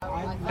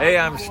Hey,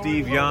 I'm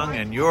Steve Young,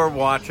 and you're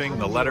watching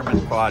the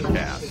Letterman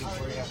Podcast.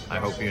 I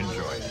hope you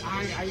enjoy.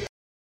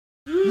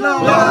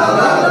 La, la,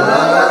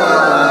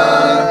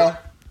 la.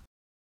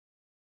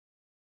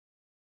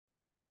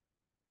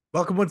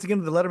 Welcome once again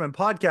to the Letterman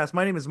Podcast.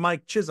 My name is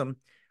Mike Chisholm.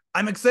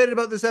 I'm excited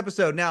about this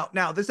episode.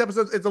 Now, this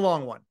episode, it's a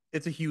long one.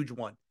 It's a huge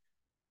one.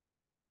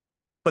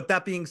 But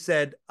that being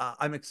said,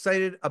 I'm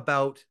excited.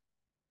 The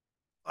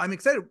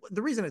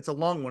reason it's a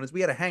long one is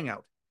we had a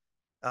hangout.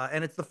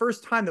 And it's the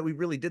first time that we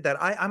really did that.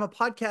 I'm a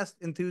podcast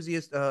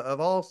enthusiast of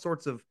all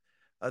sorts of,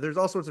 there's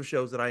all sorts of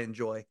shows that I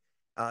enjoy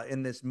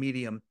in this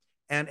medium.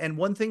 And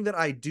one thing that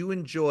I do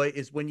enjoy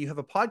is when you have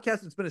a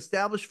podcast that's been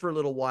established for a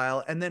little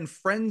while, and then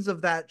friends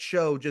of that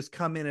show just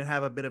come in and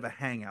have a bit of a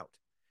hangout.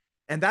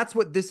 And that's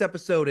what this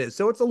episode is.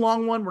 So it's a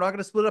long one. We're not going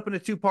to split up into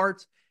two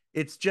parts.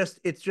 It's just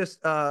three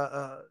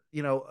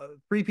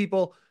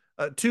people,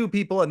 two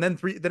people, and then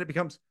three. Then it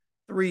becomes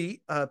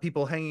three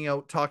people hanging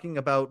out, talking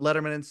about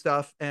Letterman and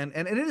stuff. And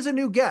it is a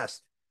new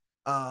guest,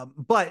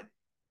 but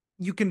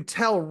you can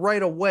tell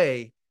right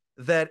away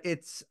that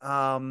it's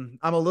I'm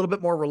a little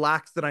bit more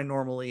relaxed than I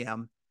normally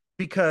am,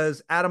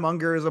 because Adam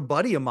Unger is a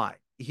buddy of mine.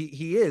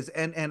 He is,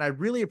 and I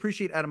really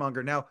appreciate Adam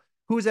Unger. Now,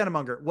 who is Adam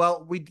Unger?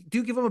 Well, we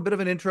do give him a bit of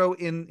an intro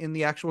in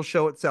the actual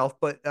show itself,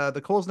 but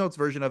the Coles Notes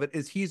version of it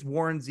is he's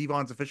Warren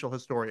Zevon's official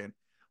historian.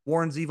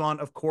 Warren Zevon,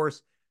 of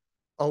course,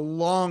 a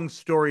long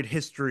storied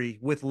history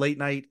with late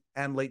night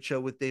and late show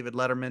with David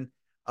Letterman.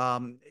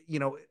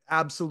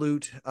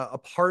 Absolute a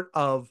part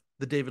of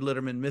the David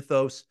Letterman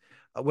mythos.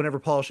 Whenever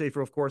Paul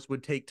Schaefer, of course,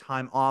 would take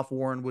time off,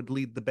 Warren would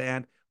lead the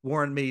band.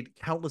 Warren made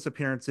countless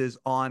appearances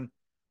on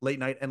late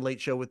night and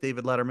late show with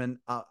David Letterman.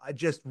 I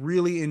just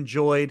really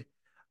enjoyed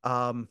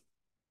Warren's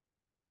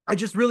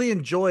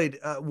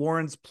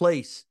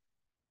place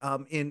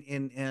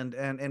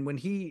and when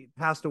he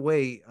passed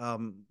away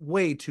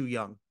way too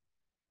young.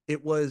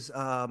 It was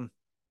a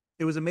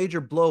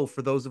major blow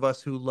for those of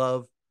us who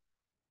love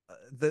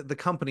the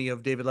company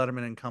of David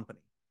Letterman and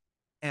company.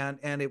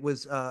 And it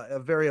was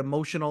a very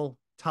emotional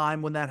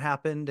time when that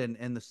happened,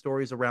 and the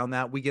stories around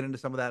that. We get into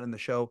some of that in the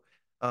show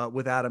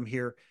with Adam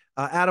here.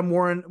 Adam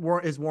Warren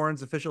is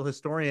Warren's official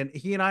historian.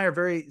 He and I are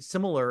very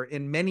similar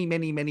in many,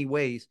 many, many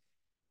ways.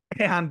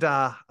 And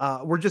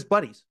we're just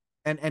buddies.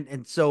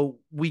 And so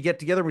we get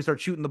together and we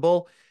start shooting the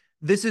bull.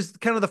 This is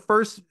kind of the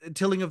first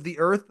tilling of the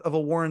earth of a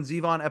Warren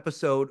Zevon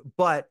episode,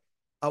 but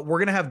we're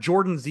going to have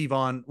Jordan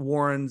Zevon,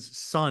 Warren's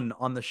son,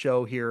 on the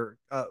show here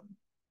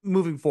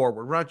moving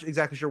forward. We're not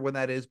exactly sure when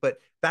that is, but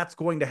that's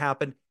going to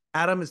happen.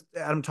 Adam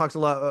talks a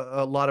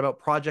lot about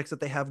projects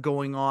that they have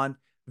going on.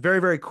 Very,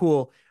 very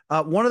cool.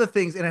 One of the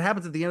things, and it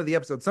happens at the end of the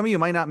episode, some of you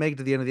might not make it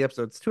to the end of the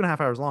episode. It's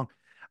 2.5 hours long.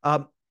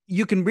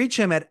 You can reach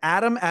him at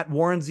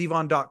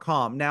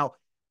adam@warrenzevon.com. Now,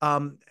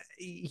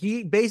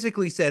 he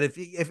basically said,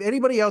 if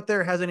anybody out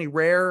there has any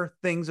rare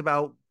things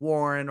about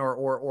Warren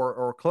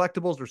or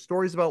collectibles or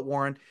stories about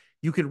Warren,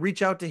 you can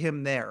reach out to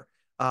him there.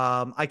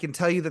 I can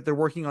tell you that they're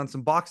working on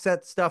some box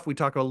set stuff. We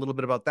talk a little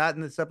bit about that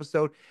in this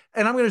episode,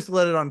 and I'm going to just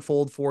let it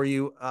unfold for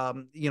you.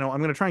 I'm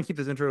going to try and keep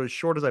this intro as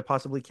short as I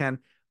possibly can,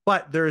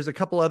 but there is a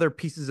couple other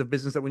pieces of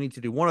business that we need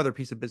to do. One other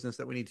piece of business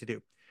that we need to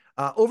do.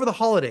 Over the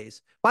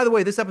holidays. By the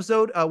way, this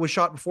episode was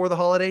shot before the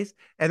holidays,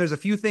 and there's a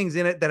few things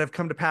in it that have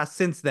come to pass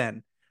since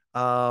then.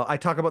 I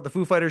talk about the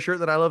Foo Fighters shirt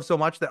that I love so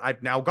much that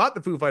I've now got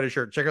the Foo Fighters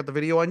shirt. Check out the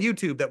video on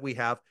YouTube that we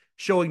have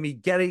showing me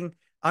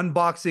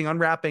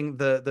unwrapping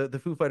the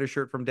Foo Fighters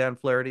shirt from Dan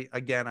Flaherty.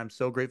 Again, I'm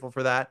so grateful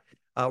for that.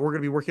 We're going to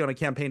be working on a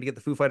campaign to get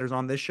the Foo Fighters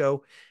on this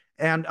show.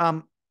 And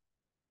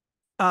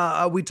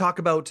we talk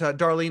about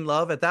Darlene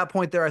Love. At that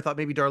point there, I thought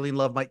maybe Darlene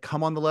Love might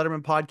come on the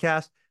Letterman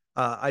podcast.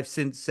 I've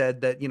since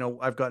said that,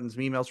 I've gotten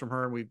some emails from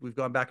her, and we've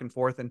gone back and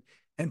forth, and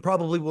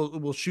probably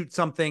we'll shoot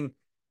something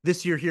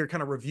this year here,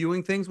 kind of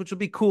reviewing things, which will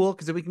be cool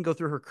because then we can go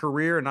through her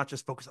career and not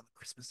just focus on the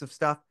Christmas of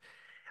stuff.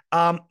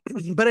 But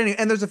anyway,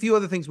 and there's a few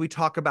other things we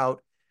talk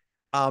about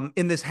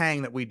in this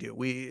hang that we do.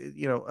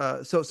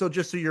 So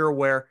just so you're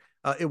aware,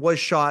 it was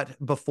shot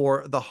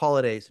before the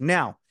holidays.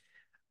 Now,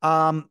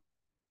 over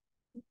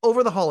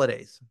the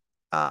holidays,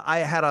 I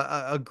had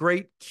a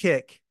great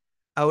kick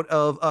out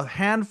of a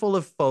handful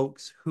of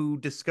folks who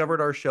discovered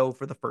our show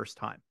for the first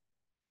time.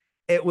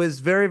 It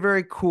was very,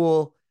 very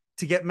cool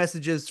to get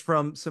messages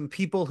from some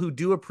people who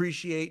do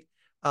appreciate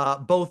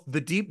both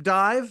the deep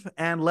dive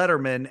and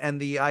Letterman,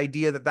 and the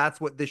idea that that's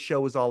what this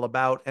show is all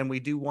about. And we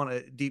do want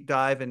to deep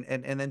dive and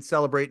then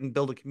celebrate and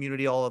build a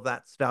community, all of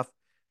that stuff.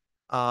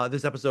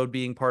 This episode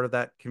being part of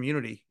that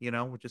community,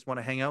 we just want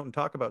to hang out and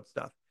talk about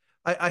stuff.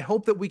 I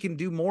hope that we can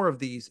do more of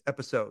these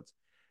episodes.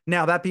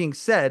 Now, that being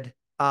said,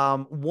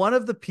 one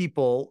of the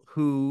people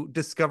who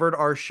discovered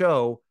our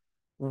show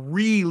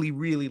really,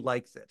 really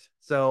likes it.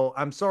 So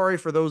I'm sorry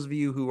for those of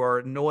you who are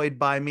annoyed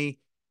by me.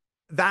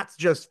 That's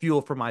just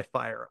fuel for my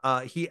fire.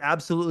 He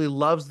absolutely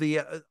loves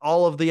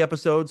all of the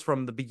episodes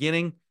from the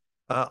beginning,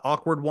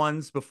 awkward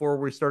ones before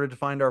we started to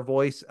find our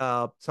voice.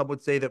 Some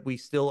would say that we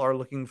still are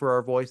looking for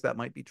our voice. That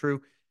might be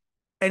true.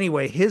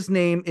 Anyway, his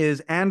name is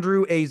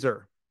Andrew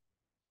Azer.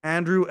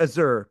 Andrew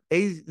Azer,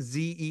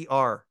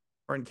 Azer,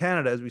 or in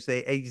Canada, as we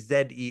say,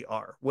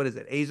 Azer. What is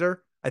it? Azer?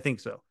 I think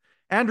so.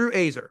 Andrew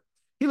Azer.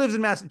 He lives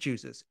in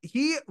Massachusetts.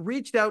 He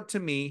reached out to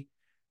me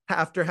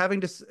after having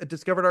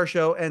discovered our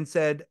show and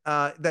said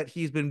that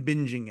he's been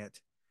binging it.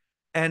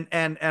 And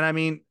I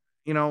mean,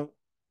 you know,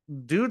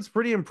 dude's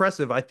pretty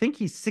impressive. I think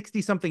he's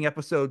 60 something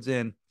episodes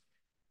in.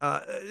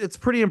 It's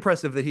pretty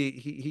impressive that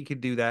he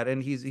could do that,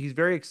 and he's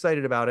very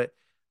excited about it.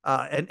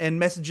 And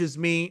messages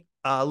me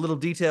little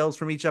details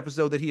from each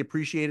episode that he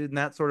appreciated and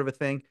that sort of a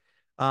thing.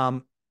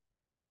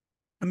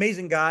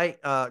 Amazing guy,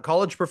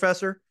 college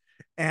professor,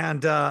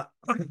 and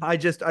I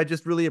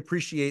just really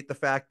appreciate the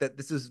fact that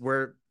this is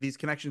where these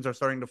connections are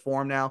starting to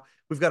form now.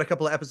 We've got a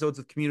couple of episodes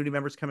of community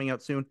members coming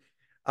out soon,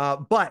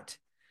 but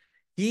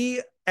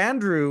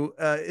Andrew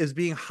is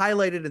being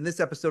highlighted in this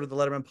episode of the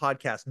Letterman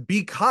podcast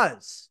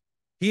because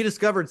he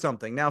discovered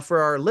something. Now, for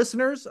our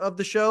listeners of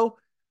the show,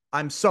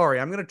 I'm sorry.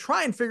 I'm going to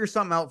try and figure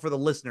something out for the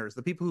listeners,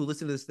 the people who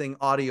listen to this thing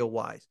audio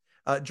wise.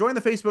 Join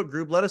the Facebook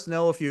group. Let us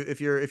know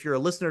if you're a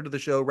listener to the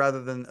show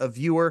rather than a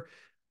viewer.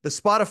 The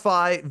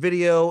Spotify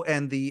video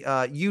and the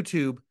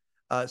YouTube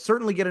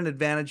certainly get an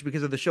advantage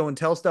because of the show and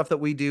tell stuff that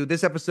we do.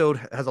 This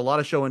episode has a lot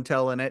of show and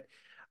tell in it.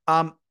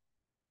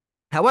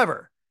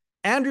 However,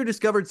 Andrew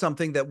discovered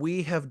something that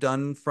we have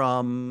done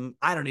from,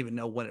 I don't even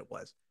know when it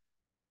was.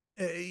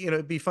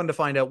 It'd be fun to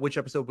find out which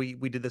episode we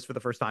did this for the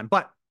first time.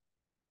 But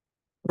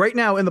right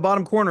now in the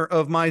bottom corner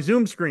of my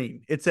Zoom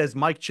screen, it says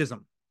Mike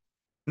Chisholm.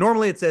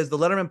 Normally it says the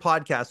Letterman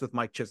podcast with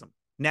Mike Chisholm.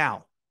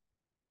 Now,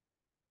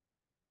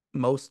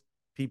 most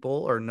people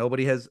or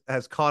nobody has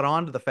caught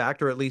on to the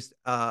fact, or at least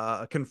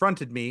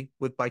confronted me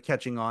by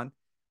catching on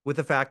with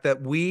the fact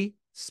that we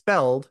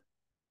spelled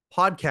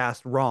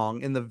podcast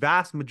wrong in the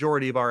vast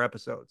majority of our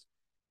episodes.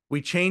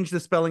 We changed the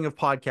spelling of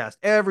podcast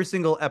every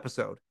single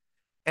episode.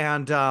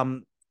 And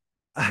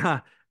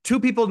two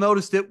people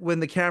noticed it when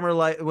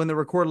the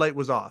record light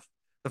was off.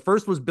 The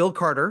first was Bill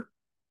Carter,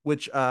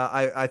 which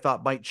I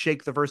thought might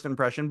shake the first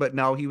impression, but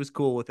no, he was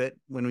cool with it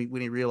when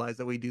he realized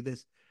that we do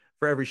this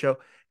for every show.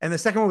 And the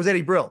second one was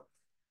Eddie Brill.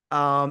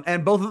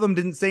 And both of them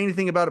didn't say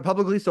anything about it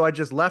publicly, so I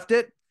just left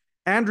it.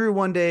 Andrew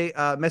one day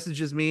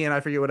messages me, and I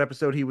forget what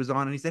episode he was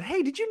on, and he said,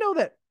 "Hey, did you know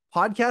that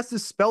podcast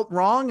is spelt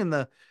wrong in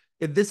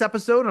this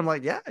episode?" And I'm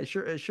like, "Yeah, I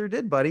sure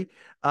did, buddy.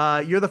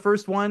 You're the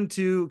first one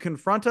to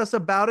confront us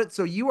about it,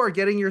 so you are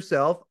getting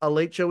yourself a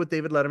Late Show with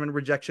David Letterman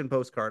rejection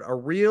postcard, a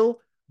real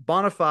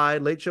bona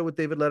fide Late Show with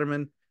David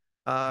Letterman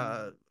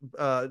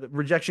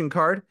rejection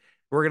card.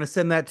 We're going to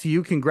send that to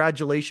you.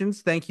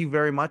 Congratulations. Thank you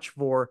very much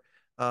for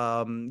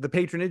the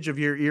patronage of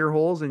your ear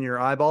holes and your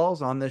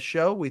eyeballs on this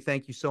show. We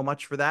thank you so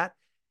much for that.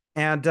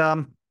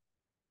 And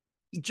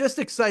just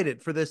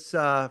excited for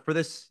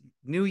this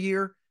new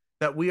year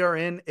that we are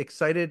in.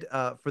 Excited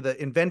for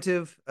the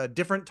inventive,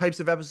 different types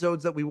of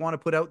episodes that we want to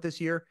put out this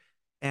year.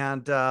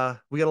 And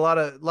we got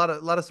a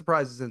lot of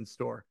surprises in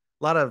store.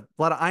 A lot of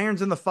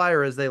irons in the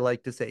fire, as they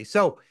like to say.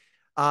 So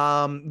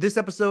this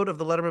episode of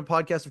the Letterman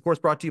podcast, of course,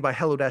 brought to you by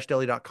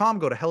hello-deli.com.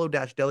 Go to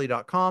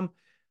hello-deli.com.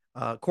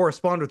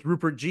 Correspond with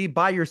Rupert G.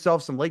 Buy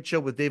yourself some Late Show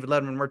with David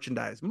Letterman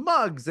merchandise,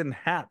 mugs and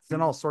hats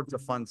and all sorts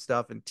of fun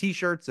stuff, and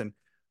t-shirts and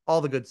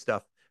all the good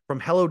stuff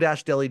from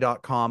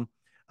hello-deli.com.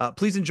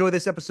 Please enjoy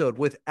this episode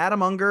with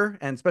Adam Unger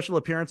and special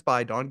appearance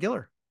by Don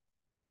Giller.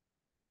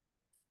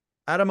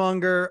 Adam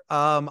Unger,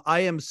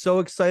 I am so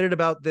excited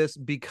about this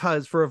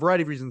because for a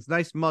variety of reasons.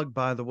 Nice mug,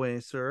 by the way,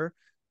 sir.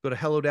 Go to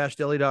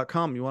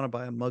hello-deli.com. You want to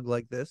buy a mug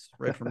like this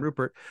right from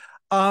Rupert.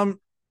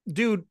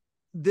 Dude,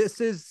 this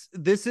is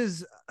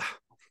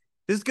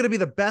going to be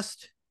the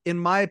best, in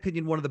my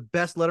opinion, one of the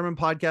best Letterman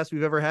podcasts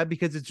we've ever had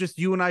because it's just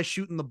you and I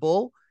shooting the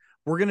bull.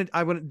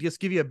 I want to just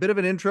give you a bit of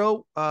an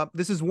intro.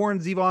 This is Warren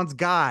Zevon's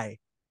guy.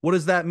 What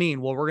does that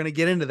mean? Well, we're going to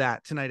get into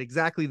that tonight.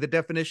 Exactly the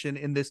definition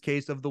in this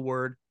case of the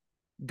word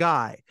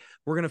guy.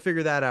 We're going to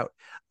figure that out.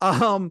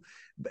 But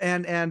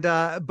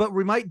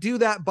we might do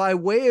that by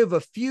way of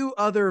a few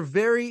other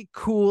very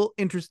cool,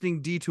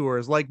 interesting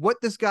detours, like what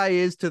this guy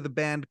is to the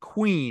band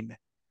Queen.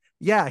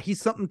 Yeah,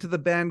 he's something to the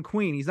band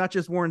Queen. He's not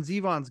just Warren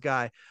Zevon's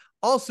guy.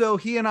 Also,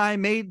 he and I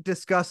may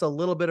discuss a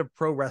little bit of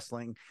pro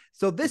wrestling.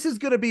 So this is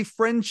going to be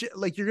friendship.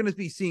 Like you're going to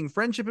be seeing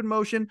friendship in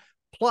motion.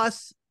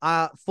 Plus,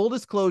 full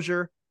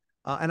disclosure,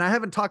 and I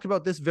haven't talked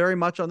about this very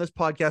much on this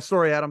podcast.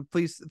 Sorry, Adam.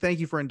 Please, thank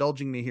you for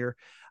indulging me here.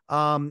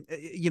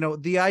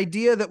 The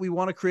idea that we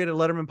want to create a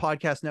Letterman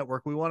podcast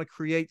network, we want to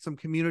create some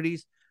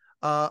communities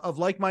of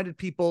like-minded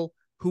people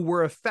who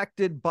were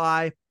affected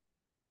by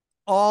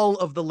all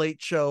of the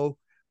Late Show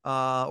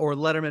or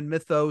Letterman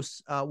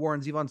mythos.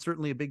 Warren Zevon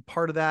certainly a big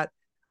part of that.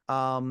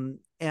 And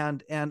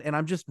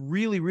I'm just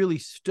really, really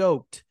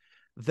stoked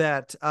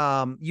that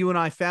you and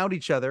I found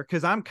each other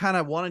because I'm kind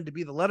of wanting to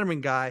be the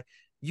Letterman guy.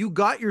 You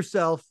got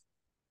yourself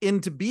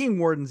into being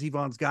Warren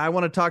Zevon's guy. I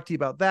want to talk to you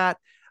about that.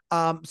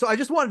 So I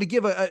just wanted to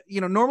give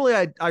normally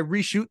I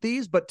reshoot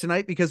these, but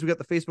tonight, because we got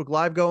the Facebook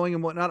Live going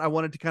and whatnot, I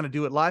wanted to kind of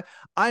do it live.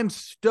 I'm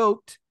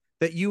stoked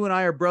that you and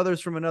I are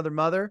brothers from another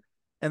mother.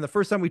 And the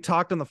first time we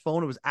talked on the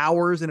phone, it was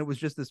hours and it was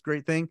just this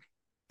great thing.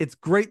 It's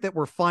great that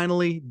we're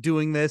finally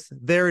doing this.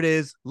 There it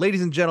is,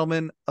 ladies and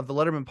gentlemen of the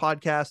Letterman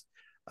podcast.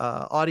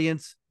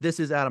 audience, this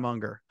is Adam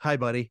Unger. Hi,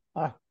 buddy.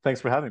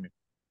 Thanks for having me.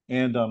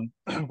 And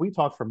we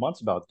talked for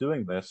months about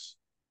doing this,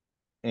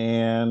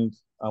 and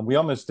we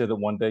almost did it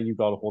one day. You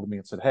got a hold of me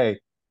and said, "Hey,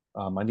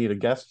 I need a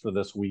guest for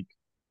this week,"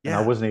 and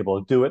I Yeah. wasn't able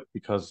to do it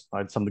because I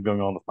had something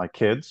going on with my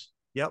kids.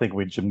 I Yep. think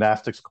we had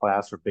gymnastics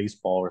class or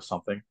baseball or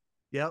something.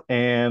 Yep.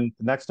 And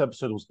the next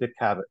episode was Dick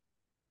Cavett.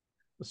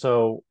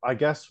 So I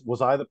guess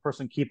was I the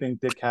person keeping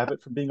Dick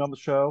Cavett from being on the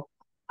show?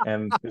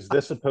 And is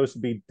this supposed to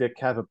be Dick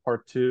Cavett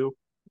part two?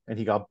 And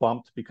he got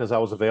bumped because I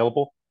was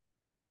available?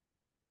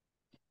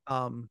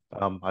 Um,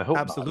 I hope not,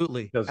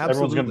 Absolutely. because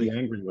everyone's going to be Absolutely.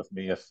 angry with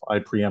me if I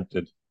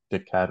preempted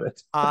Dick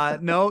Cavett.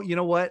 No, you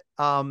know what?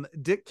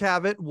 Dick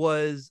Cavett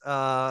was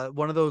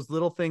one of those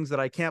little things that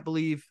I can't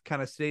believe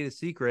kind of stayed a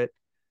secret.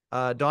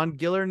 Don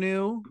Giller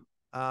knew.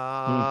 Hmm.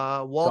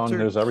 Don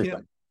knows Kim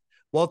everything.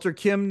 Walter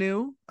Kim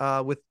knew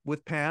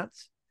with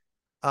Pants.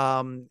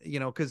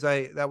 Because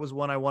I that was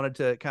one I wanted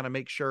to kind of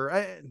make sure.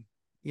 It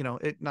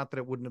not that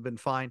it wouldn't have been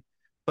fine,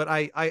 but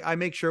I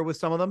make sure with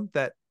some of them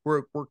that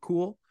we're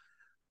cool.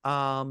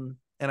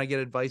 And I get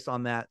advice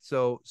on that.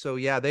 So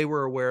yeah, they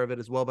were aware of it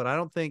as well. But I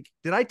don't think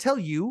did I tell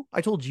you? I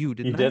told you, You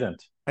didn't I?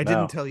 didn't. I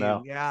didn't No, tell you.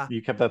 no. Yeah,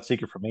 You kept that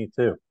secret from me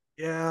too.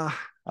 yeah.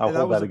 I'll That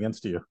hold was that a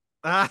against you.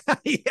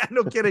 yeah,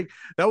 no kidding.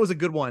 That was a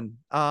good one.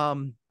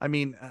 I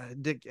mean,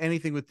 Dick,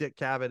 anything with Dick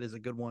Cavett is a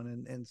good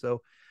one, and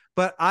so,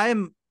 but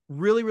I'm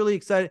really really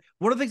excited.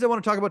 One of the things I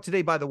want to talk about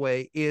today, by the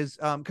way, is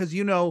because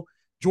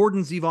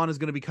Jordan Zevon is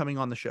going to be coming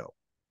on the show.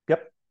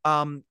 Yep.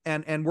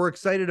 And we're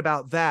excited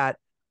about that.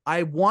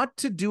 I want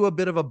to do a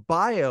bit of a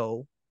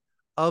bio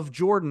of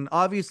Jordan,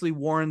 obviously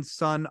Warren's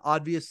son,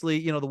 obviously,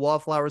 the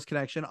Wallflowers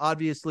connection,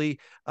 obviously,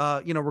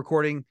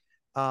 recording.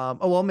 Oh,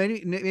 well,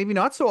 maybe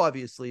not so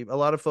obviously. A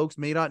lot of folks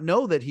may not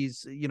know that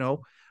he's,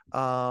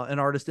 an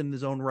artist in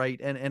his own right.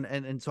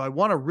 And so I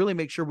want to really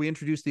make sure we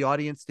introduce the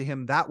audience to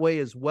him that way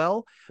as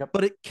well. Yep.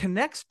 But it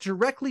connects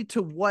directly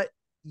to what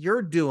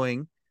you're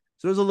doing.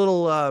 So there's a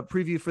little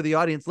preview for the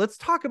audience. Let's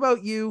talk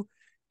about you.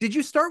 Did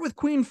you start with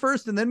Queen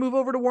first and then move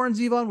over to Warren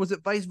Zevon? Was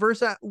it vice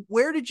versa?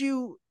 Where did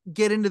you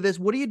get into this?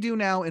 What do you do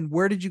now? And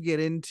where did you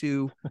get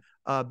into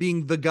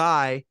being the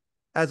guy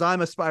as I'm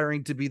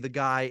aspiring to be the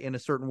guy in a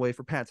certain way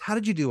for Pants? How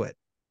did you do it?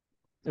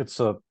 It's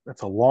a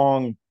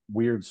long,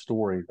 weird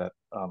story that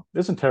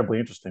isn't terribly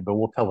interesting, but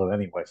we'll tell it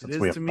anyway It since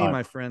we is have to me, time.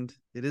 my friend.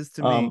 It is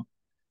to me. Um,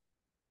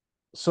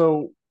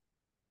 so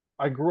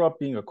I grew up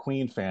being a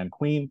Queen fan.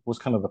 Queen was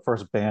kind of the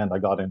first band I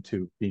got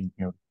into being,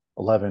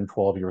 11,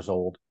 12 years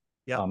old.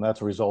 Yep.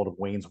 That's a result of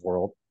Wayne's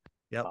World.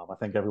 Yep. I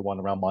think everyone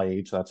around my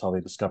age, that's how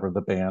they discovered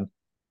the band.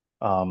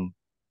 Um,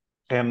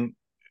 and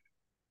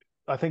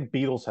I think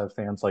Beatles have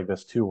fans like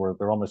this too, where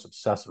they're almost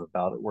obsessive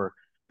about it, where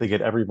they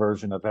get every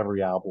version of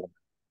every album,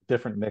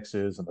 different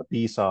mixes and the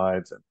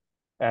B-sides and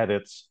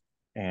edits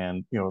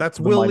and That's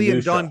the Will Lee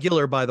and Don minutia.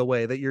 Giller, by the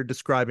way, that you're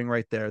describing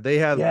right there. They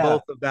have Yeah.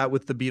 both of that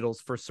with the Beatles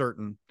for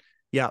certain.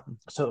 Yeah.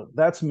 So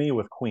that's me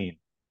with Queen.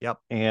 Yep.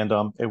 And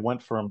it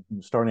went from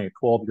starting at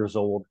 12 years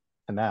old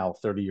to now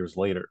 30 years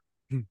later.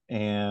 Hmm.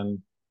 And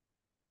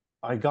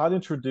I got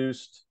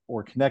introduced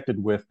or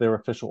connected with their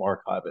official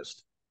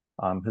archivist.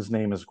 His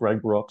name is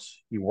Greg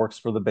Brooks. He works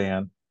for the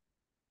band.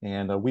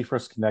 And we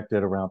first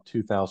connected around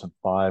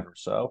 2005 or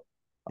so.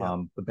 Yep.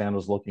 The band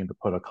was looking to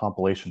put a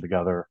compilation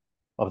together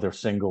of their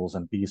singles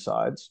and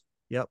B-sides.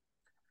 Yep.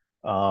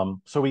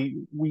 So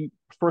we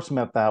first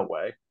met that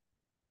way.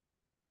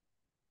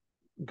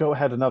 Go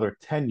ahead another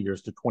 10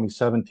 years to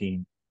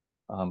 2017.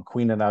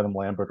 Queen and Adam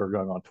Lambert are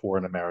going on tour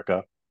in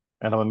America.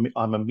 And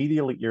I'm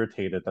immediately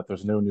irritated that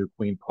there's no new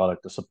Queen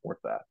product to support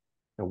that.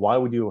 And why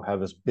would you have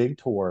this big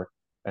tour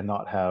and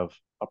not have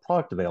a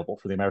product available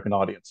for the American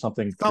audience,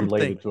 something Something.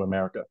 related to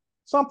America,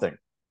 something?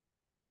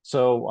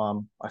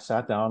 So I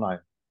sat down,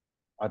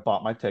 I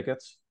bought my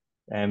tickets,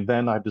 and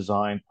then I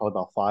designed probably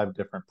about 5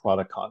 different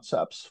product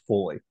concepts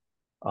fully,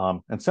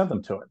 and sent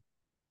them to him.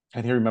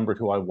 And he remembered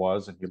who I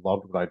was, and he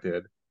loved what I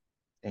did,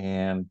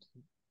 and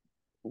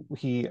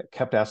he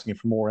kept asking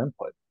for more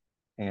input.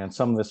 And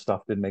some of this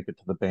stuff did make it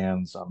to the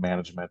band's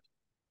management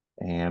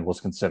and was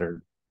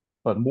considered.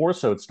 But more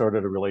so, it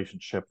started a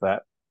relationship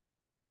that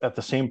at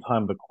the same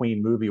time the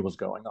Queen movie was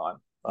going on,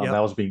 that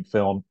Yep. was being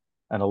filmed,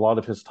 and a lot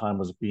of his time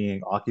was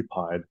being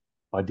occupied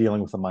by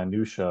dealing with the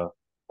minutia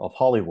of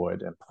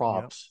Hollywood and Yep.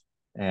 props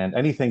and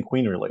anything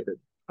Queen related.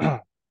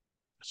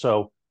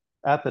 So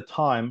at the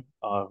time,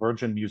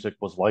 Virgin Music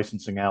was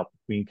licensing out the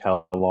Queen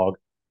catalog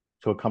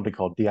to a company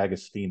called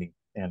D'Agostini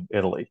in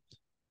Italy.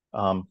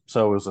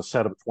 So it was a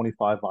set of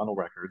 25 vinyl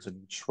records,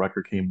 and each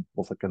record came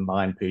with like a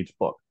 9-page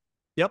book.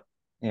 Yep.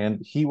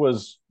 And he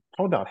was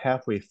probably about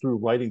halfway through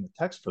writing the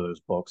text for those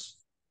books.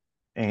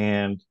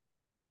 And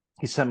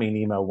he sent me an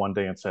email one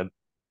day and said,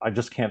 I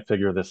just can't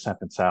figure this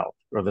sentence out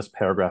or this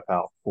paragraph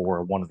out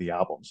for one of the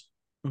albums.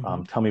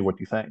 Mm-hmm. Tell me what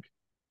you think.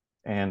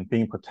 And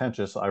being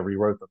pretentious, I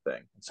rewrote the thing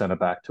and sent it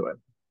back to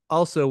him,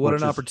 Also, what an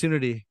which is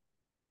opportunity.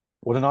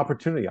 what an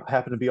opportunity. I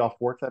happened to be off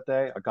work that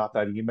day. I got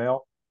that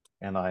email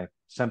and I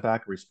sent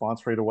back a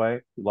response right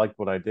away. He liked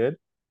what I did.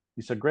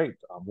 He said, great,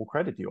 we'll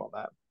credit you on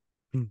that.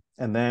 Hmm.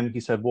 And then he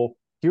said, well,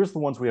 here's the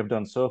ones we have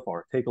done so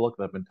far. Take a look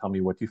at them and tell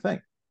me what you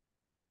think.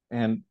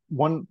 And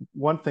one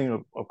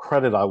thing of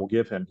credit I will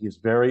give him, he's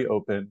very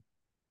open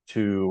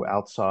to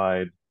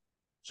outside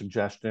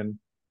suggestion.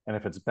 And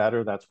if it's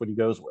better, that's what he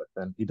goes with.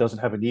 And he doesn't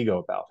have an ego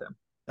about him.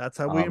 That's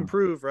how we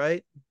improve,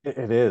 right?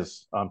 It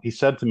is. He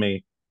said to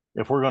me,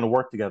 if we're going to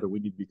work together, we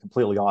need to be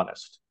completely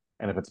honest.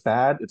 And if it's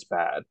bad, it's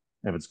bad.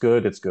 And if it's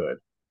good, it's good.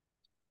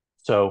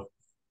 So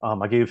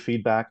I gave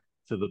feedback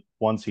to the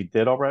ones he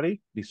did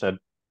already. He said,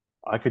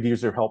 I could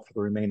use their help for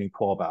the remaining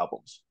 12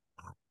 albums.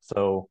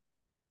 So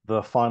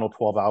the final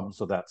 12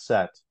 albums of that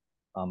set,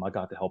 I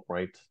got to help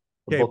write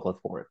the booklet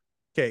for it.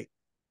 Okay.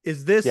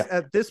 Is this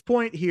at this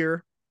point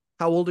here?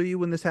 How old are you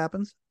when this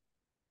happens?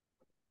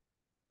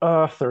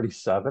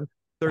 37.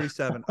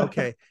 37.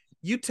 Okay.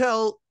 You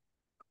tell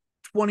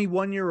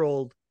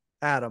 21-year-old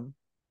Adam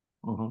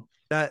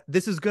that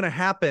this is going to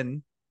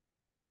happen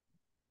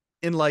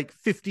in like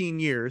 15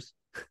 years.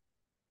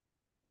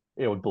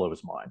 It would blow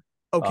his mind.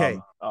 Okay.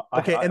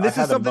 And this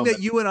is something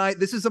that you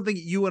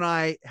and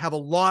I have a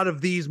lot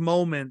of these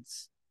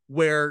moments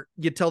where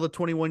you tell the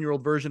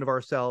 21-year-old version of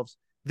ourselves,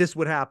 this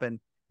would happen.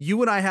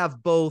 You and I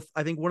have both.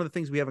 I think one of the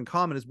things we have in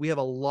common is we have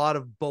a lot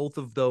of both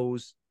of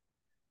those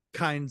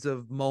kinds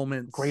of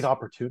moments. Great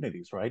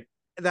opportunities, right?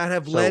 That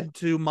have led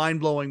to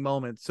mind-blowing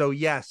moments. So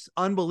yes,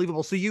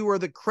 unbelievable. So you are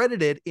the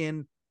credited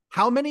in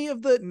how many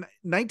of the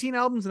 19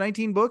 albums,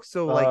 19 books?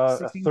 So like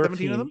 16, 13,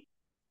 17 of them?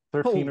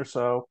 13 or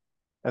so.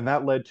 And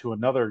that led to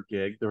another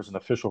gig. There was an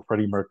official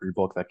Freddie Mercury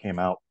book that came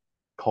out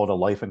called A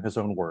Life in His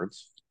Own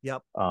Words.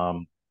 Yep.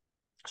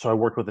 So I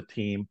worked with a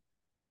team,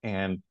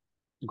 and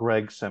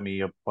Greg sent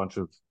me a bunch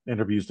of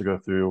interviews to go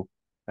through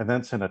and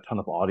then sent a ton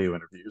of audio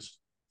interviews.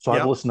 So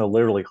I've listened to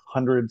literally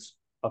hundreds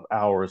of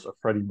hours of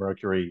Freddie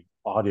Mercury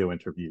audio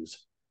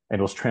interviews, and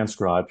it was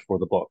transcribed for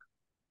the book.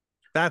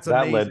 That's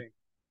amazing.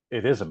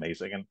 It is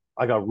amazing. And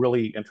I got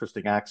really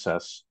interesting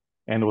access,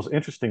 and it was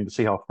interesting to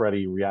see how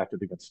Freddie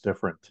reacted against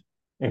different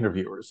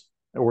interviewers,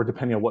 or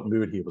depending on what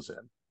mood he was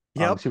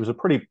in. He was a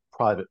pretty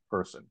private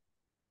person.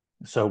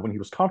 So when he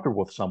was comfortable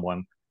with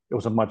someone, it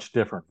was a much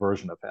different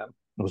version of him.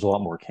 It was a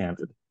lot more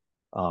candid.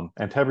 And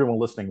to everyone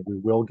listening, we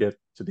will get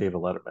to David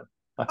Letterman.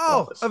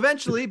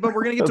 Eventually, but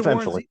we're going to get to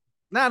Warren Zevon.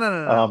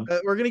 No.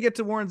 We're going to get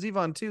to Warren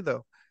Zevon too,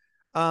 though.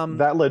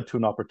 That led to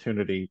an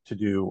opportunity to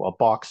do a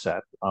box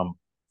set,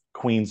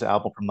 Queen's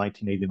album from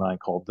 1989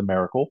 called The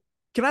Miracle.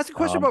 Can I ask a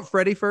question about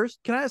Freddie first?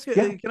 Can I ask? Sure.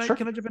 Can I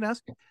jump in and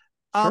ask?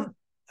 Sure.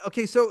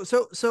 Okay, so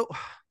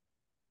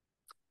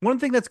one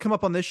thing that's come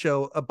up on this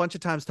show a bunch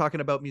of times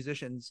talking about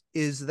musicians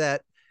is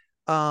that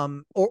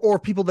or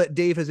people that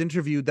Dave has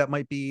interviewed that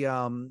might be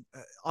on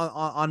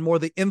more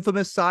the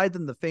infamous side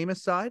than the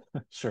famous side.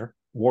 Sure.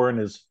 Warren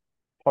is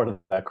part of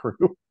that crew.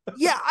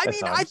 Yeah, I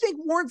mean, I think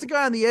Warren's a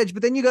guy on the edge,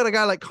 but then you got a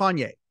guy like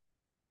Kanye.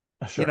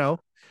 Sure. You know?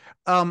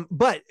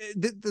 But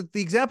the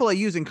example I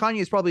use, and Kanye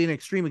is probably an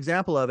extreme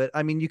example of it.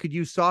 I mean, you could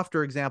use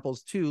softer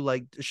examples too,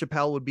 like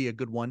Chappelle would be a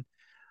good one.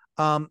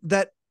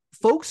 That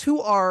folks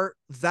who are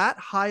that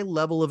high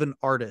level of an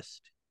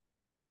artist,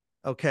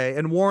 okay,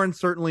 and Warren's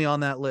certainly on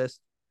that list,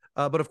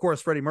 but of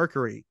course Freddie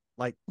Mercury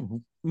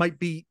might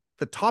be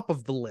the top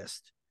of the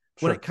list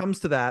when it comes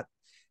to that.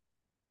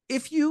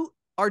 If you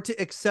are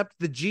to accept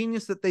the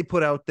genius that they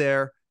put out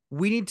there,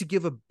 we need to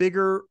give a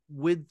bigger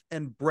width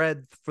and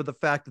breadth for the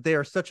fact that they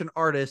are such an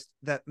artist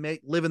that may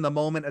live in the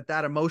moment at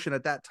that emotion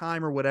at that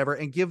time or whatever,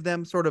 and give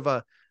them sort of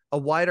a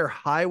wider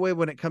highway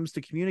when it comes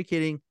to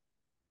communicating,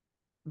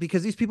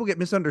 because these people get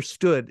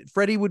misunderstood.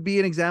 Freddie would be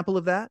an example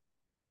of that.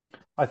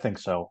 I think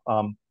so.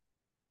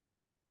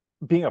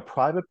 Being a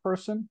private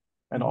person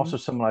and also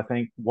someone I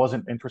think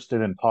wasn't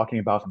interested in talking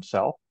about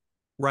himself.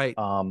 Right.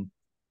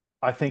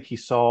 I think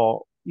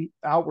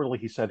outwardly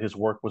he said his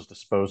work was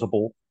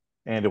disposable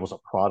and it was a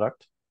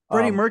product.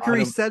 Freddie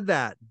Mercury said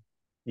that.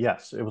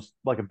 Yes, it was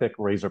like a Bic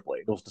razor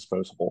blade. It was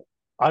disposable.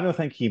 I don't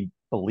think he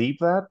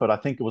believed that, but I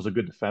think it was a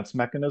good defense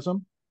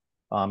mechanism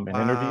in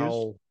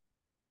interviews.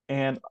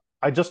 And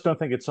I just don't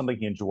think it's something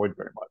he enjoyed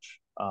very much.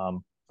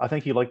 I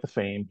think he liked the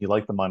fame, he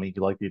liked the money, he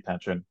liked the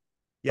attention.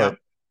 Yeah. But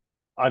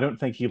I don't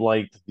think he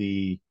liked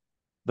the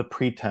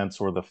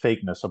pretense or the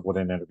fakeness of what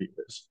an interview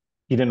is.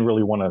 He didn't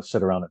really want to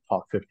sit around and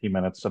talk 15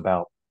 minutes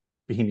about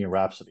Bohemian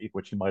Rhapsody,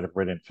 which he might have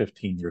written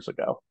 15 years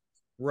ago.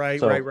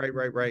 Right.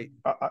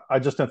 I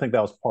just don't think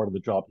that was part of the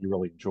job he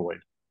really enjoyed.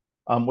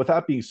 With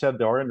that being said,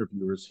 there are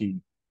interviewers he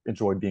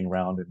enjoyed being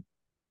around, and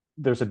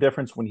there's a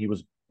difference when he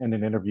was in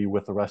an interview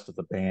with the rest of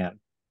the band.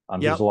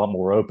 He was a lot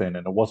more open,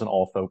 and it wasn't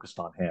all focused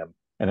on him,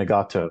 and it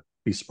got to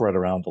be spread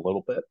around a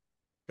little bit.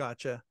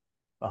 Gotcha.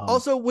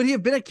 Also, would he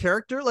have been a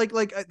character?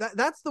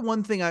 That's the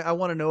one thing I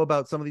want to know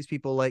about some of these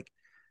people. Like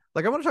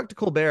I want to talk to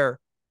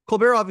Colbert.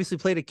 Colbert obviously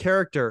played a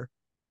character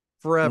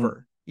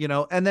forever, you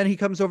know, and then he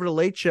comes over to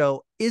Late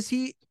Show. Is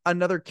he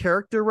another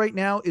character right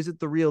now? Is it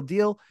the real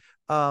deal?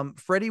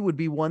 Freddie would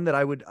be one that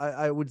I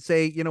would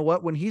say, you know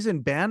what, when he's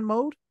in band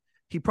mode,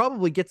 he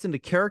probably gets into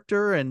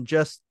character and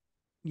just,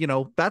 you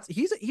know,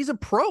 he's a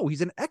pro.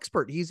 He's an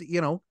expert. He's,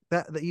 you know,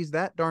 that he's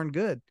that darn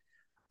good.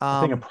 I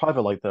think in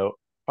private life, though,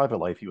 private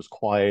life, he was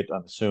quiet,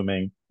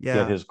 unassuming. He had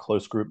Yeah. his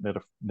close group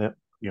knit,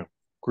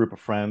 group of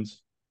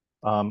friends.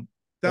 And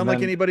Sound like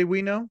then anybody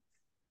we know?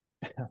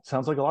 it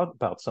sounds like a lot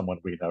about someone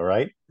we know,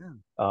 right?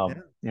 Yeah.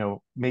 Yeah.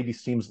 Maybe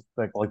seems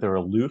like they're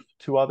aloof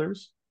to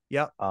others.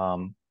 Yep.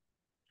 Um,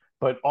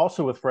 but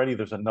also with Freddie,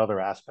 there's another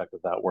aspect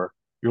of that where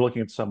you're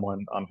looking at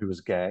someone who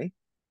is gay,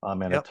 at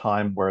a Yep.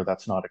 time where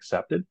that's not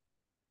accepted.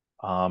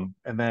 And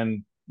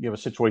then you have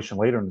a situation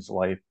later in his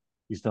life,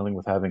 he's dealing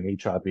with having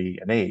HIV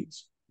and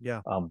AIDS,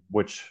 Yeah.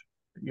 which,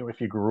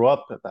 if you grew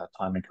up at that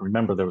time and can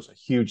remember, there was a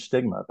huge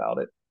stigma about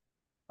it.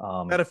 That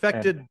And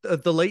affected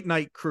the late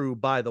night crew,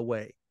 by the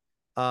way.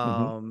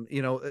 mhm,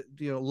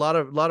 A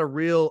lot of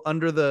real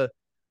under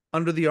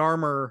the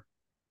armor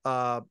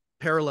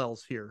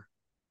parallels here.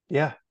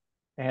 yeah,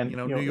 and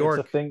New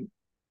York.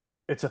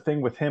 it's a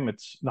thing with him.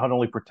 It's not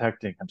only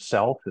protecting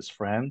himself, his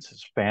friends,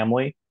 his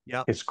family,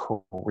 Yep. his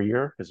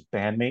career, his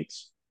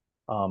bandmates.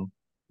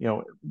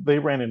 They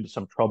ran into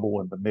some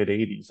trouble in the mid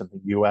 80s in the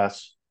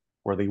US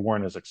where they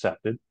weren't as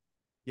accepted.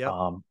 Yep.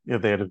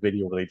 They had a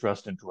video where they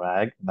dressed in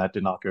drag, and that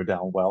did not go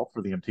down well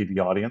for the MTV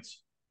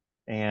audience.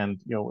 And,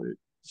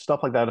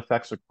 stuff like that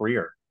affects a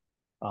career.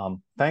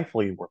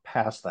 Thankfully, we're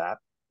past that,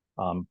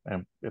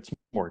 and it's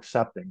more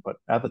accepting. But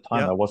at the time,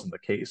 Yep. that wasn't the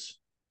case.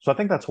 So I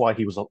think that's why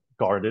he was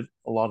guarded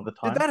a lot of the Did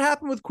time. that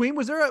happen with Queen?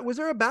 Was there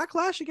a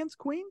backlash against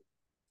Queen?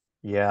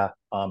 Yeah,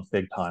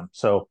 big time.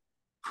 So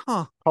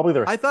Huh. probably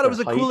their I thought it their was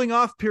a height. cooling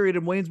off period,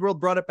 and Wayne's World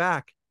brought it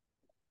back.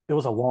 It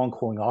was a long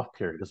cooling off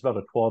period. It's about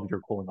a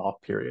 12-year cooling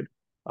off period.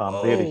 They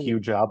had a Whoa.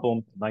 huge album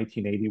in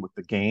 1980 with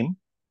The Game.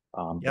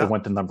 It Yep.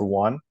 went to number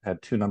one,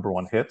 had two number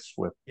one hits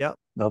with Yep.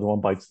 Another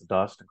One Bites the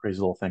Dust and Crazy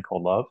Little Thing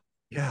Called Love.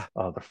 Yeah.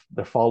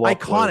 The follow up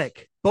was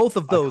Iconic. Both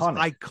of those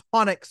iconic,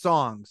 iconic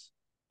songs.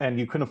 and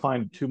you couldn't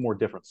find two more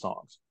different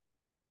songs.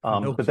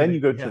 No But then you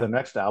kidding. go to Yeah. the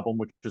next album,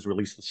 which was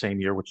released the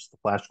same year, which is the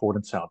Flash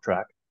Gordon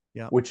soundtrack,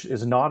 Yeah. which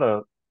is not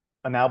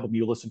an album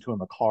you listen to in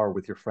the car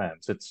with your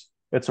friends.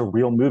 It's a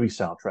real movie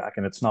soundtrack,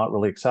 and it's not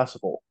really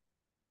accessible.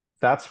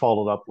 That's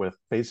followed up with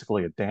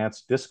basically a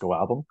dance disco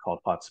album called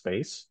Hot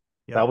Space.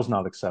 That Yeah. was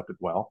not accepted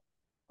well.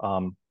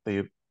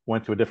 They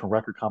went to a different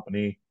record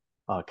company,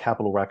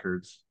 Capitol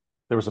Records.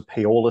 There was a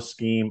payola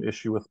scheme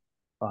issue with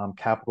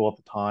Capitol at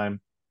the time.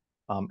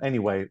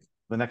 Anyway,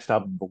 the next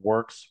album, The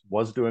Works,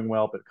 was doing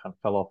well, but it kind of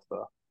fell off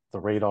the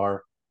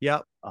radar.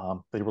 Yep.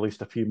 They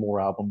released a few more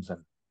albums,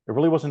 and it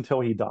really wasn't until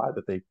he died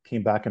that they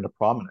came back into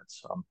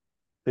prominence.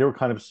 They were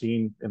kind of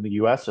seen in the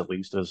US at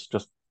least as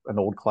just an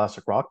old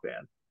classic rock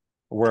band,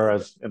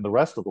 whereas in the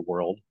rest of the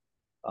world,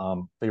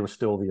 they were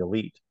still the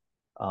elite.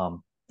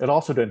 It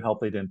also didn't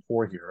help they didn't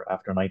tour here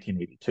after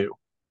 1982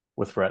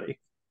 with Freddie,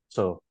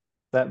 so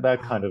that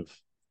kind Wow.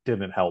 of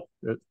didn't help.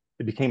 It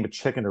became a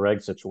chicken or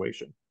egg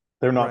situation.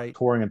 They're not Right.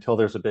 touring until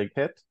there's a big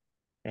hit,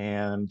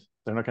 and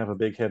they're not going to have a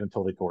big hit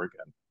until they tour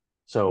again.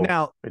 So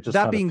Now, it just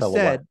that kind of being fell away.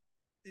 said,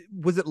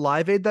 was it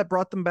Live Aid that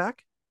brought them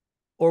back?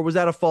 Or was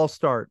that a false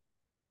start?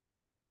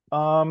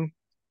 Um,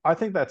 I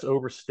think that's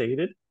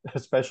overstated,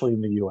 especially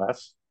in the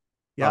US.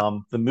 Yep.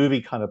 The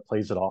movie kind of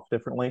plays it off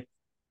differently.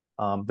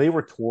 They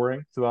were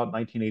touring throughout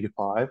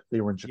 1985.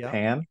 They were in Yep.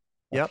 Japan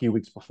a Yep. few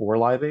weeks before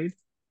Live Aid.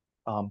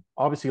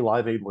 Obviously,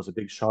 Live Aid was a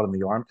big shot in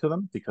the arm to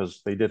them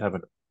because they did have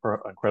an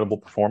incredible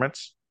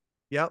performance.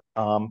 Yep.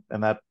 And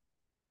that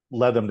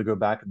led them to go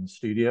back in the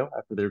studio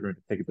after they were going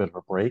to take a bit of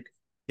a break.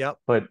 Yep.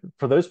 But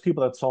for those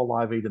people that saw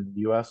Live Aid in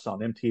the US on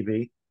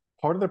MTV,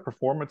 part of their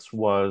performance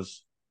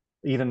was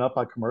eaten up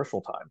by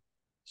commercial time.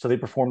 So they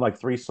performed like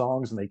three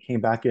songs and they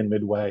came back in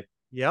midway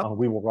Yep. on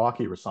We Will Rock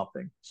You or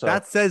something. So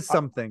That says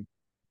something.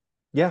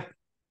 yeah,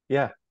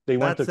 yeah. They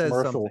went That to says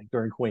commercial something.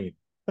 during Queen.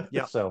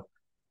 Yep. So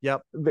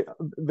Yep.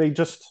 they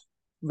just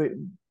they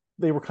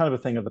they were kind of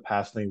a thing of the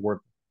past and they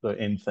weren't the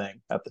in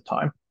thing at the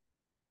time.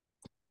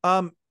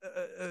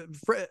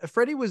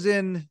 Freddie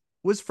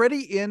was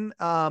Freddie in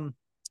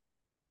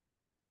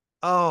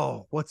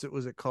oh,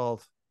 was it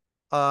called?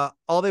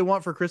 All They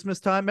Want for Christmas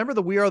Time. Remember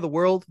the We Are the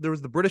World? There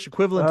was the British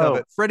equivalent of Oh,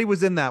 it. Freddie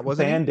was in that,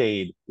 wasn't he?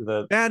 Band-Aid,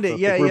 the Band-Aid. the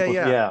Yeah, yeah, group of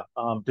yeah.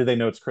 yeah. Do they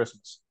know it's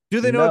Christmas? Do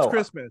they know it's No.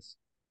 Christmas?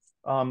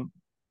 Um,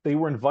 they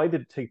were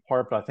invited to take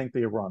part, but I think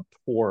they were on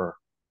tour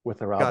with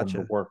their album The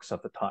Gotcha. Works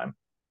at the time.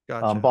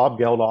 Gotcha. Bob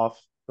Geldof,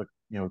 the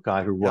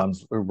guy who Yep.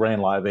 ran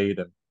Live Aid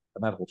and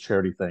that whole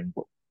charity thing,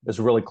 is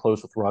really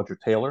close with Roger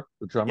Taylor,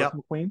 the drummer Yep.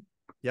 from Queen.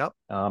 Yep.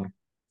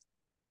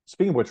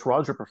 Speaking of which,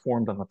 Roger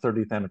performed on the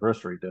 30th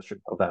anniversary edition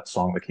of that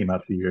song that came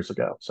out a few years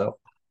ago. So,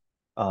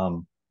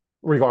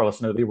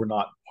 regardless, no, they were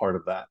not part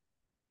of that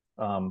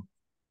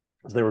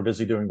because they were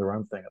busy doing their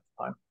own thing at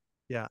the time.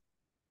 Yeah.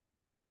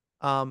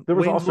 There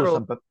was Wayne's also World.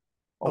 some, but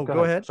Oh,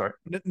 go ahead. Sorry.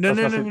 No, I no, was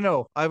no, gonna no, say, no,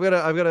 no.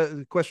 I've got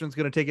a question that's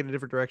going to take it in a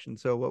different direction.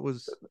 So what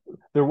was?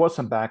 there was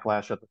some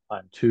backlash at the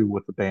time too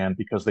with the band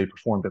because they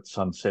performed at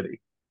Sun City.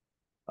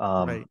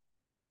 Right.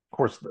 Of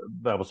course,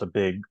 that was a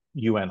big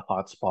UN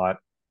hotspot.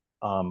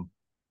 Um,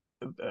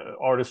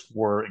 Artists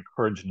were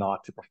encouraged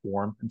not to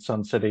perform in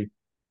Sun City.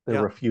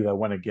 There were Yep. a few that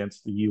went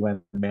against the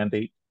UN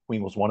mandate.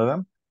 Queen was one of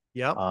them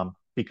Yep.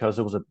 because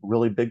it was a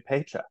really big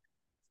paycheck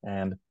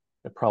and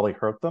it probably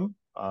hurt them.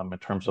 in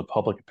terms of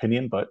public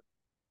opinion, but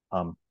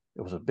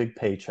it was a big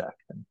paycheck,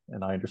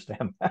 and I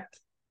understand that.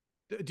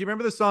 Do you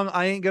remember the song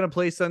 "I Ain't Gonna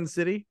Play Sun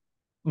City"?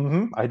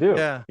 I do.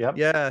 Yeah, Yep.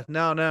 yeah.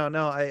 No, no,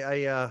 no.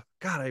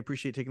 God, I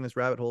appreciate taking this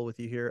rabbit hole with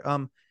you here.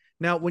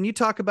 Now when you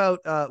talk about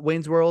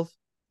Wayne's World,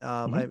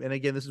 and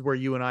again, this is where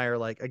you and I are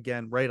like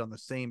again right on the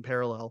same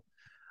parallel.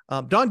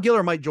 Don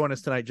Giller might join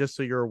us tonight, just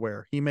so you're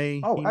aware. Oh, He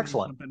may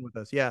excellent. jump in with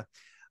us. Yeah.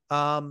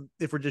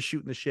 If we're just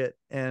shooting the shit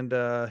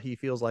and he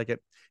feels like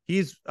it.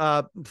 He's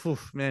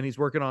man, he's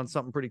working on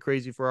something pretty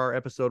crazy for our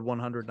episode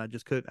 100,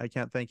 and I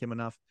can't thank him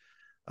enough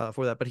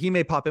for that. But he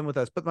may pop in with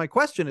us. But my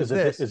question is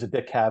this: Is it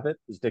Dick Cavett?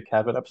 Is Dick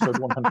Cavett episode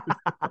 100?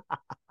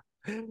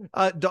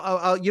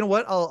 you know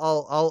what?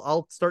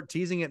 I'll start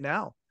teasing it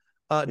now.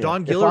 Yeah.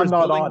 Don If Giller I'm is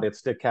not building. on,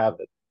 it's Dick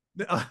Cavett.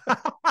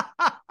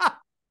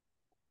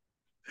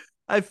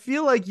 I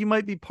feel like you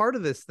might be part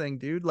of this thing,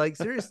 dude. Like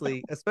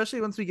seriously,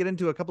 especially once we get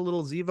into a couple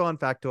little Zevon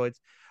factoids.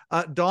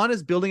 Don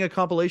is building a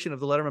compilation of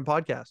the Letterman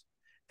podcast,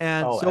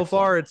 and Oh, so excellent.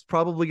 far it's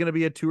probably going to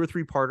be a 2 or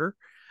 3 parter.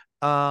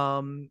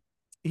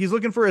 He's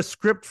looking for a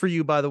script for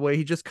you, by the way.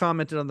 He just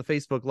commented on the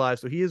Facebook Live,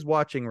 so he is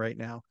watching right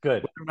now.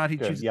 Good. Whether or not he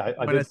Good. chooses Yeah, to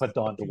I join did us, put it's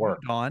Don up to you, work.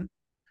 Don.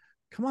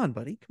 Come on,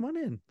 buddy. Come on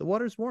in. The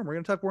water's warm. We're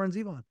going to talk Warren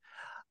Zevon.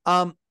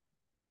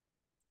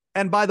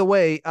 And by the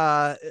way,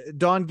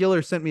 Don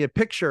Giller sent me a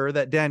picture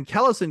that Dan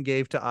Kellison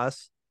gave to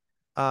us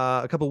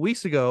a couple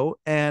weeks ago,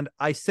 and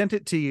I sent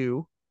it to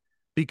you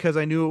because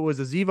I knew it was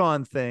a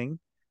Zevon thing,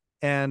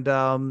 and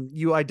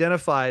you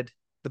identified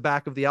the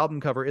back of the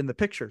album cover in the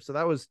picture. So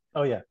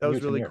Oh yeah, that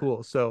was really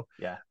cool. So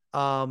yeah,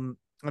 I'm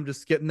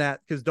just getting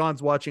that because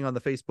Don's watching on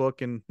the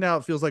Facebook, and now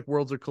it feels like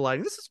worlds are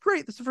colliding. This is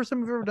great. This is the first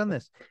time we've ever done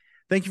this.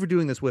 Thank you for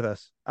doing this with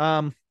us.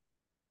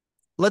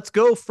 Let's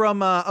go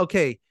from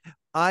okay.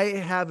 I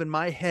have in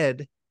my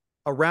head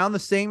around the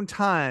same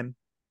time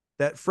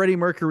that Freddie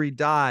Mercury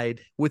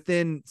died,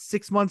 within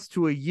 6 months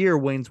to a year,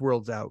 Wayne's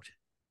World's out.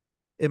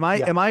 Am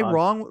I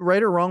wrong,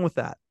 right or wrong with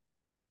that?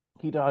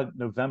 He died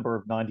November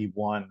of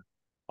 '91.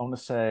 I want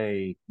to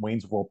say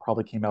Wayne's World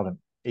probably came out in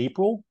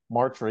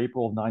March or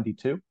April of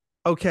 '92.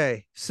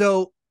 Okay,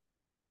 so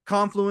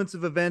confluence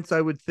of events,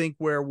 I would think,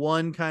 where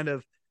one kind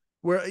of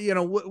where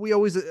we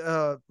always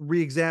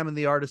re-examine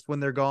the artist when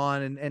they're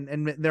gone,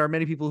 and there are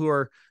many people who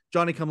are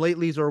Johnny come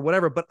latelys or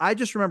whatever, but I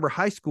just remember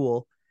high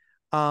school.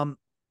 I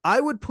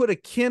would put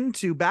akin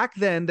to, back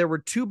then there were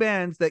 2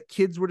 bands that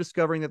kids were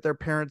discovering that their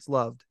parents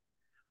loved.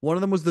 One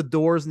of them was the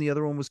Doors and the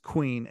other one was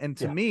Queen, and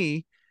to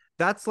me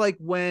that's like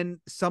when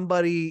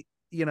somebody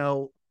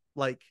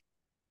like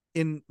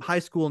in high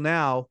school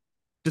now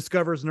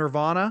discovers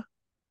Nirvana,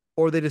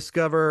 or they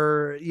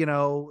discover,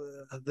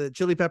 the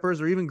Chili Peppers,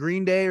 or even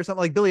Green Day or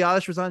something. Like Billie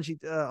Eilish was on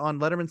on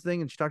Letterman's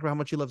thing, and she talked about how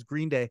much she loves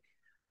Green Day.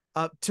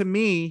 To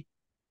me,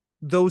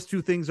 those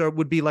 2 things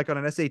would be like on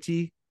an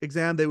SAT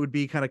exam. They would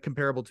be kind of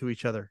comparable to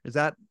each other. Is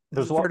it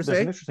fair to say?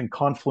 There's an interesting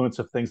confluence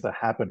of things that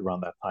happened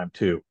around that time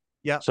too.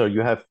 Yeah. So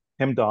you have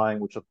him dying,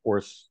 which of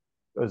course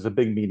is a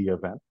big media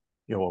event.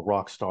 A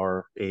rock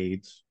star,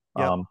 AIDS.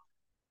 Yep.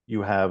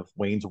 You have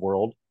Wayne's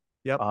World.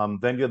 Yep.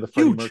 Then you have the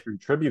Freddie Mercury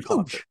tribute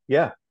concert.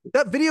 Yeah.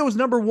 That video was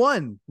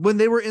 #1 when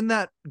they were in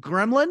that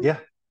Gremlin. Yeah.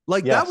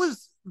 Like that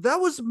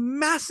was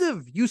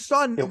massive. You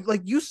saw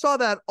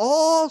that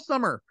all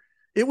summer.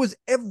 It was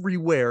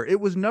everywhere. It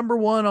was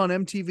 #1 on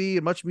MTV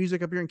and Much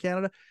Music up here in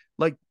Canada.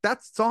 Like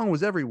that song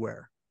was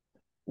everywhere.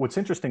 What's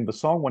interesting, the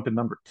song went to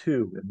 #2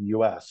 in the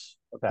US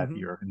that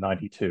year in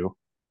 '92.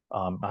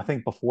 I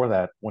think before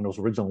that, when it was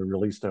originally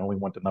released, it only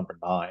went to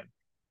 #9.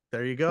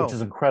 There you go. Which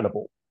is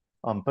incredible.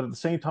 But at the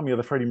same time, you have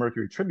the Freddie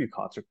Mercury tribute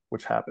concert,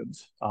 which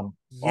happens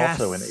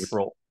also in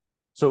April.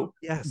 So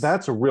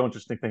that's a real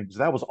interesting thing, because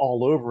that was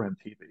all over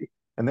MTV.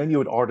 And then you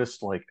had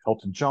artists like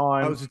Elton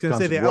John. I was just going to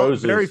say the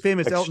very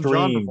famous Elton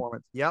John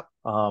performance. Yep.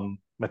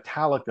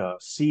 Metallica,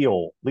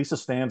 Seal, Lisa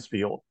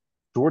Stansfield,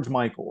 George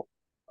Michael,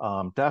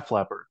 Def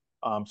Leppard.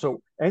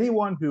 So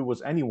anyone who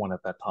was anyone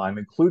at that time,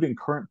 including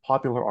current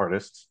popular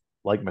artists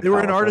like Metallica. They were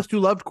an artist who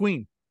loved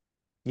Queen.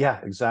 Yeah,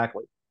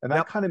 exactly. And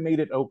that kind of made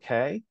it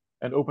okay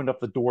and opened up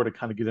the door to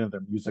kind of get into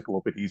their music a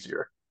little bit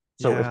easier.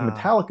 So if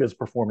Metallica is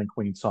performing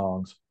Queen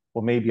songs,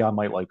 well, maybe I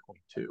might like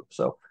Queen too.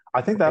 So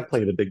I think that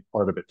played a big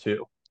part of it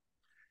too.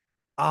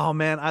 Oh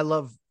man, I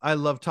love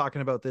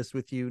talking about this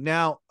with you.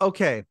 Now,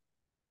 okay.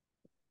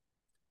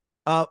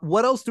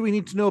 What else do we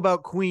need to know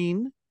about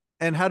Queen,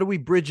 and how do we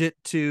bridge it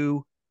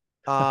to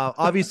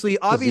obviously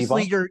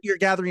you're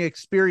gathering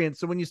experience.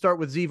 So when you start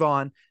with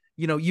Zevon,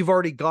 you've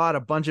already got a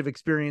bunch of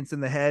experience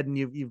in the head, and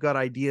you've got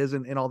ideas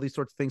and all these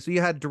sorts of things. So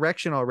you had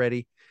direction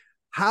already.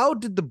 How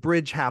did the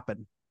bridge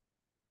happen?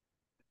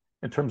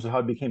 In terms of how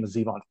I became a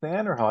Zevon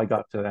fan, or how I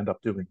got to end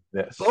up doing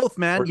this? Both,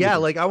 man. Yeah.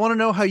 Like I want to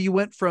know how you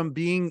went from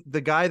being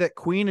the guy that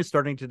Queen is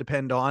starting to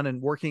depend on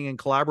and working and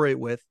collaborate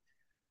with.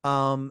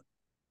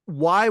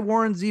 Why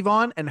Warren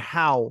Zevon, and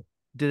how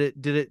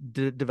did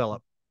it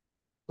develop?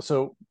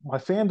 So my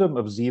fandom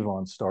of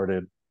Zevon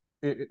started,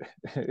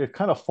 it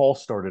kind of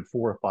false started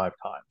 4 or 5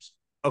 times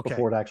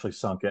before it actually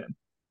sunk in.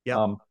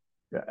 Yeah.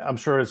 I'm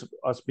sure as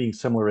us being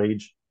similar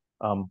age,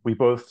 We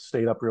both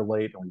stayed up real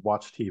late and we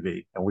watched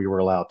TV, and we were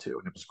allowed to,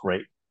 and it was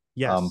great.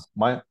 Yes.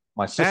 My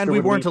And sister we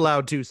would weren't leave.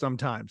 allowed to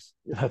sometimes.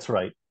 That's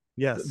right.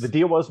 The Yes.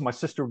 deal was my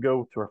sister would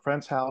go to her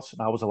friend's house,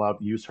 and I was allowed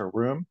to use her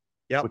room,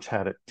 Yep. which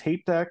had a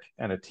tape deck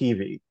and a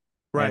TV.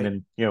 And Right.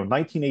 in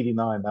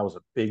 1989, that was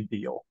a big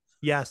deal.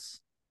 Yes.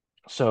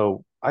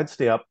 So I'd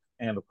stay up,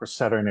 and of course,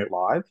 Saturday Night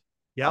Live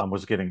Yep.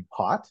 was getting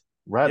hot,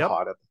 red Yep.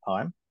 hot at the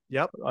time,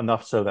 Yep.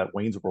 enough so that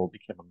Wayne's World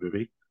became a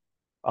movie.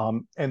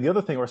 And the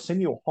other thing,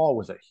 Arsenio Hall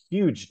was a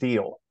huge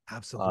deal.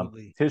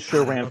 Absolutely. His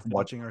show God, I ran loved from what,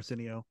 watching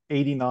Arsenio.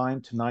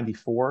 89 to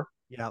 94.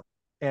 Yep.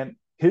 And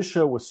his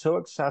show was so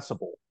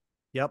accessible,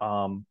 Yep.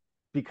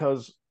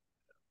 because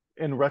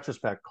in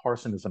retrospect,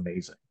 Carson is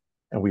amazing.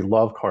 And we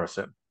love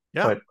Carson.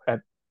 Yeah. But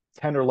at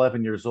 10 or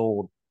 11 years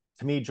old,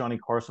 to me, Johnny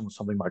Carson was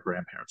something my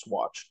grandparents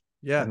watched.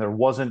 Yeah. And there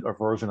wasn't a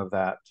version of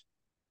that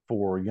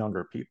for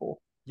younger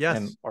people. Yes.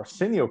 And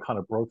Arsenio kind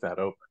of broke that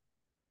open.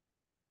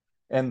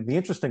 And the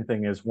interesting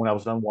thing is, when I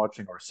was done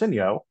watching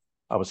Arsenio,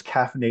 I was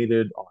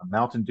caffeinated on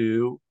Mountain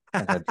Dew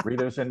and had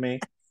Doritos in me.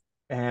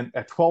 And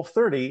at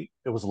 12:30,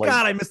 it was late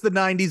God, I night. miss the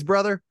 90s,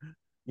 brother.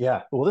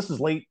 Yeah. Well, this is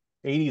late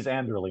 80s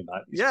and early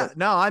 90s. Yeah.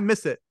 No, I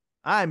miss it.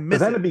 I But miss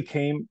then it. it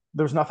became,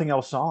 there's nothing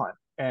else on.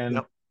 And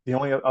Yep. the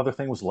only other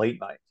thing was late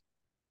night.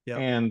 Yep.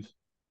 And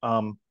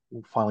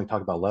we'll finally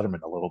talk about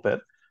Letterman a little bit.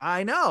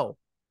 I know.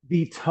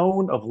 The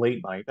tone of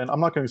late night, and I'm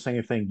not going to say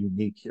anything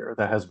unique here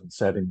that has been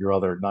said in your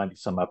other 90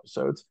 some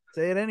episodes.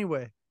 Say it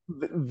anyway.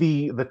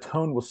 The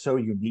tone was so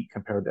unique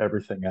compared to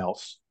everything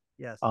else.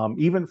 Yes.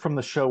 Even from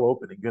the show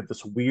opening, you had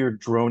this weird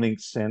droning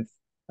synth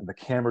and the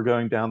camera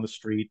going down the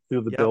street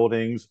through the Yep.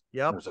 buildings.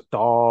 Yep. There's a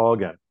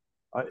dog, and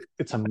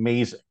it's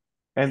amazing.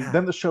 And Yeah.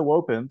 then the show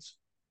opens.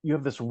 You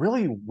have this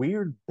really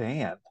weird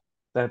band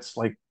that's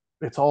like,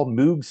 it's all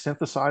Moog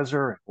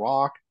synthesizer and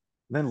rock.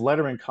 And then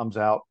Letterman comes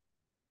out,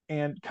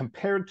 and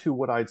compared to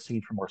what I'd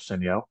seen from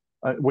Arsenio,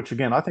 which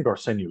again, I think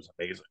Arsenio is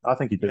amazing. I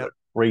think he did Yep. a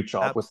great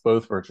job with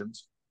both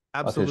versions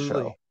of his show.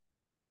 Absolutely.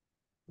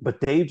 But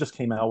Dave just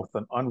came out with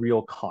an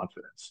unreal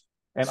confidence.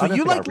 And So I didn't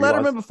you think I like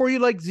realized, Letterman before you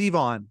like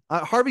Zevon.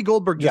 Harvey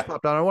Goldberg just Yeah.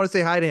 popped on. I want to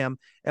say hi to him.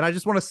 And I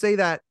just want to say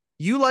that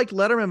you like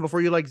Letterman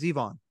before you like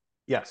Zevon.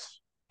 yes.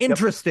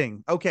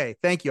 Interesting. Okay.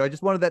 Thank you. I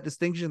just wanted that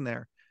distinction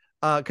there.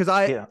 Because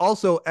I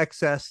also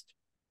accessed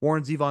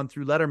Warren Zevon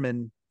through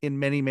Letterman in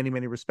many, many,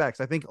 many respects.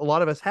 I think a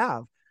lot of us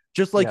have.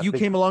 Just like you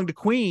came along to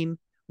Queen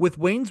with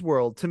Wayne's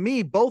World. To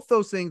me, both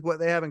those things, what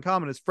they have in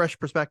common is fresh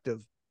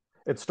perspective.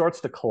 It starts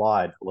to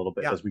collide a little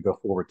bit as we go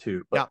forward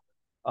too. But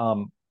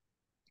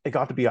it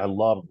got to be, I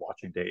loved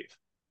watching Dave,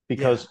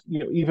 because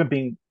even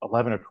being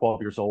 11 or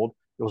 12 years old,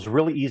 it was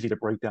really easy to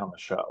break down the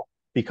show,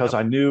 because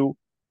I knew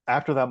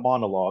after that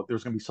monologue,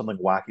 there's going to be something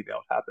wacky that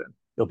would happen.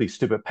 It'll be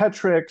stupid pet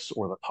tricks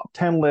or the top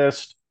 10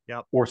 list,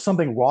 or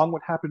something wrong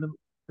would happen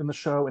in the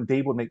show, and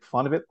Dave would make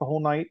fun of it the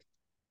whole night.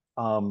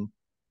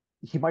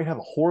 He might have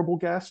a horrible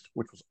guest,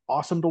 which was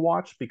awesome to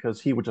watch because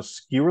he would just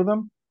skewer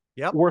them.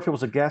 Or if it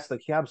was a guest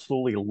that he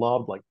absolutely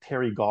loved, like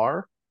Terry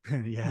Garr,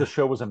 the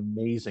show was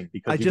amazing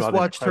because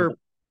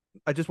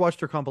I just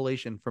watched her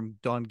compilation from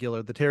Don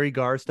Giller, the Terry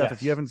Garr stuff.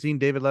 If you haven't seen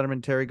David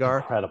Letterman, Terry Garr,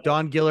 incredible.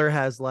 Don Giller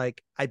has,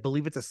 like, I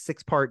believe it's a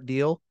 6-part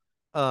deal.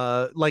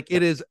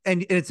 It is,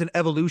 and it's an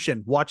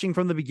evolution. Watching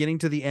from the beginning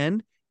to the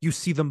end, you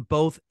see them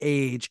both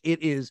age.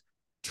 It is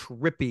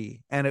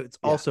trippy, and it's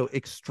also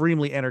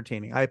extremely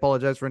entertaining. I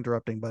apologize for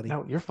interrupting, buddy.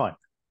 No, you're fine.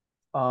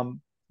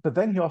 But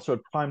then he also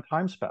had prime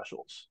time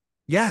specials.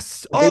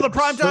 Yes. The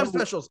prime time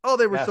specials. Oh,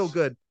 they were so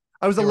good.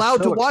 I was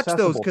allowed to watch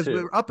those because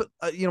we were up.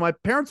 My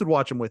parents would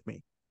watch them with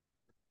me.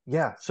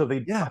 Yeah. So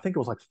I think it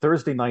was like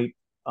Thursday night.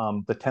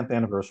 The 10th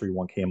anniversary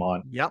one came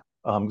on. Yep.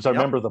 Because I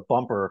remember the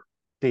bumper.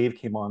 Dave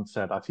came on and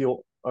said,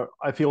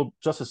 "I feel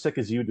just as sick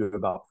as you do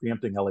about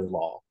preempting LA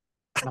law."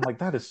 And I'm like,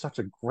 that is such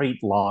a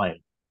great line.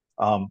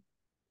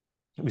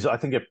 Because I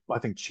think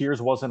Cheers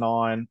wasn't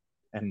on,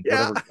 and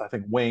whatever, I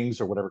think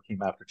Wings or whatever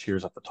came after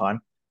Cheers at the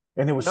time,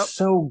 and it was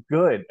so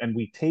good. And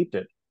we taped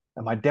it,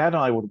 and my dad and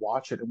I would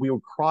watch it, and we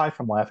would cry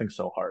from laughing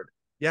so hard.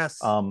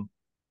 Yes.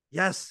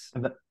 Yes.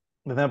 And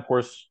then of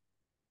course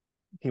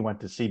he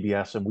went to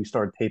CBS, and we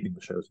started taping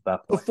the shows at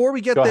that point. Before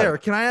we get there,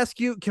 can I ask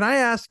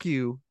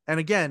you? And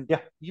again,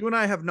 you and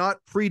I have not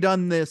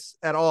pre-done this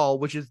at all,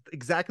 which is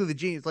exactly the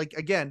genius. Like,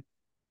 again,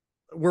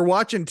 we're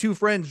watching two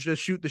friends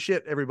just shoot the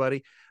shit,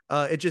 everybody.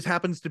 It just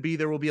happens to be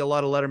there will be a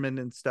lot of Letterman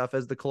and stuff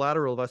as the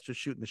collateral of us just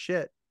shooting the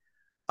shit.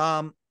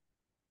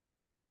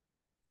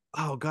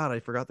 Oh God, I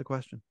forgot the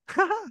question.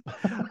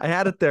 I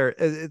had it there.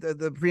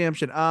 The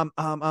preemption.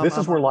 This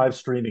is where live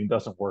streaming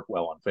doesn't work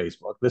well on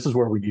Facebook. This is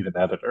where we need an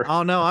editor.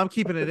 Oh no, I'm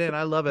keeping it in.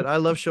 I love it. I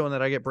love showing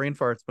that I get brain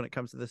farts when it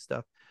comes to this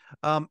stuff.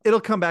 It'll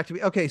come back to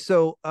me. Okay,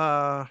 so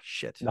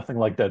shit. Nothing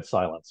like dead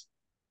silence.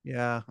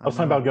 Yeah. I was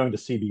talking about going to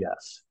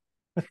CBS.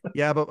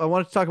 Yeah, but I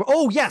wanted to talk about.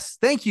 Oh yes,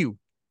 thank you.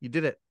 You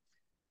did it.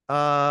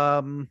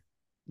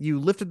 You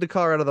lifted the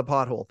car out of the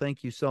pothole.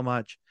 Thank you so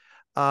much.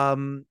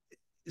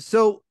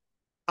 So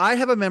I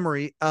have a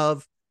memory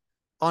of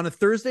on a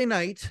Thursday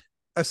night,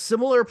 a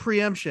similar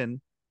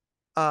preemption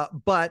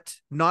but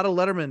not a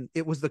Letterman.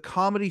 It was the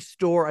Comedy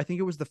Store. I think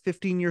it was the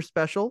 15-year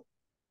special.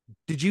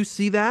 Did you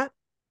see that?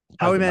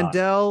 Howie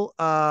Mandel,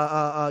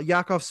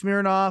 Yakov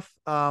Smirnoff,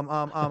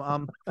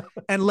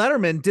 and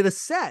Letterman did a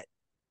set,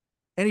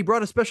 and he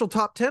brought a special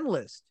top 10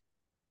 list.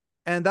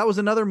 And that was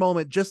another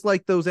moment, just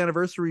like those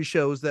anniversary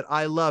shows that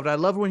I loved. I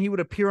loved when he would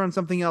appear on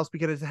something else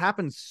because it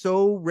happens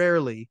so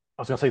rarely.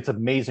 I was going to say, it's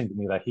amazing to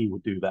me that he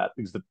would do that,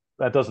 because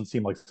that doesn't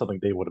seem like something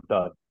they would have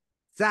done.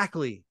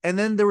 Exactly. And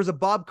then there was a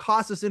Bob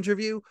Costas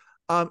interview.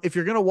 If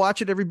you're going to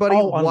watch it, everybody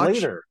watch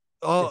Later.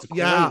 Oh,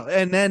 yeah.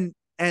 And then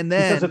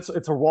because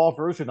it's a raw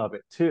version of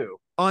it too.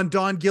 On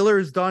Don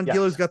Giller's got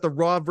the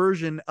raw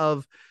version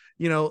of,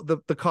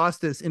 the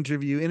Costas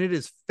interview, and it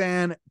is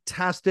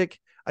fantastic.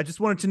 I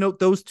just wanted to note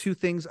those two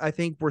things I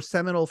think were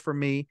seminal for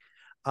me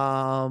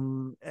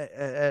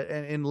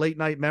in late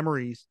night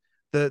memories.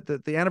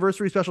 The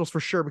anniversary specials for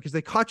sure, because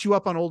they caught you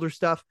up on older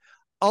stuff.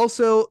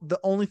 Also, the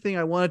only thing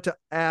I wanted to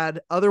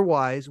add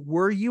otherwise,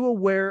 were you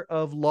aware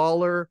of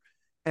Lawler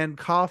and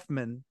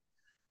Kaufman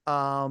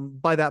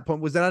by that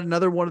point? Was that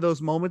another one of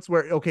those moments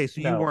where, okay,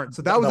 so you weren't.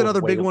 So that was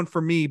another big one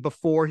for me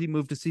before he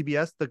moved to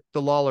CBS,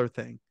 the Lawler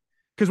thing.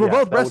 Because we're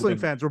both wrestling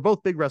fans. We're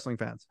both big wrestling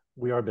fans.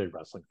 We are big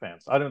wrestling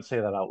fans. I don't say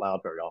that out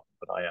loud very often,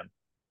 but I am.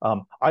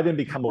 I didn't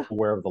become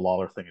aware of the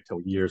Lawler thing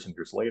until years and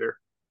years later.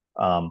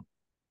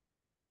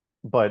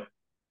 But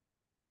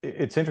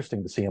it's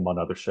interesting to see him on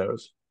other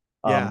shows.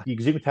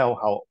 Because you can tell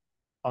how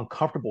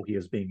uncomfortable he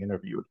is being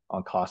interviewed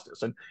on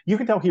Costas. And you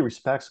can tell he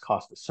respects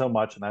Costas so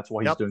much, and that's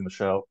why he's doing the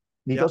show.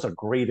 And he does a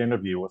great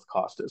interview with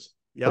Costas.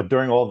 But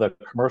during all the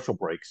commercial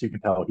breaks, you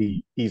can tell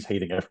he's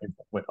hating every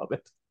moment of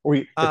it. Or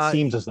it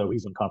seems as though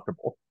he's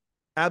uncomfortable.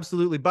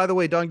 Absolutely. By the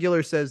way, Don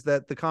Giller says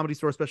that the Comedy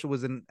Store special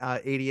was in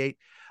 88.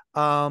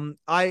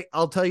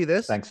 I'll tell you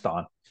this. Thanks,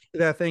 Don.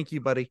 Yeah, thank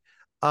you, buddy.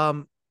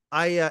 And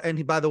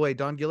by the way,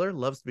 Don Giller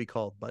loves to be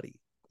called buddy.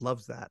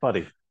 Loves that.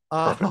 Buddy.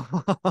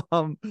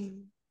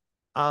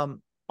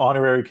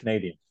 Honorary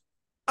Canadian.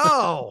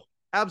 Oh,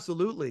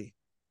 absolutely.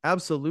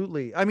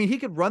 Absolutely. I mean, he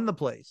could run the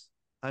place.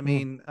 I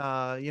mean,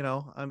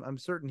 I'm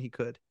certain he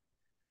could.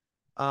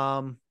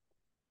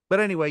 But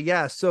anyway,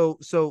 yeah. So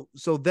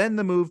then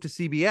the move to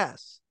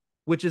CBS,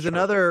 which is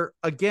another,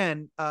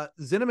 again,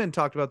 Zinnemann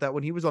talked about that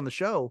when he was on the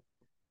show.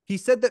 He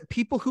said that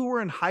people who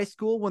were in high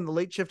school when the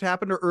late shift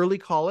happened or early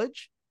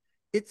college,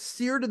 it's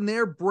seared in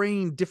their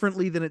brain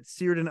differently than it's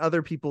seared in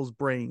other people's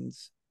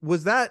brains.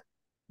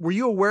 Were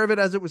you aware of it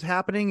as it was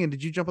happening? And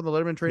did you jump on the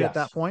Letterman train at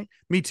that point?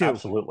 Me too.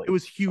 Absolutely. It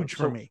was huge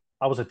for me.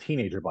 I was a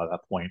teenager by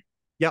that point.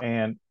 Yeah.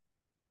 And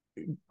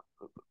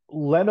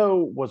Leno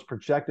was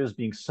projected as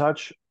being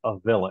such a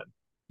villain.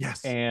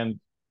 Yes. And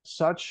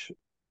such.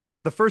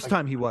 The first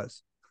time he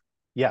was.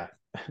 Yeah.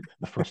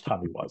 The first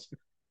time he was.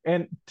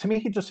 And to me,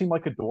 he just seemed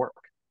like a dork.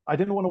 I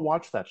didn't want to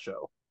watch that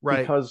show.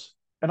 Right.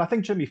 And I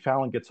think Jimmy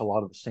Fallon gets a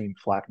lot of the same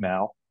flack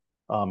now.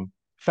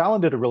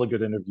 Fallon did a really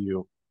good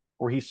interview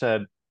where he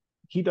said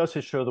he does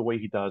his show the way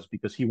he does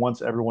because he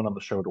wants everyone on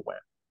the show to win.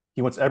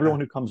 He wants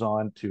everyone who comes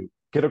on to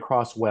get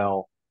across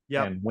well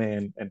and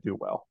win and do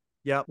well.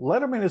 Yeah.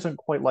 Letterman isn't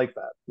quite like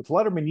that. With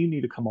Letterman, you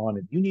need to come on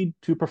and you need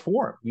to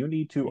perform. You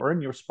need to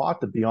earn your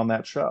spot to be on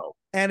that show.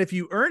 And if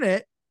you earn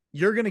it,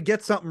 you're going to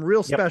get something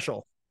real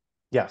special.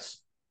 Yes.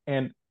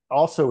 And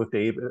also with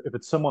Dave, if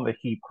it's someone that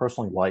he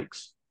personally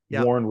likes,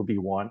 Warren would be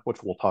one,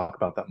 which we'll talk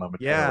about that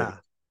momentarily. Yeah,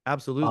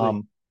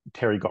 absolutely.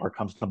 Terry Garr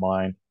comes to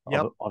mind.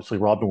 Obviously,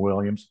 Robin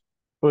Williams.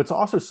 But it's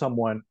also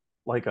someone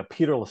like a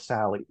Peter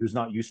LaSalle who's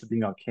not used to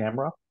being on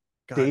camera.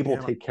 Dave will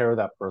take care of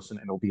that person,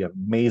 and it'll be an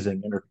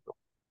amazing interview.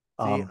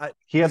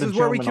 This is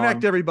where we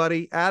connect,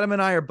 everybody. Adam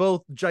and I are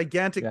both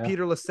gigantic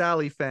Peter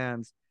LaSalle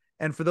fans.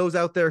 And for those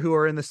out there who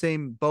are in the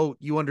same boat,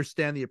 you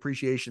understand the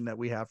appreciation that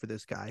we have for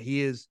this guy.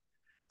 He is,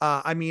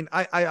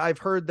 I've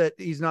heard that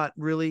he's not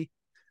really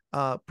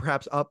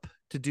perhaps up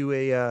to do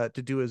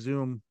a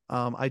Zoom.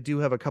 I do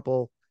have a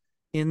couple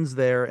ins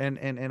there,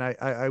 and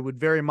I would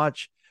very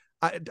much.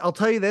 I'll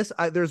tell you this.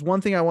 There's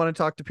one thing I want to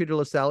talk to Peter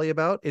LaSalle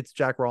about. It's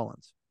Jack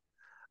Rollins.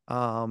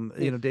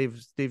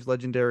 Dave's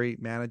legendary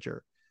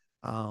manager.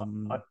 I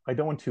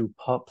don't want to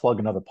plug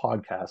another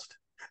podcast,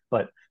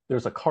 but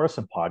there's a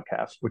Carson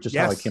podcast, which is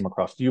how I came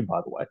across you, by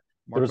the way.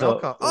 Mark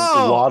Malkoff.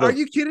 Are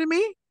you kidding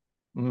me?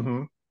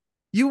 Mm-hmm.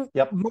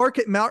 Mark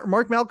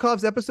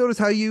Malkoff's episode is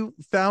how you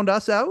found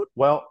us out?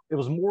 Well, it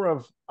was more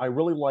of, I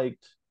really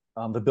liked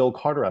the Bill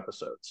Carter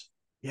episodes.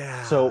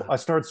 Yeah. So I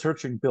started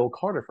searching Bill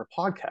Carter for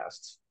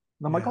podcasts.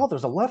 And I'm like, oh,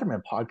 there's a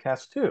Letterman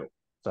podcast too.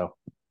 So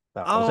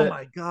that was it. Oh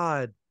my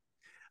God.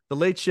 The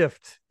Late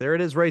Shift. There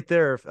it is right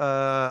there.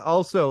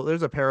 Also,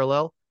 there's a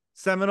parallel.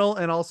 Seminal,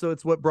 and also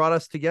it's what brought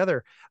us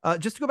together.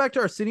 Just to go back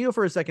to Arsenio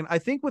for a second, I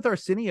think with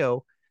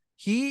Arsenio,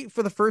 he,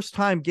 for the first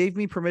time, gave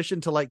me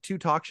permission to like 2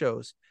 talk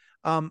shows.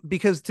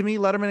 Because to me,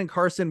 Letterman and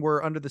Carson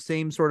were under the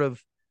same sort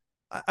of,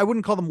 I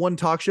wouldn't call them one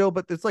talk show,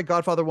 but it's like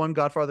Godfather 1,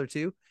 Godfather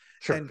 2.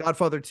 Sure. And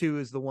Godfather 2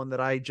 is the one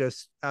that I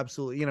just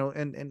absolutely,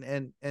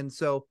 and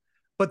so,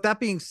 but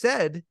that being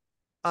said,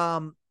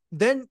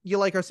 then you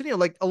like Arsenio,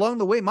 like along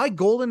the way, my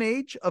golden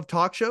age of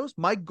talk shows,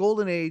 my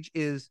golden age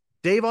is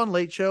Dave on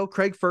Late Show,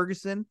 Craig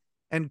Ferguson,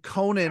 and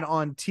Conan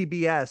on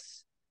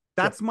TBS.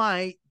 That's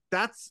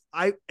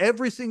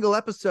every single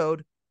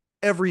episode,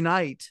 every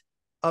night,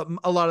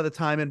 a lot of the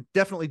time, and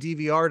definitely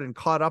DVR'd and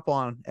caught up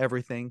on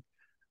everything.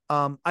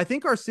 I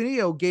think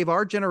Arsenio gave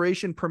our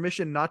generation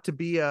permission not to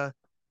be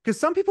because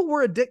some people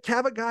were a Dick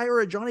Cavett guy or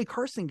a Johnny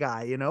Carson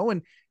guy,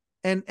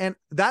 and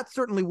that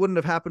certainly wouldn't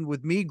have happened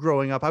with me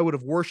growing up. I would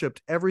have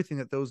worshipped everything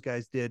that those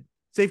guys did.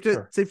 Safe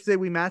to say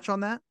we match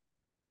on that?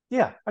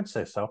 Yeah, I'd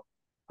say so.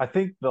 I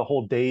think the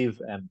whole Dave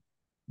and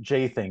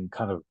Jay thing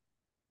kind of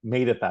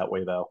made it that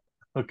way, though,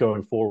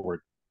 going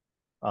forward.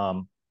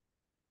 Um,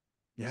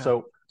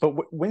 Yeah.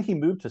 but when he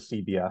moved to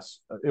CBS,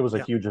 it was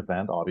a huge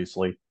event,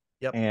 obviously,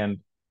 and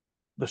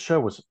the show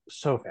was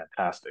so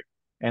fantastic.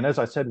 And as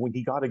I said, when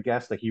he got a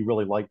guest that he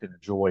really liked and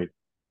enjoyed,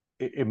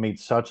 it made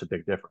such a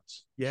big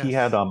difference. Yes. He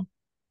had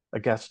a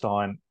guest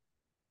on,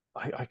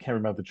 I can't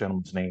remember the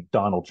gentleman's name.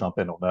 Don will jump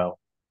in, he'll know.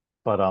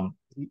 But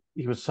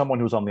he was someone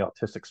who was on the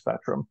autistic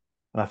spectrum,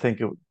 and I think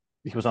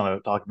he was on a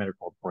documentary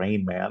called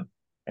Brain Man,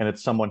 and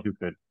it's someone who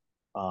could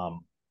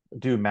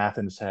do math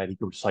in his head. He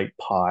could recite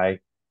pi,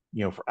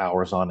 for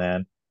hours on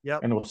end.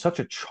 Yep. And it was such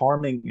a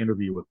charming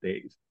interview with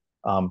Dave,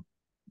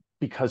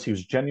 because he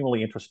was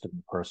genuinely interested in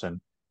the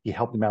person. He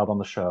helped him out on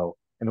the show,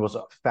 and it was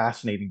a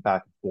fascinating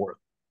back and forth.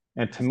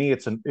 And to me,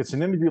 it's an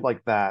interview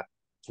like that.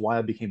 It's why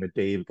I became a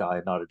Dave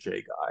guy, not a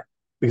Jay guy,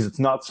 because it's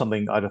not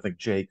something I don't think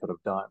Jay could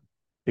have done.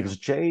 Because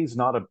Jay's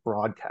not a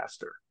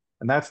broadcaster,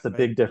 and that's the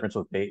big difference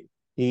with Dave.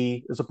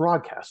 He is a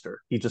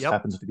broadcaster. He just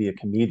happens to be a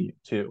comedian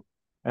too,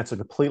 and it's a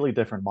completely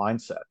different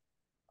mindset.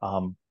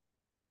 And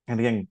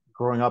again,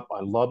 growing up,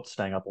 I loved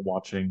staying up and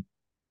watching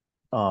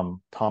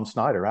Tom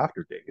Snyder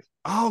after Dave.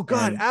 Oh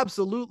God, and,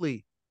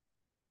 absolutely.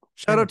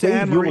 Shout out to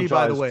Anne Marie,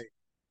 by the way.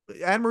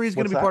 Anne Marie's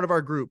going to be part of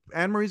our group.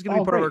 Anne Marie's going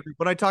to be part of our group.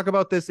 When I talk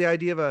about this, the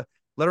idea of a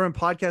Letterman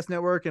podcast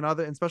network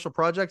and special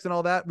projects and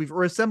all that,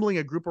 we're assembling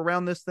a group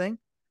around this thing.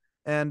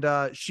 And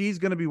she's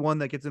going to be one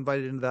that gets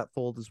invited into that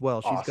fold as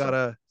well. She's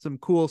got some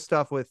cool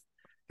stuff with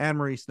Anne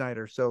Marie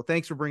Snyder. So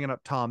thanks for bringing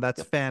up Tom.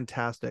 That's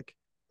fantastic.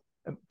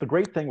 And the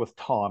great thing with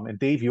Tom, and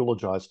Dave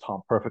eulogized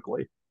Tom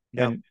perfectly,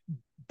 and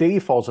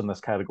Dave falls in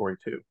this category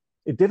too.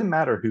 It didn't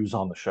matter who's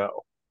on the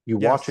show. You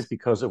watch it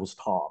because it was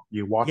Tom.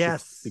 You watch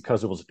it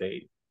because it was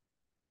Dave.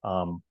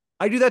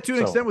 I do that to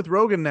an extent with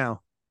Rogan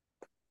now.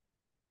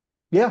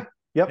 Yeah.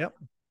 Yep.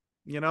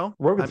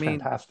 Rogan's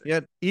fantastic.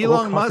 Yeah.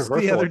 Elon Musk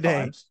the other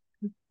day.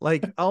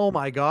 Like, oh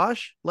my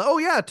gosh. Oh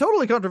yeah,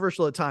 totally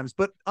controversial at times,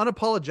 but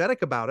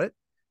unapologetic about it.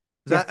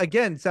 That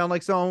again sound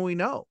like someone we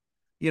know.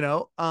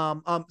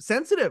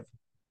 Sensitive.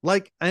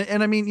 Like,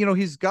 and I mean,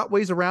 he's got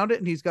ways around it,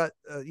 and he's got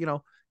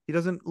he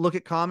doesn't look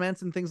at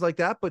comments and things like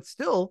that, but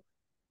still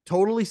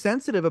totally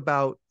sensitive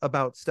about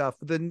stuff.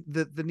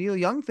 The Neil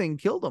Young thing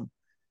killed him.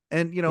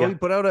 And he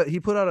put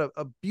out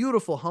a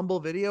beautiful,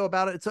 humble video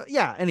about it. So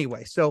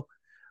anyway, so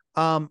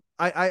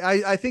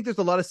I think there's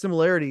a lot of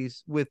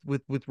similarities with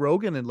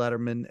Rogan and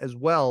Letterman as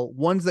well,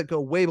 ones that go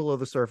way below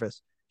the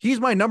surface. He's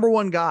my number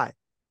one guy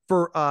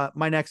for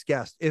my next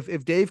guest.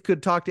 If Dave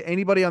could talk to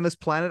anybody on this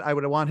planet, I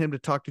would want him to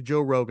talk to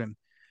Joe Rogan,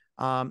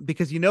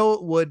 because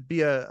it would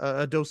be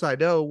a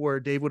do-si-do where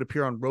Dave would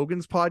appear on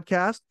Rogan's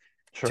podcast.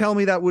 Sure. Tell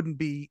me that wouldn't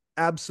be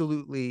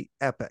absolutely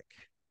epic.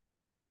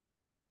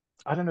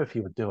 I don't know if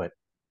he would do it.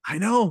 I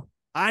know.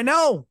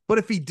 But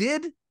if he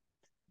did,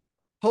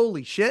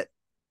 holy shit.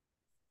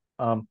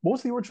 What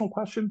was the original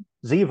question?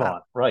 Zevon,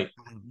 right.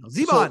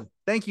 Zevon. So,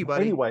 thank you,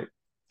 buddy. Anyway,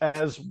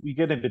 as we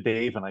get into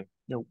Dave and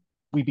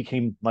we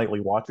became nightly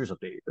watchers of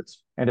Dave.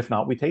 And if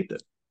not, we taped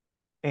it.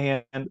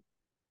 And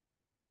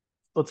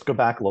let's go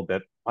back a little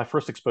bit. My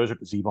first exposure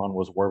to Zevon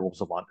was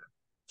Werewolves of London.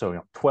 So,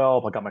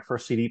 12, I got my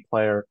first CD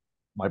player.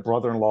 My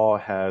brother-in-law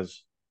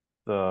has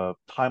the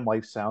Time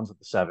Life sounds of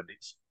the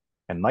 70s.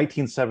 And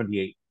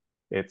 1978,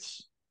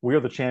 it's We Are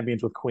the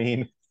Champions with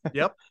Queen.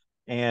 Yep.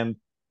 And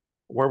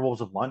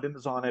Werewolves of London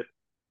is on it,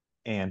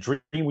 and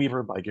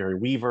Dreamweaver by Gary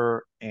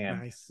Weaver,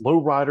 and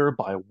Lowrider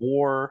by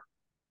War.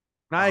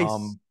 Nice.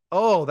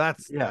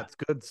 That's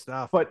good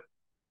stuff. But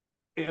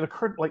it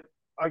occurred, like,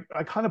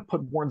 I kind of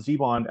put Warren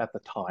Zevon at the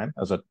time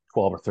as a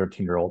 12 or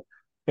 13-year-old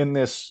in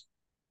this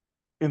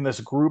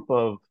group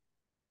of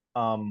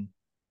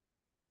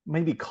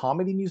maybe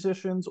comedy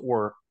musicians,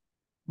 or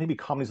maybe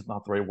comedy is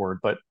not the right word,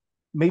 but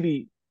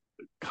maybe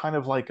kind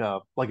of like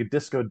a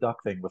Disco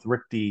Duck thing with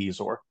Rick Dees,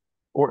 or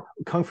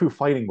Kung Fu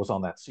Fighting was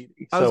on that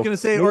CD. I was going to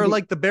say, maybe, or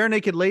like the Bare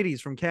Naked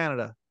Ladies from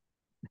Canada.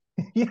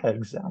 Yeah,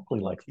 exactly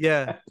like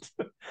that.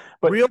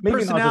 But real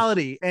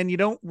personality, and you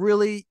don't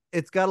really,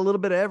 it's got a little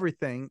bit of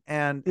everything.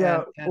 And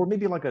or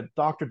maybe like a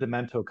Dr.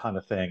 Demento kind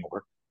of thing,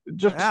 or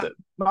just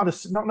not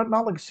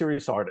like a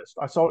serious artist.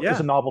 I saw it as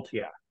a novelty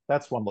act.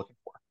 That's what I'm looking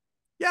for.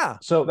 Yeah.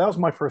 So that was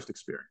my first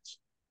experience.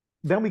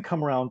 Then we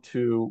come around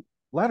to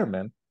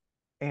Letterman,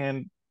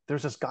 and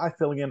there's this guy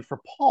filling in for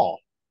Paul.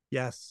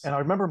 Yes. And I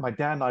remember my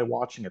dad and I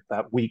watching it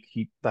that week.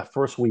 That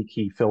first week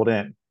he filled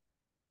in,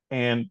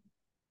 and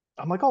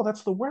I'm like, oh,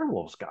 that's the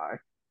Werewolves guy.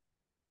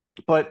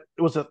 But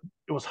it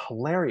was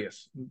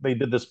hilarious. They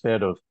did this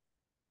bit of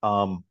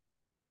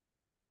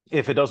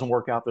If it doesn't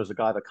work out, there's a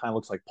guy that kind of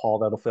looks like Paul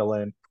that'll fill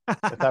in.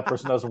 If that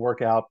person doesn't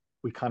work out,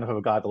 we kind of have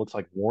a guy that looks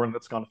like Warren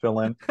that's going to fill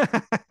in.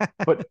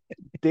 But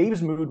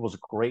Dave's mood was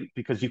great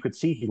because you could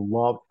see he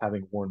loved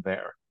having Warren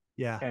there.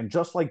 Yeah. And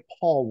just like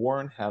Paul,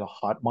 Warren had a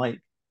hot mic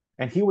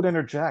and he would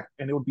interject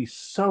and it would be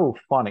so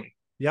funny.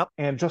 Yep.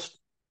 And just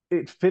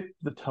it fit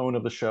the tone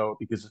of the show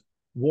because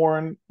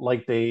Warren,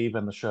 like Dave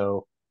and the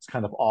show, is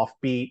kind of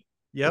offbeat.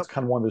 Yep. It's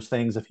kind of one of those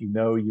things, if you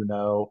know, you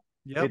know.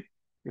 Yep.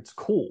 It's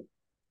cool.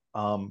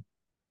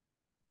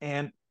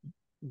 And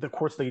of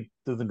course they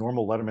do the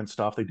normal Letterman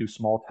stuff. They do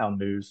small town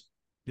news.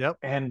 Yep.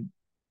 And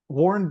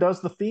Warren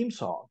does the theme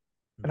song.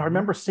 And I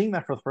remember seeing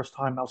that for the first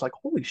time, and I was like,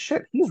 holy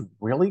shit, he's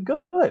really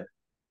good.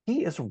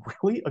 He is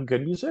really a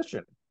good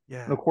musician.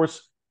 Yeah. And of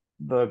course,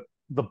 the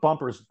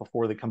bumpers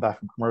before they come back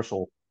from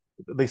commercial,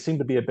 they seem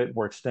to be a bit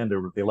more extended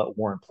where they let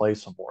Warren play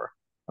some more.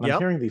 And I'm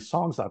hearing these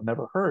songs I've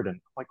never heard, and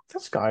I'm like,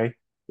 this guy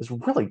is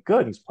really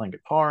good. He's playing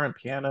guitar and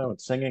piano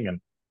and singing and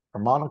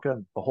harmonica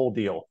and the whole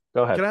deal.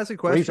 Go ahead. Can I ask a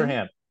question? Raise your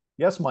hand.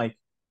 Yes, Mike.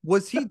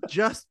 Was he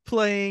just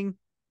playing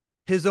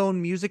his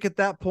own music at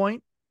that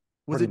point?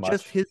 Was Pretty it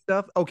just his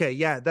stuff? Okay,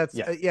 yeah, that's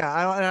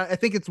I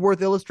think it's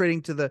worth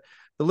illustrating to the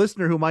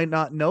listener who might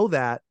not know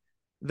that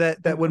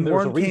when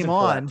Warren came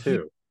on,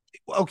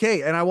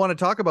 okay, and I want to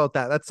talk about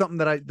that. That's something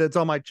that's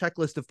on my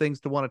checklist of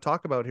things to want to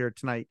talk about here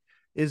tonight.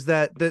 Is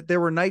that there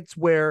were nights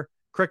where,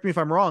 correct me if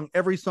I'm wrong,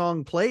 every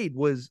song played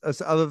was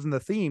other than the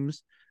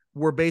themes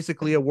were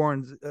basically a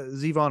Warren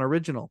Zevon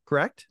original,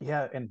 correct?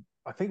 Yeah, and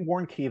I think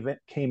Warren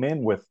came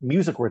in with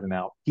music written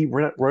out. He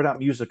wrote out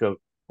music of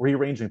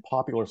rearranging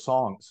popular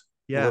songs.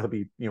 Yeah. Whether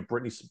it be,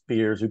 Britney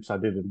Spears, Oops, I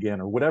Did It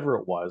Again, or whatever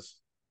it was.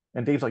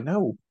 And Dave's like,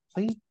 no,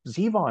 play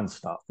Zevon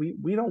stuff.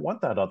 We don't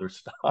want that other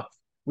stuff. That's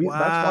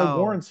why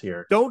Warren's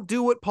here. Don't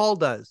do what Paul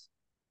does.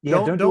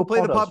 Yeah, don't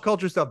play the pop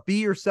culture stuff. Be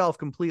yourself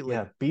completely.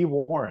 Yeah, be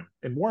Warren.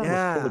 And Warren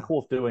was totally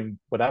cool with doing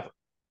whatever.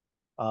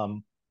 I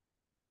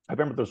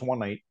remember there was one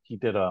night he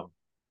did a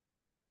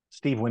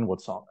Steve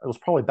Winwood song. It was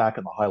probably Back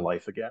in the High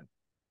Life again,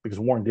 because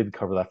Warren did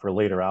cover that for a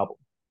later album.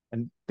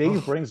 And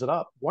Dave brings it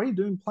up. Why are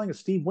you playing a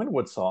Steve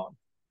Winwood song?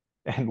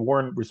 And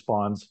Warren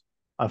responds,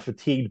 I'm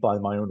fatigued by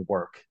my own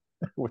work,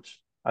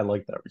 which I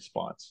like that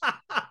response.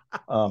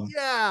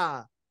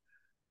 Yeah.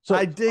 So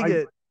I dig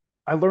it.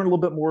 I learned a little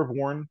bit more of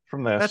Warren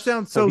from this. That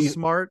sounds so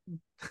smart.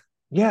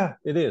 Yeah,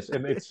 it is.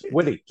 And it's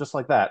witty, just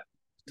like that.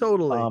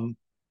 Totally.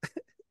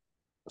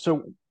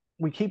 So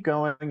we keep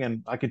going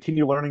and I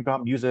continue learning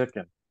about music.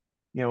 And,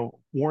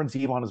 Warren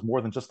Zevon is more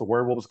than just the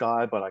werewolves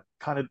guy, but I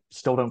kind of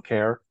still don't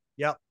care.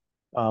 Yep.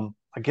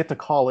 I get to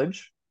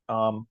college.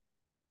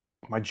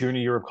 My junior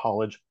year of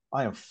college,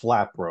 I am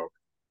flat broke.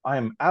 I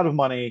am out of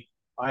money.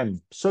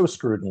 I'm so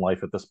screwed in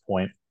life at this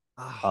point.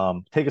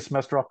 Take a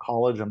semester off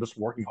college. I'm just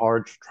working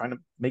hard, trying to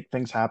make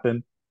things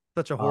happen.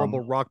 Such a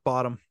horrible rock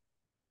bottom.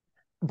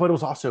 But it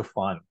was also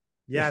fun.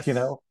 Yes.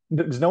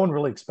 Because no one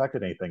really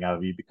expected anything out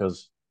of you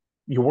because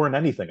you weren't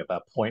anything at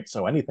that point.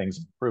 So anything's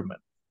an improvement.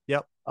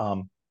 Yep.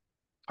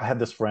 I had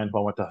this friend who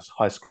I went to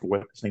high school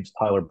with. His name's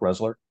Tyler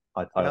Bresler.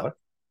 Hi, Tyler. Yep.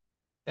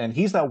 And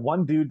he's that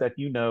one dude that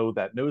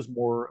that knows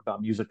more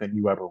about music than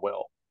you ever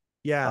will.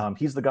 Yeah.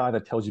 He's the guy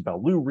that tells you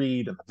about Lou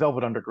Reed and the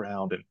Velvet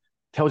Underground and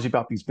tells you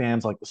about these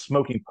bands like the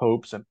Smoking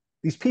Popes and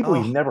these people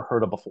you've never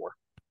heard of before.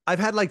 I've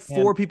had like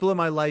 4 people in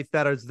my life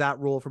that is that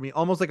role for me,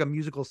 almost like a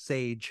musical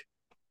sage.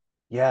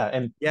 Yeah.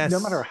 And no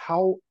matter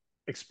how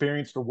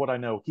experienced or what I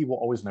know, he will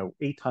always know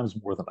 8 times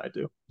more than I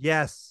do.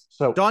 Yes.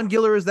 So Don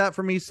Giller is that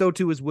for me. So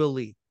too is Will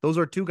Lee. Those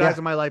are 2 guys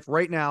in my life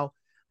right now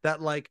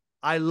that like,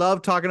 I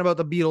love talking about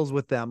the Beatles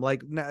with them.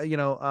 Like, Now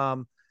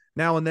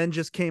and Then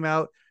just came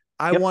out.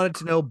 I wanted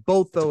to know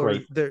both though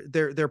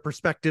their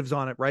perspectives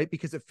on it, right?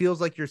 Because it feels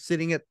like you're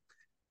sitting at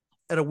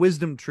a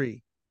wisdom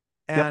tree,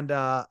 and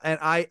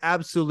I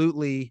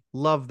absolutely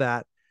love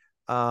that.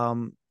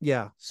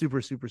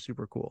 Super, super,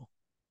 super cool.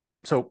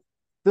 So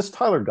this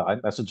Tyler guy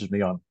messaged me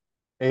on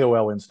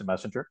AOL Instant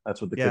Messenger.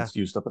 That's what the kids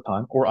used at the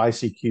time, or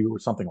ICQ or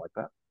something like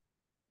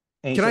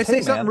that. Can I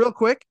say something real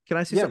quick? Can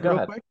I say something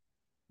real quick?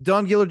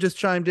 Don Giller just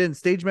chimed in.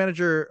 Stage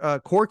manager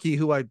Corky,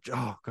 who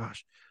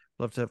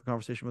love to have a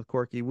conversation with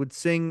Corky, would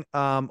sing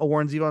a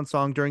Warren Zevon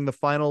song during the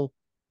final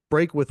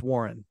break with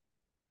Warren.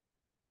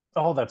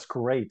 Oh, that's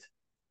great.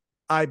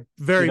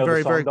 Very,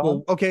 very, very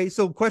cool. Okay,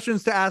 so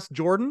questions to ask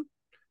Jordan.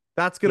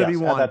 That's going to be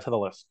one. Add that to the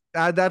list.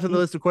 Add that to the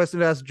list of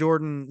questions to ask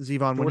Jordan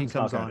Zevon when he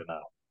comes on.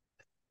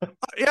 But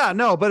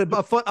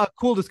a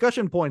cool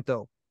discussion point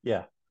though.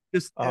 Yeah.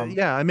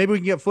 And maybe we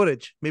can get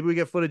footage. Maybe we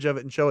get footage of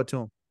it and show it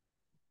to him.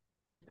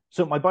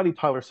 So my buddy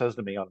Tyler says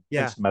to me on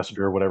Instant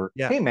Messenger or whatever,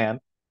 hey man,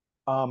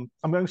 I'm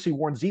going to see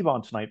Warren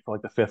Zevon tonight for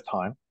like the 5th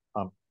time.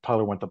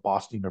 Tyler went to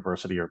Boston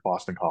University or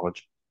Boston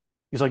College.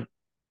 He's like,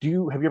 have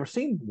you ever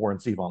seen Warren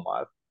Zevon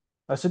live?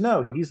 I said,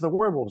 no, he's the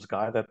werewolves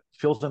guy that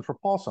fills in for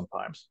Paul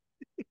sometimes.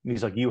 And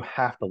he's like, you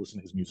have to listen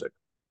to his music.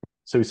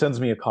 So he sends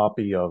me a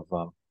copy of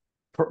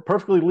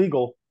Perfectly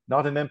Legal,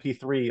 not an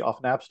MP3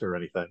 off Napster or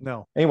anything.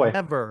 No. Anyway.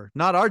 Never.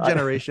 Not our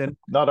generation.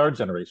 Not our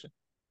generation.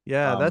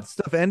 Yeah, that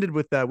stuff ended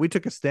with that. We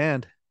took a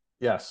stand.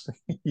 Yes.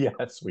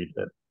 Yes, we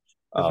did.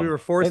 Because we were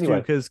forced to, Anyway,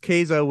 because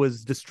Keizo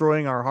was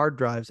destroying our hard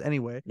drives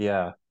anyway.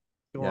 yeah,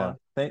 Go yeah.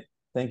 on.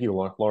 Thank you,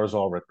 Lars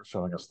Ulrich, for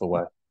showing us the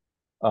way.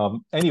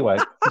 Anyway,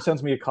 he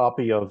sends me a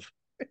copy of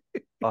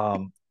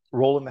um,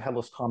 Roland the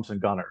Headless Thompson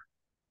Gunner,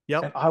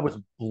 Yep. and I was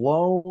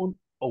blown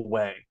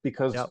away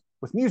because Yep.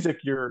 with music,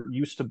 you're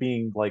used to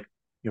being like,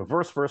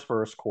 verse, verse,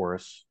 verse,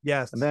 chorus,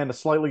 Yes. and then a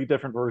slightly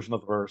different version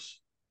of the verse,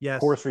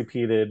 Yes. chorus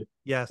repeated,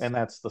 Yes. and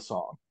that's the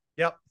song.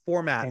 Yep.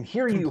 Format. And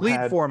here you Complete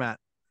had, format.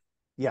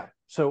 yeah.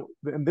 So,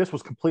 and this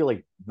was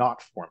completely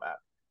not format.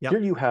 Yep.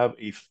 Here you have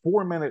a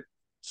 4-minute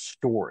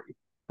story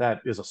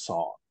that is a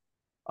song.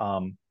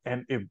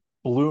 And it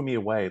blew me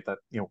away that,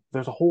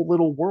 there's a whole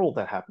little world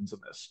that happens in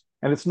this.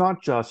 And it's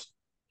not just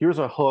here's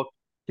a hook,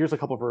 here's a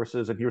couple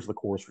verses, and here's the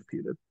chorus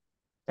repeated.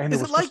 And it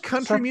Is it was like just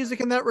country such,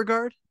 music in that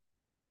regard?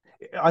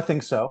 I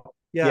think so.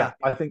 Yeah.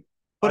 I think,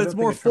 But I it's don't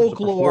think more in terms of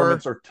folklore,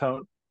 performance or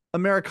tone.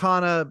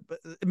 Americana,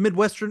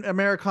 Midwestern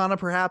Americana,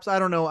 perhaps. I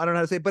don't know. I don't know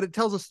how to say it, but it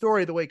tells a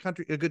story the way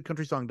a good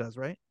country song does,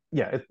 right?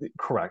 Yeah,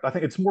 correct. I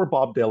think it's more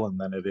Bob Dylan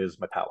than it is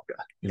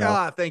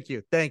Metallica, Thank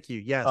you. Thank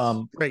you. Yes.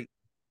 Great.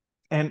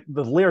 And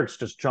the lyrics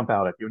just jump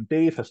out at you. And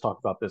Dave has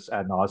talked about this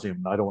ad nauseum,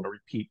 and I don't want to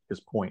repeat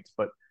his points,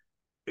 but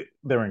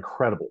they're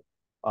incredible.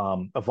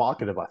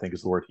 Evocative, I think,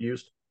 is the word he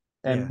used.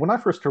 And when I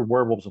first heard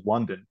Werewolves of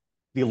London,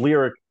 the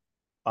lyric,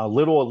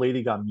 little old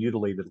lady got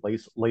mutilated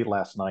late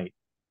last night,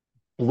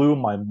 blew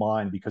my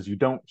mind because you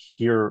don't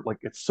hear, like,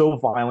 it's so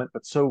violent,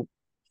 but so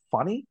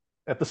funny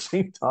at the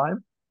same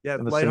time Yeah,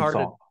 in it's the same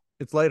lighthearted. song.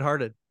 It's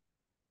lighthearted.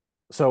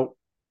 So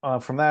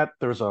from that,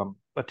 there's a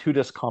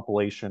 2-disc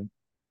compilation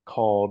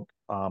called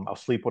I'll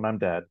Sleep When I'm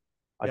Dead.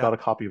 I got a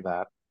copy of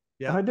that.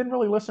 And I didn't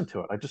really listen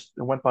to it. It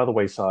went by the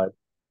wayside.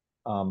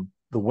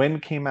 The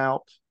Wind came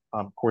out.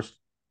 Of course,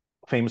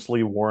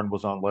 famously, Warren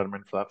was on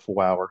Letterman for that full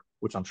hour,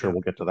 which I'm sure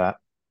we'll get to that.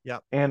 Yeah.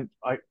 And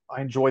I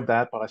enjoyed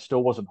that, but I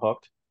still wasn't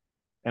hooked.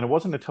 And it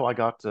wasn't until I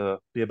got to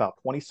be about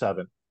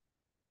 27.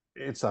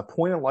 It's a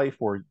point in life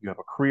where you have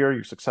a career,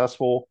 you're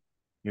successful,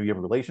 you have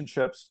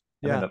relationships,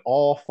 and then it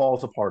all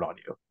falls apart on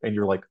you. And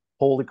you're like,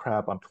 holy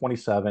crap, I'm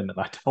 27 and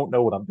I don't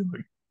know what I'm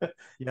doing.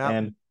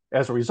 And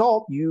as a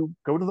result, you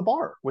go to the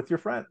bar with your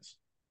friends.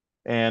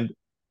 And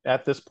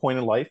at this point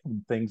in life,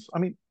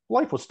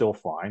 life was still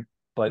fine,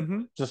 but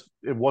just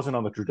it wasn't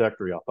on the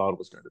trajectory I thought it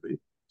was going to be.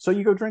 So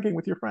you go drinking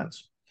with your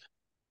friends.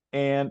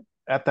 And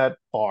at that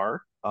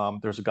bar,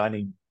 there's a guy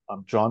named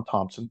John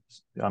Thompson.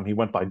 He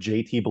went by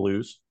JT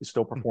Blues. He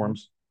still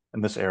performs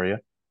in this area.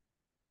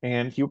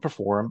 And he would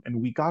perform,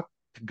 and we got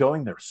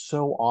going there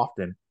so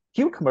often.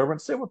 He would come over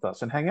and sit with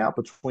us and hang out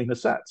between the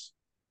sets.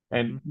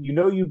 And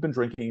you've been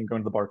drinking and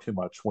going to the bar too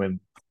much when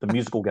the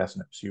musical guest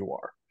knows you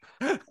are.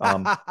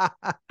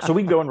 So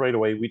we'd go in right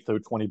away. We'd throw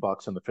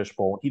 $20 in the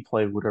fishbowl, and he'd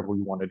play whatever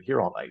we wanted to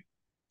hear all night.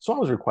 So I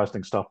was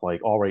requesting stuff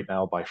like All Right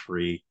Now by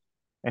Free,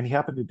 and he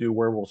happened to do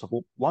Werewolves of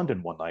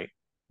London one night.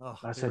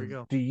 I said,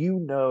 do you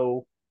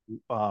know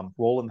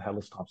Roland the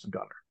Headless Thompson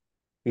Gunner?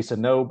 He said,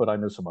 no, but I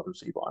know some other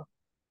Zevon.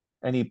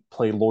 And he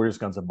played Lawyers,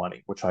 Guns, and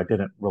Money, which I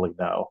didn't really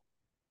know.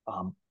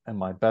 And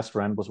my best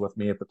friend was with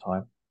me at the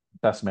time,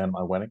 best man at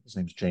my wedding. His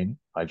name's Jamie.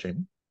 Hi,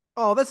 Jamie.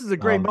 Oh, this is a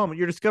great moment.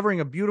 You're discovering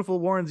a beautiful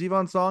Warren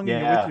Zevon song,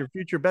 and you're with your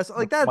future best.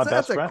 Like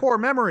that's a core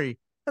memory.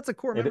 That's a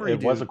core memory.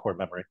 It was a core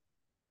memory.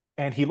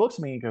 And he looks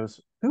at me and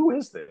goes, "Who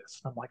is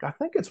this?" I'm like, "I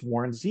think it's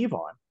Warren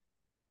Zevon."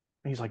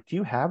 And he's like, "Do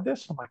you have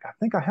this?" I'm like, "I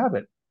think I have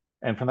it."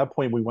 And from that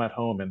point, we went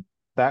home, and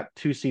that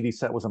 2 CD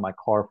set was in my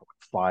car for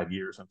 5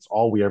 years, and it's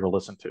all we ever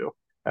listened to.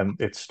 And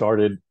it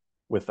started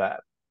with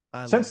that.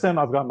 Since then,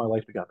 I've got my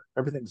life together.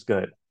 Everything's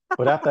good.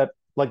 But at that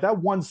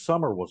one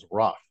summer was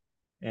rough.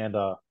 And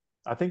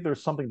I think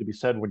there's something to be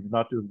said when you're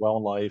not doing well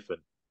in life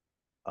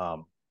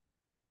and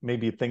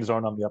maybe things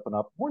aren't on the up and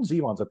up. Warren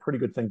Zevon's a pretty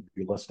good thing to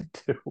be listening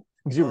to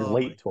because you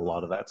relate to a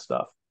lot of that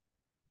stuff.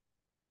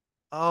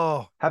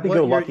 Oh,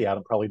 Happy-go-lucky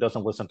Adam probably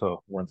doesn't listen to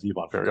Warren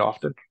Zevon very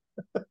often.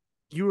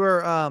 You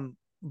are,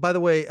 by the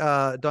way,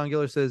 Don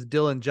Giller says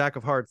Dylan, Jack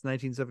of Hearts,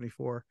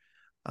 1974.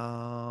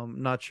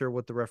 Not sure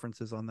what the reference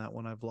is on that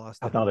one. I've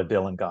lost it. I'm not a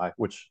Dylan guy,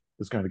 which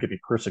is going to get me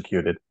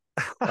persecuted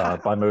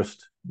by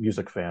most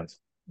music fans.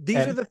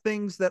 These are the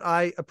things that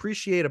I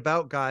appreciate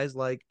about guys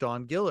like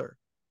Don Giller,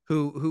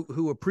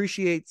 who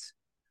appreciates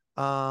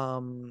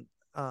Dylan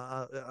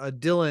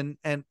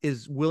and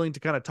is willing to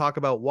kind of talk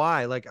about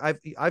why. Like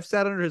I've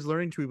sat under his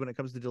learning tree when it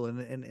comes to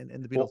Dylan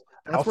and the Beatles.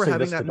 That's where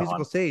having that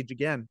musical sage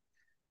again,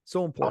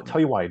 so important. I'll tell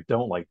you why I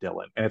don't like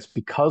Dylan, and it's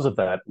because of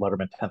that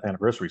Letterman 10th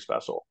anniversary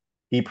special.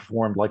 He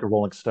performed Like a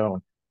Rolling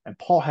Stone, and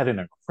Paul had an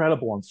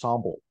incredible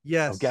ensemble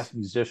of guest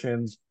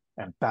musicians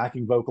and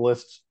backing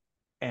vocalists,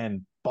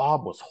 and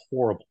Bob was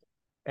horrible.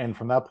 And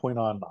from that point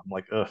on, I'm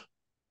like, ugh,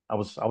 I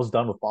was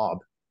done with Bob.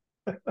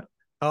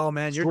 Oh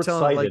man, you're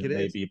telling it like it is.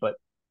 Maybe, but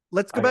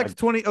let's go back to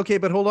 20. Okay,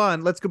 but hold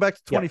on. Let's go back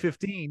to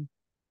 2015,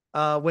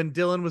 when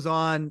Dylan was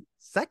on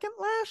second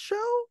last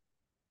show.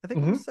 I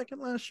think it was second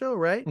last show,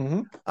 right?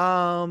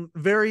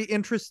 Very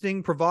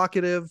interesting,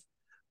 provocative,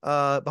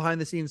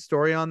 behind the scenes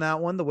story on that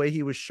one. The way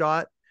he was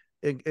shot,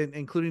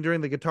 including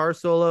during the guitar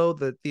solo,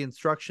 the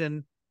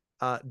instruction,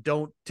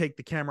 don't take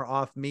the camera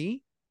off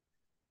me.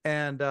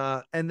 and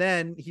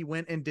then he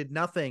went and did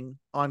nothing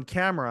on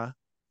camera.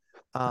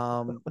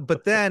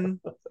 But then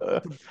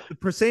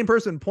the same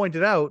person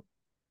pointed out,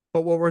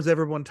 but what was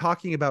everyone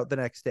talking about the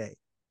next day?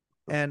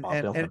 And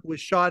it was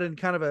shot in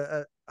kind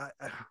of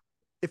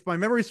if my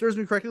memory serves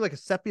me correctly, like a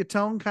sepia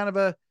tone, kind of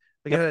a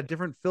like it had a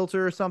different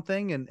filter or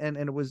something, and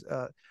it was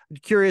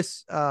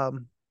curious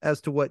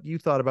as to what you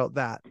thought about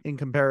that in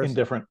comparison.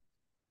 Indifferent.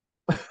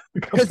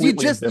 Because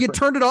you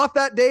turned it off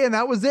that day and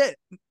that was it.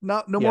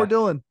 No more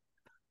Dylan.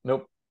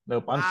 Nope.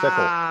 I'm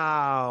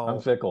wow.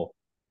 fickle.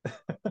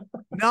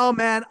 No,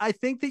 man, I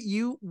think that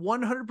you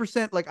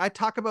 100%, like I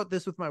talk about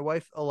this with my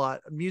wife a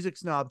lot, a music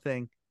snob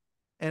thing.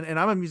 And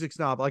I'm a music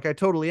snob, like I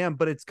totally am,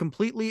 but it's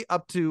completely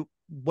up to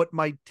what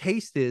my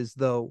taste is,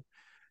 though,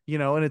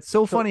 and it's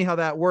so funny how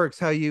that works.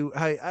 How I'm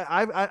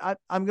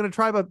going to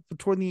try, but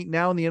toward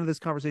now and the end of this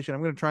conversation,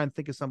 I'm going to try and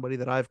think of somebody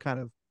that I've kind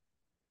of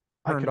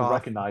I can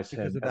recognize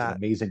him as an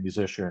amazing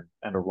musician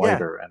and a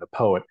writer and a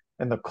poet,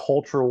 and the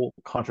cultural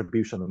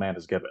contribution the man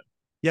has given.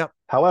 Yep.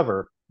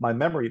 However, my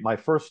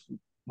first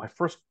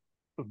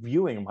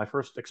viewing, my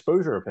first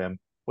exposure of him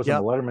was in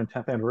the Letterman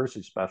 10th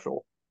anniversary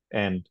special,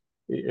 and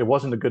it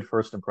wasn't a good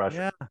first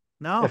impression. Yeah,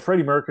 no. If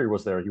Freddie Mercury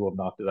was there, he would have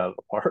knocked it out of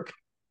the park.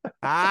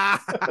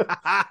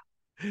 That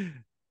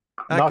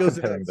goes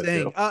without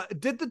saying.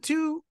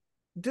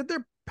 Did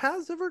their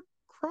paths ever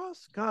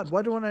cross? God,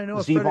 why don't I know?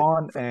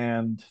 Zevon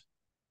and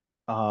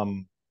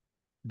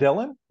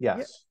Dylan?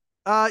 Yes.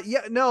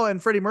 No,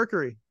 and Freddie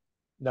Mercury.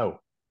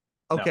 No.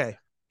 Okay.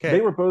 No.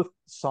 They were both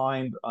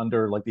signed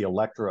under like the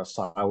Elektra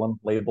Asylum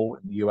label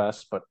in the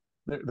US, but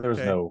there's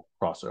no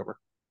crossover.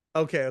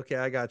 Okay,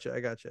 I got you.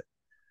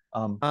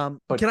 But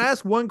can I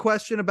ask one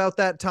question about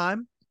that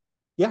time?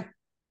 Yeah.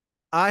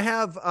 I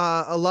have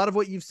a lot of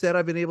what you've said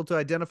I've been able to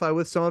identify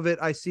with. Some of it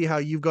I see how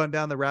you've gone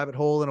down the rabbit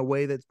hole in a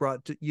way that's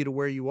brought you to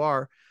where you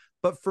are.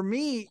 But for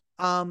me,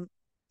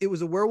 it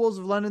was a Werewolves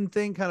of London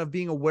thing, kind of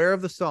being aware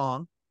of the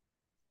song.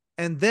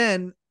 And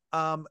then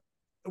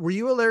were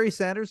you a Larry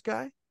Sanders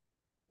guy?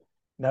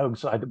 No,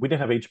 we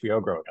didn't have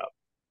HBO growing up.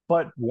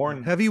 But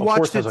Warren, have you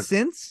watched it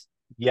since?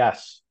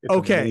 Yes, it's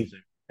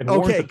amazing. And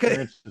Warren's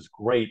appearance is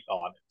great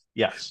on it.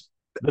 Yes,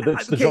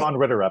 the John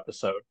Ritter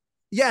episode.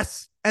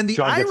 Yes, and the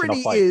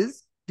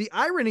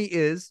irony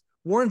is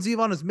Warren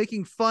Zevon is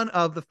making fun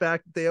of the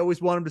fact that they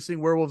always want him to sing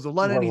Werewolves of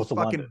London. He's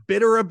fucking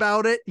bitter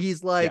about it.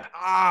 He's like,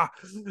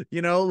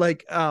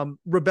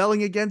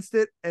 rebelling against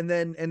it, and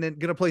then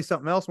gonna play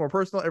something else more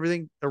personal,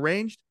 everything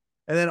arranged,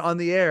 and then on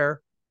the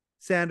air,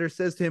 Sanders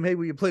says to him, "Hey,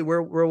 will you play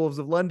Werewolves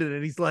of London?"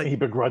 And he's like, he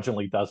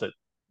begrudgingly does it.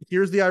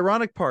 Here's the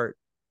ironic part: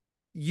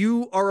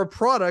 you are a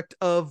product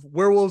of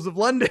Werewolves of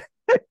London.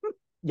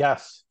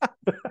 Yes,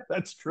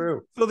 that's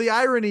true. So the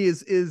irony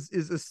is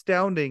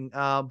astounding.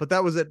 But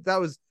that was it.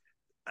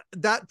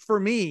 That for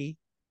me.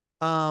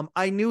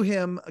 I knew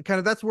him kind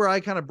of. That's where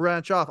I kind of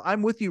branch off.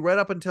 I'm with you right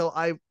up until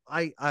I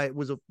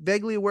was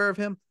vaguely aware of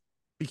him,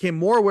 became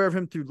more aware of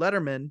him through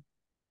Letterman,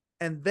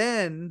 and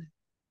then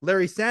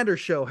Larry Sanders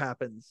Show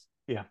happens.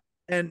 Yeah.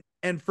 And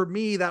for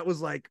me, that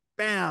was like,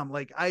 bam,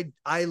 like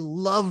I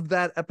loved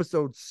that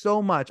episode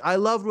so much. I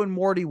loved when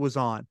Morty was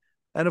on.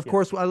 And of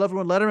course, I loved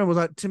when Letterman was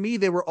on. To me,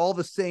 they were all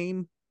the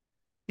same,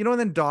 and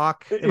then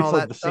Doc and all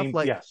that stuff.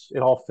 Like, yes, it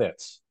all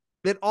fits.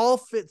 It all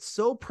fits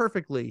so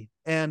perfectly.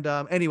 And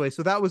anyway,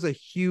 so that was a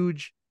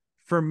huge,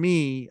 for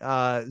me,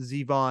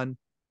 Zevon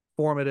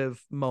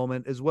formative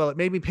moment as well. It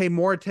made me pay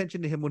more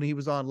attention to him when he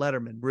was on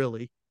Letterman,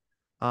 really.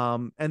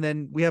 And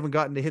then we haven't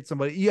gotten to hit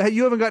somebody.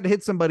 You haven't gotten to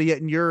hit somebody yet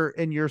in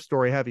your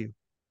story, have you?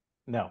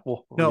 No.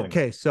 Well, no.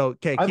 Okay. So,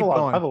 keep going.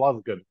 I have a lot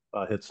of good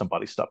hit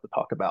somebody stuff to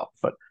talk about.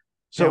 But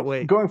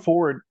so going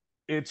forward,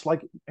 it's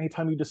like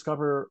anytime you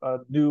discover a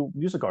new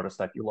music artist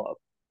that you love.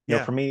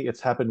 For me,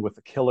 it's happened with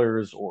the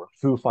Killers or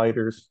Foo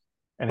Fighters,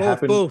 and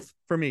both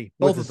for me,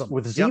 both of them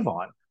with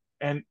Zevon.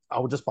 And I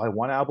would just buy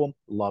one album,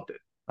 loved it.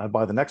 I'd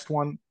buy the next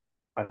one,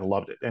 I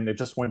loved it, and it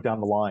just went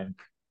down the line,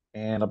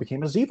 and I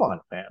became a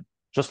Zevon fan,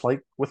 just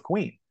like with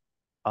Queen.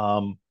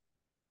 And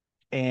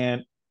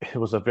it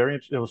was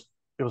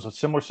a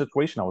similar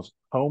situation. I was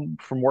home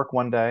from work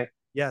one day.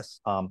 Yes.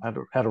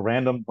 Had a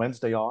random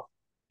Wednesday off.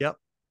 Yep.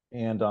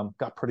 And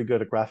got pretty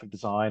good at graphic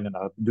design, and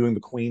doing the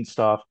Queen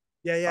stuff.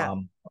 Yeah.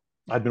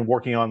 I'd been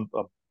working on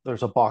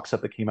there's a box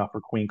set that came out for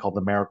Queen called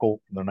The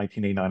Miracle from their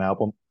 1989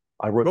 album.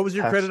 I wrote. What was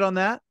your credit on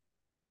that?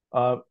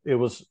 It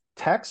was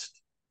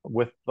text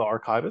with the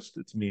archivist.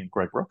 It's me and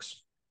Greg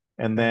Brooks,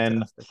 and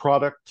then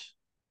product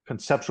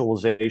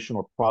conceptualization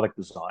or product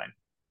design.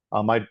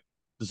 I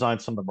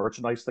designed some of the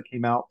merchandise that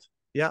came out.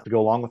 Yeah. To go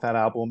along with that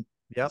album.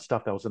 Yeah.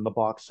 Stuff that was in the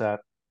box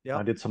set. Yeah.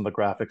 I did some of the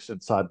graphics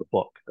inside the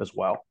book as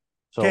well.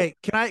 So, okay,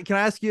 can I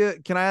ask you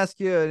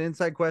an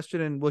inside question,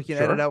 and we can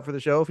edit out for the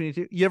show if you need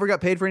to? You ever got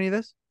paid for any of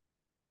this?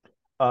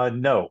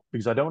 No,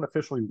 because I don't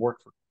officially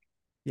work for.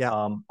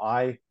 Yeah.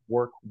 I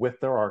work with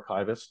their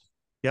archivist.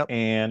 Yep.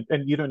 And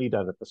you don't need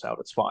to edit this out.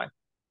 It's fine.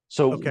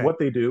 So what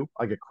they do,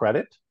 I get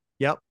credit.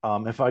 Yep.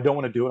 If I don't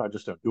want to do it, I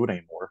just don't do it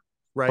anymore.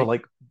 Right. But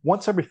like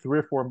once every 3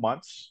 or 4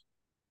 months,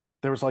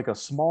 there was like a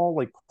small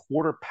like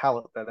quarter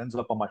pallet that ends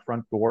up on my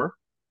front door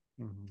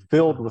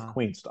filled with Uh-huh.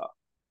 Queen stuff.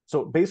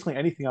 So basically,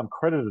 anything I'm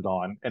credited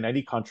on in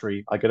any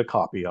country, I get a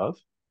copy of.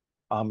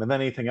 And then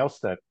anything else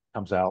that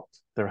comes out,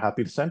 they're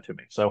happy to send to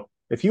me. So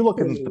if you look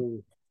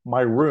in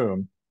my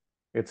room,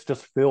 it's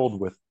just filled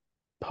with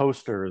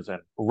posters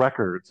and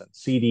records and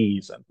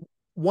CDs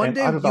One and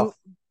day I have you about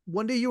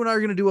one day you and I are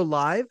going to do a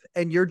live,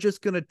 and you're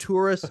just going to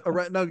tour us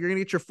around. No, you're going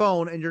to get your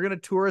phone and you're going to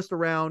tour us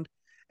around,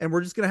 and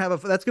we're just going to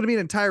have that's going to be an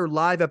entire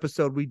live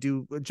episode we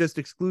do just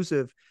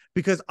exclusive,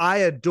 because I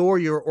adore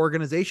your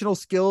organizational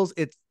skills.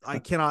 I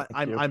cannot,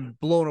 thank you. I'm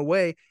blown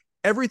away.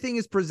 Everything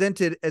is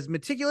presented as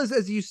meticulous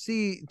as you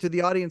see to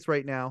the audience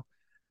right now.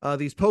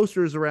 These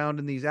posters around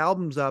and these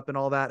albums up and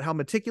all that, how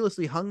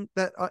meticulously hung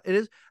that it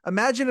is.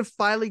 Imagine if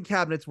filing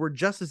cabinets were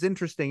just as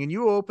interesting, and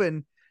you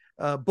open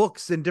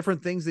books and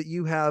different things that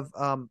you have.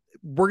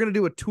 We're going to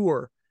do a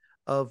tour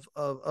of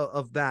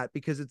that,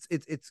 because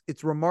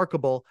it's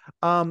remarkable.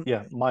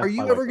 Yeah, my Are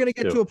you wife ever going to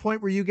does get too. to a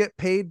point where you get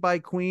paid by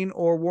Queen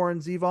or Warren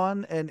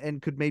Zevon,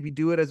 and could maybe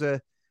do it as a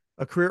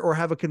career, or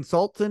have a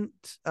consultant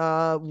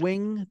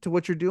wing to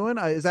what you're doing?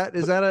 Is that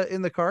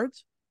in the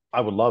cards? I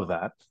would love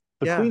that.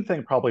 The Yeah, Queen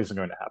thing probably isn't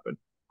going to happen.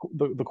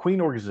 The Queen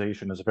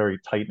organization is a very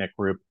tight knit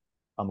group,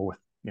 with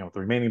the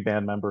remaining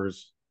band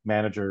members,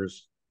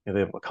 managers. They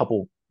have a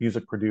couple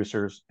music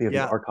producers. They have the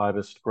yeah.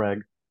 archivist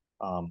Greg,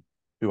 um,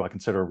 who I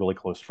consider a really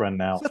close friend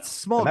So now, that's a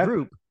small and that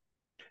group,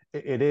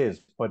 it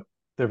is. But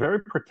they're very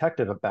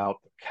protective about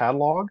the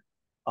catalog,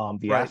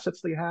 the right?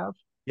 assets they have,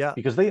 Yeah.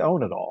 because they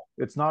own it all.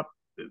 It's not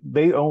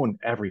They own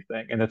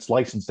everything, and it's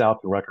licensed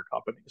out to record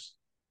companies.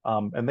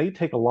 And they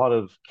take a lot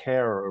of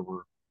care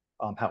over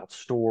how it's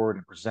stored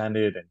and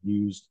presented and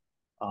used.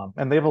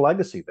 And they have a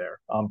legacy there.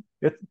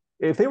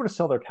 If they were to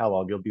sell their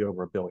catalog, it'll be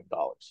over $1 billion.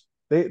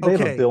 They have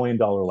a Okay. $1 billion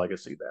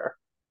legacy there.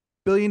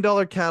 $1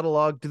 billion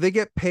catalog. Do they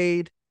get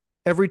paid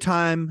every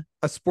time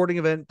a sporting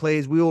event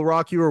plays "We Will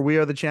Rock You" or "We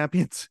Are the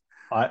Champions"?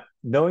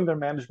 Knowing their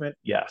management,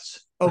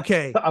 yes,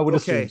 Okay, I would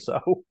assume okay. so.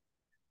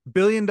 $1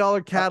 billion I,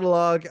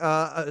 catalog,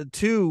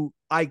 two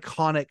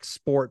iconic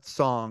sports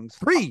songs.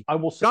 Three. I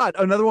will say God,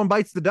 another one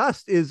bites the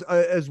dust is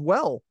as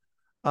well.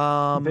 that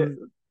Um,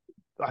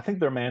 I think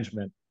their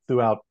management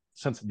throughout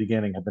since the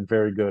beginning have been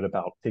very good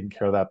about taking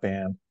care of that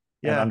band and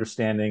yeah,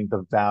 understanding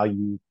the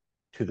value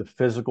to the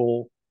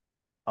physical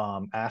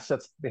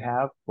assets they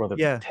have, whether it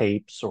be yeah,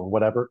 tapes or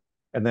whatever,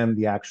 and then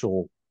the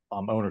actual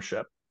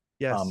ownership. Um,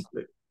 yes,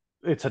 it,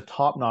 it's a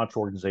top-notch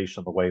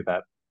organization the way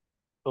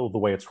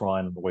it's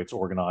run and the way it's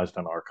organized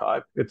and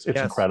archived. It's yes,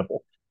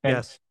 incredible. And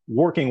yes.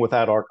 working with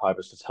that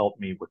archivist has helped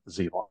me with the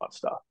Zevon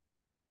stuff.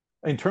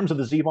 In terms of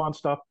the Zevon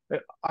stuff,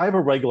 I have a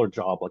regular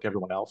job like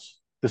everyone else.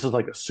 This is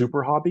like a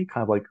super hobby,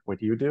 kind of like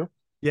what you do.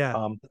 Yeah.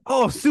 Um,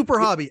 Oh, super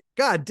it, hobby.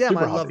 God damn,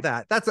 I Super love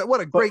hobby. that.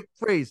 What a But great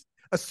phrase.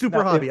 A super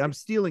now, hobby. I'm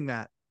stealing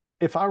that.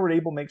 if I were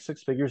able to make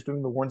six figures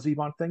doing the Warren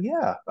Zevon thing,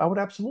 yeah, I would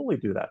absolutely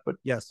do that. But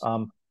Yes.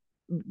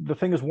 the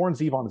thing is, Warren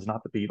Zevon is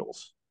not the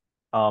Beatles,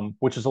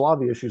 which is a lot of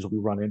the issues we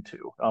run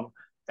into.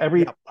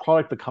 Every Yep.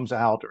 product that comes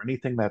out or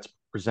anything that's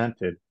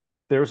presented,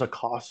 there's a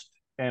cost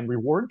and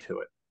reward to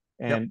it.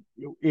 Yep. And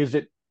is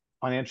it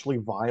financially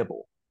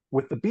viable?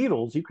 With the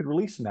Beatles, you could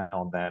release now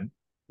and then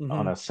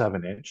on Mm-hmm. a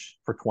 7-inch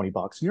for $20,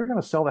 and you're going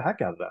to sell the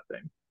heck out of that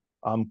thing.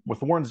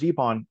 With Warren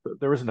Zevon,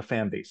 there isn't a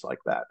fan base like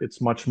that.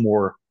 It's much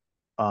more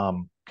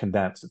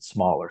condensed. It's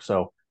smaller,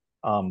 so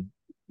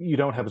you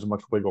don't have as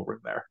much wiggle room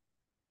there.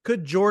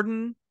 Could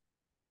Jordan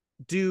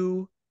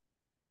do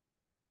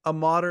a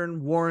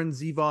modern Warren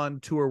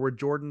Zevon tour where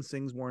Jordan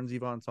sings Warren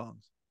Zevon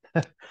songs?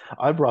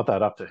 I brought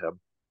that up to him.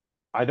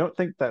 I don't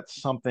think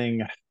that's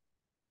something.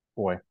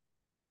 Boy,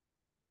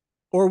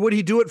 Or would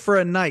he do it for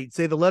a night?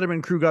 Say the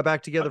Letterman crew got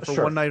back together for one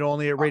sure. night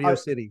only at Radio I,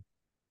 City.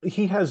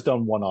 he has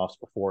done one-offs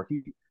before.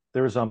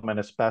 There's an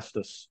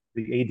asbestos,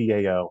 the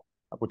ADAO,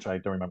 which I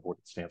don't remember what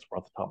it stands for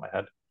off the top of my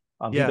head.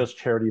 He Yeah. does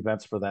charity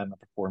events for them and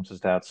performs his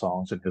dad's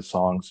songs and his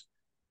songs.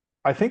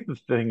 I think the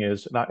thing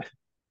is, I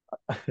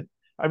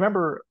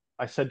remember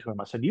I said to him,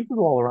 I said, you can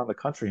go all around the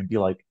country and be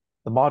like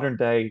the modern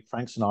day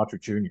Frank Sinatra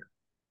Jr.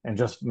 and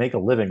just make a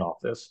living off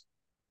this.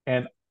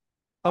 And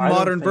A I don't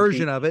modern think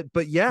version of it,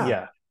 but yeah.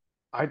 yeah,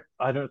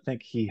 I don't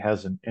think he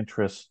has an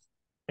interest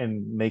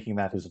in making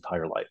that his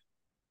entire life.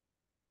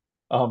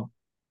 Um,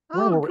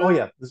 where Oh, were we? Oh God.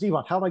 yeah, the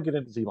Zevon. How did I get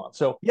into Zevon?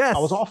 So Yes. I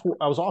was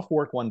off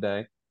work one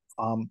day.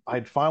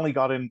 I'd finally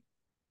gotten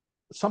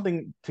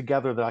something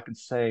together that I can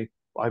say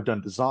I've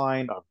done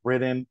design, I've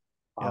written,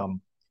 Yep.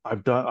 um,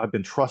 I've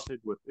been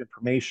trusted with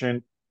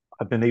information.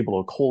 I've been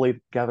able to collate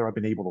together. I've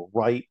been able to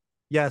write,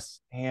 Yes.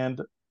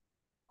 and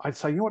I'd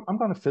say, you know what? I'm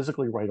going to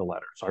physically write a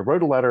letter. So I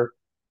wrote a letter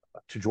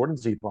to Jordan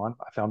Zevon.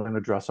 I found an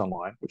address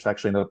online, which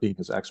actually ended up being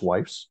his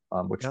ex-wife's,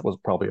 which Yep. was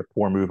probably a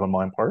poor move on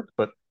my part,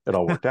 but it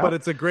all worked But out.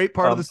 it's a great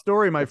part of the Um,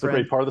 story, my it's a great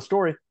friend. part of the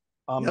story.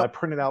 I Yep.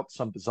 printed out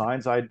some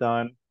designs I'd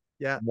done,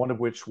 Yeah. one of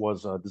which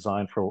was a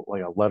design for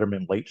like a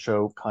Letterman late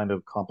show kind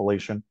of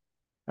compilation,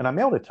 and I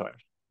mailed it to him.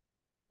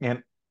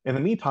 And in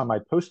the meantime, I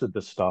posted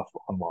this stuff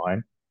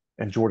online,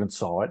 and Jordan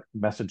saw it,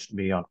 messaged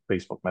me on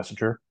Facebook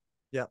Messenger.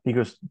 Yeah. He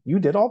goes, "You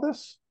did all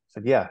this?" I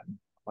said, "Yeah."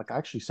 Like, I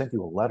actually sent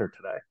you a letter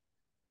today.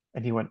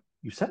 And he went,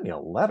 you sent me a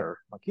letter.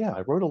 I'm like, yeah,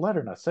 I wrote a letter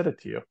and I sent it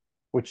to you,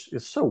 which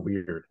is so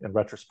weird in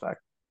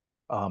retrospect.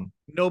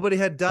 Nobody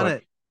had done But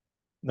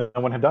it.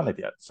 no one had done it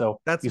yet. So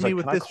That's he's me like,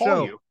 with can I this call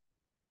show. you?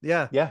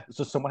 Yeah. Yeah,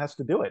 so someone has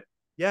to do it.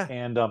 Yeah.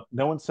 And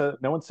no one said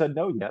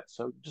no yet,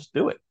 so just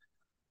do it.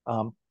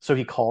 So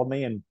he called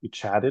me and we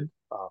chatted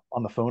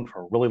on the phone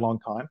for a really long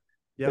time.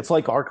 Yep. It's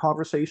like our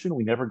conversation.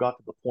 We never got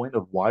to the point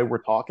of why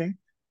we're talking.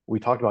 We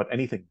talked about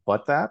anything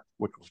but that,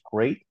 which was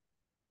great.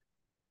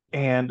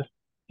 And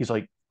he's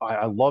like,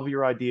 I love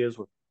your ideas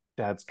with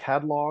Dad's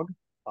catalog.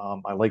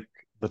 I like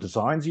the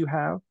designs you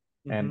have,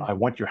 and Mm-hmm. I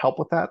want your help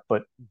with that.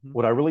 But Mm-hmm.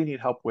 what I really need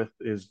help with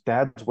is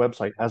Dad's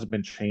website hasn't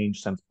been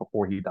changed since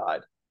before he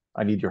died.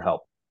 I need your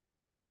help.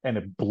 And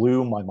it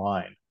blew my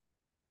mind.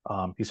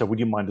 He said, would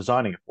you mind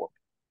designing it for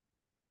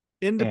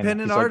me? And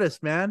Independent he's like,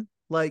 artist, man.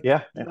 Like,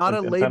 yeah, not a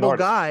independent label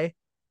artist. guy.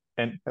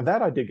 And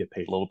that I did get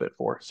paid a little bit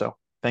for. So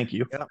thank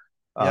you. Yeah.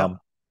 Yeah. Um,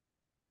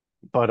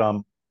 but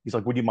he's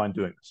like, would you mind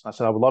doing this? And I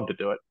said, I would love to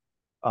do it.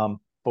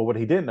 But what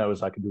he didn't know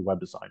is I could do web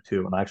design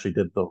too. And I actually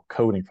did the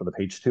coding for the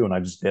page too, and I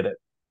just did it.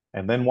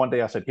 And then one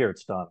day I said, here,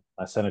 it's done.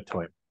 I sent it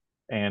to him.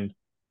 And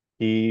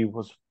he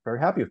was very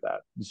happy with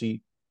that. You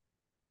see,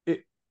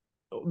 it,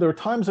 there are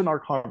times in our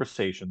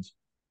conversations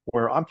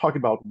where I'm talking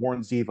about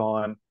Warren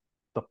Zevon,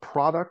 the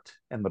product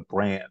and the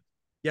brand.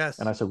 Yes.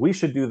 And I said, we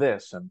should do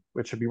this and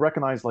it should be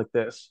recognized like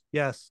this.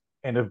 Yes.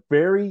 And it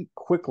very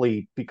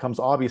quickly becomes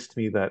obvious to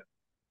me that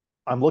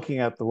I'm looking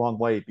at it the wrong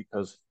way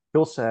because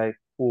he'll say,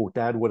 oh,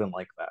 Dad wouldn't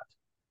like that.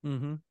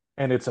 Mm-hmm.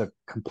 And it's a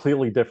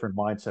completely different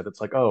mindset.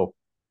 It's like, oh,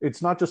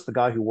 it's not just the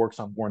guy who works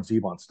on Warren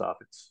Zevon stuff.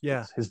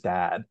 Yeah. It's his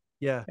dad.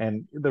 Yeah.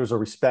 And there's a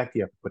respect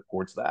you have to put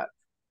towards that.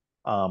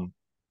 Um,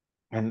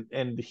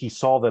 and he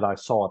saw that I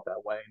saw it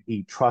that way.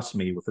 He trusts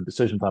me with the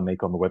decisions I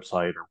make on the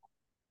website or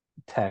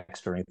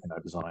text or anything I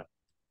design.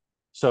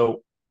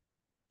 So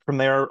from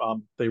there,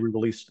 they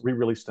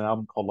re-released an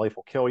album called Life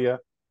Will Kill You.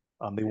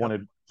 They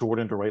wanted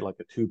Jordan to write like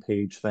a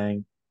 2-page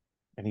thing.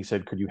 And he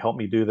said, could you help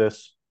me do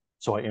this?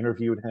 So I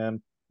interviewed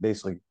him,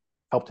 basically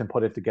helped him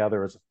put it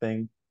together as a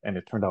thing, and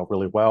it turned out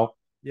really well.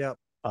 Yep.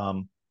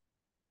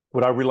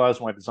 What I realized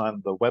when I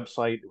designed the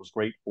website, it was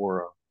great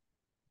for a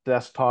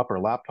desktop or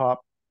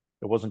laptop.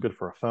 It wasn't good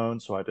for a phone,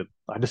 so I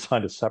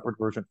designed a separate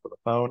version for the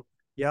phone.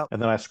 Yep.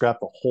 And then I scrapped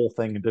the whole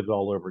thing and did it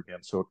all over again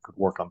so it could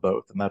work on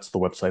both. And that's the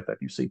website that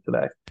you see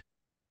today.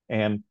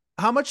 And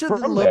how much of the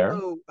from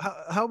logo, there,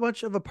 how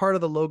much of a part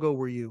of the logo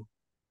were you?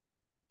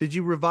 Did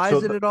you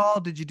revise it at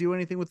all? Did you do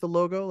anything with the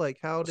logo? Like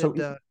how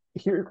did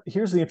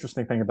here's the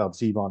interesting thing about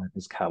Zevon and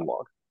his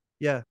catalog.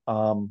 Yeah.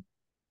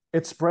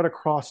 It's spread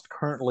across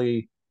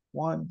currently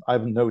I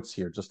have notes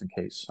here just in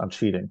case I'm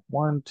cheating.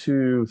 1,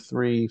 2,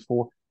 3,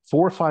 4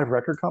 or 5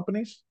 record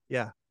companies.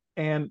 Yeah.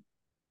 And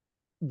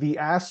the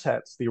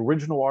assets, the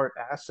original art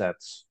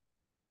assets,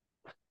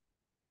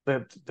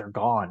 that they're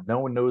gone. No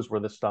one knows where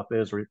this stuff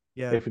is or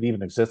if it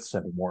even exists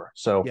anymore.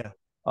 So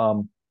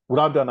what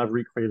I've done, I've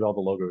recreated all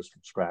the logos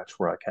from scratch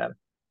where I can.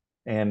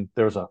 And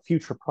there's a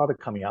future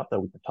product coming out that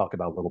we can talk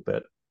about a little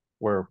bit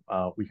where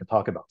we can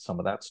talk about some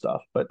of that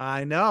stuff. But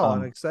I know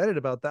I'm excited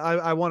about that.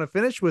 I want to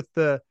finish with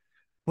the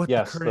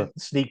current the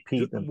sneak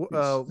peek and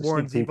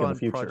Warren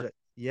Zevon project.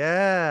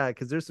 Yeah,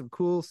 because there's some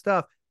cool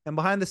stuff. And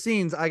behind the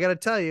scenes, I got to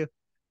tell you,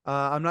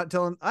 I am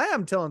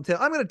telling tale.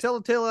 I'm going to tell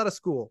a tale out of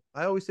school.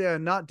 I always say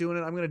I'm not doing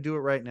it. I'm going to do it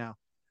right now.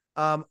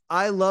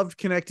 I loved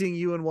connecting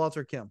you and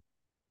Walter Kim.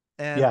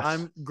 And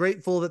I'm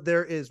grateful that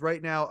there is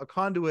right now a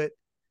conduit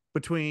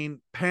between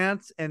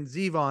Pants and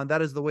Zevon.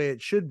 That is the way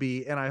it should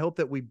be. And I hope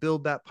that we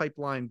build that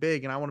pipeline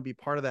big. And I want to be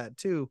part of that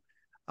too.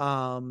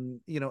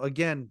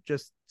 Again,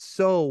 just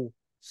so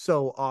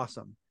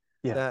awesome.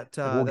 Yeah.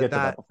 We'll get to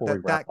that before we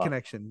wrap up.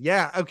 Connection.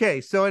 Yeah.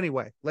 Okay. So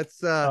anyway, let's,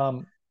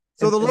 so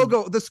the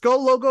logo, the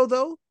skull logo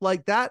though,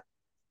 like that,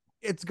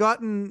 it's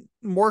gotten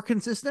more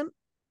consistent.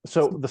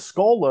 So the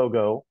skull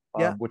logo,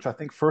 which I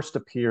think first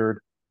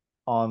appeared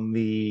on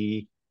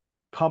the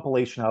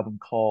compilation album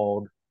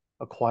called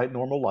A Quiet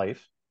Normal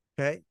Life.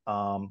 Okay.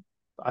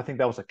 I think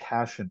that was a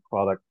cash-in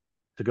product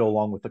to go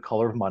along with The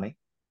Color of Money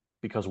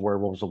because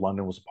Werewolves of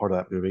London was a part of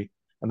that movie.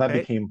 And that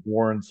became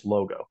Warren's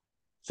logo.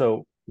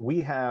 So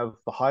we have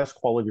the highest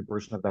quality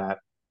version of that.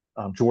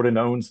 Jordan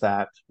owns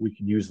that. We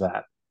can use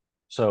that.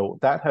 So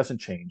that hasn't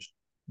changed.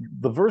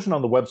 The version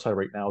on the website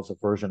right now is a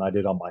version I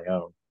did on my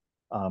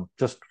own,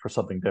 just for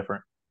something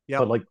different.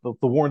 But like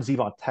the Warren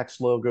Zevon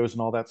text logos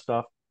and all that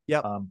stuff,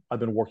 I've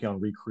been working on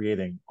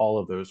recreating all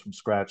of those from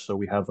scratch so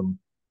we have them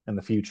in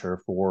the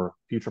future for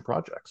future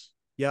projects.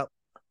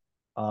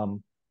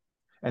 And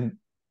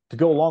to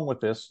go along with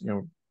this,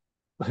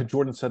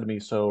 Jordan said to me,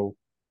 so,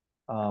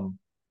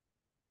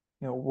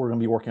 we're going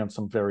to be working on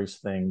some various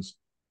things.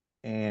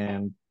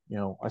 And,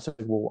 I said,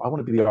 well, I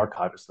want to be the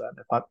archivist then.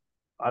 If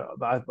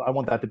I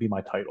want that to be my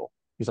title.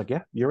 He's like,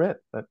 yeah, you're it.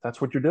 That's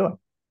what you're doing.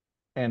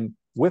 And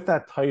with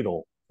that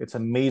title, it's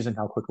amazing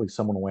how quickly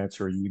someone will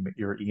answer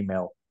your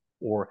email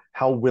or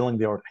how willing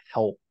they are to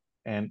help.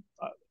 And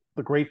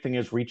the great thing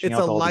is reaching out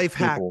to all these people. It's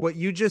a life hack. What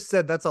you just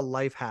said, that's a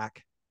life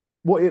hack.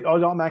 Well, it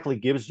automatically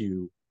gives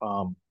you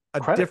a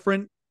credit.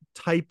 different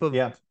type of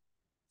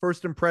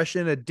first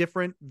impression, a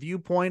different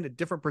viewpoint, a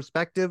different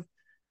perspective,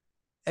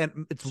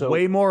 and it's So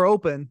way more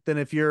open than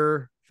if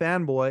you're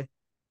fanboy.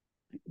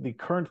 the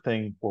current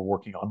thing we're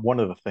working on, one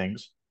of the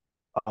things,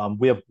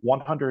 we have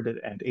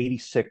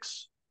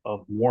 186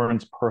 of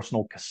Warren's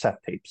personal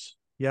cassette tapes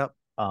Yep.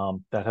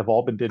 that have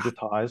all been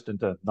digitized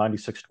into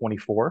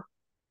 9624.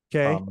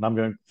 Okay. And I'm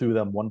going through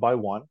them one by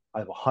one. I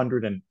have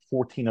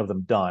 114 of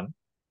them done.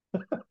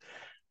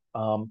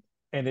 um,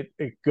 and it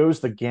goes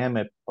the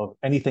gamut of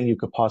anything you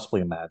could possibly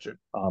imagine.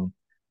 Can I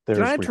There's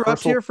interrupt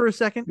rehearsal. here for a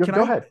second? Can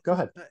Go I? ahead. Go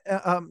ahead.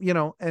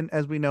 And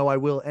as we know, I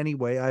will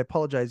anyway. I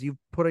apologize. You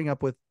putting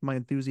up with my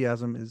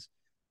enthusiasm is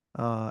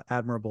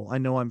admirable. I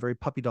know I'm very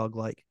puppy dog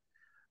like.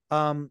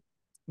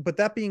 But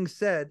that being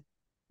said,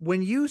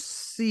 when you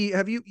see,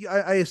 have you?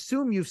 I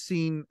assume you've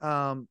seen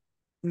Now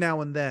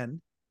and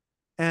Then,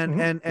 and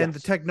the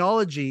Yes.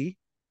 technology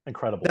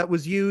Incredible. that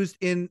was used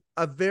in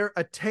a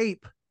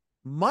tape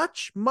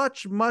much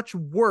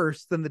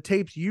worse than the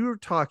tapes you're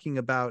talking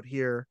about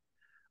here.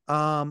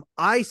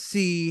 I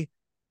see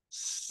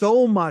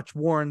so much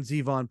Warren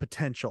Zevon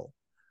potential.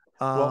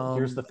 Well,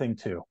 here's the Um, thing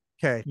too.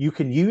 okay. You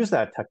can use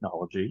that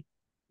technology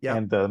Yep.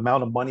 and the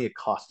amount of money it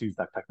costs to use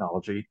that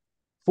technology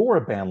for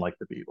a band like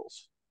the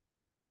Beatles.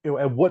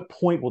 At what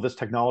point will this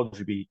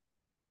technology be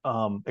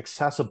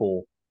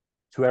accessible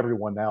to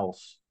everyone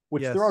else?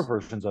 Which there are Yes.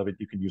 versions of it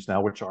you can use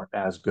now, which aren't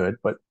as good,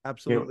 but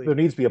Absolutely. there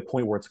needs to be a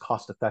point where it's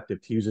cost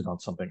effective to use it on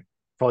something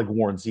for like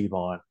Warren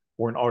Zevon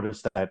or an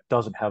artist that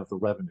doesn't have the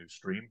revenue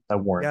stream that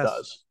Warren Yes.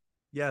 does.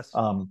 Yes.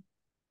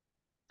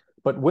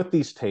 But with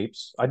these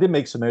tapes, I did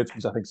make some notes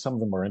because I think some of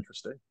them are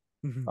interesting.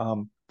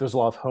 Mhm. There's a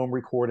lot of home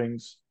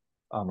recordings,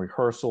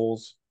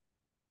 rehearsals,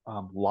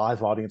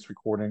 live audience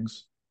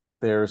recordings.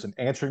 There's an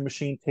answering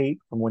machine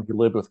tape from when he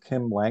lived with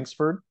Kim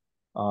Langsford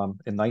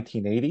in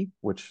 1980,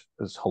 which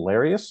is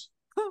hilarious.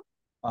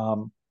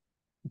 Um,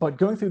 but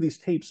going through these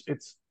tapes,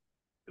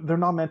 they're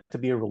not meant to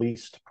be a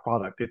released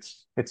product.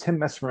 It's him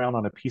messing around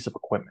on a piece of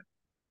equipment,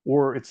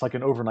 or it's like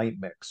an overnight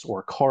mix or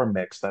a car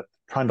mix that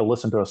trying to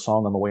listen to a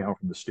song on the way home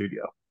from the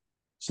studio.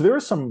 So there are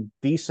some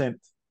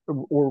decent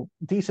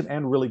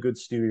and really good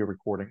studio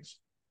recordings.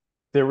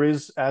 There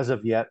is, as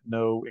of yet,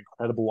 no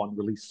incredible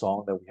unreleased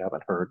song that we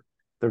haven't heard.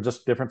 They're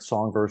just different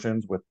song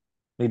versions with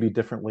maybe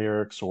different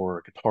lyrics or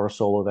a guitar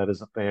solo that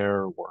isn't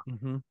there or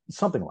Mm-hmm.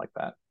 something like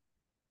that.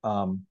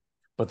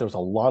 But there's a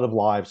lot of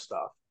live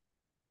stuff.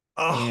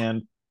 Oh.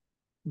 And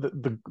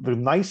the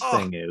nice Oh.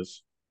 thing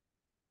is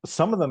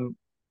some of them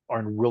are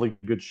in really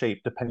good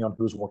shape depending on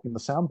who's working the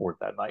soundboard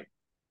that night.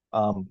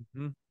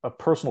 Mm-hmm. A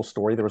personal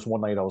story. There was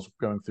one night I was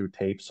going through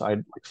tapes. I had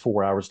like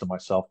 4 hours to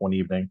myself one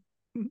evening.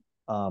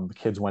 The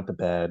kids went to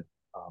bed.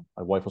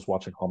 My wife was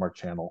watching Hallmark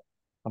Channel.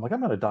 I'm like, I'm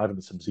going to dive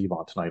into some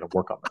Zevon tonight and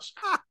work on this.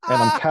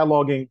 And I'm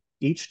cataloging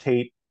each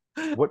tape,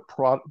 what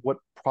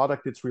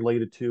product it's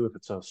related to, if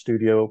it's a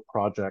studio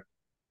project,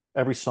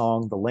 every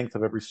song, the length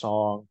of every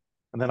song,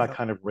 and then I Yep.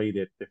 kind of rate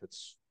it if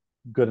it's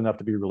good enough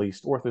to be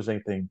released or if there's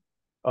anything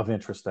of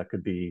interest that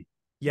could be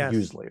Yes.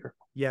 used later.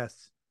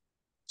 Yes.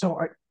 So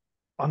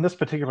on this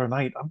particular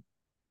night,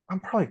 I'm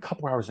probably a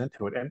couple hours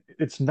into it, and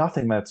it's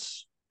nothing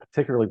that's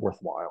particularly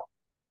worthwhile.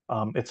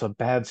 It's a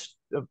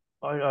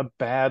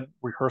bad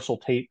rehearsal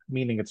tape,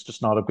 meaning it's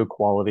just not of good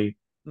quality.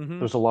 Mm-hmm.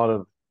 There's a lot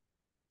of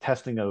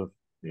testing of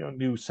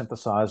new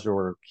synthesizer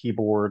or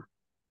keyboard,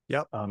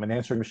 Yep. an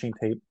answering machine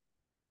tape.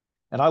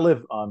 And I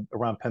live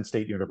around Penn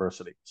State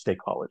University, State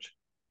College.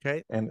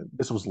 Okay. And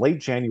this was late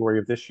January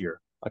of this year.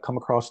 I come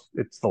across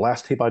it's the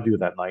last tape I do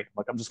that night. I'm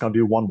like, I'm just going to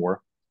do one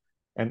more.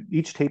 And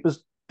each tape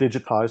is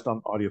digitized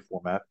on audio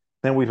format.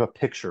 Then we have a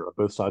picture of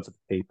both sides of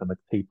the tape and the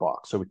tape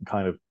box, so we can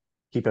kind of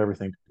keep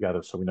everything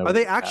together so we know Are what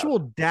they we have. actual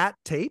DAT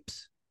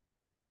tapes?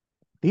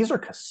 These are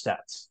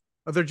cassettes.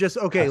 Or they're just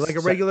okay, like a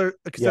Cassette. regular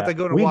cassette Yeah, that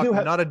go in a we do Walkman,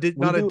 have not a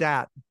do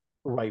DAT.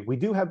 right. We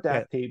do have Okay.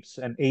 DAT tapes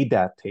and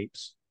ADAT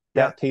tapes.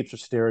 Yeah. DAT tapes are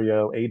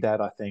stereo.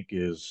 ADAT, I think,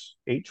 is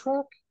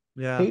 8-track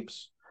Yeah.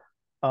 tapes,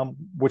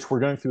 which we're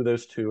going through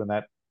those two, and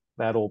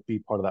that'll be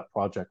part of that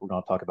project we're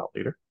going to talk about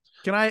later.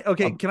 Can I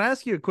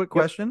ask you a quick Yep,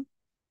 question?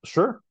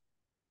 sure.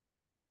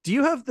 Do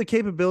you have the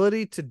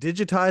capability to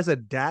digitize a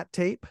DAT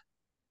tape?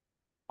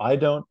 I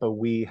don't, but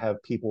we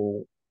have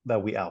people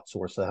that we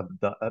outsource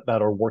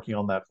that are working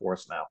on that for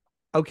us now.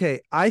 Okay,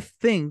 I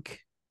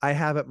think I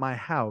have at my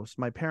house,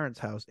 my parents'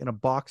 house, in a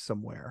box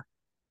somewhere,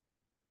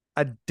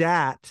 a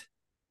DAT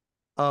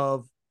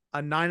of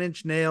a Nine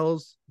Inch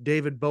Nails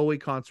David Bowie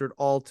concert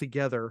all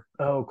together,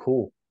 Oh,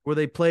 cool. where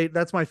they played.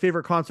 That's my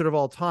favorite concert of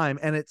all time,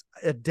 and it's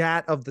a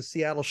DAT of the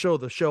Seattle show,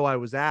 the show I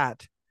was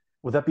at.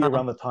 Would that be Um,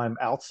 around the time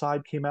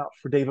Outside came out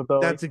for David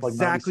Bowie, That's like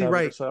exactly 97 or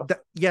right. so?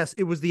 Yes,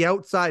 it was the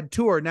Outside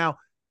tour. Now,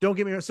 don't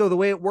get me wrong. So the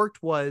way it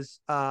worked was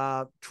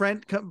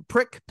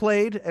Prick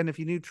played, and if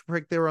you knew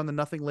Prick, they were on the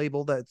Nothing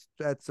label. That's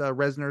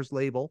Reznor's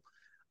label.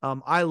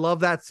 I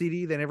love that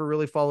CD. They never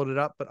really followed it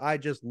up, but I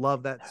just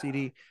love that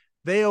CD.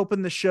 They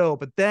opened the show,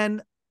 but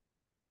then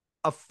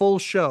a full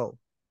show.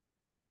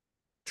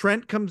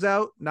 Trent comes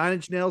out, Nine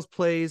Inch Nails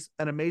plays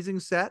an amazing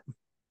set.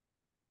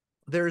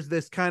 There's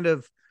this kind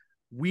of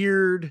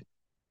weird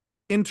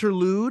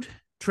interlude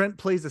Trent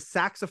plays a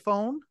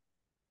saxophone,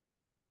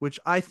 which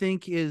I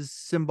think is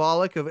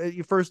symbolic of,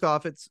 first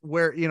off, it's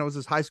where, you know, it's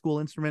his high school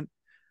instrument,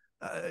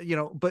 you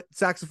know, but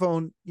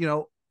saxophone, you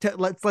know,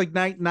 let's like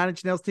Nine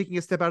Inch Nails taking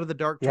a step out of the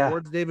dark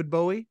towards David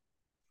Bowie.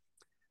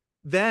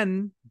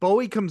 Then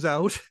Bowie comes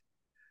out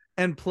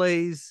and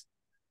plays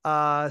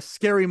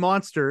Scary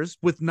Monsters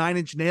with Nine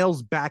Inch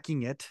Nails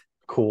backing it.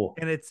 Cool.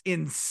 And it's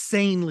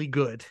insanely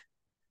good.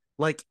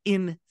 Like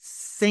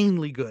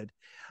insanely good.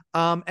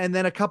 And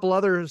then a couple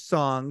other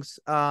songs.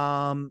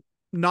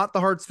 Not The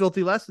Heart's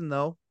Filthy Lesson,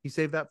 though. He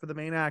saved that for the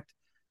main act.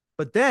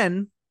 But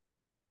then,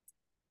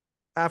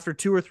 after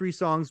 2 or 3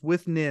 songs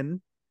with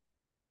Nin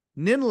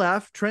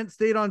left, Trent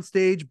stayed on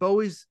stage,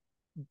 Bowie's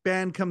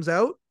band comes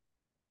out,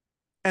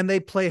 and they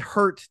play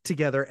Hurt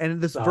together.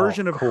 And this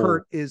version of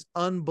Hurt is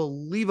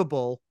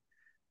unbelievable.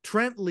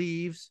 Trent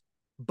leaves,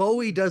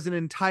 Bowie does an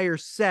entire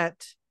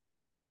set.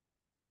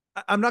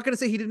 I'm not going to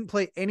say he didn't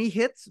play any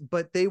hits,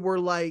 but they were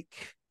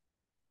like,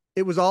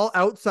 it was all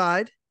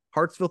outside,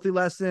 Heart's Filthy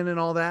Lesson and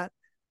all that.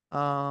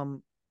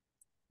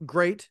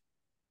 Great.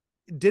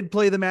 Did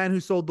play The Man Who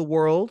Sold the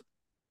World.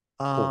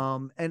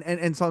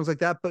 And songs like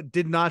that, but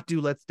did not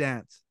do Let's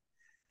Dance.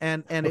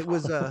 And it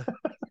was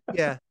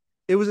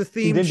it was a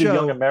theme he did show. Do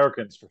Young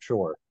Americans for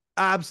sure.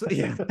 Absolutely.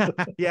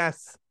 Yeah.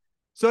 Yes.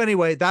 So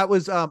anyway, that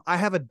was I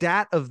have a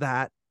DAT of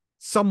that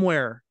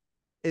somewhere,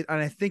 and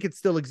I think it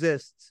still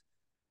exists.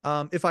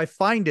 If I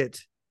find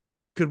it,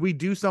 could we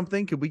do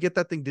something? Could we get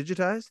that thing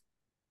digitized?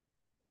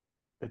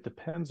 It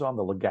depends on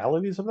the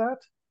legalities of that,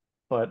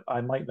 but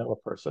I might know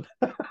a person.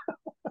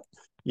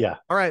 Yeah.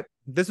 All right.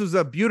 This was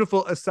a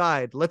beautiful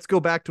aside. Let's go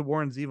back to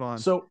Warren Zevon.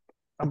 So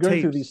I'm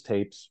going through these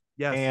tapes.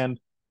 Yes. And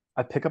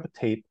I pick up a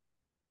tape,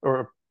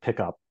 or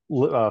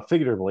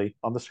figuratively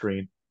on the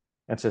screen,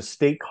 and it says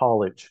State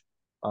College,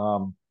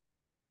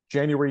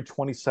 January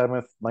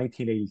 27th,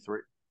 1983.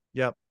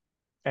 Yep.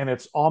 And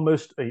it's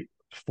almost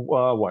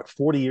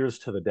 40 years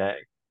to the day.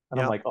 And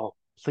I'm like, oh,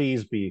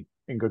 please be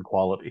in good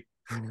quality.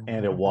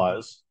 And it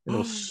was. It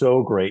was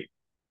so great.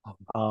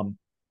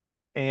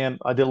 And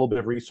I did a little bit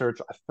of research.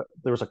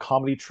 There was a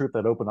comedy troupe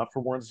that opened up for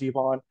Warren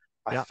Zevon.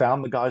 I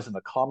found the guys in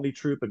the comedy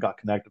troupe and got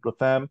connected with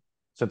them.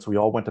 Since we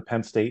all went to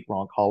Penn State, we're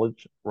on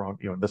college, we're on,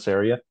 in this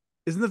area.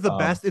 Isn't it the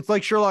best? It's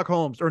like Sherlock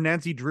Holmes or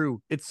Nancy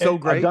Drew. It's so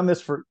great. I've done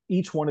this for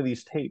each one of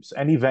these tapes.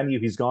 Any venue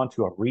he's gone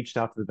to, I've reached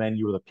out to the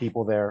venue or the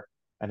people there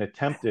and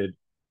attempted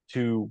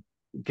to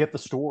get the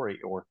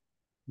story or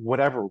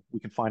whatever we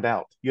can find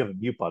out. You have a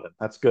mute button.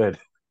 That's good.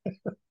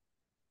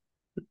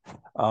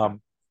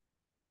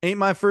 Ain't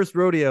my first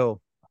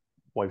rodeo.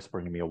 Wife's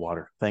bringing me a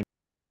water. Thank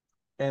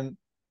you. And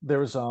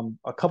there's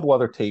a couple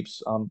other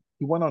tapes.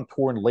 He went on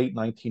tour in late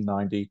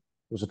 1990.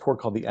 There was a tour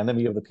called the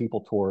Enemy of the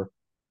People tour.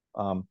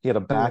 He had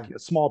a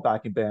small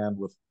backing band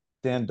with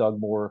Dan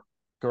Dugmore,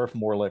 Garth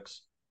Morlix,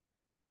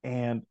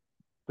 and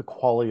the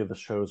quality of the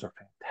shows are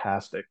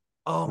fantastic.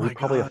 Oh my God. We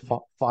probably have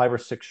 5 or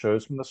 6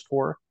 shows from this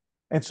tour.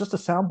 And it's just a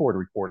soundboard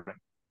recording.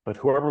 But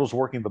whoever was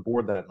working the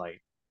board that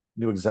night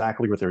knew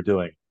exactly what they were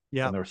doing.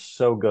 Yeah. And they're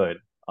so good.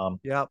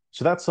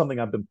 So that's something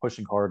I've been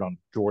pushing hard on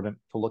Jordan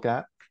to look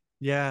at.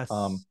 Yes.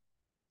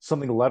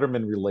 Something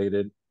Letterman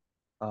related.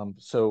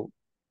 So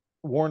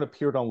Warren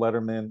appeared on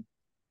Letterman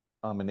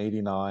in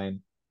 89.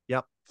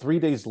 Yep. 3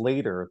 days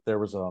later, there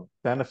was a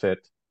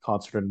benefit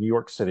concert in New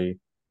York City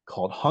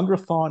called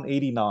Hungerthon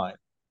 89. It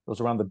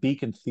was around the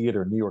Beacon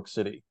Theater in New York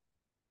City.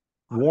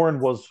 Warren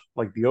was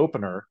like the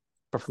opener,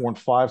 performed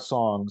 5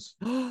 songs,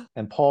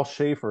 and Paul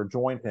Schaefer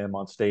joined him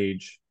on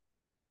stage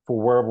for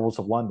Werewolves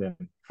of London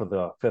for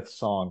the 5th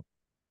song.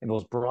 And it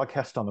was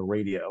broadcast on the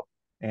radio.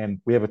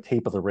 And we have a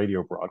tape of the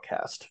radio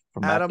broadcast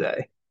from that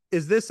day.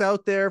 Is this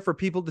out there for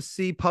people to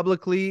see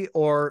publicly,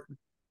 or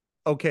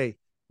okay,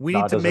 we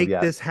need to make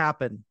this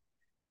happen?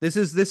 This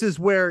is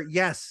where,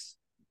 yes,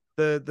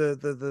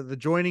 the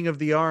joining of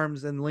the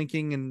arms and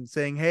linking and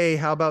saying, hey,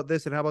 how about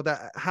this and how about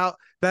that?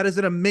 That is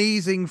an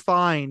amazing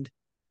find.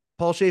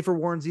 Paul Schaefer,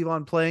 Warren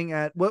Zevon playing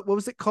at what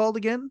was it called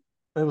again?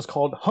 It was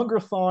called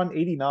Hungerthon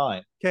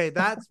 89. Okay,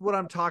 that's what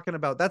I'm talking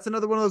about. That's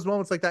another one of those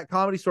moments like that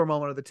Comedy Store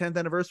moment of the 10th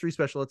anniversary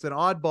special. It's an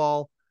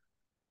oddball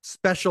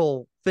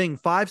special thing.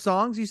 5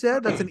 songs, you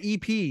said? That's an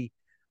EP.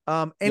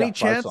 Any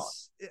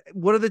chance?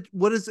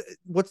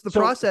 What's the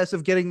process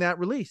of getting that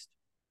released?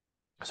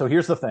 So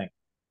here's the thing.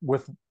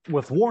 With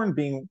Warren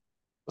being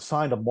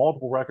signed to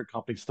multiple record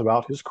companies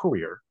throughout his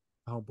career.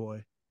 Oh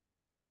boy.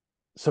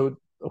 So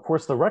of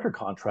course the record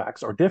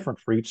contracts are different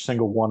for each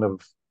single one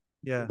of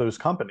those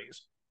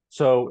companies.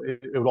 So it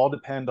would all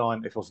depend on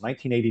if it was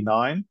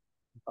 1989.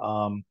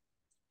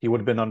 He would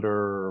have been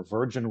under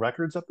Virgin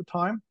Records at the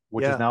time,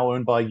 which is now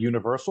owned by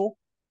Universal.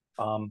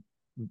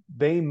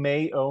 They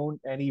may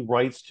own any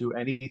rights to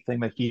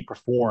anything that he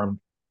performed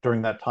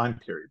during that time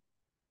period.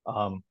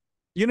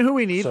 You know who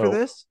we need for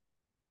this?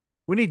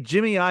 We need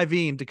Jimmy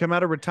Iovine to come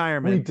out of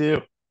retirement. We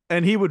do.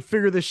 And he would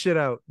figure this shit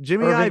out.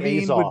 Jimmy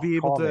Iovine would be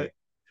able to.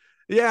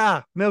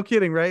 Yeah, no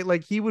kidding, right?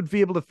 Like he would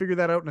be able to figure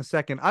that out in a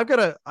second. I've got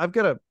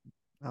a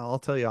I'll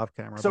tell you off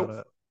camera.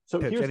 So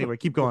here's anyway,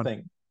 keep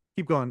going.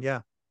 Keep going.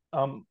 Yeah.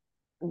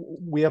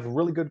 we have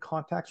really good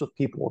contacts with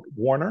people at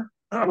Warner.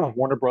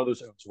 Warner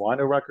Brothers owns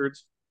Rhino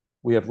Records.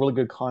 We have really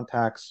good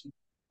contacts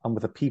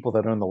with the people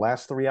that own the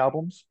last three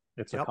albums.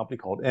 It's a Yep. company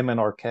called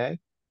MNRK.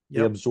 They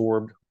Yep.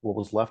 absorbed what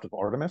was left of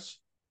Artemis.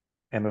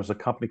 And there's a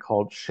company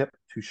called Ship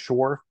to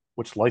Shore,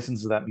 which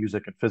licenses that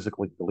music and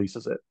physically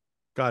releases it.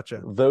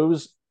 Gotcha.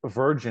 Those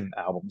Virgin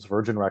albums,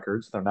 Virgin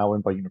Records, they're now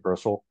owned by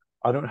Universal.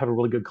 I don't have a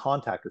really good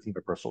contact with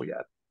Universal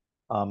yet.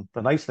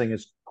 The nice thing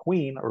is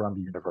Queen are under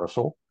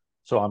Universal,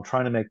 so I'm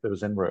trying to make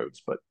those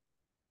inroads. But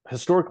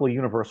historically,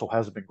 Universal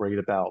hasn't been great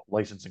about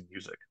licensing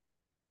music.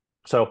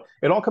 So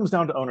it all comes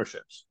down to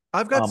ownerships.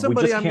 I've got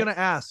somebody I'm can't... going to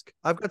ask.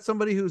 I've got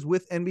somebody who's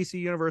with NBC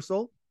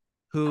Universal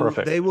who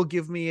Perfect. they will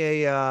give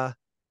me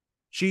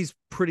she's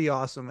pretty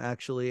awesome,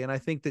 actually. And I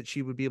think that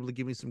she would be able to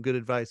give me some good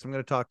advice. I'm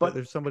going to talk to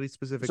there's somebody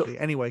specifically.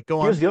 Anyway, go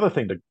on. Here's the other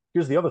thing to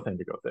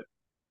go with it.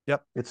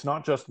 Yep. It's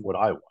not just what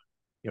I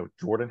want.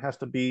 Jordan has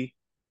to be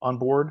on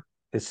board.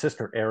 His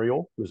sister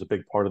Ariel, who's a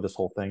big part of this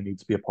whole thing,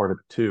 needs to be a part of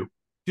it too.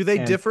 Do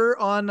they differ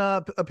on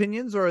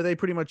opinions, or are they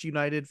pretty much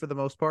united for the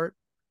most part?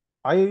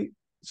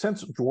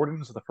 Since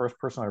Jordan's the first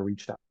person I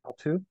reached out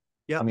to,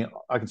 yeah. I mean,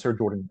 I consider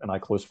Jordan and I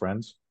close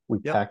friends. We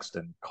text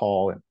and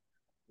call, and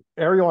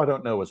Ariel I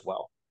don't know as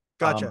well.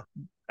 Gotcha.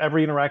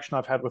 Every interaction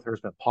I've had with her has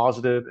been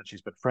positive, and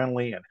she's been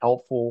friendly and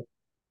helpful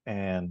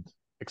and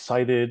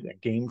excited and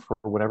game for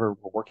whatever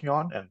we're working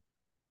on, and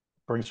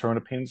brings her own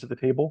opinions to the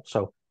table.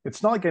 So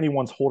it's not like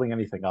anyone's holding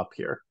anything up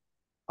here.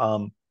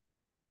 But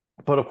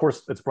of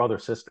course, it's brother,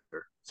 sister.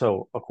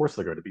 So of course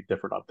they're going to be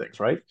different on things,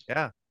 right?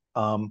 Yeah.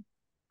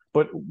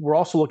 But we're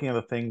also looking at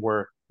a thing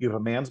where you have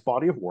a man's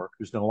body of work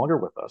who's no longer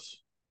with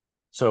us.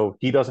 So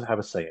he doesn't have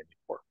a say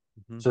anymore.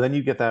 Mm-hmm. So then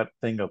you get that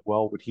thing of,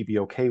 well, would he be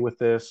okay with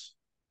this?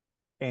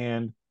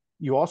 And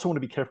you also want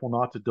to be careful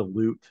not to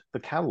dilute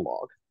the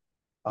catalog.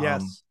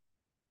 Yes.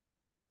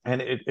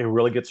 And it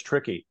really gets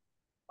tricky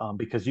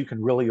because you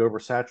can really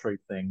oversaturate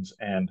things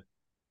and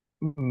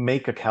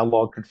make a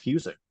catalog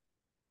confusing.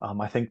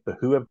 I think the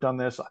Who have done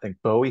this. I think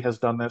Bowie has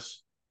done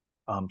this.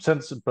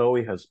 Since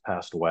Bowie has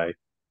passed away,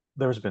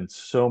 there's been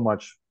so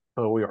much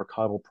Bowie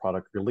archival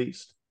product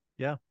released.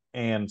 Yeah.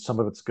 And some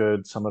of it's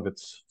good, some of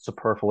it's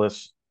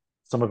superfluous,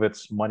 some of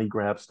it's money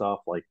grab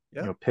stuff like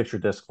picture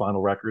disc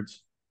vinyl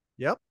records.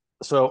 Yep.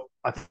 So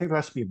I think there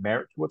has to be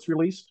merit to what's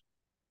released.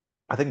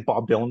 I think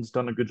Bob Dylan's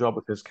done a good job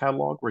with his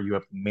catalog where you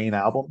have main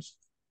albums,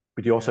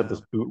 but you also have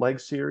this bootleg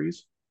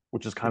series,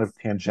 which is kind of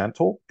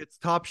tangential. It's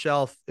top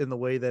shelf in the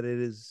way that it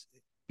is,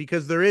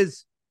 because there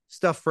is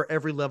stuff for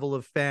every level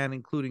of fan,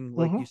 including,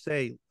 like you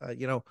say,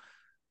 when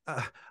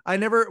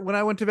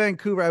I went to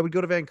Vancouver, I would go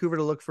to Vancouver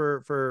to look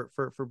for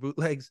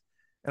bootlegs.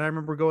 And I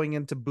remember going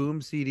into Boom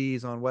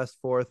CDs on West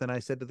 4th, and I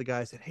said to the guy,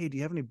 I said, "Hey, do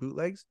you have any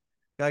bootlegs?"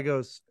 Guy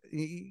goes,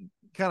 he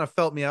kind of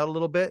felt me out a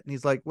little bit, and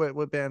he's like,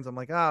 what bands? I'm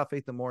like,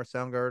 Faith No More,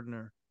 Soundgarden,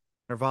 or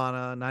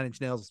Nirvana, Nine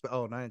Inch Nails.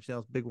 Oh, Nine Inch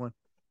Nails, big one.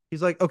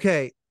 He's like,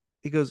 okay.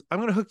 He goes, I'm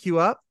going to hook you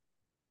up.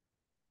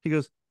 He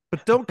goes,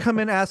 but don't come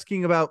in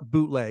asking about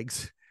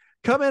bootlegs.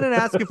 Come in and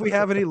ask if we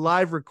have any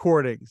live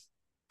recordings.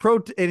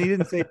 And he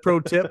didn't say pro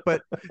tip,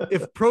 but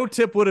if pro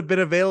tip would have been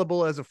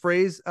available as a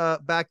phrase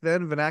back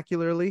then,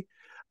 vernacularly,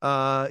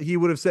 he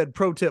would have said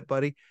pro tip,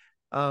 buddy.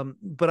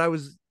 But I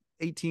was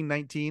 18,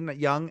 19,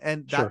 young,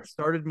 and that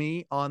started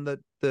me on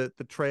the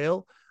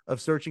trail of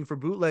searching for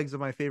bootlegs of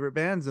my favorite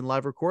bands and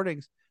live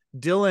recordings.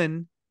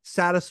 Dylan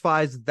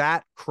satisfies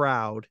that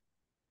crowd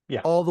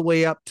all the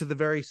way up to the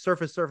very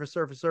surface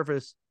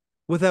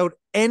without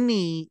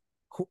any,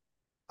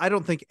 I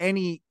don't think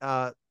any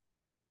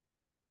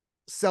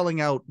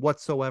selling out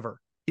whatsoever.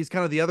 He's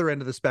kind of the other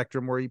end of the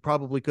spectrum where he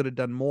probably could have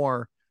done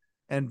more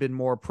and been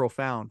more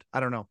profound. I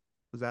don't know.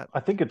 I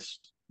think it's,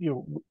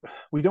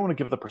 we don't want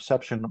to give the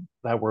perception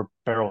that we're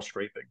barrel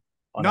scraping.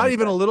 Not anything.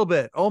 Even a little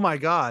bit. Oh my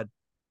God.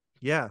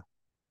 Yeah.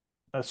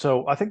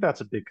 So I think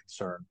that's a big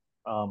concern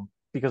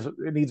because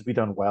it needs to be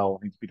done well,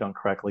 it needs to be done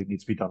correctly, it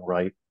needs to be done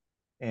right.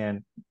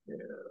 And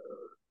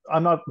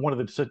I'm not one of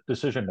the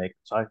decision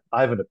makers.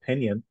 I have an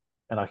opinion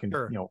and I can,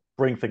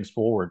 bring things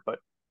forward, but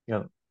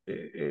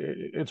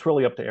it's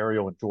really up to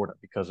Ariel and Jordan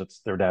because it's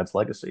their dad's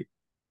legacy.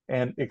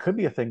 And it could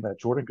be a thing that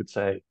Jordan could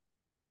say,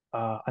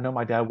 I know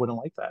my dad wouldn't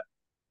like that.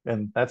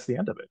 And that's the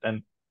end of it.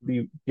 And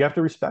you have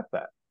to respect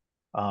that.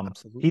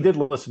 He did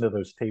listen to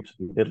those tapes.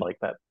 He did like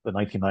that, the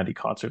 1990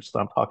 concerts that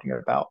I'm talking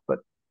about. But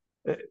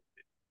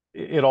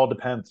it all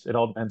depends. It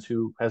all depends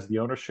who has the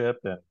ownership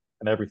and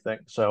everything.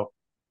 So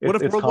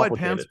what if Worldwide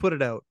Pants put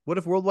it out? What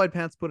if Worldwide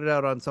Pants put it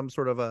out on some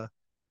sort of a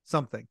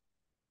something?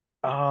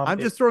 I'm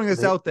just throwing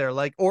this out there,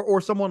 like,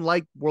 or someone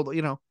like World,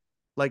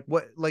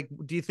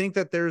 do you think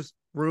that there's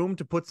room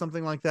to put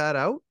something like that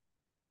out?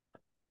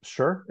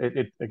 Sure.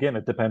 It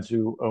depends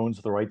who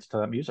owns the rights to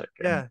that music.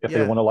 Yeah. If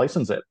they want to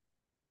license it.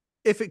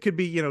 If it could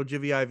be,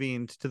 Jivy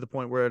Iovine to the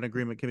point where an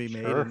agreement can be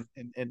made. Sure.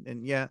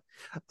 And yeah.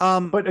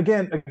 But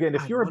again,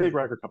 if you're a big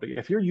record company,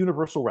 if you're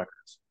Universal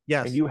Records,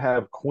 yes, and you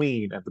have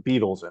Queen and the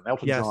Beatles and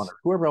Elton John or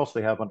whoever else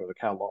they have under the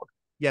catalog,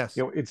 yes,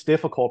 it's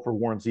difficult for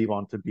Warren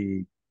Zevon to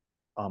be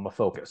a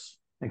focus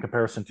in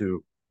comparison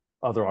to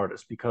other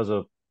artists because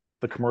of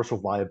the commercial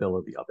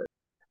viability of it.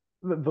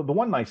 The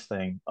one nice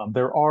thing,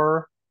 there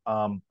are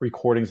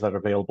recordings that are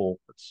available.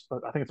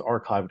 I think it's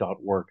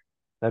archive.org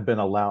that have been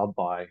allowed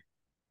by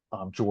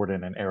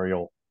Jordan and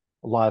Ariel,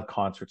 live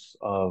concerts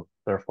of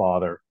their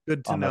father.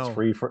 Good to That's know.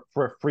 free for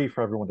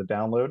everyone to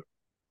download.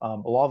 A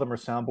lot of them are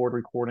soundboard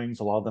recordings.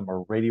 A lot of them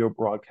are radio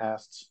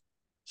broadcasts.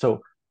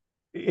 So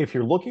if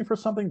you're looking for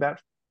something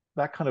that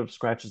kind of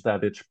scratches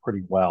that itch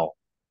pretty well.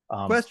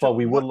 Question: But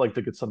we would what? like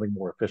to get something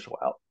more official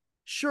out.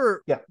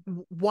 Sure. Yeah,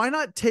 Why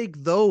not take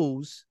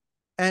those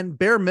and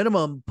bare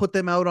minimum put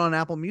them out on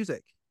Apple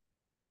Music?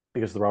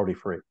 because they're already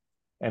free,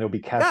 and it'll be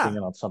cashing Yeah.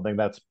 in on something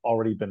that's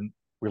already been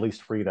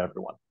released free to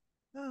everyone.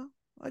 No,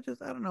 I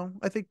don't know.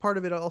 I think part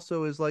of it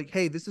also is like,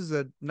 hey, this is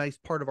a nice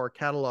part of our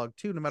catalog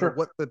too, no matter Sure.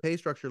 what the pay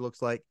structure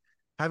looks like.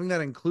 Having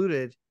that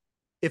included,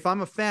 if I'm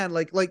a fan,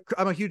 like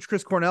I'm a huge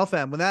Chris Cornell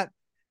fan. When that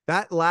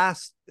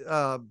last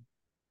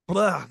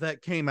that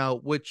came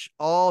out, which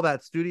all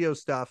that studio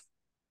stuff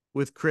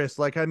with Chris,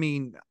 like, I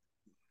mean,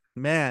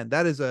 man,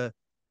 that is a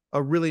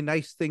really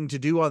nice thing to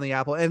do on the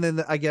Apple. And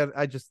then again,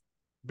 I just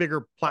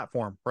bigger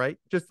platform, right?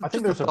 I think Just a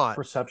there's a thought.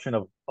 perception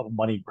of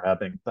money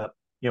grabbing that,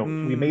 we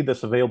Mm, made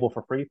this available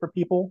for free for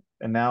people,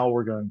 and now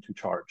we're going to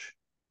charge.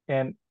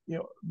 And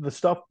the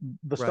stuff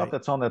right.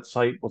 that's on that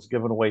site was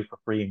given away for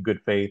free in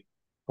good faith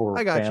for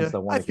I fans gotcha.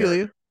 that want I to hear feel it.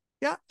 you.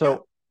 Yeah, yeah.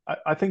 So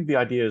I think the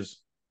idea is,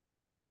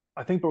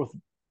 I think both,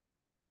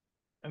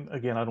 and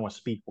again, I don't want to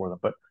speak for them,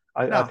 but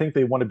I No. think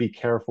they want to be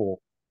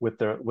careful with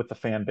the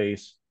fan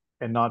base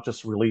and not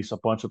just release a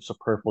bunch of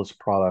superfluous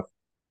product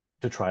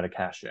to try to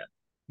cash in.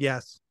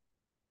 Yes.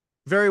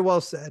 Very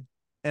well said.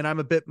 And I'm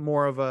a bit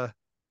more of a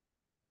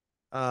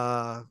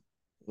uh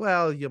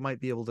well, you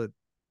might be able to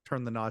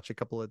turn the notch a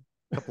couple of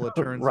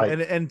turns Right.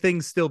 and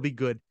things still be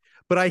good.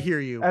 But I hear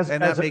you. As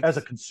And that as a, as a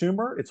makes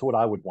consumer, it's what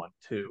I would want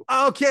too.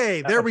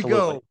 okay, there we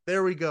Absolutely. go.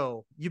 There we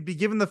go. You'd be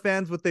giving the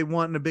fans what they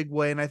want in a big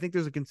way, and I think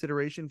there's a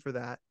consideration for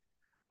that.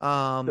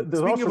 There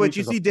Speaking also of which,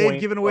 you reaches a see Dave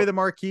point giving away of, the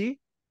marquee.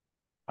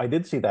 I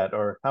did see that.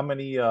 Or how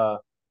many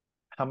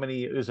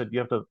is it? You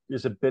have to,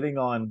 is it bidding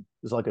on,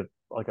 is it like a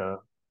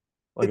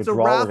It's a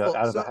draw, like raffle.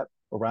 out of So a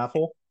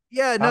raffle?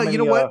 yeah, How no, you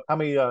know many what? how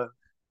many do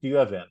you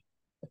have in?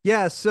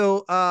 Yeah,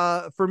 so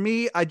for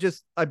me,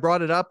 I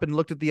brought it up and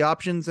looked at the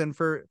options, and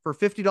for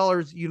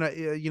 $50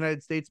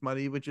 United States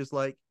money, which is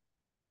like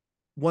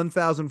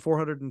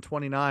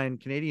 1,429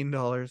 Canadian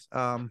dollars.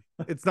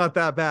 It's not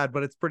that bad,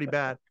 but it's pretty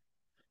bad.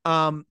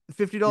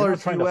 fifty You're not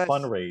dollars trying to US.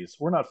 fundraise.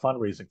 We're not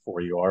fundraising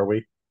for you, are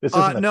we? This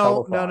isn't a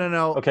No, no, telethon. no,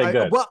 no. Okay,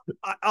 good.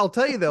 I'll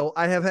tell you though,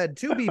 I have had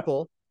two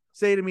people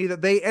say to me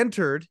that they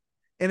entered,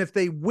 and if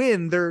they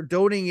win, they're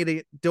donating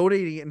it,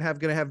 and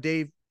gonna have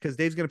Dave, because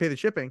Dave's gonna pay the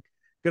shipping,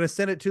 gonna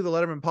send it to the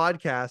Letterman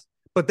podcast,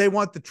 but they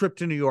want the trip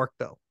to New York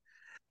though,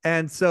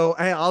 and so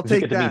I'll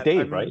Because you take get to meet that. I Dave,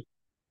 mean, right?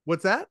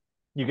 what's that?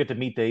 You get to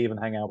meet Dave and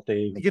hang out with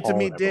Dave You and get to Paul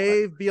meet and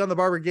everyone. Dave, be on the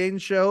Barbara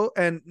Gaines show,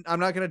 and I'm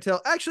not going to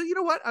tell. Actually, you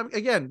know what?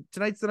 Again,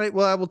 tonight's the night.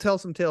 Well, I will tell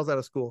some tales out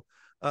of school.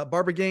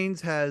 Barbara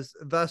Gaines has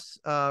thus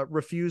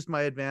refused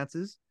my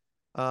advances.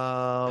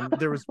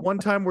 There was one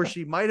time where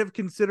she might have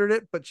considered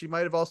it, but she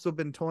might have also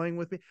been toying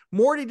with me.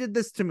 Morty did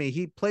this to me.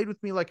 He played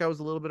with me like I was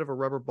a little bit of a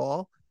rubber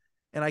ball,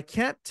 and I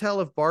can't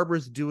tell if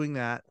Barbara's doing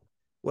that.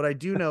 What I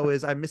do know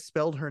is I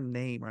misspelled her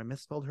name, or I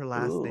misspelled her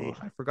last Ooh. name.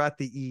 I forgot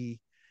the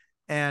E,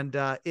 and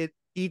it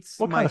eats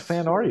What kind my of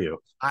fan are soul. you?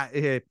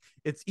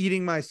 It's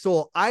eating my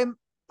soul. I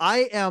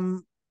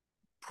am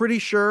pretty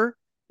sure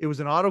it was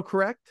an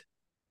autocorrect,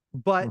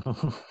 but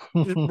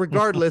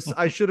regardless,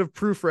 I should have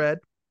proofread.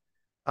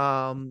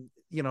 Now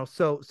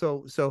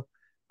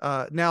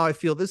I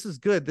feel this is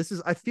good.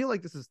 I feel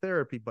like this is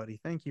therapy, buddy.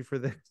 Thank you for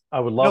this. I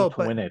would No, love to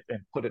but win it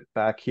and put it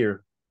back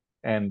here,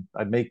 and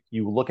I'd make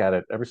you look at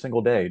it every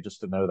single day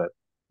just to know that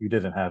you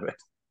didn't have it.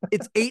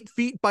 it's 8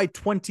 feet by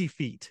 20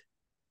 feet.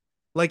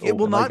 Like it Oh,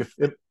 will not.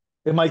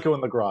 it might go in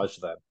the garage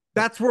then.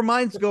 That's where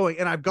mine's going,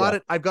 and I've got Yeah.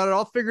 it. I've got it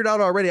all figured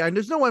out already.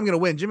 There's no way I'm going to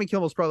win. Jimmy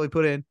Kimmel's probably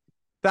put in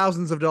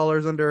thousands of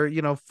dollars under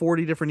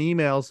 40 different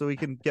emails so we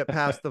can get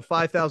past the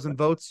 5,000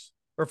 votes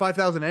or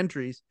 5,000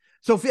 entries.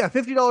 So yeah,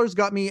 $50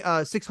 got me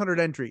 600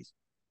 entries,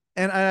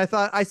 and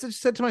I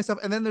said to myself,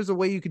 and then there's a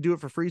way you could do it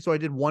for free. So I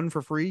did one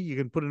for free. You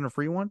can put in a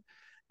free one,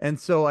 and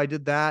so I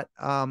did that.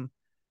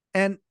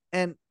 And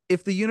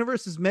if the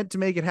universe is meant to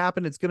make it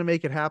happen, it's going to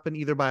make it happen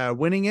either by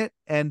winning it.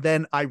 And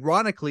then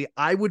ironically,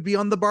 I would be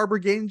on the Barbara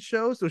Gaines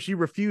show. So she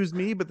refused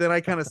me, but then I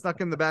kind of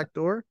snuck in the back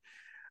door.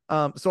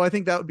 So I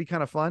think that would be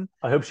kind of fun.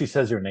 I hope she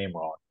says your name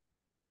wrong.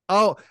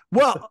 Oh,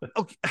 well,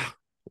 okay.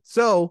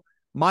 So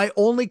my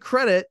only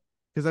credit,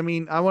 because I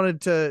mean, I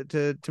wanted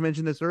to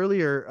mention this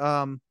earlier.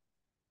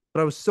 But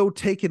I was so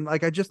taken.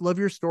 Like, I just love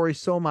your story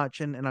so much.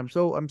 And I'm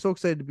so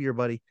excited to be your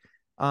buddy.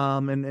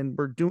 And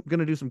we're going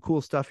to do some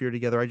cool stuff here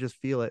together. I just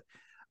feel it.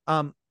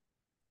 It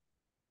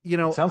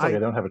sounds like I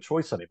don't have a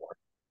choice anymore.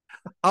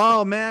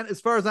 Oh man, as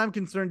far as I'm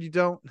concerned, you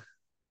don't.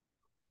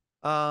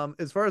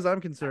 As far as I'm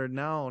concerned,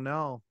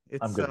 no.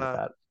 It's I'm good with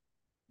that.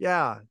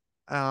 yeah.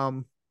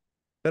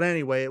 But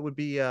anyway, it would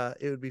be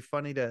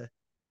funny to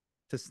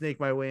snake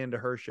my way into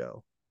her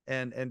show.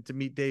 and to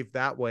meet Dave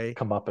that way.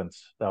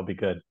 Comeuppance. That'll be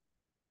good.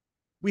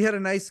 We had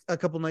a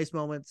couple nice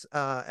moments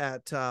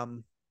at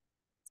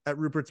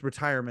Rupert's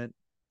retirement.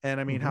 And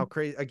I mean, how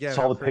crazy again,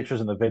 Saw how the crazy.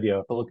 pictures in the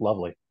video. They look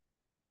lovely.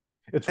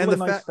 It's And really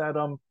the nice fact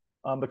that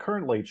the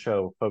current Late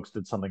Show folks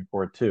did something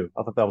for it too.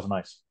 I thought that was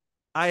nice.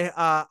 I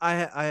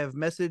have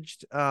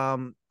messaged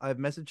I've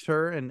messaged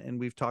her and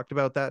we've talked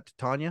about that to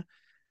Tanya.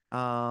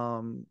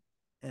 And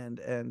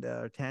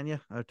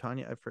Tanya, I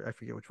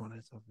forget which one it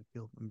is. I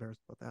feel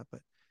embarrassed about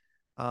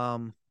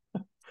that,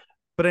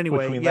 but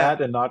anyway, Between yeah.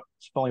 that and not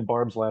spelling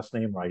Barb's last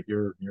name right,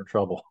 you're in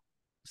trouble.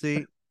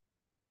 See,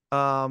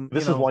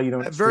 This is why you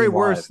don't at very stream live.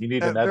 worst, You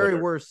need an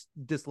editor.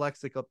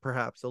 dyslexic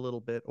perhaps a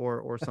little bit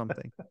or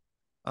something.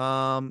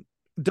 Don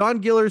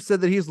Giller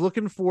said that he's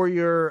looking for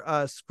your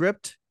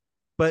script,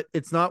 but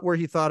it's not where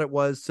he thought it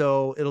was,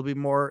 so it'll be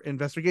more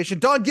investigation.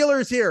 Don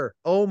Giller is here.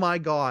 Oh my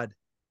God.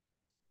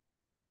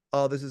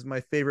 Oh, this is my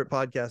favorite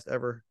podcast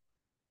ever.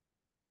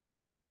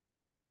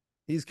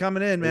 He's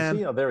coming in, man.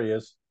 Is he? Oh, there he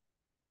is.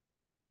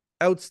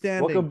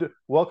 Outstanding.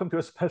 Welcome to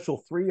a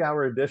special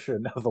 3-hour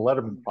edition of the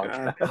Letterman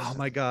podcast. Oh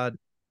my God.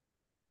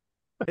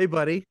 Hey,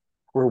 buddy.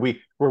 where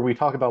we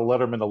talk about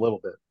Letterman a little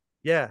bit.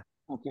 Yeah.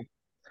 Okay.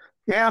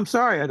 Yeah, I'm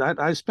sorry.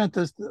 I spent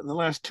the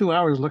last 2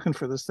 hours looking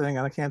for this thing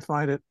and I can't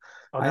find it.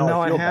 Oh, I no,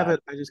 know I feel have bad.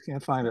 it. I just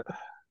can't find it.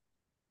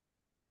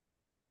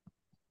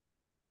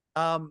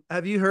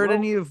 Have you heard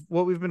any of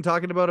what we've been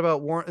talking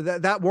about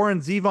Warren, that Warren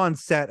Zevon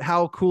set?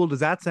 How cool does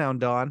that sound,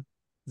 Don?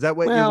 Is that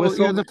what you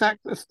whistled? The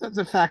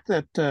fact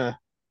that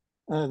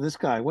this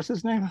guy, what's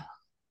his name?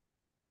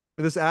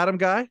 This Adam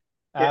guy?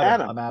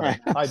 Adam. I'm Right.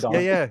 Adam. Hi, Don.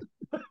 Yeah.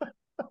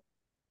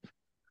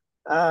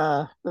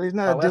 But he's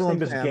My not a last Dylan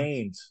name is fan.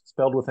 Gaines,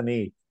 spelled with an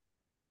E.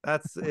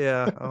 That's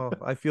yeah. Oh,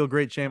 I feel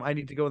great shame. I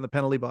need to go in the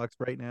penalty box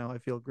right now. I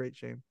feel great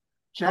shame.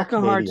 Jack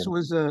of Hearts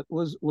was a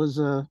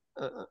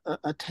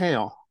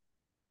tale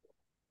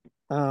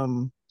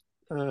that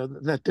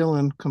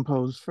Dylan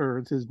composed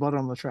for his Blood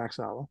on the Tracks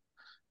album.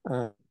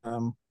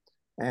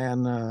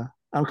 And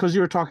because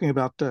you were talking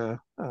about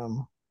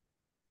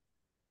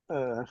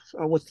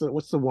what's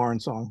the Warren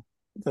song?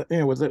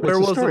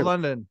 Werewolves of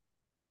London.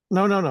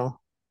 No.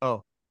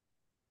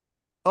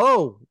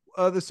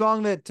 The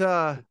song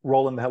that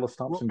Rolling the Hell of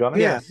Stumps and Gunner?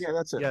 Yes. Yeah,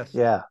 that's it. Yes.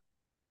 Yeah.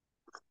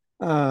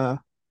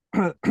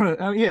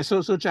 Yeah,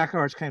 so Jack of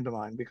Hearts came to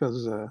mind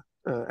because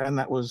and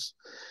that was,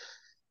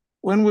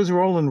 when was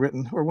Roland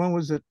written, or when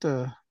was it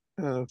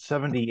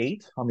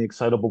 78 on the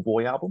Excitable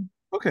Boy album.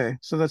 Okay,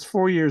 so that's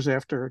 4 years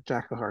after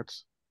Jack of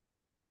Hearts.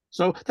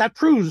 So that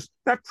proves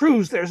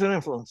there's an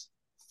influence.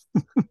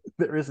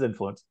 There is an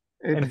influence.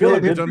 I feel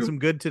like we've done some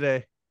good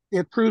today.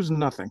 It proves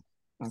nothing.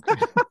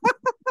 Okay.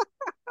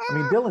 I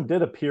mean, Dylan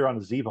did appear on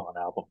a Zevon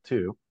album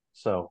too,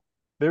 so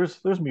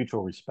there's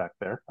mutual respect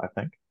there, I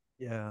think.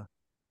 Yeah.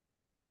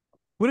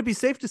 Would it be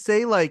safe to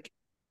say like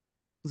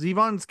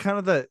Zevon's kind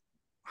of I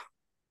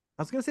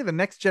was going to say the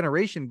next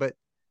generation, but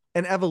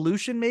an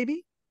evolution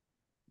maybe?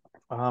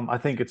 I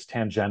think it's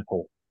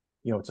tangential.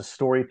 It's a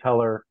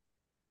storyteller,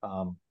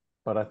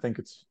 but I think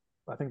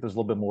there's a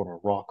little bit more of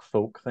a rock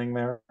folk thing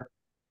there.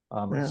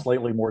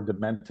 Slightly more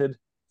demented.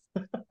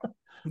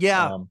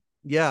 Yeah.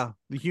 Yeah,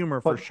 the humor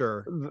for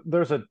sure.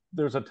 There's a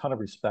ton of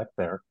respect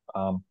there.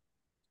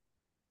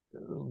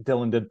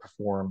 Dylan did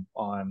perform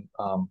on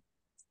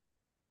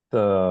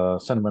the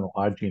Sentimental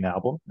Hygiene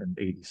album in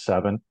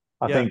 '87.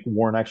 I think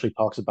Warren actually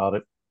talks about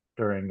it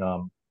during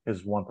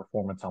his one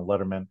performance on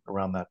Letterman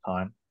around that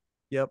time.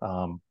 Yep.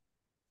 So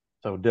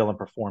Dylan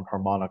performed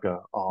harmonica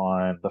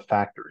on The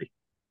Factory,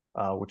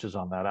 which is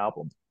on that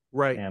album.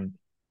 Right. And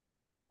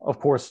of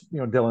course,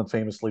 Dylan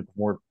famously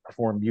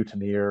performed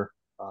Mutineer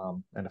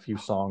and a few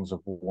songs of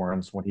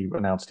Warren's when he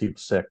announced he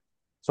was sick.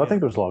 So I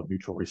think there's a lot of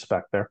mutual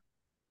respect there,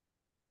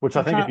 which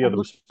I think if you have the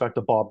respect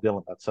of Bob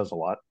Dylan, that says a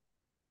lot.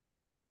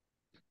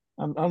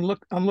 I'm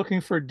looking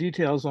for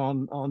details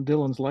on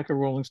Dylan's Like a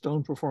Rolling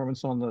Stone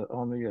performance on the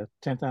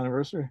 10th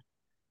anniversary.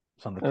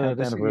 It's on the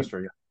 10th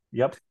anniversary.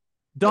 Yep.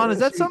 Don, is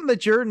that something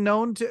that you're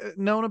known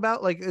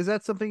about? Like, is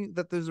that something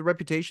that there's a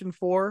reputation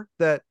for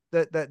that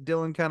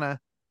Dylan kind of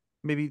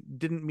maybe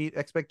didn't meet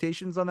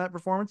expectations on that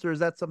performance, or is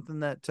that something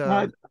that?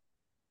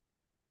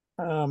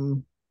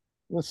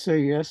 Let's say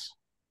yes.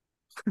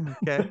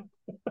 Okay.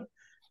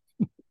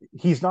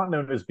 He's not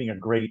known as being a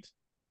great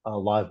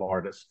live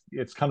artist.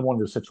 It's kind of one of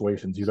those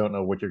situations you don't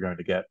know what you're going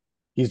to get.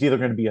 He's either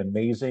going to be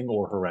amazing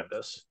or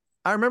horrendous.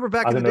 I remember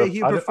back in the day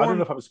he performed. I don't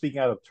know if I was speaking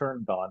out of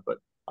turn, Don, but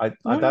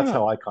that's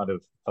how I kind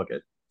of took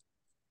it.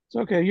 It's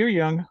okay. You're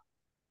young.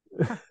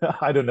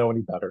 I don't know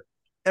any better.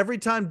 Every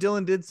time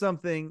Dylan did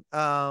something,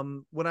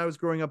 when I was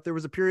growing up, there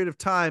was a period of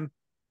time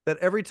that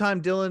every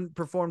time Dylan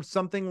performed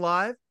something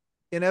live,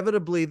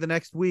 inevitably the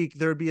next week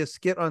there would be a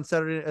sketch on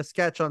Saturday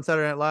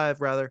Night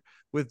Live, rather,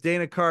 with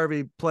Dana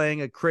Carvey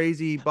playing a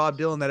crazy Bob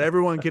Dylan that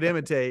everyone could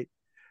imitate.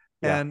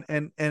 Yeah.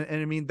 And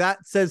I mean,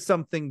 that says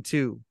something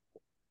too.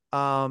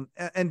 And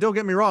don't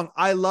get me wrong,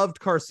 I loved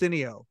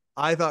Carcinio.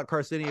 I thought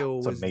Carcinio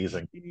was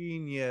amazing.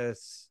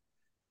 Genius.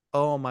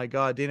 Oh my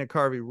God, Dana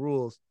Carvey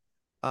rules.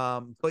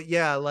 But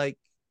yeah, like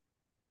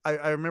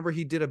I remember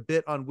he did a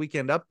bit on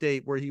Weekend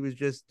Update where he was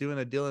just doing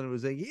a Dylan. It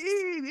was like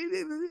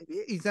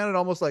he sounded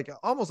almost like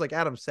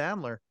Adam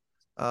Sandler.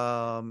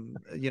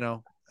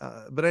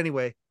 But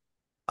anyway,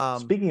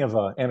 Speaking of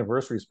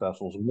anniversary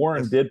specials,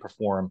 Warren yes. did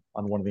perform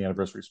on one of the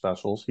anniversary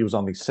specials. He was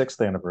on the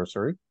 6th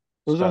anniversary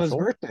It was on his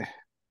special. birthday.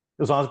 It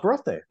was on his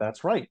birthday.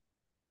 That's right.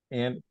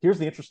 And here's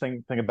the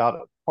interesting thing about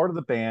it. Part of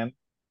the band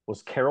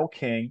was Carole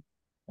King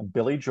and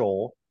Billy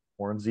Joel,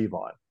 Warren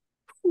Zevon.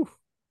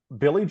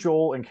 Billy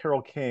Joel and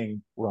Carole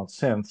King were on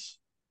synths,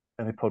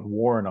 and they put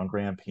Warren on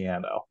grand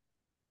piano.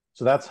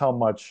 So that's how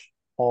much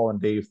Paul and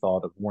Dave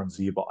thought of Warren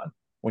Zevon.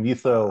 When you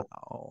throw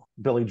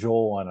Billy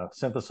Joel on a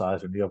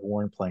synthesizer and you have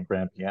Warren playing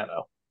grand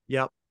piano.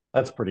 Yep.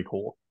 That's pretty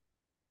cool.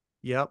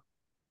 Yep.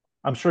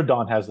 I'm sure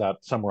Don has that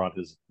somewhere on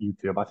his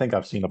YouTube. I think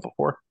I've seen it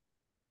before.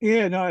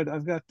 Yeah, no,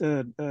 I've got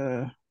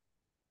the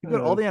you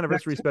got all the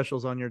anniversary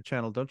specials on your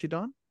channel, don't you,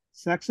 Don?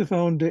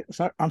 Saxophone.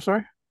 I'm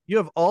sorry. You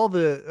have all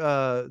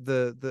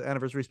the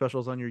anniversary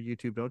specials on your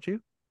YouTube, don't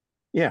you?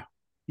 Yeah.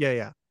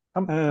 Yeah.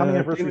 How many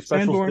anniversary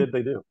specials did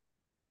they do?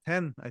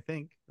 10, I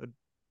think.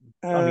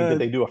 I mean, did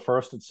they do a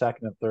first and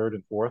second and third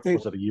and fourth?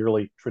 Was it a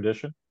yearly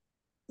tradition?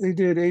 They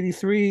did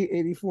 83,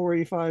 84,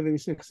 85,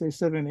 86,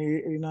 87,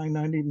 88, 89,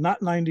 90,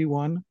 not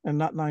 91, and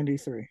not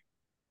 93.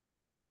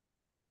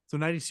 So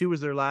 92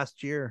 was their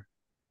last year.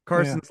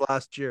 Carson's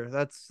last year.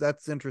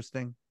 That's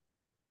interesting.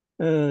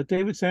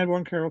 David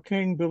Sanborn, Carole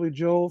King, Billy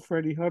Joel,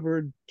 Freddie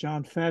Hubbard,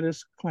 John Faddis,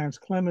 Clarence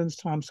Clemens,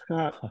 Tom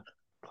Scott,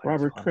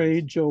 Robert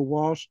Craig, Joe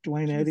Walsh,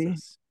 Dwayne Eddy,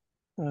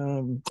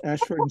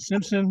 Ashford and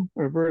Simpson,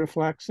 Roberta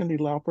Flack, Cyndi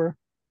Lauper.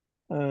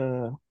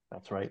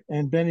 That's right.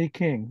 And Benny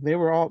King. They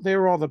were all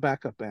the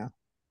backup band.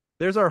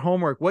 There's our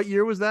homework. What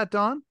year was that,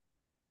 Don?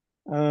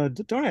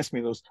 Don't ask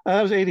me those.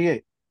 That was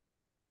 88.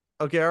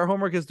 Okay, our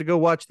homework is to go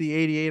watch the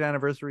 88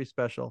 anniversary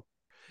special.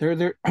 I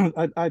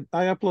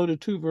uploaded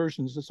 2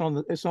 versions. It's on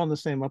the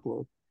same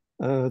upload.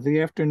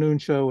 The afternoon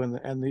show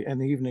and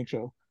the evening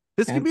show.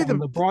 This could be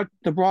the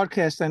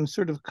broadcast then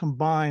sort of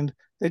combined.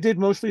 They did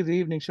mostly the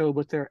evening show,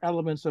 but there are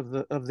elements of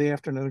the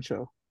afternoon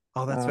show.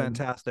 Oh, that's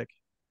fantastic.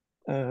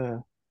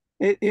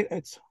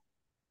 It's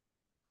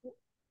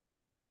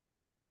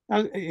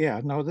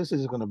this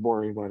isn't going to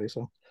bore anybody.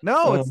 So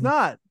no, it's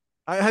not.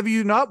 Have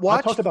you not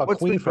watched? I talked about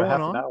Queen for half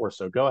an hour,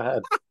 so go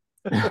ahead.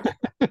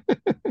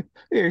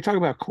 Yeah, you're talking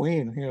about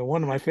Queen,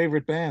 one of my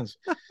favorite bands.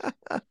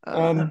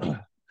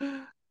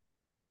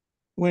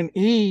 When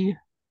E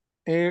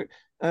aired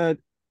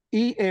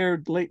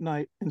late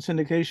night in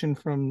syndication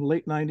from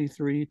late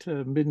 93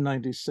 to mid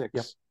 96.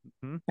 Yep.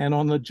 Mm-hmm. And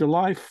on the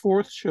July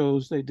 4th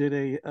shows, they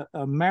did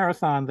a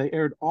marathon. They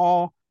aired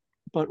all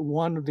but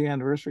one of the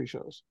anniversary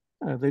shows.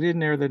 They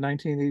didn't air the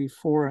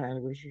 1984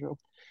 anniversary show.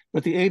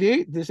 But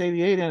this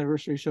 88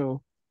 anniversary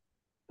show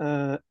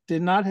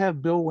did not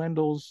have Bill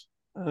Wendell's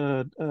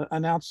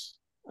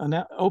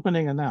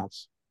opening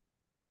announce.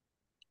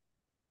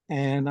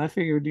 And I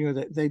figured,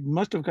 that they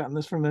must have gotten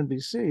this from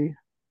NBC.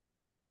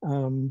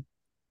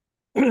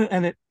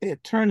 And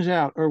it turns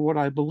out, or what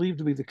I believe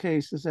to be the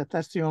case, is that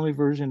that's the only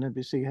version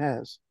NBC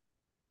has.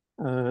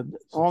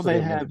 All they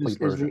have is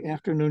the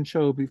afternoon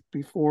show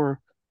before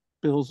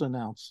Bill's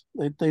announce.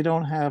 They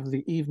don't have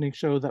the evening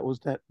show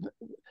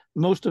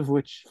most of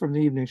which from the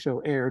evening show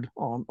aired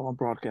on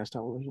broadcast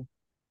television.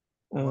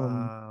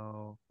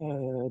 Wow.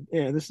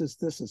 This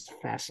is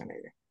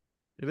fascinating.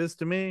 It is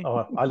to me.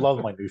 Oh, I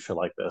love minutia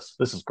like this.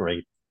 This is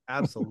great.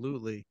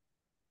 Absolutely.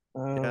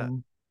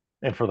 And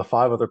for the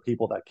 5 other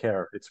people that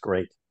care, it's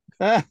great.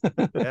 Yeah.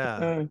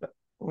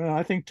 Well,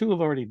 I think 2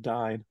 have already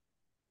died.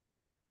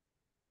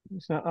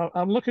 So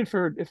I'm looking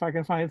for if I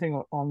can find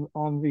anything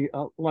on the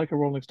Like a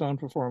Rolling Stone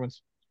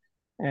performance,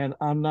 and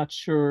I'm not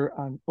sure.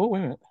 Oh, wait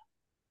a minute.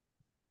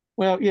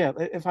 Well, yeah,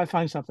 if I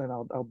find something,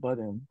 I'll butt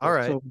in. All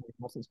right. So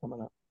nothing's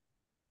coming up.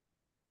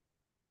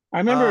 I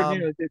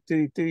remember,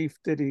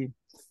 did he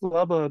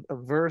flub a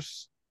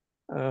verse?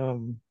 I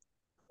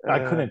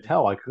couldn't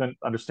tell. I couldn't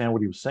understand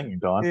what he was singing,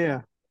 Don. Yeah,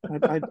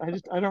 I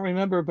don't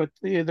remember, but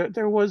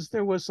there was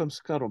some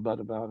scuttlebutt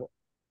about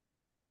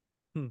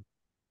it.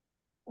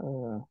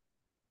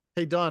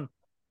 Hey, Don,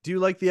 do you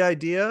like the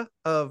idea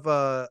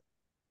of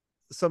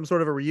some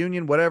sort of a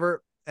reunion,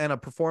 whatever, and a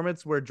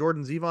performance where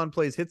Jordan Zevon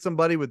plays Hit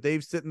Somebody with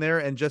Dave sitting there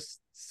and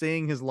just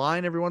saying his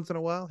line every once in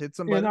a while? Hit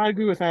somebody. Yeah, no, I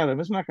agree with Adam.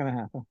 It's not going to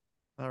happen.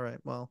 All right.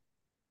 Well,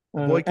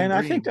 and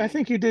I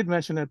think you did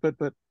mention it, but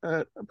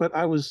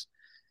I was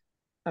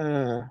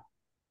for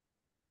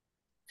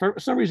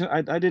some reason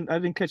I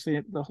didn't catch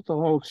the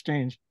whole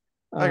exchange.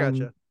 I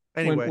gotcha.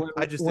 Anyway,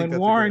 I just think when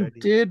Warren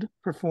did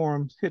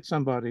perform Hit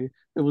Somebody,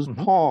 it was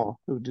Paul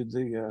who did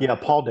the. Yeah,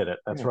 Paul did it.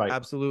 That's right.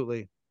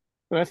 Absolutely.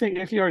 But I think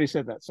if you already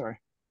said that, sorry.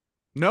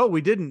 No,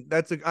 we didn't.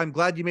 I'm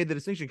glad you made the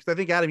distinction, because I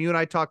think, Adam, you and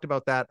I talked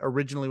about that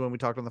originally when we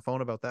talked on the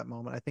phone about that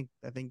moment. I think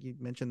you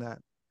mentioned that,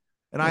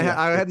 and I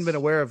hadn't been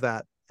aware of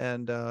that.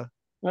 And no,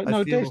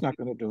 Dave's not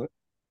going to do it.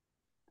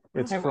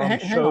 It's from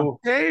show.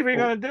 Dave, you're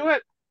going to do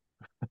it.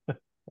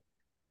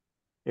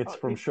 It's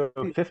from show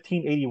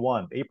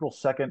 1581, April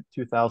 2nd,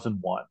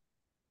 2001.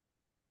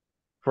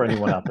 For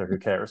anyone out there who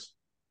cares.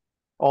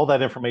 all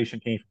that information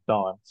came from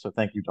Don. So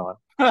thank you, Don.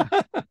 I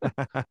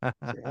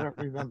don't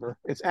remember.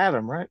 It's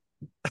Adam, right?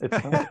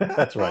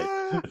 That's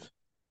right.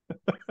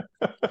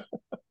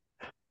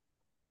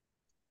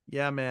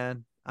 Yeah,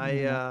 man.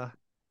 Yeah.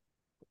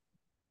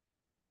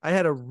 I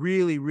had a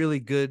really, really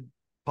good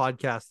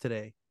podcast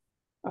today.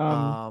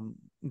 Um,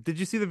 Did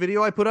you see the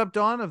video I put up,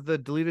 Dawn, of the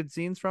deleted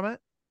scenes from it?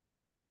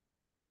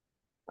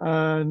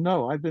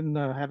 no, I've been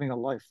having a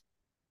life.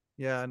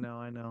 Yeah, no,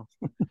 I know.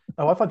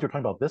 Oh, I thought you were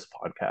talking about this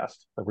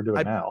podcast that we're doing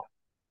I now.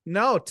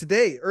 No,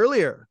 today,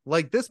 earlier.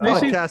 Like this Oh.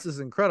 podcast is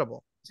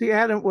incredible. See,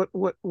 Adam,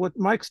 what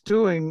Mike's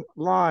doing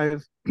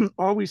live,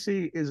 all we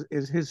see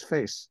is his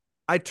face.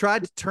 I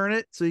tried to turn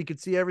it so you could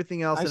see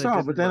everything else. I and saw,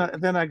 it but didn't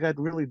work. then I got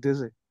really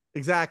dizzy.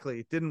 Exactly,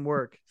 it didn't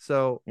work.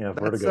 So Yeah, that's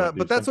vertigo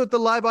but that's inducing. what the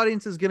live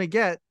audience is gonna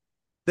get.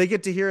 They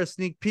get to hear a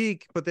sneak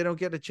peek, but they don't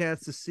get a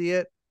chance to see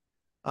it.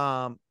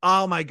 Oh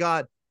my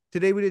god!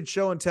 Today we did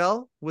show and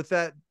tell with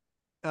that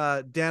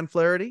Dan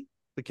Flaherty,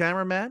 the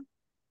cameraman,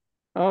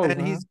 Oh,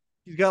 and he's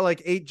got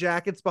like 8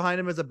 jackets behind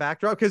him as a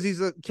backdrop because he's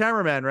a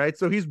cameraman, right?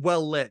 So he's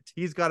well lit.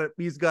 He's got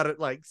it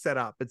like set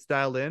up. It's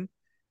dialed in,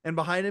 and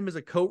behind him is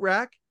a coat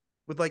rack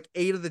with like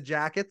 8 of the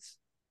jackets,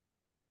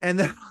 and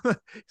then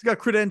he's got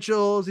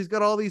credentials. He's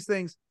got all these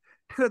things,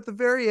 and at the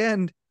very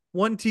end,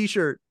 one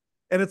T-shirt,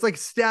 and it's like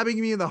stabbing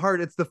me in the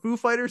heart. It's the Foo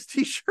Fighters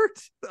T-shirt.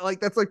 Like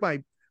that's like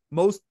my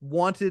most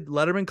wanted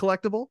Letterman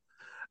collectible.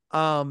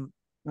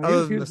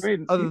 Other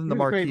than the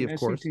marquee, of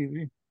course.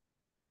 SCTV.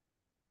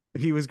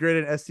 He was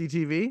great at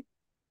SCTV.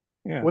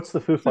 Yeah. What's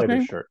the Foo What's his Fighters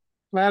name? shirt?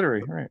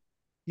 Flattery, right?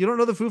 You don't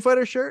know the Foo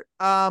Fighters shirt?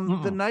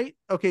 The night.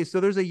 Okay, so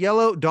there's a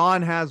yellow.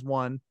 Dawn has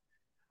one.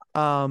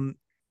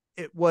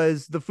 It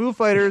was the Foo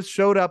Fighters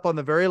showed up on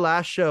the very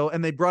last show,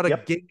 and they brought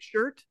a gig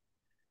shirt,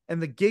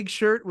 and the gig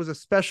shirt was a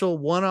special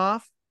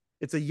one-off.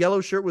 It's a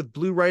yellow shirt with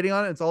blue writing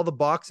on it. It's all the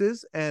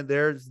boxes, and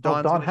there's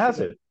Dawn's. Don has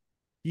it.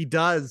 He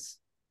does.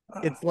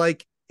 It's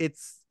like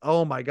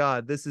oh my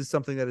god, this is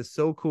something that is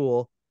so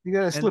cool. You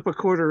got to slip a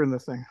quarter in the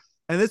thing.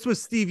 And this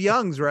was Steve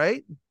Young's,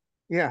 right?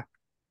 Yeah.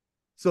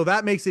 So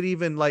that makes it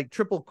even like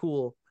triple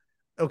cool.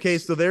 Okay,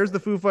 so there's the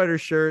Foo Fighters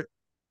shirt.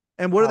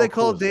 And what do they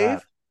call it, Dave?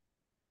 That?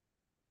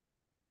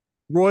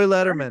 Roy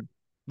Letterman.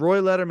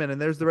 Roy Letterman.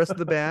 And there's the rest of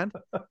the band.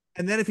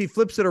 And then if he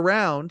flips it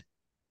around,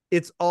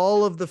 it's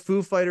all of the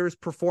Foo Fighters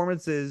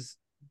performances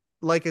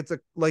like it's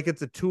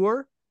a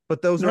tour,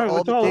 but those are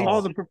all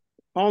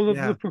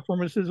the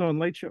performances on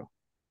Late Show.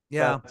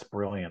 Yeah, that's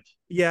brilliant.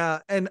 Yeah,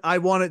 and I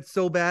want it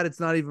so bad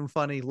it's not even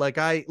funny. Like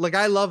I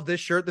love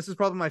this shirt. This is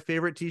probably my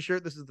favorite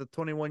T-shirt. This is the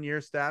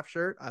 21-year staff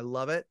shirt. I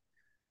love it.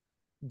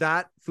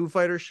 That Foo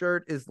Fighters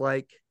shirt is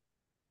like,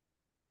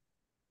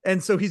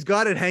 and so he's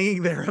got it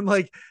hanging there. I'm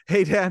like,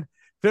 hey Dan,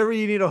 if ever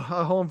you need a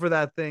home for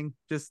that thing,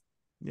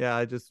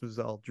 I just was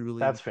all drooly.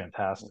 That's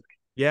fantastic.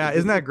 Yeah,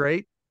 isn't that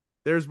great?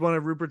 There's one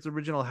of Rupert's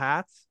original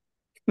hats.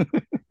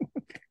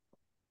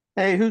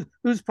 Hey,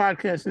 whose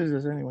podcast is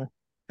this anyway?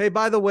 Hey,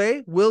 by the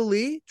way, Will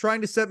Lee trying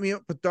to set me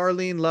up with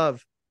Darlene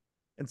Love.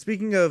 And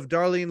speaking of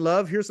Darlene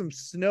Love, here's some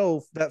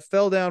snow that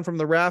fell down from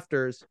the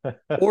rafters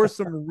or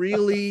some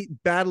really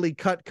badly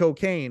cut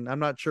cocaine. I'm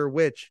not sure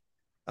which,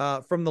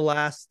 from the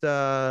last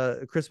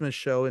Christmas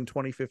show in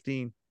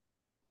 2015.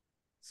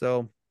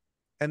 So,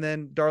 and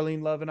then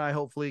Darlene Love and I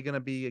hopefully going to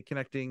be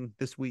connecting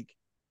this week.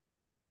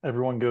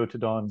 Everyone go to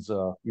Don's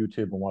YouTube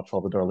and watch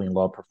all the Darlene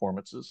Love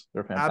performances.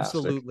 They're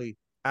fantastic.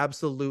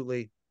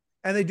 Absolutely.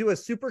 And they do a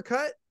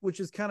supercut,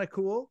 which is kind of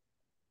cool.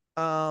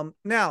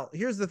 Now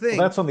here's the thing.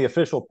 Well, that's on the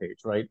official page,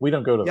 right? We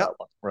don't go to that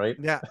one, right?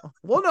 Yeah.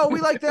 Well, no, we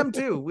like them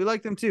too.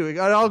 It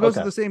all goes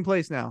to the same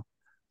place now.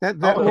 That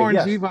Warren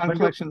Zevon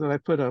collection that I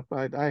put up,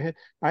 I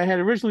had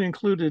originally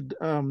included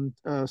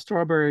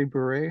Strawberry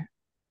Beret.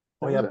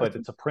 Oh yeah, but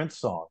it's a Prince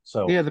song,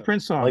 so yeah, the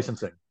Prince song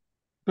licensing.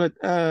 But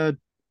that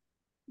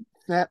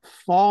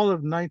fall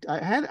of 19,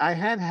 I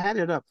had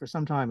it up for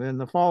some time, and in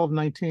the fall of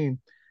 19.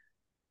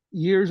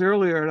 Years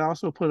earlier, I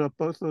also put up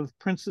both of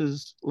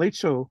Prince's Late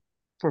Show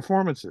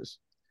performances,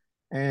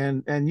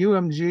 and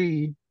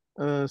UMG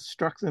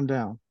struck them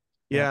down.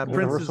 Yeah,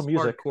 Prince's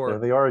music. Hardcore. There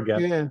they are again.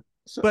 Yeah.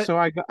 So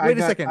I got. Wait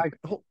a second.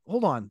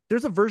 Hold on.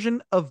 There's a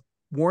version of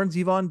Warren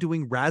Zevon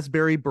doing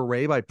Raspberry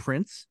Beret by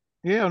Prince.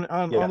 Yeah,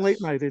 on Late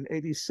Night in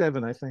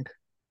 '87, I think.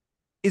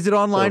 Is it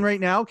online right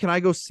now? Can I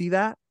go see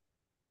that?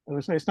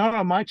 It's not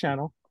on my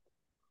channel.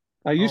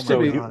 I used to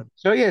be.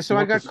 So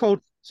I got cold.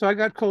 So I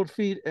got cold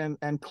feet and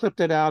clipped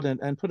it out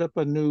and put up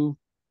a new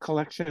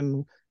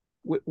collection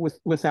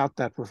without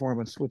that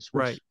performance, which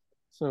right.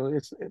 So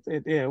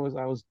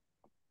I was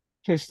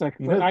just like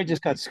I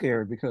just got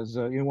scared because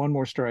one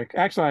more strike.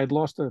 Actually, I had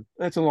lost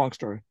that's a long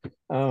story.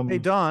 Hey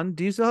Don,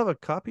 do you still have a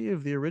copy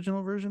of the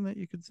original version that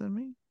you could send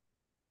me?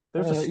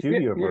 There's a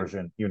studio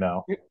version, You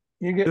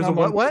get there's a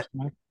what?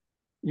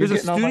 There's a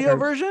studio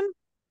version?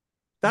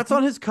 That's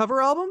on his cover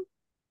album?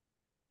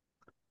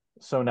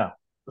 So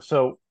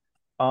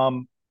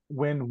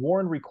when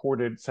Warren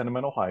recorded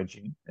Sentimental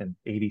Hygiene in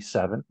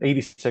 86 and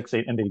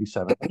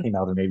 87, came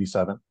out in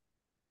 87,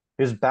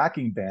 his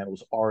backing band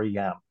was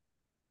REM,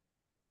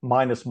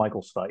 minus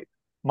Michael Stipe.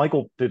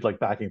 Michael did like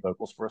backing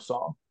vocals for a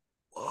song.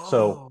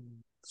 So Whoa.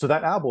 so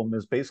that album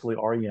is basically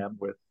REM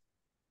with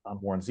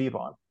Warren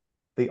Zevon.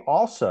 They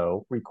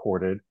also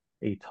recorded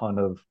a ton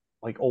of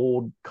like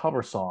old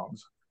cover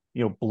songs,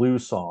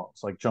 blues songs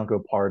like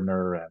Junko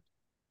Partner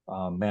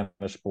and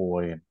Manish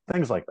Boy and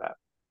things like that.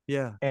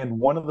 Yeah. And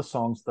one of the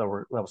songs that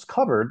was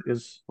covered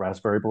is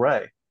Raspberry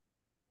Beret.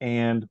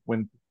 And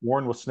when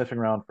Warren was sniffing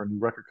around for a new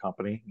record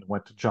company and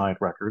went to Giant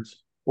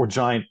Records or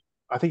Giant,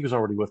 I think he was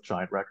already with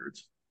Giant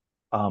Records,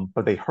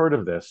 but they heard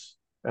of this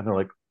and they're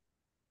like,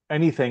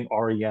 anything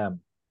REM,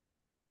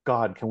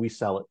 God, can we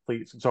sell it,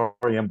 please? Since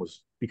REM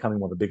was becoming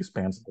one of the biggest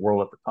bands in the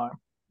world at the time.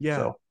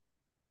 Yeah.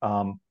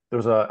 So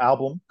there's an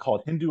album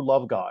called Hindu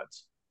Love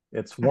Gods.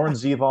 It's Warren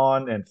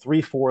Zevon and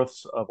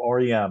three-fourths of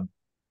REM,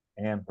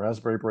 and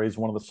Raspberry Beret is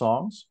one of the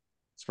songs.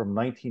 It's from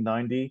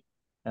 1990,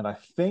 and I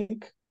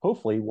think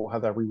hopefully we'll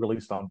have that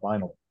re-released on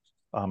vinyl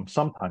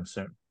sometime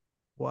soon.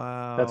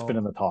 That's been Wow.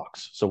 in the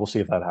talks, so we'll see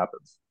if that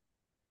happens.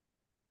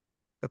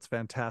 That's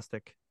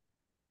fantastic.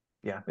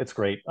 Yeah, it's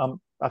great.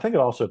 I think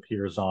it also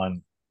appears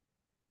on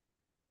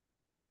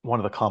one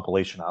of the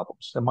compilation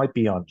albums. It might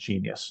be on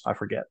Genius, I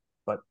forget.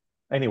 But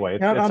anyway,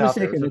 Yeah, it's I'm out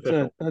there. It's mistaken.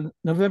 It's official.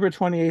 November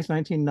 28th,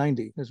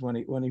 1990 is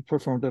when he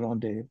performed it on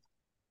Dave.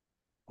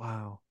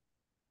 Wow.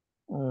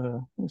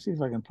 Let's see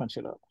if I can punch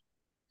it up.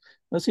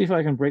 Let's see if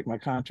I can break my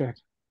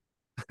contract.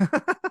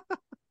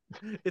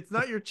 It's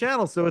not your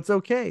channel, so it's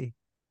okay.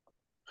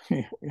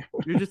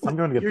 You're just I'm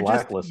going to get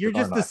blacklisted. you're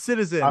just aren't a I?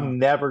 citizen. I'm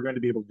never going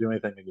to be able to do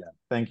anything again.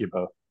 Thank you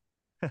both.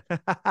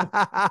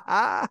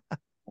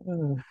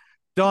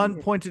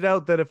 Don pointed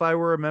out that if I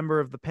were a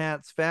member of the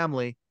Pants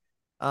family,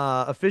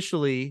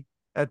 officially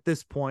at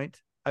this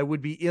point, I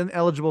would be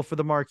ineligible for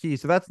the marquee.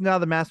 So that's now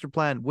the master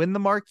plan. Win the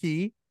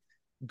marquee,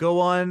 go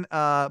on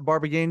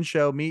Barbagain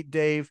show, meet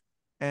Dave,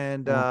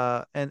 and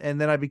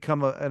then I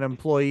become an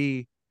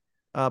employee.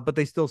 But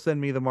they still send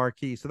me the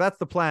marquee. So that's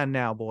the plan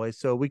now, boys.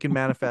 So we can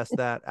manifest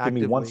that Give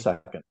me 1 actively.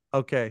 second.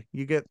 Okay,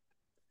 you get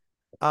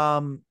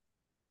Don,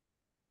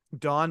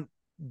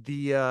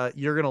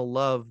 you're gonna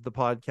love the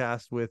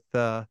podcast with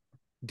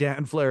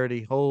Dan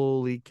Flaherty.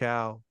 Holy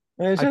cow.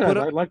 I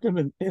liked him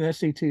in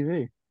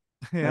SCTV.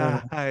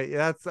 Yeah,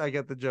 I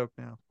get the joke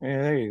now.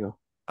 Yeah, there you go.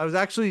 I was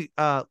actually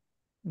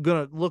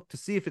gonna look to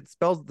see if it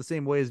spells it the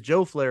same way as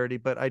Joe Flaherty,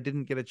 but I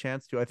didn't get a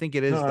chance to. I think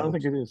it is. No, I don't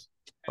think it is.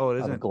 Oh, it Out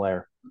of isn't.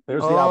 glare.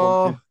 There's the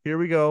album. Here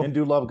we go.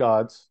 Hindu Love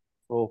Gods.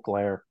 Oh,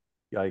 glare.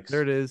 Yikes.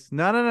 There it is.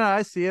 No.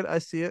 I see it. I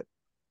see it.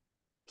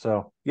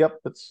 So, yep,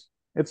 it's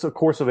of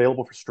course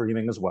available for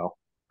streaming as well.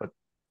 But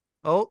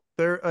Oh,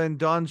 there, and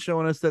Don's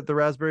showing us that the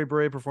Raspberry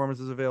Beret performance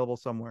is available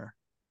somewhere.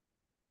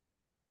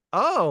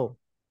 Oh,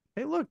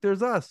 hey, look,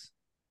 there's us.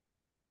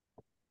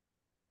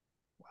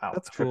 wow,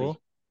 That's trippy.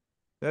 cool.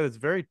 That is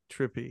very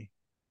trippy.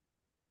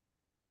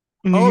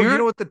 Can you Oh, hear you it?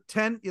 know what the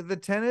 10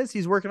 is?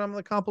 He's working on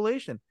the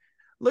compilation.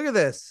 Look at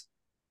this.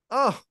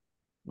 Oh,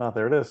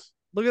 There it is.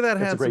 look at that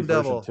It's a handsome great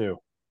devil. version too.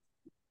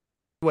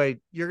 Wait,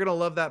 you're gonna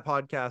love that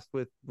podcast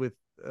with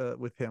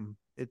him.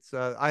 It's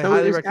I So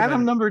highly is recommend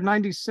Adam it. number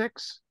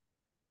 96?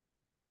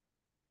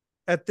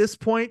 At this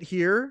point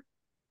here,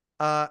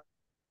 no,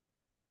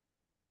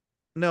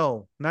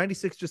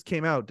 96 just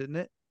came out, didn't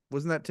it?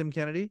 Wasn't that Tim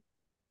Kennedy?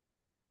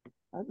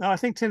 No, I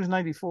think Tim's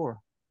 94.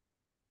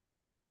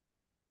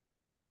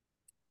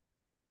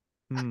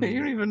 You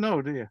don't even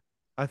know, do you?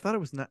 I thought it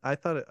was not. I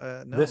thought it.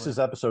 No. This is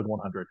episode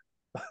 100.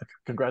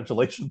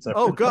 Congratulations, Oh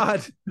everyone.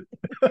 God!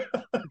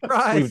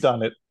 Surprise! We've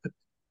done it.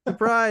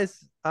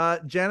 Surprise!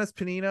 Janice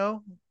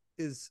Panino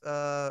is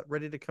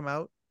ready to come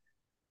out.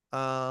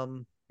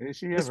 Is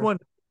she This ever? one.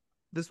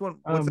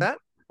 What's that?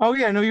 Oh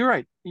yeah, no, you're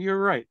right. You're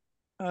right.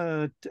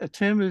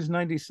 Tim is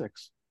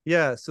 96.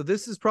 Yeah. So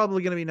this is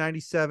probably going to be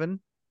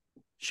 97.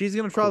 She's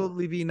going to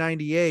probably be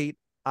 98.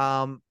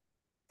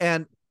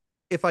 And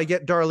if I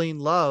get Darlene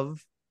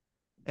Love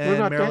and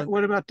Marilyn,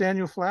 What about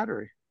Daniel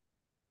Flattery?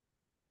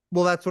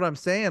 well, that's what I'm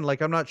saying.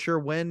 Like, I'm not sure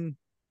when.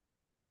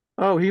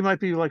 Oh, he might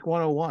be like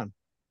 101.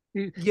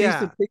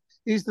 Yeah.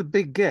 He's the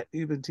big get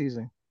you've been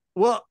teasing.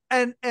 Well,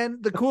 and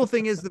the cool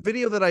thing is the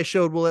video that I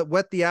showed will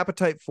whet the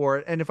appetite for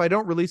it. And if I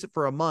don't release it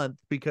for a month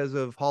because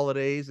of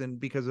holidays and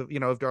because of,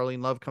 if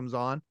Darlene Love comes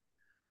on,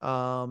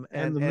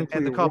 and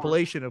the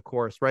compilation, of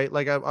course, right?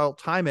 Like I'll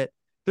time it.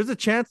 There's a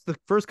chance the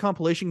first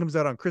compilation comes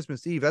out on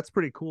Christmas Eve. That's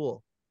pretty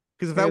cool.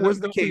 Because if that was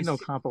the case, no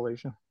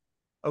compilation.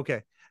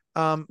 Okay.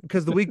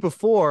 Because the week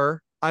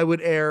before I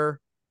would air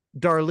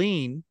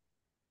Darlene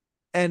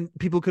and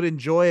people could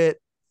enjoy it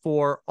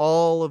for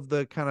all of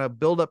the kind of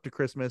build up to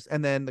Christmas,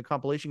 and then the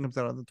compilation comes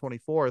out on the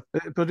 24th.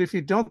 But if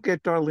you don't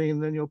get Darlene,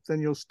 then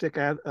you'll stick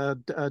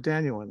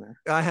Daniel in there.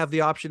 I have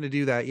the option to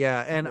do that,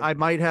 yeah, and I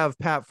might have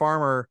Pat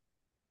Farmer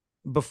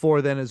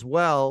before then as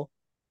well.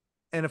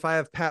 And if I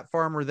have Pat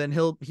Farmer, then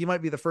he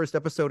might be the first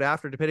episode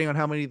after, depending on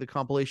how many the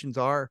compilations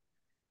are.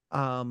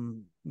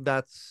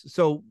 That's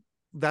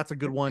a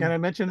good one. Can I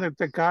mention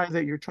the guy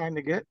that you're trying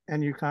to get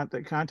and you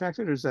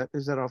contacted, or is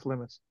that off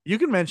limits? You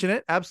can mention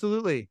it,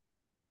 absolutely.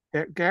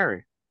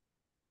 Gary.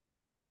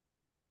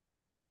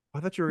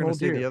 I thought you were going to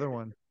say the other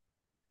one.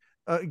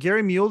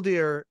 Gary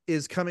Muledeer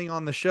is coming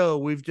on the show.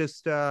 We've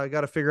just got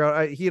to figure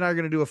out. He and I are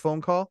going to do a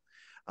phone call.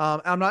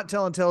 I'm not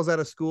telling tales out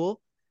of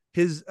school.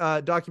 His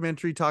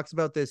documentary talks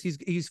about this.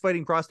 He's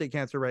fighting prostate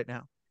cancer right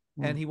now,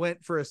 and he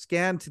went for a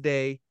scan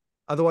today.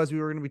 Otherwise, we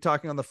were going to be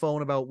talking on the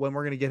phone about when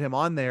we're going to get him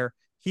on there.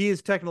 He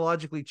is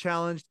technologically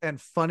challenged and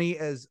funny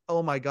as,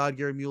 oh my God,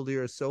 Gary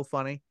Muledeer is so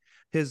funny.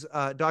 His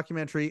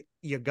documentary,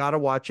 you got to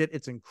watch it.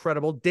 It's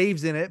incredible.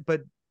 Dave's in it,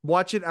 but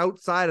watch it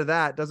outside of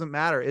that. Doesn't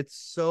matter. It's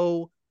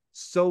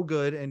so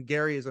good. And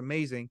Gary is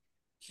amazing.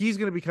 He's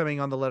going to be coming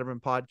on the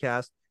Letterman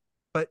podcast,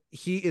 but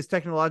he is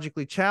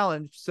technologically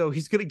challenged. So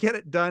he's going to get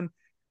it done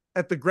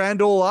at the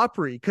Grand Ole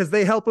Opry because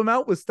they help him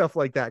out with stuff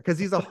like that. Cause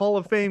he's a Hall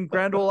of Fame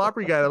Grand Ole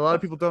Opry guy that a lot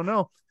of people don't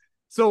know.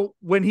 So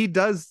when he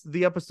does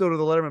the episode of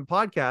the Letterman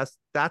podcast,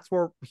 that's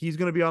where he's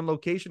going to be on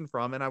location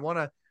from. And I want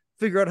to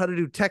figure out how to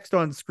do text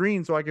on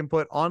screen so I can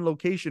put on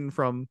location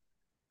from,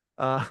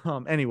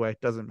 anyway,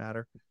 doesn't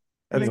matter.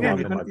 And again,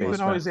 you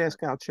can always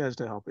ask Al Ches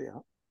to help you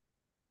out.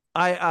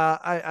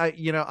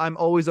 I'm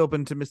always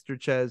open to Mr.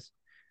 Ches.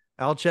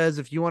 Al Ches,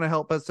 if you want to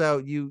help us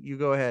out, you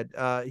go ahead.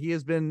 He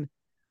has been,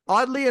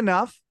 oddly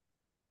enough,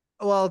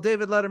 well,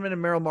 David Letterman and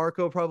Merrill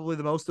Markoe probably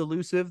the most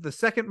elusive. The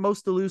second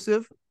most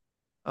elusive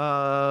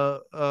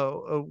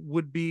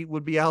would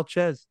be Al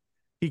Ches.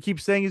 He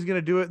keeps saying he's going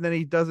to do it, and then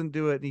he doesn't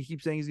do it. And he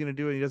keeps saying he's going to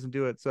do it, and he doesn't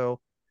do it. So,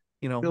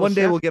 Bill one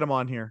day we'll get him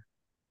on here.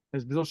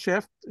 Is Bill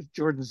Sheff,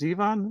 Jordan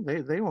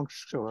Zevon? They won't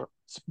show up.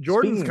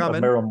 Jordan's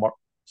coming.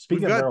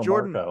 Speaking of Merrill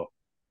Jordan. Markoe.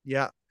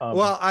 Yeah.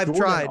 Well, I've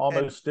Jordan tried.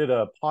 Almost did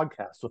a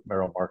podcast with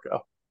Merrill Markoe.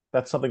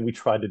 That's something we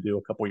tried to do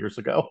a couple years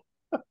ago.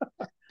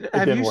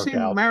 Have you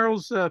seen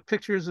Merrill's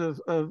pictures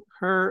of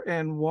her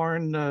and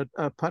Warren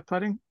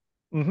putt-putting?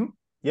 Mm-hmm.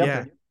 Yep.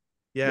 Yeah.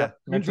 Yeah.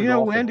 Yep. Do you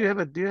know when? Do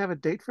you have a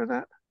date for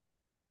that?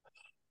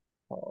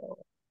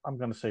 I'm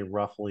going to say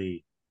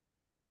roughly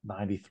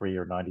 93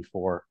 or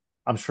 94.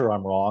 I'm sure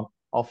I'm wrong.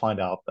 I'll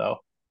find out though.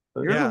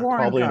 You're the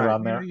Warren probably guy.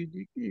 around there.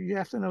 You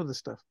have to know this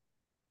stuff.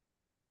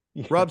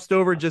 Yeah. Rob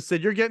Stover just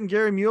said, "You're getting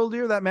Gary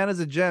Muledeer. That man is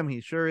a gem.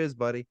 He sure is,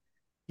 buddy."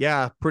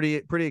 Yeah,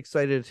 pretty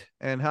excited.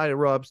 And hi to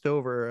Rob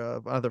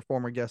Stover, another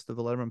former guest of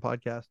the Letterman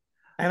podcast.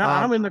 And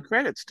I'm in the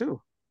credits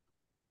too.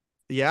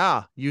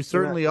 Yeah, you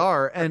certainly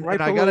are. And right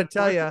I got to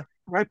tell you,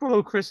 right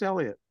below Chris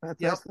Elliott.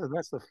 That's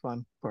the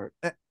fun part.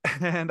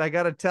 And I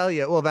got to tell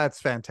you, well, that's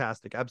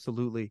fantastic.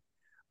 Absolutely.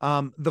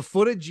 The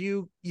footage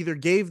you either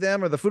gave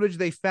them or the footage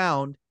they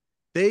found,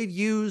 they'd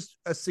used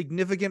a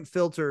significant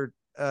filter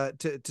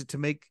to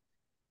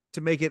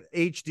make it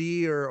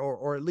HD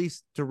or at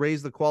least to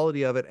raise the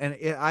quality of it. And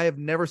I have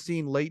never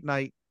seen late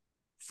night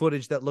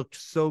footage that looked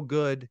so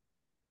good.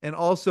 And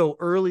also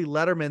early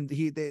Letterman,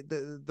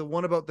 the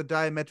one about the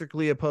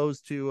diametrically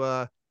opposed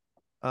to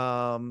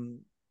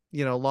lawn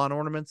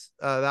ornaments,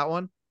 that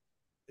one,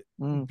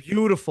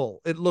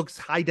 beautiful. It looks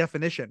high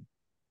definition.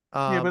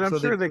 Yeah, but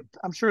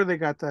I'm sure they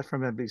got that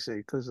from NBC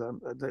because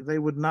they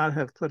would not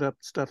have put up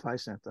stuff I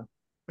sent them.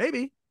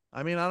 Maybe.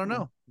 I mean, I don't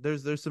know.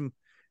 There's some,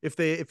 if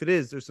it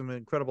is, there's some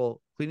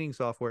incredible cleaning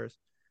softwares.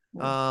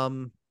 Yeah.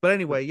 But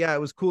anyway, yeah,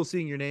 it was cool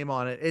seeing your name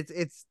on it.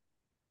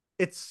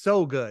 It's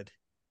so good.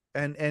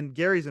 And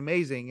Gary's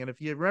amazing. And if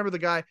you remember the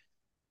guy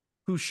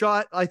who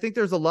shot, I think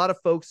there's a lot of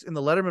folks in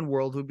the Letterman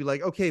world who'd be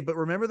like, okay, but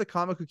remember the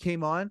comic who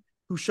came on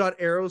who shot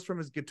arrows from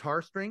his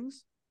guitar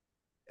strings?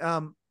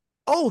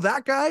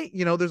 That guy,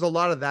 there's a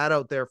lot of that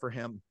out there for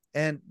him.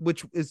 And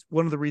which is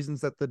one of the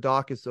reasons that the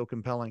doc is so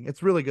compelling.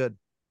 It's really good.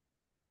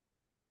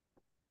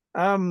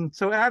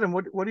 So Adam,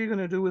 what are you going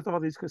to do with all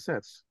these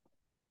cassettes?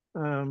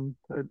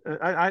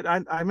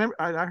 I remember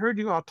I heard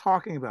you all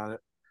talking about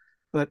it,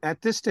 but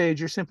at this stage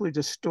you're simply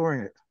just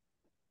storing it.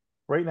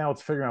 Right now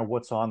it's figuring out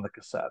what's on the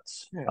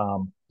cassettes. Yeah.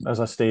 As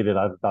I stated,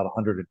 I've about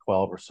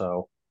 112 or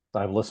so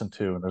that I've listened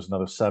to, and there's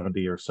another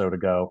 70 or so to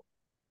go.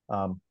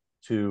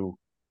 To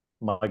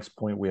Mike's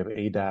point, we have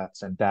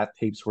ADATs and DAT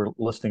tapes we're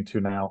listening to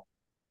now.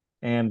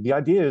 And the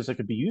idea is it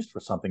could be used for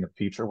something in the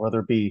future, whether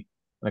it be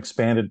an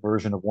expanded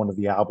version of one of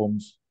the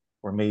albums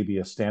or maybe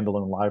a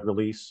standalone live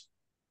release.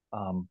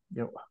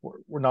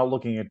 We're not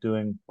looking at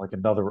doing like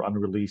another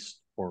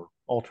unreleased or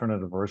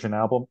alternative version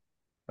album.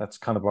 That's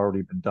kind of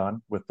already been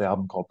done with the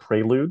album called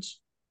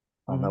Preludes.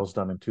 That was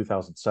done in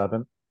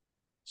 2007.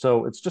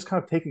 So it's just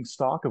kind of taking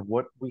stock of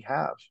what we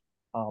have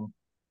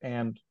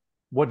and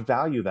what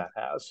value that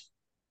has.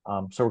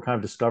 So we're kind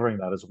of discovering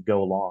that as we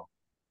go along.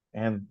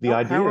 And the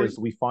idea is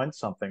we find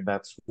something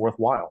that's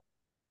worthwhile.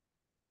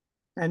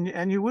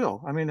 And you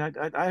will. I mean, I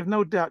have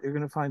no doubt you're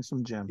going to find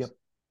some gems. Yep.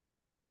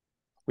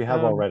 We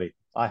have already.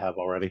 I have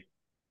already.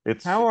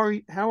 How are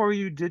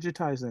you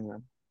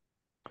digitizing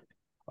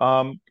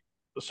them?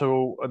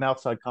 So an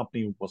outside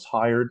company was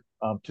hired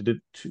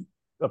to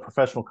a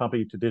professional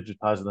company to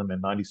digitize them in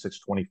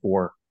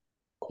 9624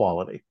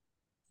 quality.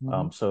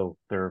 So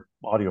they're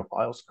audio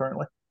files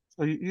currently.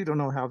 So you don't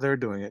know how they're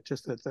doing it,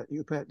 just that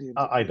you.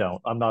 I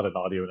don't. I'm not an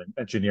audio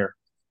engineer.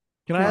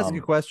 Can I ask you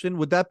a question?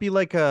 Would that be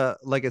like a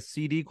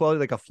CD quality,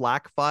 like a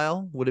FLAC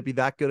file? Would it be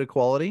that good a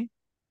quality?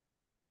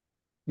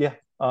 Yeah.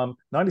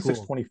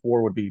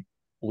 9624 would be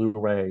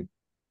Blu-ray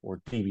or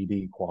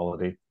DVD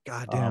quality.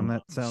 God damn,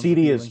 that sounds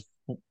CD appealing.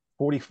 is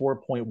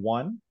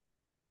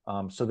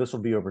 44.1. So this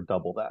will be over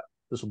double that.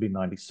 This will be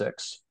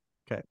 96.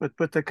 Okay.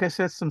 But the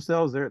cassettes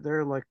themselves,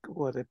 they're like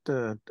what at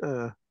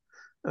 1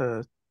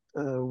 and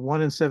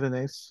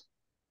 7/8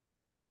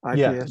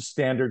 Yeah, IPS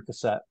standard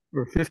cassette.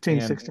 or 15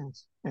 And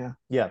 16ths. Yeah.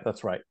 yeah,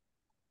 that's right.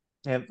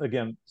 And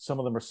again, some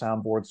of them are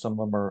soundboards, some of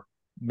them are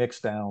mix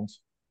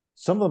downs.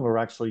 Some of them are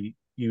actually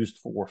used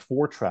for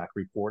 4-track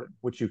recording,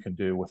 which you can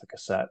do with a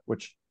cassette,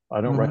 which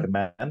I don't Mhm.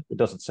 recommend. It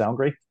doesn't sound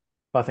great,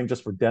 but I think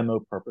just for demo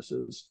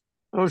purposes.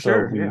 Oh, So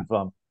sure. Yeah.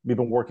 we've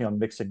been working on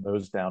mixing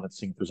those down and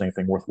seeing if there's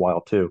anything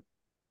worthwhile too.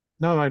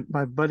 No,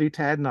 my buddy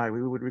Tad and I,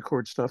 we would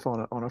record stuff on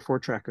a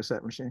 4-track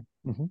cassette machine.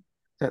 Hmm.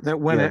 That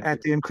went Yeah,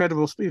 at the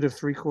incredible speed of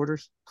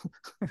 3/4.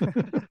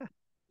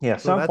 yeah.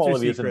 So Sound that's your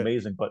quality isn't secret.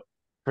 amazing, but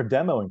for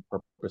demoing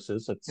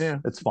purposes, Yeah.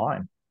 it's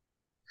fine.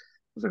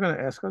 What was I going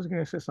to ask? I was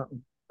going to say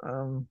something.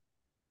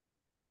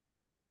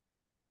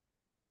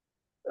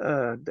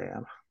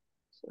 Damn.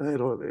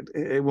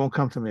 It won't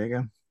come to me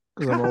again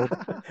because I'm old.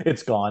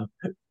 It's gone.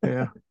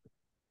 Yeah.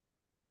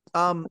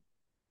 Um,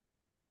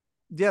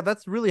 yeah,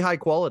 that's really high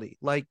quality.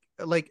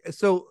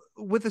 So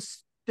with a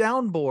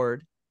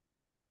soundboard,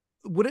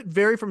 would it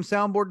vary from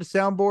soundboard to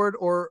soundboard,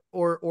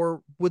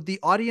 or would the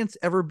audience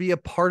ever be a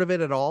part of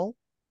it at all?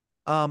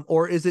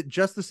 Or is it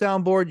just the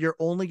soundboard? You're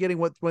only getting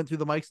what went through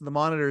the mics and the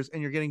monitors,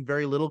 and you're getting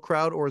very little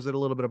crowd, or is it a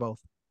little bit of both?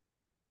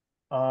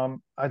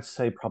 I'd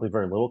say probably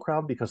very little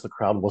crowd because the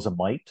crowd wasn't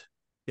mic'd.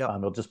 Yep.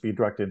 It'll just be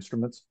direct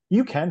instruments.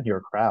 You can hear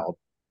a crowd.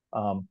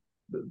 Um,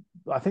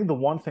 I think the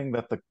one thing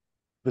that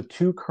the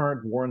two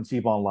current Warren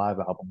Zevon live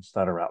albums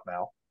that are out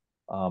now,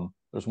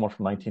 there's one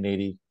from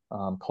 1980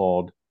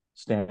 called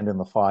 "Stand in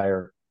the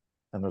Fire,"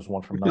 and there's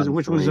one from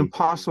Which was '93.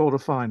 impossible to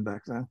find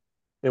back then.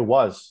 It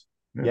was,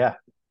 Yeah. yeah,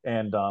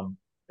 and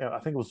I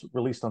think it was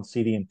released on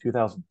CD in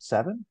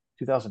 2007,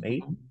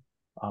 2008.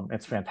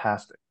 It's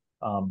fantastic.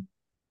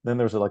 Then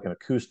there's like an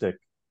acoustic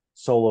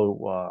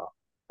solo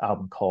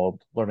album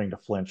called "Learning to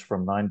Flinch"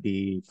 from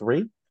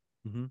 '93.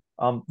 Mm-hmm.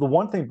 The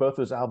one thing both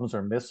those albums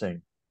are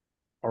missing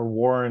are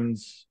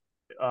Warren's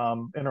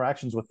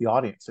interactions with the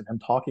audience and him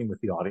talking with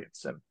the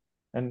audience,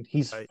 and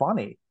he's Right.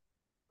 funny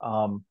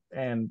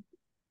and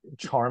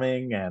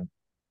charming, and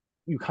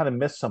you kind of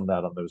miss some of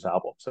that on those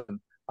albums. And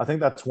I think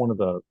that's one of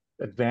the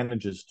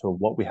advantages to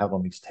what we have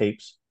on these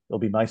tapes. It'll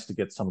be nice to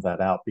get some of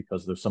that out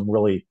because there's some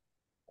really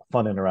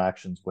fun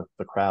interactions with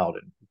the crowd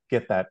and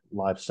get that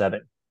live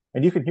setting.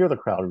 And you can hear the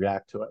crowd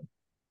react to it,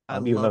 I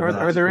even though love they're that.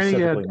 not Are there any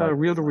specifically mic'd.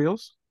 reel to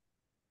reels?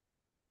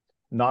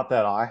 Not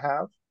that I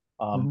have.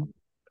 Mhm.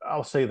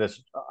 I'll say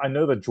this. I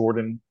know that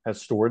Jordan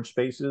has storage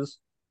spaces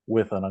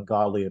with an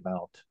ungodly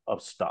amount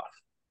of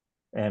stuff.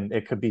 And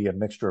it could be a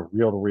mixture of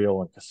reel to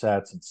reel and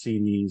cassettes and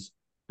CDs.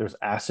 There's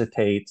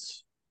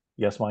acetates.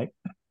 Yes, Mike?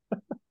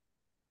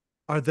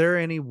 Are there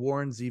any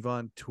Warren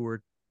Zevon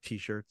tour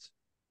T-shirts?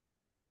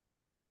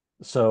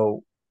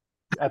 So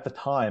at the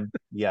time,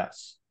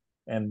 yes.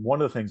 And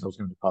one of the things I was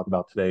going to talk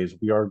about today is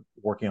we are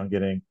working on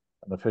getting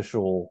an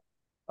official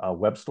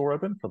web store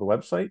open for the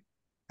website.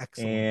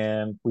 Excellent.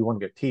 And we want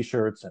to get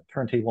T-shirts and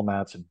turntable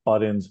mats and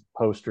buttons, and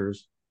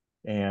posters,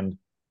 and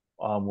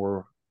I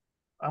won't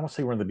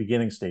say we're in the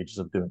beginning stages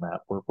of doing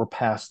that. We're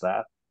past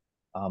that.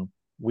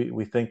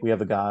 We think we have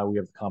the guy, we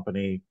have the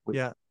company.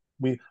 Yeah.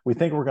 We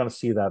think we're going to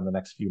see that in the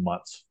next few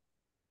months,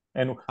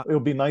 and it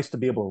would be nice to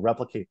be able to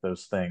replicate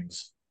those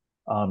things.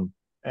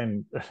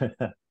 And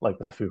like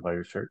the Foo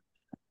Fighters shirt,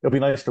 it'll be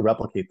nice to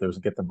replicate those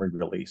and get them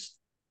re-released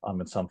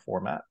in some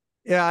format.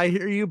 Yeah, I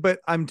hear you, but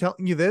I'm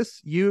telling you this: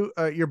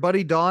 your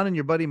buddy Don and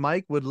your buddy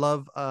Mike would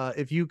love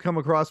if you come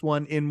across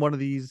one in one of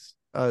these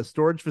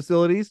storage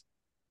facilities.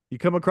 You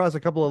come across a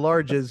couple of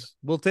larges,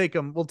 we'll take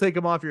them. We'll take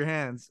them off your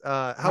hands.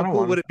 How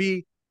cool would it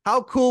be?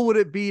 How cool would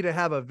it be to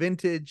have a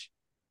vintage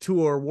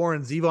tour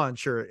Warren Zevon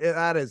shirt?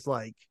 That is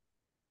like,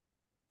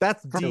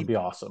 that's deep. It would be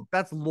awesome.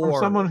 That's lore.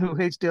 From someone who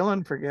hates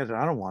Dylan, forget it.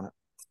 I don't want it.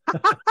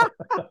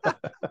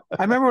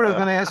 I remember what I was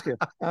going to ask you.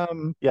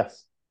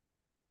 Yes.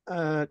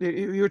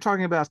 You were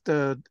talking about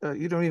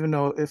you don't even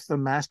know if the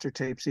master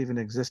tapes even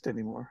exist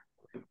anymore.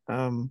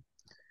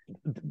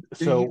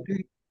 So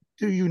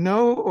do you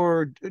know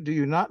or do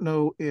you not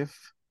know if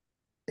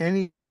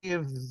any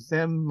of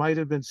them might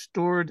have been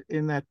stored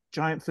in that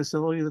giant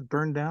facility that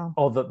burned down?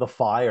 Oh, the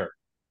fire.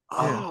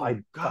 Oh,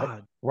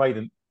 God. Right.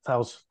 And that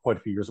was quite a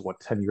few years,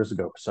 10 years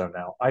ago or so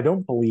now. I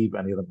don't believe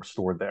any of them were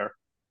stored there.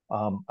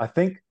 I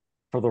think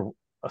for the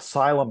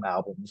Asylum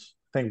albums,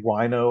 I think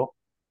Rhino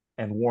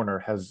and Warner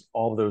has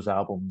all of those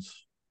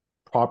albums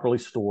properly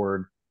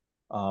stored.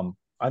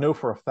 I know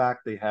for a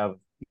fact they have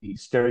the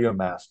Stereo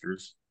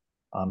Masters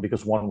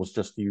because one was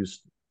just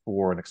used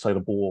for an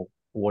Excitable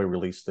Boy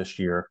release this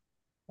year.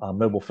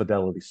 Mobile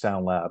Fidelity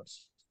Sound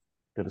Labs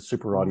did a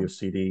Super Audio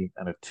CD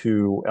and a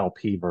 2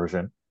 LP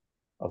version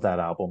of that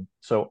album.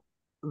 So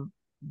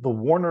the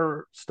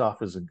Warner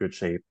stuff is in good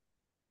shape.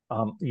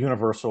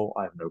 Universal,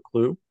 I have no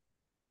clue.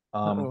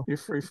 You're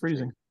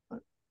freezing.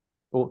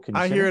 Well, can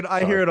you I see hear me? it.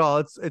 I hear it all.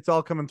 It's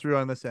all coming through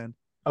on this end.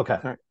 Okay.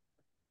 Sorry.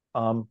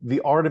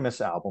 The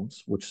Artemis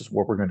albums, which is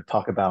what we're going to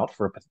talk about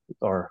for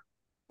our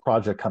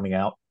project coming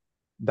out,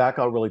 that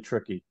got really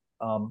tricky.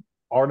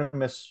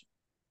 Artemis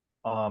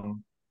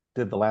um,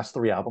 did the last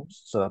three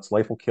albums, so that's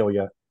Life Will Kill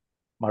You,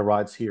 My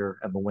Ride's Here,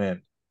 and The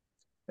Wind.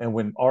 And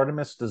when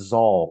Artemis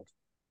dissolved,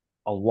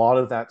 a lot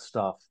of that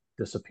stuff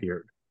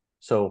disappeared.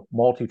 So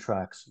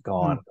multi-tracks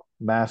gone,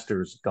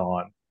 masters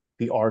gone,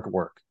 the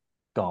artwork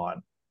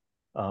gone.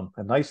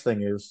 The nice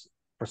thing is,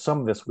 for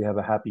some of this, we have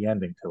a happy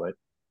ending to it,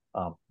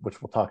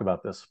 which we'll talk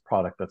about this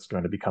product that's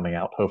going to be coming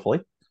out, hopefully.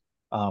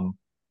 Um,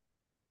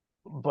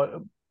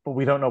 but but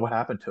we don't know what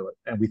happened to it,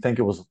 and we think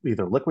it was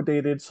either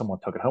liquidated, someone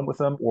took it home with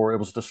them, or it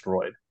was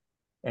destroyed.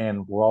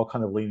 And we're all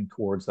kind of leaning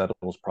towards that it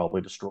was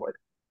probably destroyed.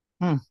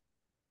 Hmm.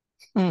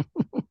 Hmm.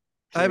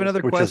 I have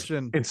another which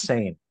question. Is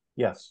insane.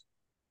 Yes.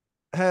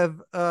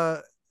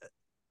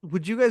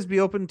 Would you guys be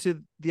open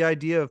to the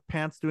idea of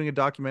Pants doing a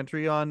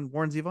documentary on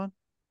Warren Zevon?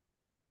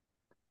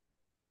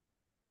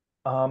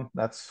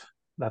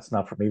 That's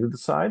not for me to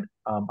decide.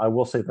 I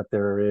will say that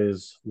there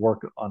is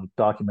work on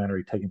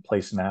documentary taking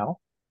place now.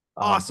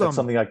 Awesome.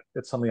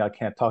 It's something I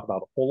can't talk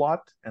about a whole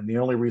lot, and the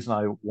only reason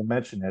I will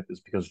mention it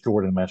is because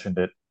Jordan mentioned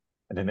it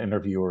in an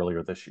interview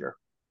earlier this year.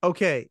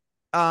 Okay.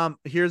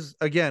 Here's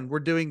again, we're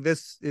doing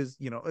this is,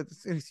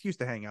 it's an excuse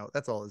to hang out.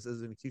 That's all this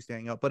is, an excuse to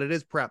hang out, but it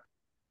is prep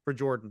for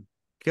Jordan.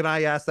 Can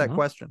I ask that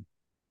question?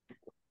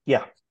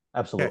 Yeah,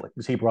 absolutely.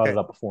 Because he brought it Okay.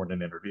 up before in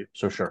an interview.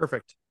 So sure.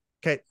 Perfect.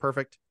 Okay,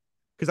 perfect.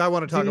 Because I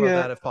want to talk about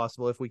that if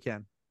possible, if we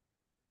can.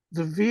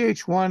 The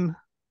VH1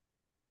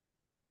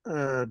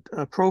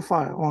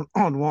 profile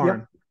on Warren.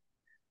 Yep.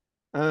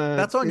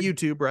 That's on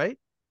YouTube, right?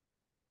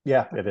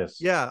 Yeah, it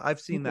is. Yeah, I've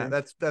seen Okay.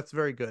 that. That's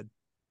very good.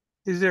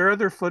 Is there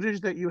other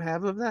footage that you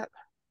have of that?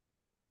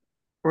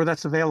 Or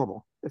that's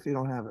available if you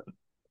don't have it?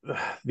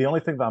 The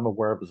only thing that I'm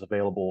aware of is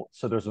available.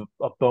 So there's a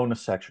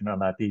bonus section on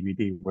that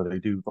DVD where they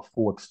do the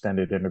full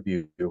extended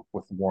interview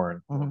with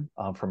Warren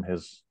from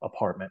his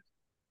apartment.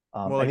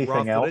 Like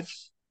anything raw else?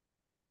 footage?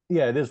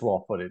 Yeah, it is raw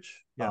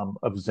footage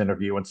of his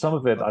interview. And some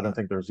of it, I don't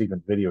think there's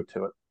even video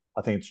to it.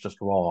 I think it's just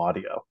raw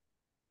audio.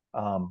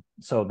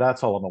 So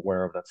that's all I'm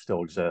aware of that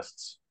still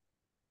exists.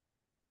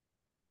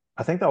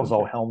 I think that was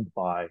all helmed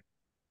by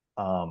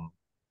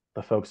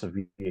the folks of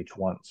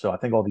VH1. So I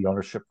think all the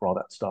ownership for all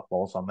that stuff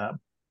falls on them.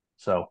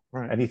 So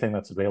anything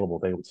that's available,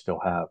 they would still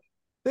have.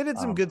 They did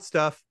some good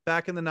stuff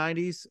back in the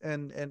 90s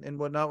and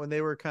whatnot when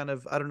they were kind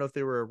of, I don't know if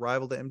they were a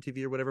rival to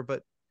MTV or whatever,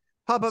 but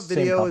pop-up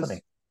video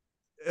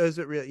is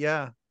it real?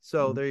 Yeah.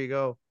 So there you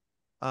go.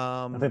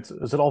 I think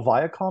is it all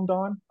Viacom,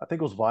 Don? I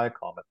think it was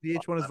Viacom.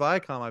 VH1 is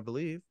Viacom, I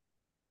believe.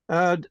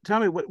 Tell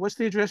me, what's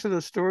the address of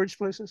those storage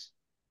places?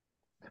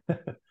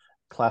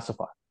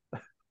 Classified.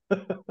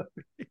 Let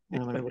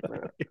me look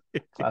that up.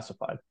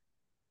 Classified.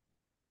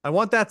 I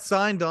want that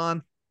sign,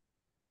 Don.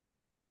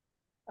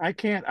 I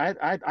can't.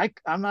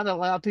 I'm not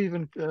allowed to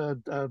even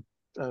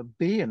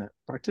be in it,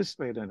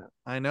 participate in it.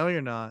 I know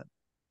you're not.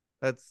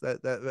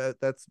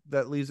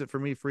 That leaves it for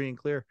me free and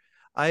clear.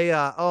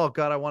 Oh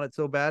God, I want it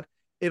so bad.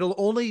 It'll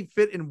only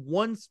fit in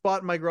one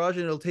spot in my garage,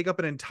 and it'll take up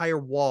an entire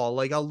wall.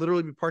 Like I'll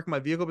literally be parking my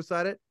vehicle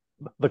beside it.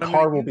 The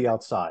car will be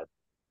outside.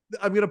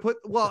 I'm gonna put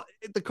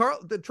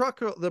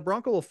the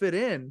Bronco will fit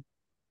in,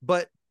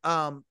 but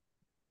I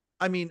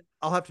mean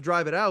I'll have to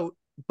drive it out.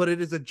 But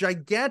it is a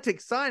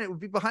gigantic sign. It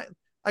would be behind.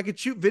 I could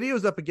shoot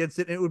videos up against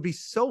it, and it would be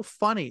so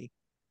funny.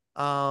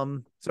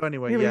 So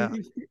anyway,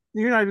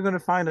 you're not even going to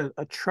find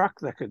a truck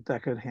that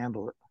could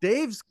handle it.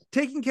 Dave's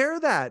taking care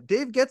of that.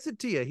 Dave gets it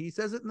to you. He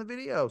says it in the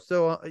video.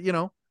 So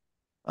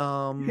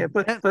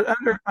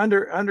but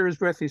under his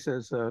breath he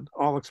says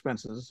all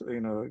expenses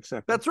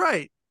accepted. That's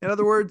right. In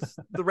other words,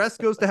 the rest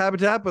goes to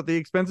Habitat, but the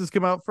expenses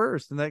come out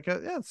first, and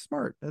it's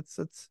smart. It's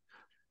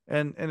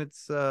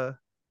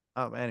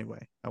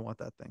anyway, I want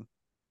that thing.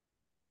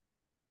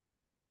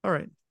 All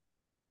right.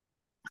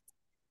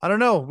 I don't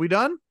know. We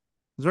done?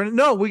 Is there any?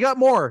 No, we got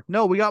more.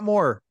 We need the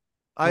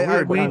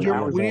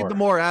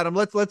more, Adam.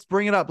 Let's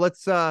bring it up.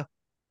 Let's talk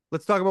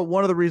about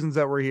one of the reasons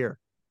that we're here.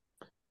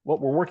 Well,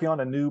 we're working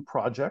on a new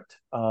project.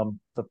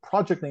 The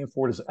project name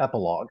for it is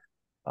Epilogue.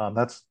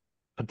 That's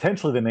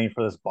potentially the name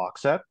for this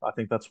box set. I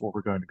think that's what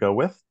we're going to go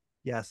with.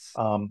 Yes.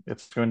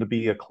 It's going to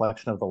be a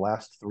collection of the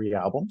last three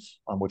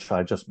albums, which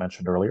I just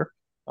mentioned earlier.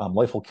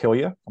 Life Will Kill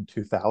You from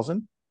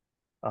 2000.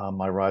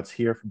 My Ride's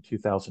Here from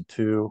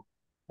 2002.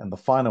 And the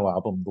final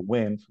album, The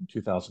Wind, from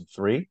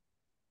 2003.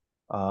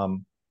 We're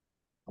going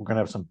to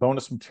have some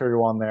bonus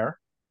material on there,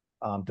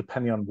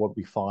 depending on what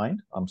we find.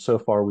 So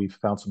far, we've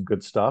found some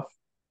good stuff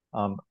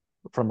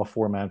from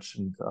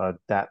aforementioned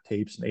DAT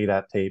tapes and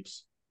ADAT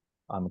tapes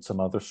and some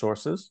other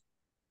sources.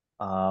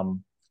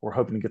 We're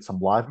hoping to get some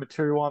live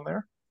material on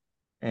there.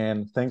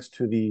 And thanks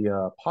to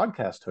the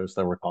podcast host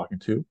that we're talking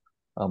to,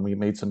 we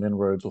made some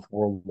inroads with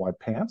Worldwide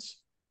Pants.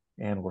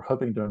 And we're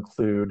hoping to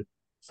include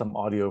some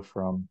audio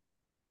from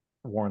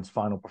Warren's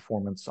final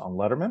performance on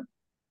Letterman,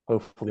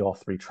 hopefully all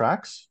three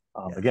tracks.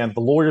 Again, the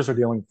lawyers are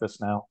dealing with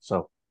this now,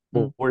 so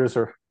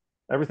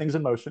everything's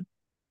in motion.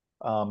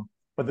 But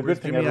the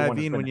good thing, everyone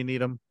has been, when you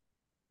need them.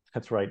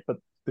 That's right. But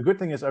the good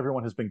thing is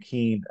everyone has been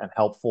keen and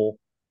helpful,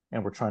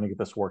 and we're trying to get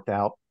this worked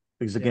out.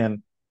 Because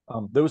again,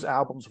 those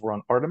albums were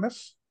on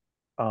Artemis.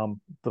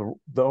 The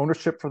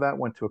ownership for that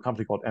went to a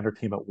company called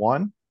Entertainment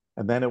One,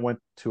 and then it went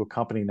to a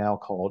company now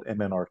called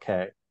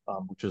MNRK,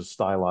 which is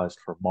stylized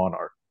for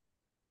Monarch.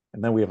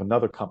 And then we have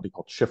another company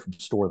called Ship from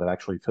Store that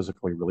actually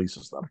physically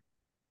releases them.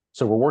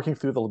 So we're working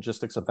through the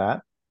logistics of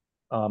that.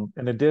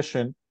 In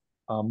addition,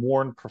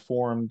 Warren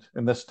performed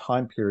in this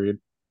time period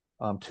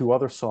 2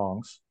 other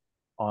songs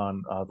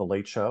on The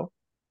Late Show.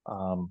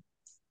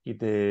 He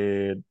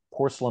did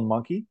Porcelain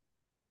Monkey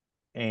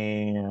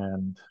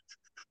and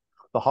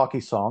the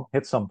hockey song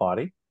Hit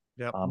Somebody,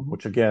 Yep.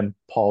 which again,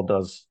 Paul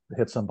does the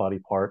Hit Somebody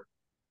part.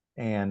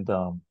 And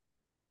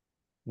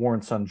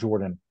Warren's son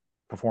Jordan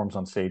performs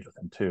on stage with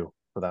him too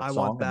for that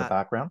song in the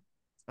background.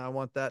 I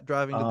want that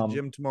driving to the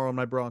gym tomorrow in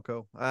my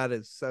Bronco. That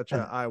is such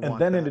a and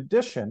then in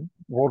addition,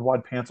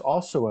 Worldwide Pants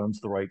also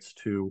owns the rights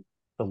to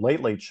the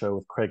Late Late Show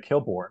with Craig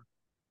Kilborn.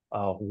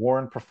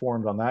 Warren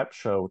performed on that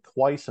show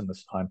twice in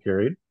this time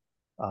period.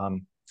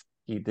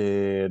 He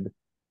did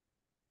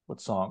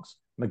what songs?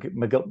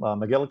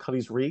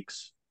 McGillicuddy's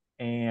Reeks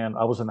and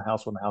I Was in the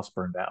House When the House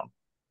Burned Down.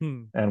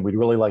 And we'd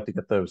really like to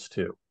get those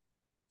too.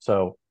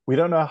 So we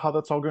don't know how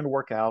that's all going to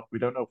work out. We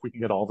don't know if we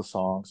can get all the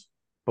songs,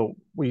 but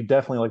we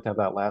definitely like to have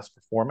that last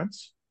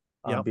performance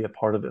be a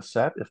part of this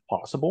set if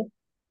possible.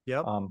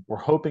 We're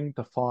hoping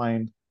to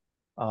find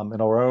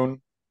in our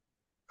own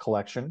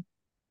collection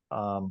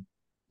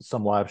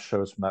some live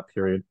shows from that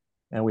period,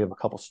 and we have a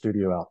couple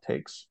studio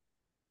outtakes.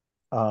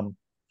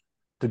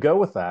 To go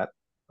with that,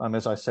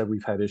 as I said,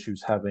 we've had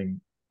issues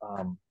having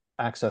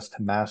access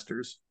to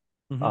masters.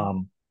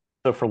 So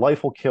for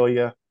Life Will Kill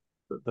You,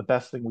 the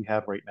best thing we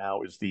have right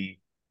now is the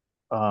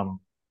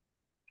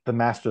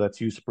master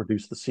that's used to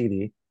produce the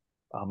CD.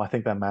 I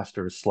think that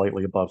master is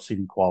slightly above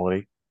CD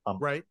quality.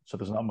 Right. So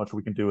there's not much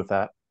we can do with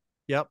that.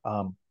 Yep.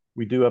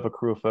 We do have a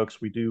crew of folks.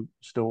 We do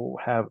still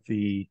have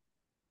the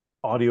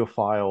audio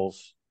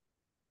files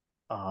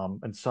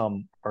in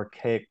some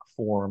archaic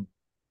form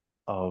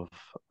of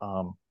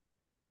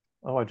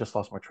I just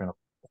lost my train of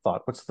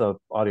thought. What's the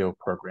audio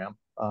program?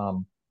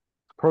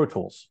 Pro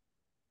Tools.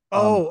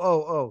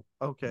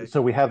 Okay.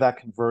 So we have that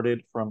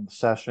converted from the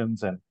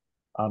sessions, and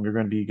you're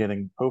going to be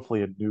getting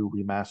hopefully a new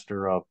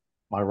remaster of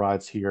My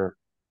Rides Here,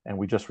 and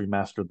we just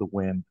remastered The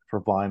Wind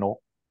for vinyl.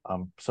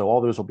 So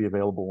all those will be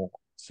available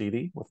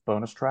CD with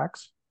bonus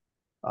tracks.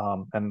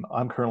 And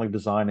I'm currently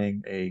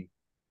designing a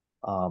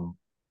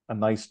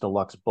nice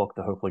deluxe book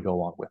to hopefully go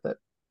along with it.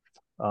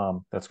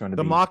 That's going to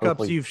the be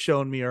mock-ups you've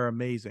shown me are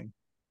amazing.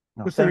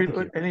 No, was there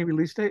any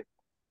release date?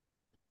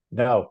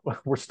 No,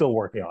 we're still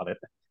working on it.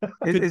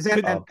 Is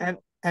that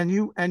and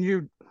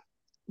you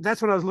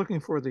that's what I was looking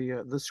for,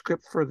 the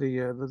script for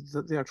the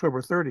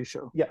October 30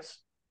 show. Yes.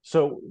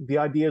 So the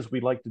idea is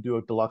we'd like to do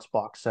a deluxe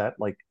box set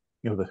like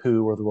the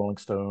Who or the Rolling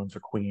Stones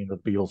or Queen or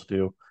the Beatles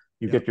do.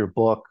 You get your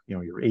book,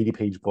 your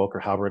 80-page book or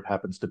however it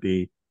happens to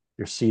be,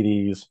 your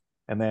CDs,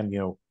 and then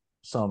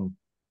some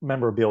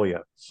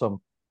memorabilia,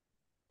 some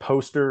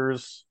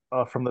posters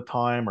from the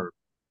time or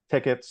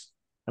tickets.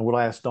 And what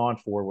I asked Don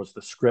for was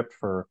the script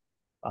for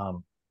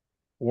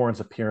Warren's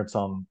appearance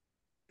on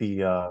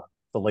the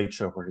Late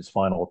Show for his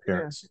final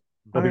appearance.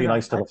 It'd be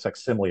nice to have a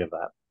facsimile of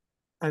that.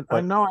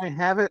 I know I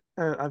have it.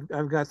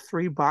 I've got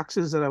 3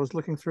 boxes that I was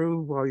looking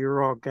through while you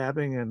were all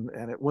gabbing, and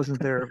it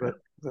wasn't there,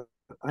 but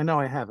I know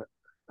I have it.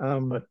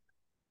 And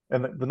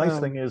the nice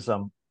thing is,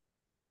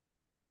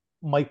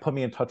 Mike put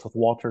me in touch with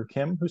Walter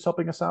Kim, who's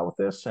helping us out with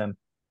this, and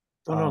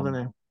don't know the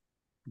name.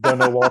 Don't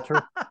know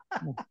Walter.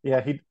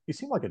 Yeah, he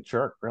seemed like a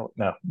jerk. Really,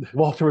 no.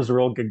 Walter was a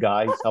real good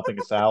guy. He's helping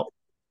us out,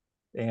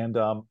 and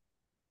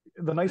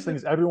the nice thing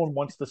is everyone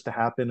wants this to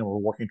happen, and we're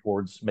working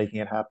towards making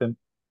it happen.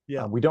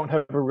 We don't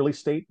have a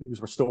release date because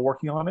we're still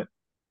working on it,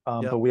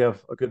 but we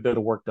have a good bit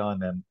of work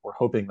done, and we're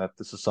hoping that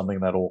this is something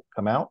that'll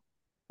come out.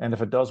 And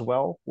if it does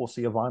well, we'll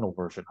see a vinyl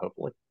version,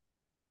 hopefully.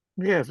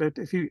 Yeah, if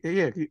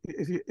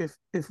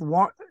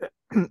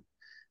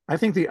I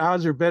think the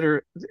odds are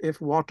better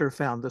if Walter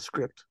found the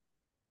script.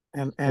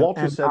 And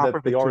Walter said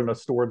that they are in a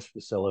storage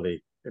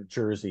facility in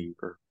Jersey.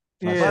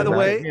 By the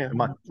way,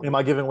 am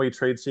I giving away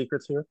trade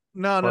secrets here?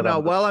 No.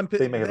 While I'm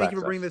thank you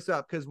for bringing this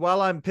up, because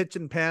while I'm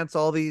pitching pants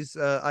all these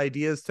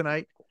ideas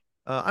tonight,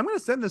 I'm going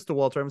to send this to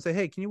Walter. I'm going to say,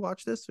 hey, can you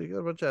watch this? We got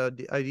a bunch of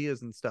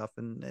ideas and stuff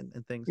and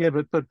things. Yeah,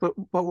 but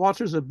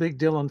Walter's a big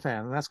Dylan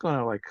fan, and that's going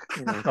to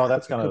oh,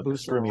 that's going to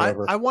screw me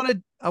over. I want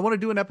to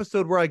do an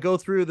episode where I go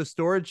through the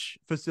storage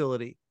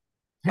facility.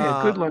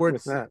 Yeah, good luck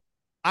with that.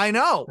 I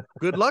know.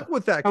 Good luck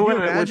with that. Can you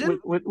imagine?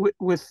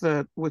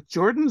 With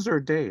Jordan's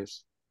or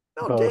Dave's?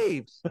 No,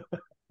 Dave's.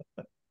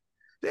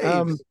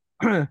 Dave's.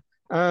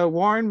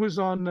 Warren was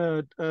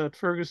on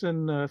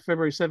Ferguson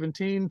February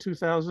 17,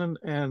 2000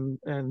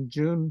 and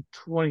June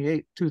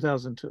 28,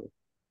 2002.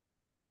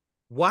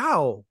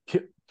 Wow.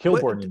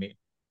 Kilborn, you mean?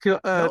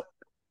 Kilborn.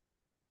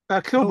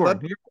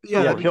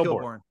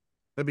 Kilborn.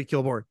 That'd be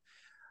Kilborn.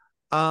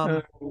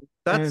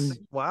 That's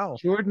wow.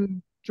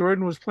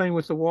 Jordan was playing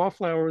with the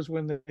Wallflowers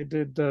when they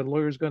did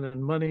Lawyers, Gun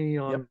and Money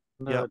on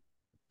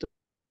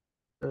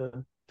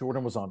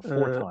Jordan was on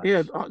 4 times.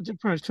 Yeah,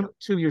 pretty much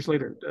 2 years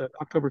later,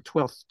 October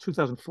 12th,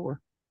 2004.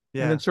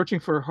 Yeah. And then Searching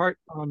for a Heart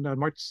on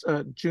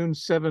June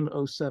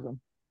 7,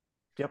 07.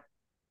 Yep.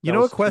 You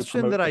know, a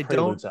question that I don't.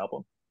 Preludes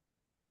album.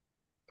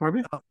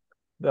 Pardon me?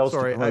 That was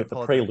Sorry, to promote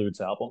the Preludes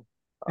album.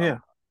 Yeah.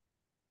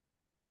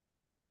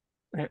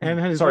 And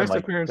his sorry, last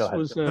Mike, appearance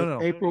was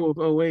No. April of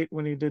 08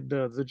 when he did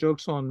The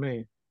Joke's on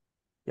Me.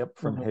 Yep,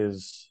 from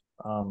his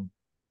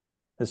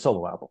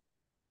solo album.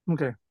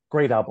 Okay.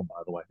 Great album,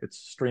 by the way. It's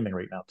streaming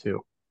right now too.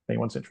 If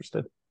anyone's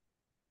interested.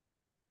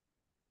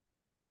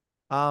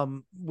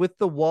 With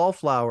the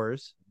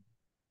Wallflowers,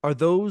 are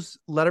those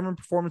Letterman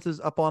performances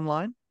up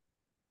online?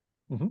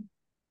 Mm-hmm.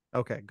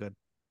 Okay, good.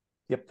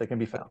 Yep, they can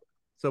be found.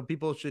 So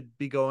people should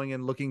be going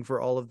and looking for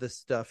all of this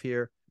stuff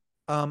here.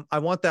 I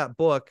want that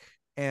book,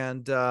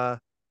 and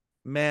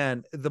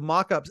man, the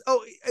mock-ups.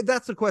 Oh,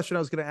 that's the question I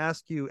was going to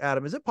ask you,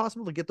 Adam. Is it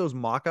possible to get those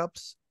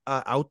mock-ups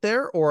out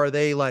there, or are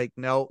they like,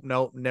 no,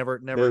 never,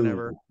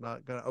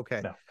 not gonna?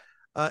 Okay.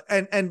 No.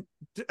 And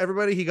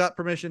everybody, he got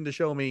permission to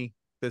show me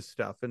this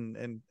stuff,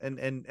 and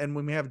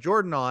when we have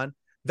Jordan on,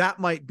 that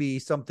might be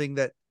something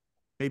that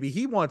maybe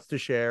he wants to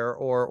share,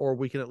 or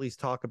we can at least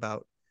talk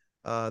about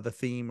the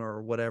theme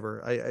or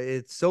whatever.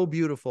 It's so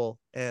beautiful,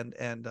 and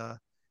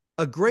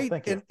a great,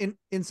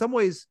 in some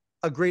ways,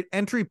 a great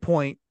entry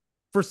point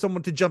for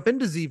someone to jump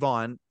into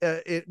Zevon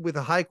with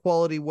a high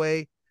quality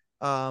way,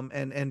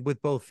 and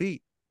with both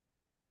feet.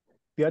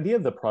 The idea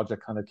of the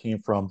project kind of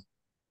came from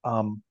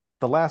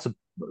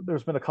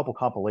there's been a couple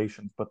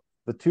compilations, but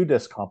the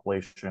 2-disc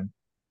compilation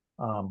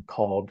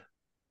called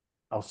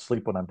I'll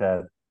Sleep When I'm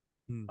Dead.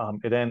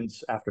 It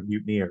ends after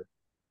Mutineer,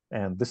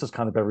 and this is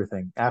kind of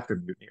everything after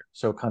Mutineer,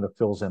 so it kind of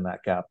fills in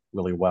that gap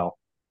really well.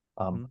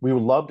 We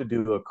would love to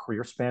do a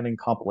career spanning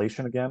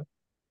compilation again.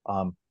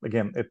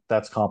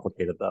 That's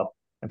complicated though,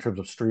 in terms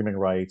of streaming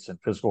rights and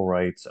physical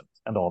rights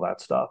and all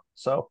that stuff.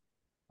 So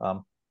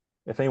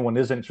if anyone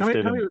is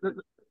interested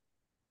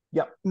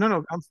yeah.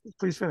 No,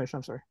 please finish.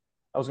 I'm sorry.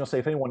 I was going to say,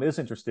 if anyone is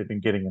interested in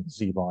getting into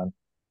Zevon,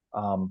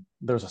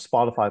 there's a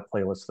Spotify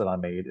playlist that I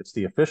made. It's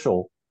the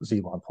official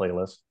Zevon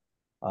playlist.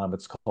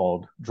 It's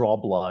called Draw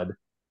Blood.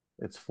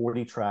 It's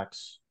 40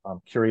 tracks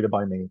curated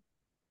by me,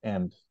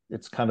 and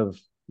it's kind of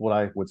what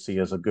I would see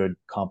as a good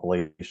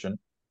compilation.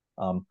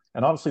 And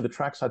obviously, the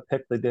tracks I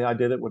picked the day I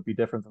did it would be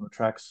different than the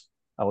tracks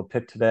I would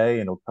pick today,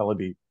 and it would probably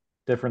be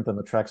different than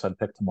the tracks I'd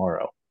pick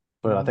tomorrow.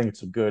 But I think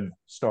it's a good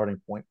starting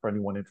point for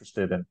anyone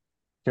interested in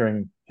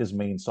hearing his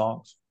main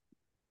songs.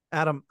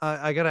 Adam,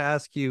 I got to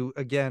ask you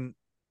again,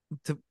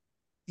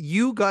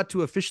 you got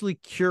to officially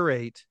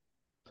curate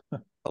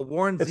a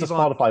Warren It's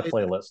Zevon a Spotify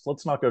playlist.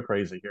 Let's not go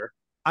crazy here.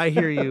 I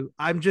hear you.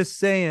 I'm just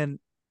saying,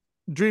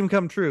 dream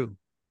come true.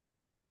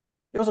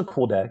 It was a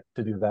cool day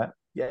to do that.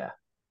 Yeah.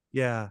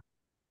 Yeah.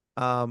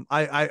 God,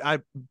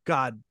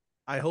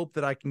 I hope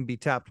that I can be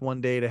tapped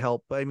one day to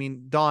help. I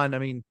mean,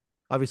 Don,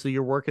 obviously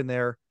you're working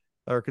there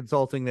or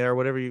consulting there,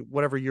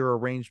 whatever your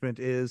arrangement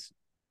is,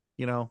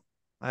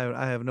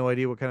 I have no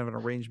idea what kind of an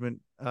arrangement.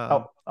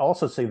 I'll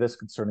also say this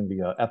concerning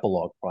the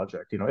epilogue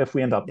project. If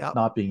we end up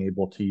not being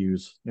able to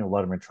use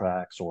Letterman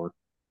tracks or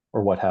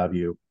what have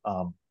you,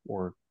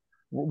 or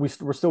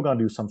we're still going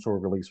to do some sort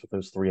of release with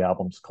those 3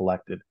 albums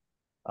collected.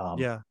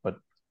 But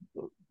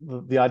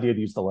the idea to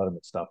use the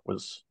Letterman stuff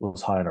was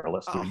high on our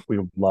list. We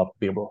would love to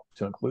be able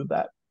to include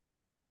that.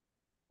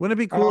 Wouldn't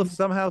it be cool if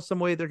somehow, some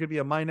way, there could be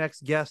a My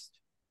Next Guest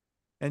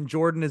and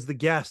Jordan is the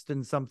guest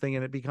in something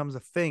and it becomes a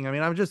thing? I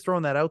mean, I'm just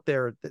throwing that out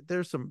there.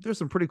 There's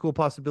some pretty cool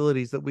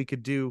possibilities that we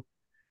could do,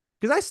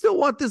 because I still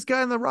want this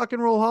guy in the Rock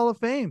and Roll Hall of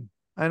Fame.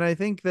 And I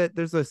think that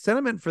there's a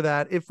sentiment for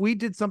that. If we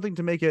did something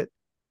to make it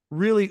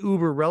really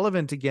uber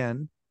relevant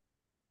again,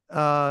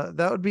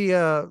 that would be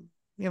a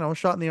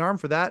shot in the arm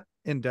for that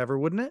endeavor,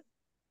 wouldn't it?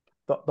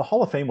 The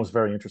Hall of Fame was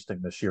very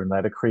interesting this year in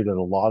that it created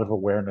a lot of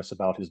awareness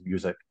about his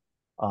music.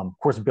 Of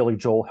course, Billy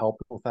Joel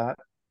helped with that.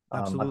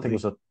 Absolutely. I think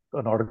it was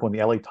an article in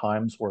the LA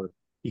Times where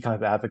he kind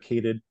of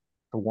advocated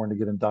for Warren to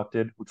get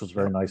inducted, which was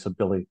very nice of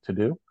Billy to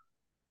do.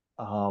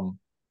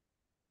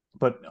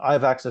 But I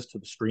have access to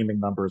the streaming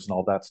numbers and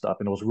all that stuff,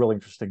 and it was really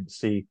interesting to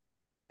see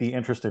the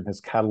interest in his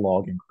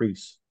catalog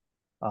increase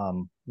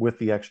with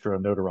the extra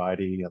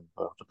notoriety and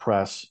the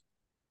press.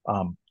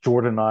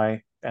 Jordan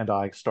and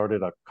I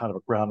started a kind of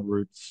a ground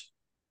roots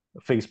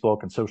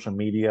Facebook and social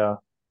media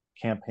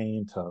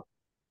campaign to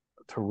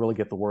really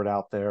get the word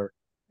out there.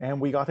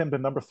 And we got him to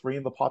number 3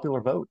 in the popular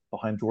vote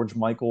behind George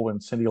Michael and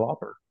Cyndi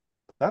Lauper.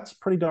 That's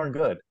pretty darn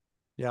good.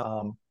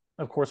 Yeah.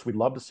 Of course, we'd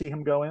love to see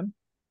him go in.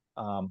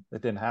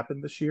 It didn't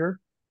happen this year.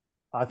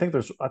 I think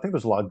there's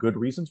a lot of good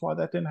reasons why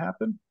that didn't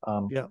happen.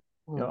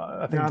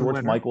 I think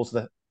George Michael's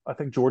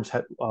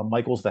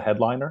the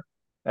headliner,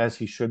 as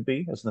he should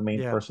be, as the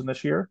main person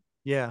this year.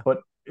 Yeah.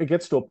 But it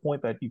gets to a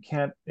point that you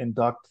can't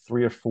induct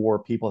 3 or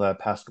 4 people that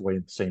passed away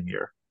in the same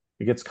year.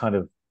 It gets kind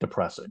of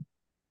depressing.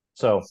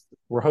 So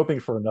we're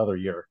hoping for another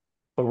year,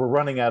 but we're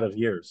running out of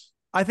years.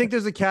 I think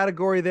there's a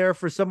category there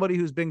for somebody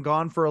who's been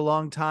gone for a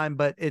long time,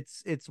 but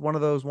it's one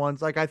of those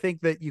ones. Like, I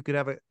think that you could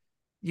have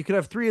you could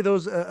have three of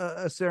those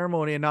a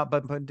ceremony and not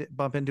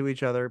bump into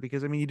each other,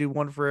 because I mean, you do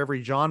one for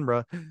every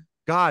genre.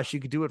 Gosh, you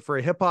could do it for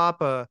a hip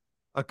hop, a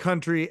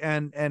country,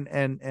 and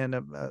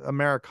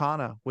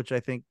Americana, which I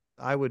think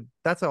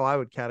that's how I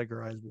would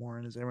categorize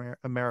Warren, as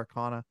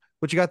Americana.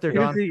 What you got there,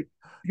 Don?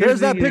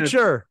 There's that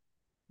picture.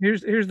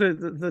 Here's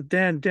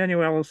the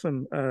Daniel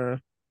Ellison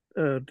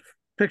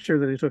picture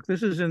that he took.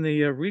 This is in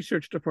the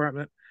research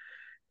department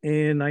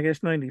in, I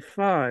guess,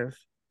 95.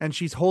 And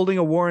she's holding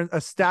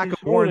a stack of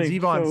Warren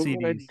Zevon CDs.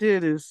 What I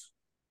did is,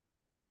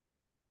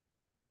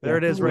 there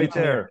it is right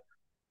there.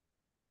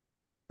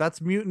 That's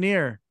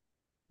Mutineer.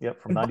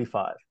 Yep, from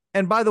 95.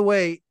 And by the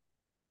way,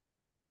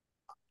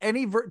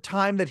 any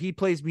time that he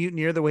plays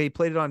Mutineer the way he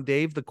played it on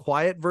Dave, the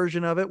quiet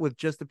version of it with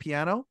just the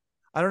piano,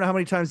 I don't know how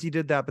many times he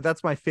did that, but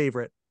that's my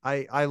favorite.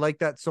 I like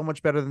that so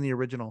much better than the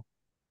original.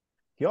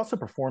 He also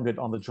performed it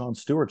on the Jon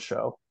Stewart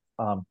show,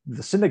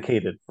 the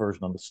syndicated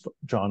version of the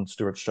Jon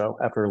Stewart show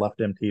after he left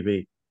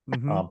MTV.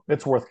 Mm-hmm.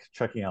 It's worth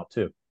checking out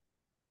too.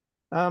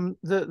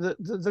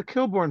 The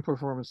Kilborn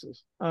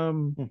performances.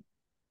 Do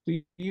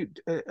you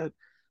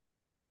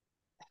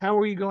how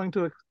are you going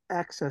to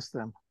access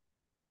them,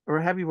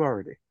 or have you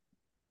already?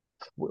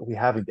 We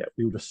haven't yet.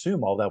 We would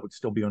assume all that would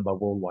still be owned by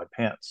Worldwide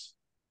Pants,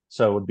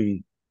 so it would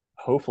be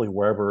hopefully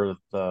wherever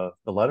the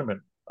Letterman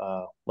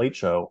Late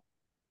Show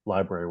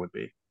library would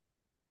be.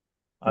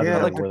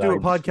 I'd like to do a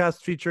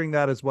podcast featuring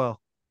that as well.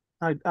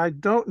 I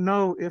don't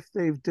know if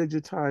they've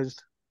digitized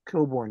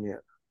Kilborn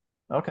yet.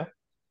 Okay.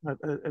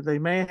 They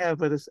may have,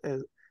 but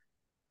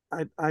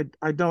I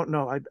don't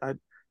know.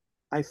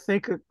 I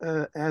think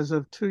as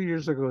of 2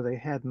 years ago they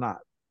had not.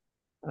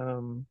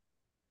 I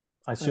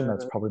assume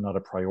that's probably not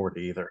a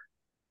priority either.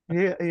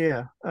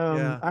 Yeah.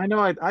 I know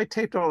I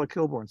taped all the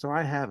Kilborn, so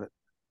I have it.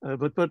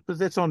 But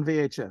it's on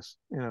VHS,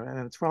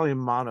 and it's probably in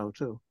mono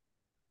too.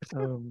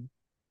 I'm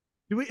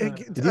going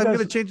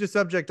to change the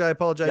subject. I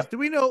apologize. Yeah. Do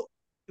we know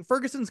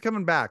Ferguson's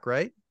coming back,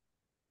 right?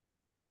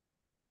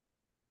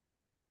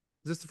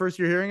 Is this the first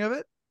you're hearing of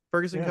it?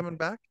 Ferguson coming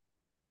back?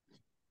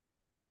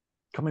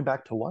 Coming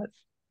back to what?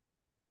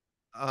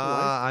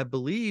 I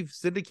believe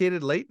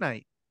syndicated late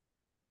night.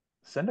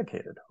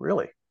 Syndicated,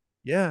 really?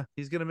 Yeah,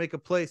 he's going to make a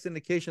play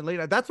syndication late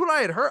night. That's what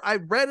I had heard. I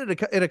read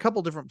it in a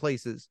couple different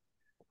places.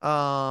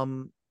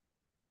 I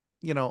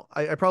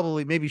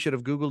probably maybe should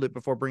have Googled it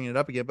before bringing it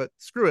up again, but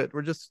screw it.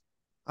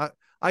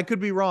 I could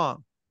be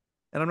wrong,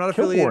 and I'm not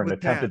affiliated with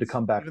attempted to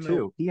come back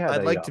too.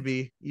 I'd like to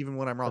be, even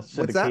when I'm wrong. A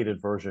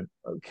syndicated version.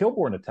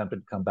 Kilborn attempted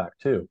to come back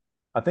too.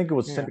 I think it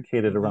was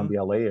syndicated around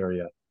the LA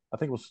area. I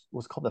think it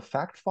was called the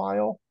Fact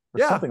File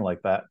or something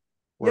like that.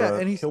 Yeah,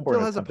 and he still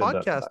has a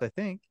podcast, I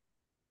think.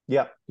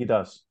 Yeah, he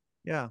does.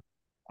 Yeah.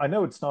 I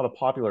know it's not a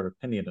popular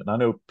opinion, and I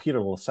know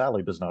Peter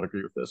LaSalle does not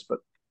agree with this, but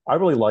I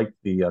really liked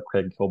the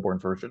Craig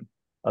Kilborn version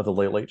of the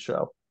Late Late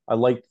Show. I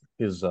liked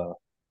his,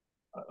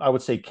 I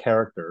would say,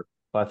 character,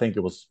 but I think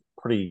it was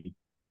pretty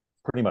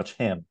much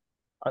him.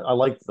 I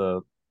liked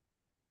the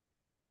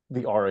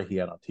aura he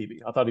had on TV.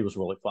 I thought he was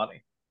really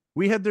funny.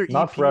 We had their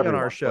EP on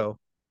our show.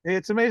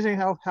 It's amazing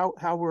how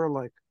we're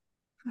alike.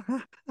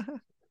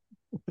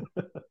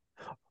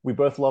 We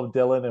both love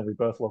Dylan and we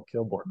both love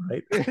Kilborn,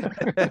 right?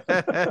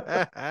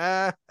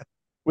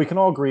 We can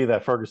all agree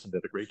that Ferguson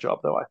did a great job,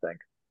 though, I think.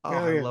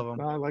 I love him.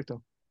 I liked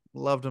him.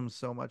 Loved him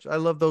so much. I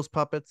love those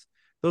puppets.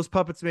 Those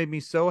puppets made me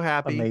so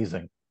happy.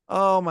 Amazing.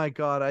 Oh my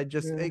God. I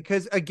just,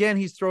 because again,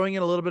 he's throwing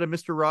in a little bit of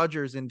Mr.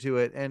 Rogers into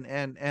it.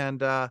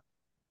 And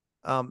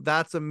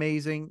that's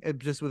amazing.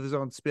 Just with his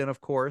own spin, of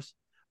course.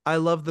 I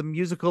love the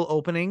musical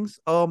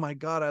openings. Oh my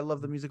God. I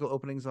love the musical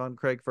openings on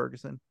Craig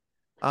Ferguson.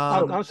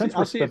 I'll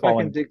see if I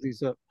can dig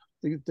these up.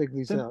 Dig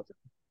these out.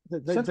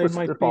 They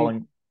might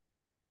be.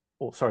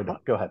 Oh, sorry, Don.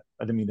 Go ahead.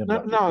 I didn't mean to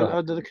interrupt.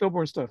 No, the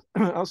Kilborn stuff.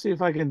 I'll see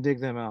if I can dig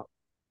them out.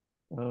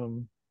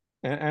 And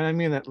I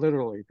mean that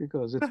literally,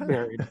 because it's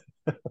buried.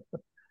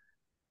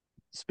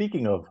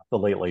 Speaking of the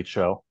Late Late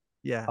Show,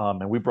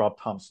 and we brought up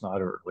Tom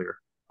Snyder earlier.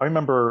 I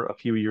remember a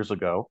few years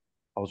ago,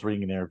 I was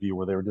reading an interview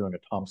where they were doing a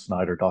Tom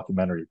Snyder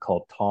documentary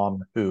called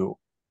Tom Who.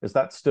 Is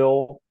that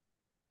still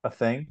a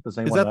thing? Does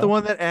anyone know? The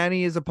one that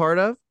Annie is a part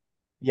of?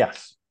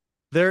 Yes.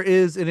 There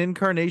is an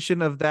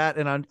incarnation of that,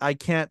 and I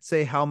can't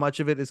say how much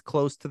of it is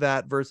close to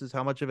that versus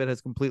how much of it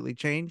has completely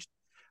changed.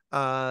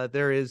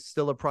 There is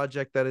still a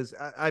project that is.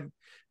 I'm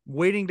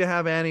waiting to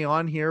have Annie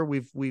on here.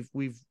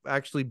 We've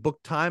actually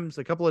booked times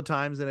a couple of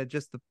times, and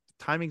the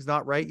timing's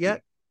not right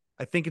yet.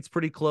 I think it's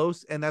pretty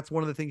close, and that's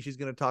one of the things she's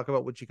going to talk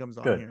about when she comes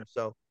on here.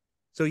 So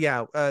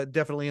yeah,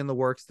 definitely in the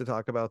works to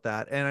talk about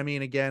that. And I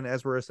mean, again,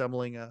 as we're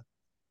assembling a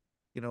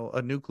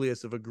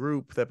nucleus of a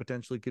group that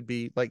potentially could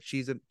be like,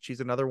 she's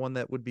another one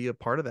that would be a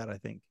part of that, I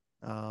think.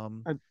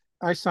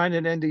 I signed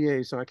an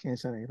NDA, so I can't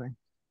say anything.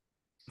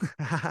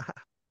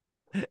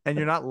 And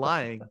you're not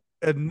lying.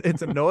 And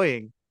it's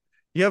annoying.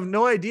 You have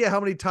no idea how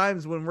many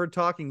times when we're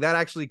talking that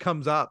actually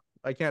comes up.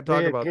 I can't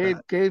talk about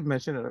that. Gabe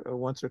mentioned it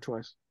once or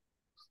twice.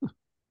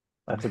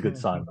 That's a good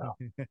sign, though.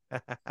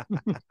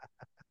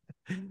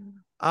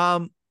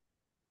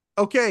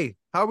 Okay,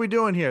 how are we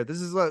doing here?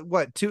 This is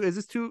what, 2 is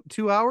this 2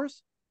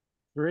 hours?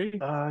 3?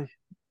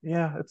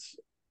 Yeah,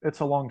 it's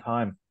a long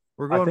time.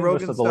 We're I going think most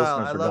Rogan of the style.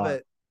 listeners I love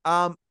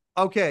forgot. it.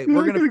 Okay, Yeah,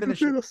 we're I gonna gotta go finish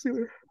play it. the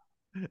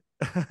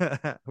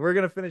Steelers. We're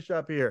gonna finish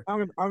up here.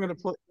 I'm gonna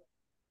play.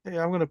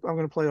 Yeah, I'm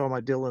gonna play all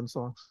my Dylan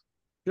songs.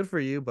 Good for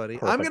you, buddy. I'm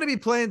Perfect. gonna be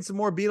playing some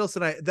more Beatles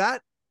tonight.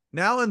 That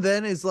Now and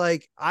Then is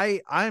like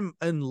I'm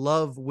in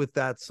love with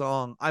that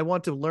song. I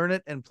want to learn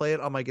it and play it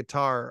on my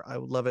guitar. I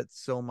would love it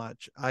so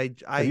much. Have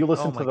you Oh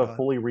listened to my the god.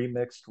 fully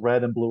remixed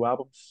Red and Blue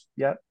albums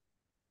yet?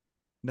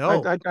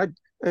 No.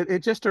 It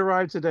just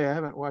arrived today. I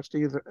haven't watched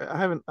either. I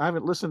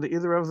haven't listened to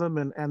either of them,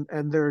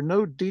 and there are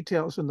no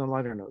details in the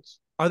liner notes,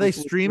 Are they which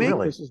really streaming?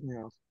 Really? pisses me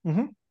off.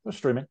 Mm-hmm. They're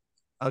streaming.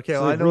 Okay,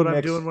 So well, I they've know what I'm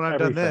remixed doing when I've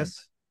done everything.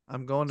 this.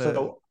 I'm going to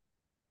So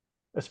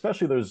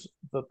especially those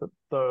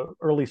the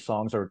early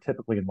songs are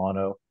typically in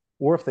mono,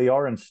 or if they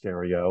are in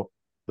stereo,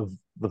 the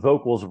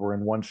vocals were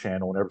in one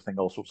channel and everything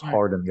else was Right.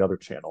 hard in the other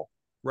channel.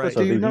 But right. So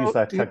do you they've know? used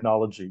that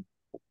technology.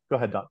 Go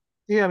ahead, Don.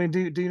 Yeah, I mean, do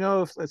you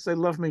know if, let's say,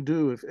 "Love Me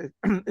Do," if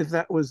if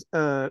that was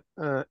uh,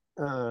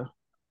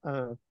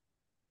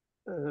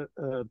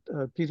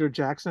 Peter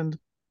Jackson?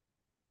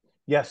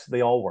 Yes,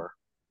 they all were.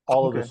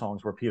 All of the Okay,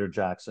 songs were Peter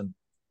Jackson,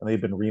 and they've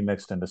been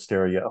remixed into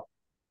stereo.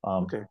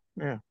 Um, okay,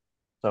 yeah.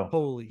 so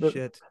Holy they're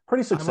shit.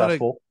 pretty I'm gonna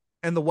successful.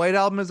 And the White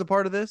Album is a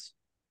part of this?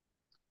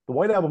 The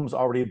White Album's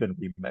already been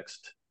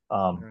remixed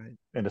All right.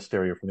 into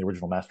stereo from the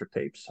original master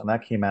tapes, and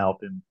that came out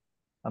in,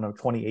 I don't know,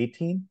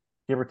 2018,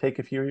 give or take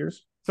a few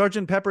years.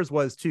 Sergeant Pepper's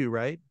was too,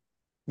 right?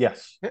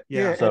 Yes.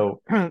 Yeah.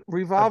 So I've got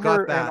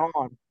Revolver and that.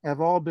 On have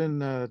all been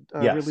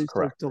yes, released as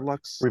correct.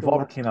 Revolver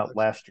deluxe came out collection.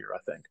 last year,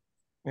 I think.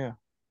 Yeah.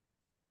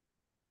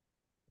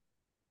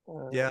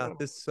 Yeah,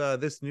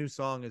 this new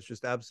song is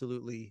just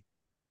absolutely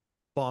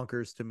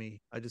bonkers to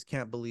me. I just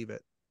can't believe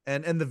it.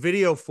 And the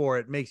video for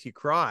it makes you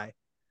cry.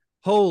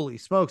 Holy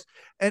smokes.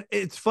 And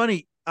it's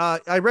funny.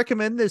 I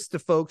recommend this to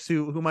folks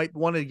who might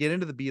want to get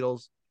into the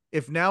Beatles.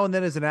 If Now and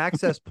Then is an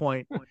access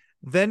point,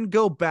 then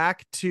go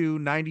back to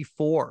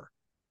 94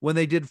 when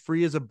they did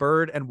Free as a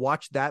Bird and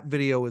watch that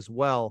video as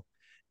well.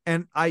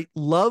 And I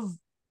love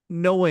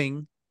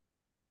knowing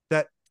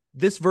that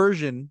this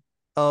version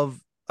of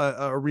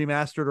a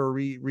remastered or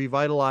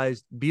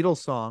revitalized Beatles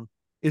song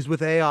is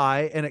with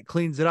AI and it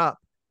cleans it up.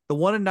 The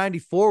one in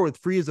 94 with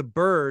Free as a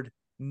Bird,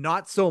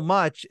 not so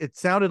much. It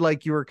sounded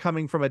like you were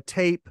coming from a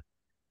tape,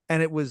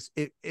 and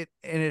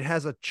it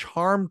has a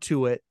charm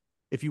to it.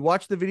 If you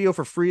watch the video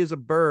for Free as a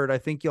Bird, I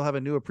think you'll have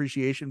a new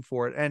appreciation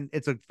for it. And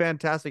it's a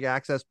fantastic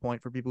access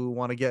point for people who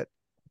want to get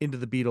into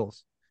the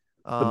Beatles.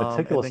 The And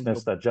then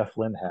meticulousness that Jeff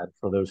Lynne had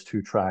for those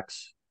two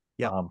tracks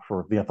Yep.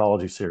 For the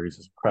anthology series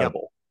is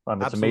incredible.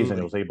 It's amazing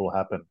it Absolutely. was able to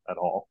happen at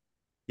all.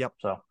 Yep.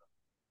 So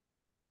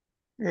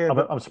Yeah,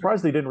 I'm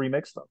surprised they didn't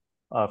remix them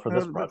for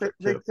this project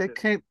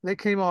too. they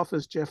came off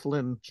as Jeff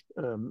Lynne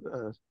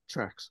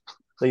tracks.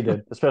 They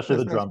did, especially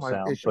the That's drum my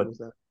sound. issue But with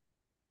that.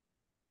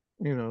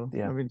 You know,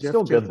 yeah, I mean,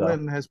 still Jeff good though.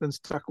 Lynne has been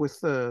stuck with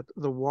the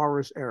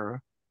Walrus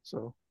era,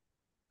 so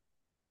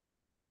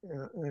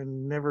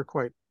and never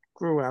quite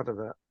grew out of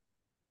that.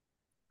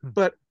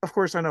 But of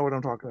course, I know what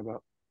I'm talking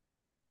about.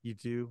 you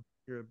do.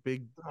 You're a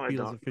big No, I Beatles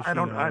don't.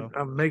 aficionado. I don't.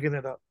 I'm making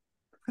it up.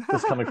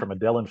 This coming from a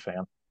Dylan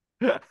fan.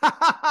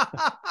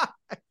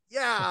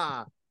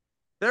 Yeah.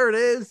 There it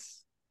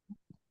is.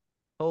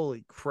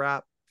 Holy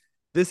crap.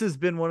 This has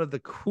been one of the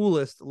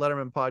coolest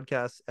Letterman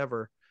podcasts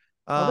ever.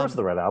 Oh, there's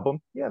the Red Album.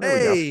 Yeah, there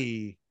we go.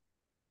 Hey.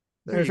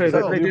 There you Is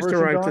that go. the They new just version,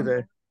 arrived Don?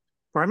 today.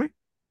 Pardon me?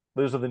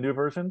 Those are the new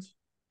versions?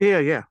 Yeah.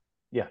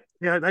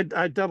 Yeah.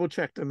 I double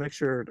checked to make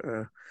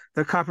sure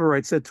the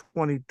copyright said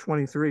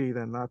 2023,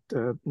 then not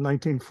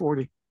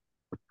 1940.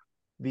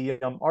 The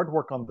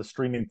artwork on the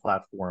streaming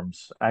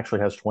platforms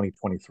actually has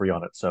 2023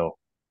 on it. So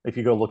if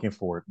you go looking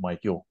for it,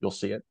 Mike, you'll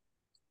see it.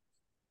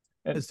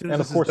 And, As soon as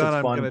and of this is course, done, it's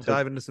I'm fun going to to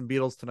dive into some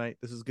Beatles tonight.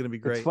 This is going to be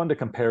it's great. fun to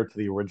compare to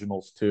the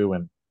originals too,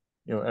 and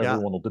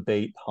everyone will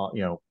debate,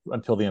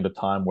 until the end of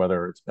time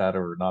whether it's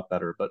better or not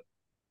better. But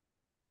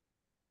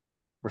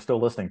we're still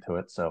listening to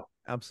it, so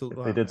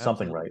Absolutely. they did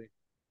something right.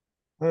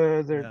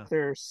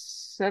 There's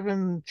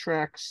 7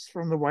 tracks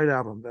from the White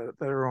Album that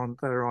are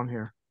on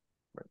here.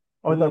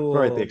 Oh,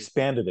 right. They Whoa.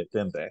 expanded it,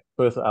 didn't they?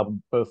 Both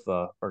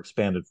are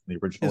expanded from the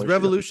original Is issue.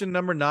 Revolution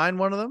number 9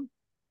 one of them?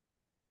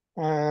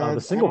 The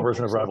single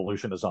version of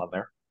Revolution is on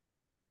there.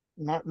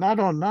 Not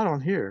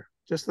on here.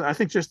 I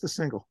think just the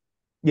single.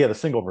 Yeah, the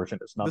single version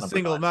is not The number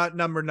single, 9. not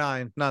number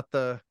 9, not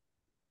the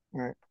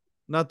Right.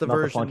 not the Not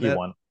the version funky that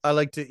one. I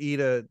like to eat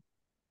a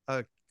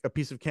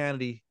piece of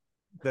candy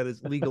that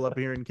is legal up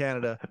here in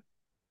Canada.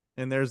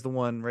 And there's the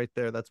one right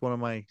there. That's one of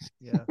my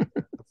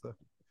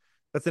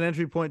that's an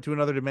entry point to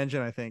another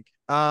dimension, I think.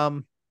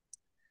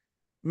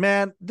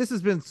 Man, this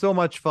has been so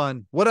much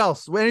fun. What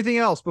else? Anything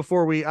else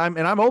before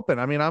I'm open.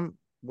 I mean, I'm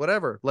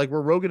whatever. Like,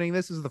 we're Roganing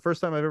this. This is the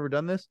first time I've ever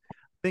done this. I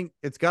think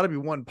it's got to be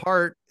one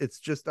part. It's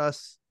just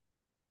us.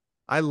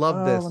 I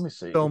love this Let me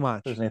see so much.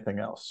 If there's anything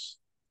else.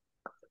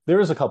 There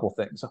is a couple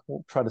things.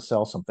 We'll try to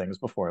sell some things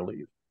before I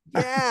leave.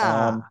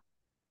 Yeah.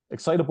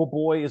 Excitable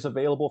Boy is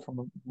available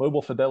from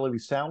Mobile Fidelity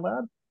Sound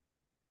Lab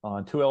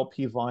on 2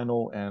 LP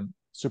vinyl and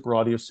Super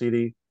Audio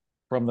CD.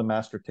 from the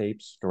master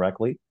tapes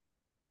directly.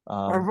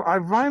 Are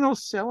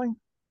vinyls selling?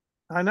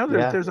 I know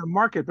Yeah, there's a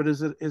market, but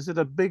is it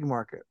a big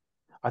market?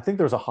 I think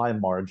there's a high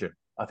margin.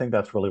 I think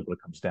that's really what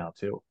it comes down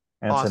to.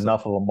 And it's Awesome.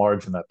 enough of a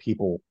margin that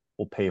people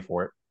will pay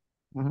for it.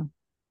 Mhm.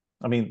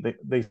 I mean,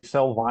 they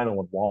sell vinyl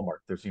in Walmart.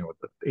 There's, the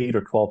 8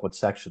 or 12 foot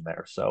section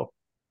there. So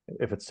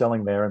if it's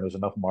selling there and there's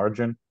enough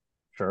margin,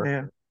 sure.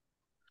 Yeah,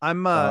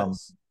 I'm Um,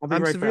 I'll be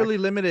I'm right back. severely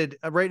limited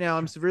right now.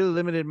 I'm severely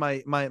limited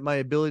my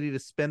ability to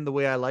spend the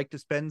way I like to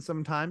spend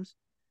sometimes.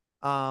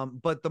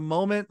 But the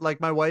moment, like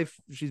my wife,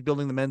 she's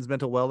building the men's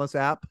mental wellness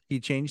app. He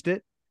changed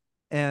it,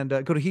 and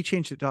go to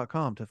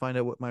hechangedit.com to find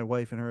out what my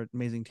wife and her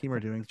amazing team are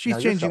doing. She's now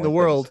you're changing the selling things.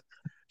 world.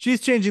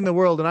 She's changing the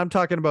world, and I'm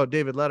talking about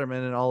David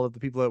Letterman and all of the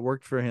people that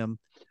worked for him.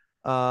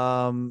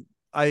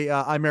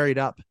 I married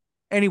up.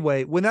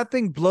 Anyway, when that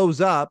thing blows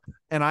up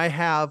and I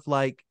have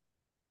like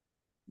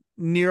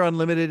near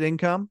unlimited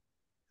income,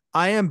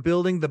 I am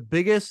building the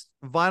biggest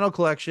vinyl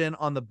collection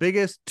on the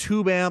biggest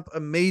tube amp,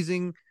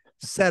 amazing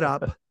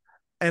setup.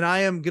 And I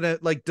am going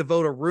to like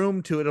devote a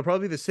room to it. It'll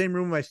probably be the same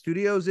room my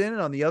studio's in.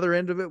 And on the other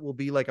end of it will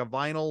be like a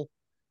vinyl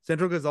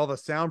central because all the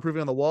soundproofing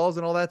on the walls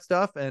and all that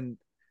stuff. And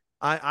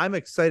I'm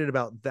excited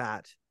about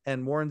that.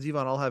 And Warren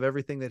Zevon, I'll have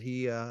everything that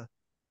he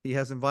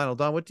has in vinyl.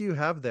 Don, what do you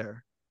have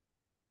there?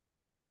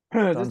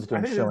 Don's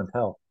doing show and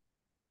tell.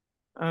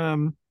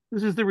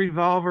 This is the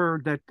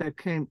revolver that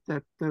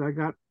I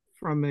got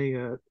from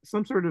a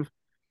some sort of,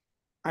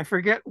 I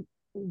forget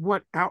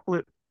what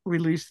outlet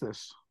released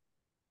this.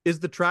 Is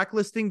the track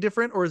listing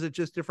different or is it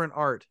just different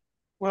art?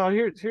 Well,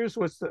 here's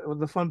what's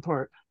the fun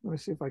part. Let me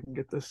see if I can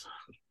get this.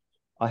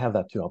 I have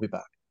that too. I'll be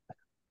back.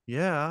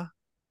 Yeah.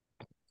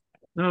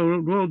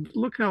 No, well,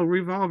 look how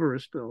revolver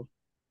is spelled.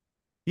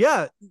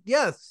 Yeah.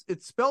 Yes.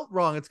 It's spelt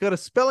wrong. It's got a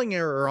spelling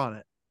error on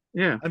it.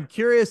 Yeah. I'm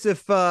curious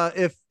if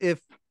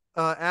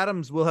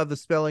Adams will have the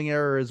spelling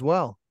error as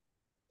well.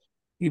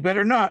 You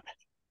better not.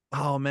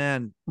 Oh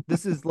man,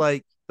 this is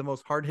like the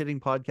most hard-hitting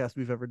podcast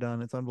we've ever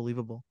done. It's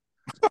unbelievable.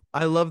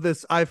 I love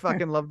this. I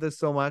fucking love this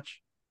so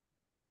much.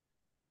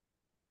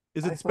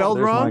 Is it spelled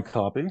There's wrong? my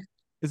copy.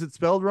 Is it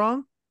spelled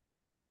wrong?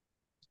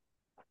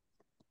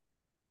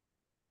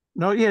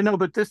 No, yeah, no,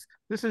 but this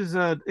is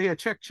yeah,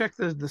 check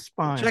the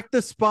spine. Check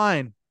the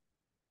spine.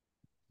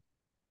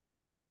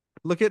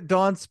 Look at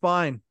Don's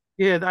spine.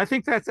 Yeah, I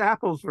think that's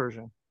Apple's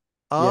version.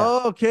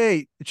 Oh,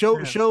 okay. Show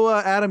Yeah. show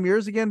Adam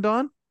yours again,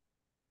 Don.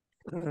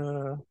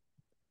 Here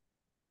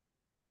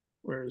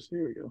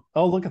we go.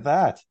 Oh, look at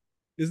that.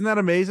 Isn't that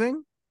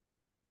amazing?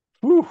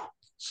 Whew.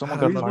 Someone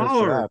got Revolver.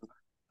 fired for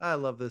that. I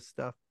love this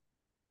stuff.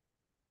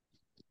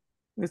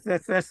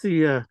 That's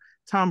the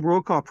Tom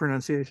Brokaw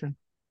pronunciation.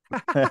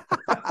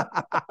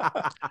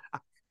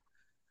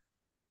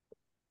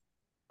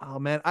 Oh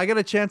man, I got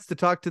a chance to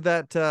talk to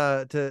that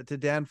to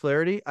Dan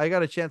Flaherty. I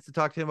got a chance to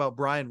talk to him about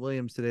Brian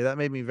Williams today. That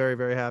made me very,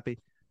 very happy.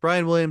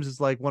 Brian Williams is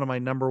like one of my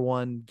number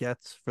one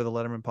gets for the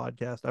Letterman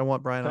podcast. I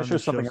want Brian Can I on show the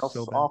show something else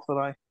so bad. off that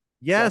I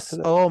Yes.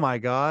 today? Oh my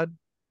God.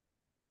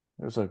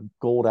 There's a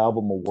gold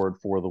album award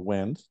for The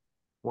Wind.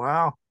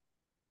 Wow.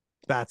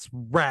 That's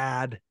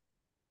rad.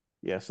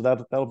 Yeah, so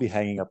that'll be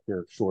hanging up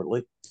here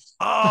shortly.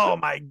 Oh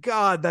my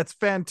God. That's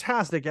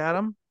fantastic,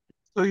 Adam.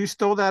 So you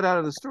stole that out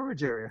of the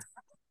storage area.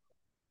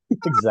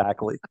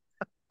 Exactly.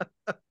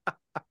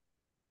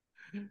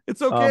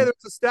 It's okay.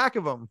 There's a stack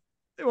of them.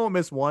 They won't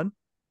miss one.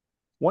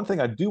 One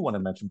thing I do want to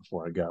mention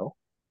before I go.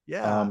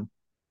 Yeah.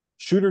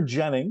 Shooter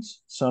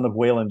Jennings, son of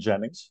Waylon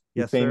Jennings,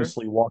 who Yes, sir.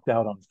 famously walked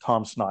out on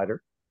Tom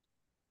Snyder.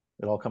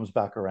 It all comes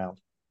back around.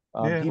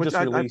 Yeah, He which just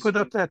I released. put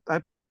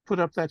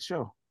up that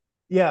show.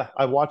 Yeah,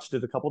 I watched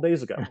it a couple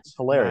days ago. It's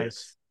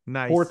hilarious.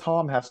 Nice. Poor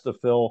Tom has to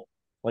fill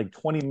like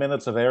 20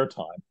 minutes of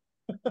airtime.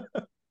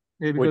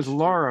 Yeah, because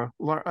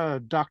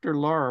Which- Dr.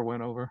 Laura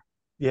went over.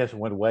 Yes, it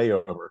went way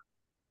over.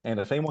 And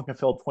if anyone can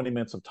fill 20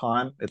 minutes of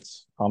time,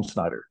 it's Tom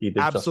Snyder. He did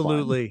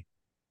Absolutely. just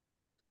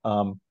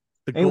fine.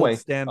 The Anyway, gold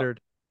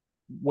standard.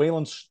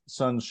 Waylon's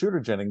son Shooter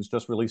Jennings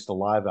just released a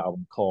live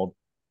album called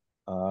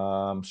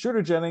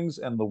Shooter Jennings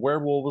and the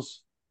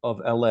Werewolves of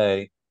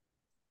LA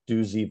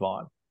Do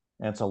Zevon.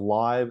 And it's a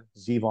live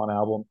Zevon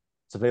album.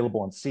 It's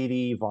available on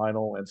CD,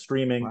 vinyl, and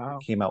streaming. Wow.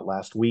 It came out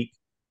last week.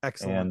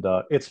 Excellent.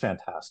 And it's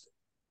fantastic.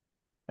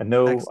 And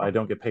no, Excellent. I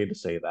don't get paid to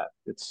say that.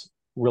 It's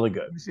really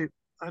good. Let me see.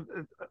 I'm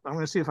going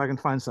to see if I can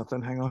find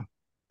something. Hang on.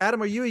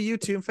 Adam, are you a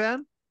YouTube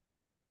fan?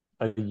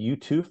 A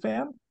U2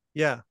 fan?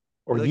 Yeah.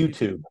 Or You like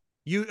YouTube?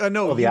 You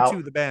no, Oh, the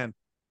U2, the band.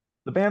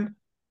 The band,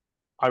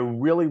 I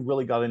really,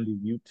 really got into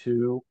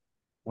U2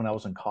 when I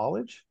was in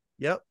college.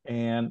 Yep.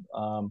 And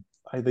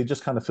they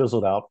just kind of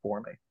fizzled out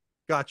for me.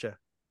 Gotcha.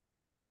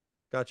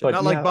 But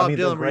Not like yeah, Bob I mean,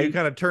 they're Dylan where you great.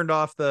 kind of turned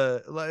off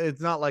the. It's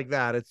not like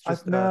that. It's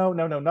just No,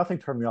 nothing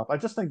turned me off. I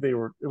just think it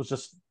was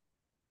just,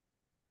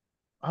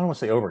 I don't want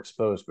to say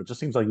overexposed, but it just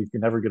seems like you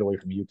can never get away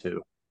from U2.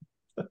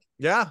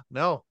 Yeah,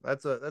 no,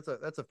 that's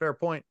a fair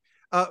point.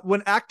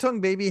 When Actung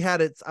Baby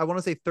had its, I want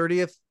to say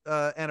 30th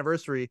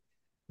anniversary,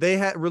 they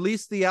had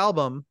released the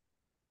album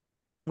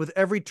with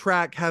every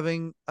track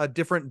having a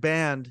different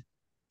band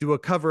do a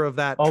cover of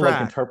that Oh, track.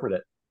 like interpret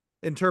it.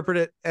 interpret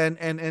it,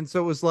 and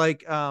so it was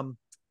like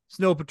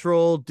Snow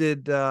Patrol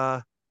did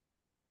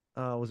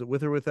was it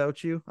With or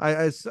Without You?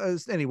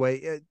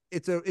 Anyway,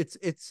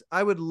 it's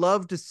I would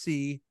love to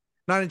see.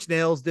 Nine Inch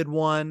Nails did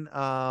one.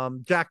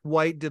 Jack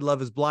White did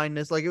Love Is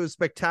Blindness. Like, it was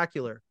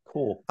spectacular.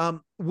 Cool.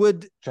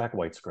 Would Jack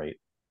White's great.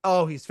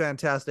 Oh, he's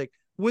fantastic.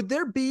 Would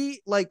there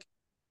be like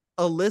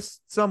a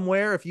list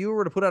somewhere if you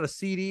were to put out a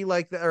CD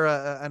like that, or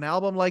an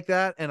album like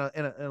that, and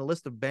a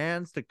list of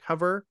bands to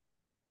cover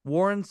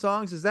Warren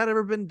songs? Has that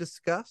ever been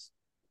discussed?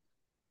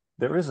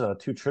 There is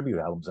 2 tribute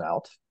albums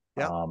out.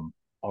 Yeah.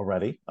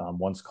 Already.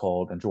 One's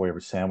called Enjoy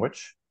Every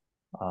Sandwich.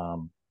 I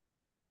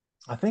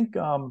think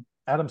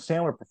Adam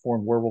Sandler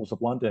performed Werewolves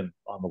of London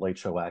on The Late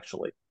Show,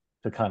 actually,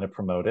 to kind of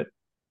promote it.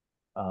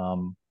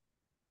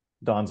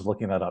 Don's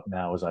looking that up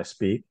now as I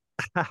speak.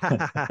 It's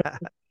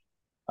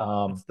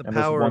the And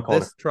power of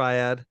this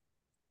triad.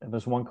 And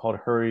there's one called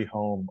Hurry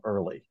Home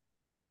Early.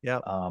 Yeah.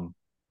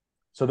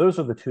 So those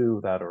are the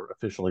 2 that are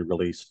officially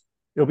released.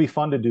 It'll be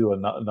fun to do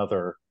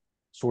another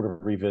sort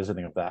of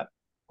revisiting of that.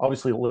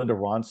 Obviously, Linda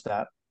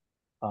Ronstadt,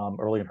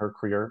 early in her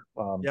career,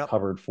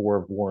 covered 4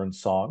 of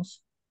Warren's songs,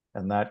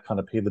 and that kind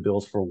of paid the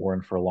bills for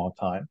Warren for a long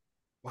time.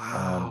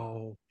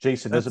 Wow.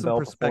 Jason That's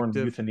Isbell performed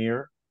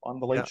Mutineer on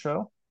The Late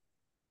Show.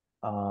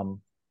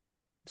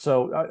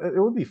 So it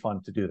would be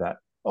fun to do that.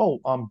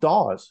 Oh,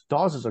 Dawes.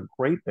 Dawes is a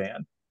great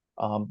band.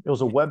 It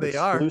was a web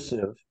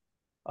exclusive.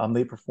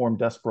 They performed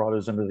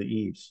Desperados Under the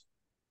Eaves,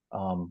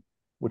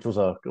 which was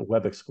a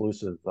web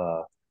exclusive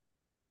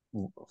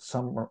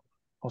summer,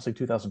 I'll say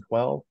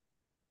 2012,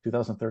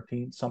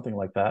 2013, something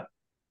like that.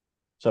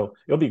 So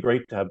it'll be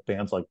great to have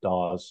bands like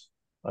Dawes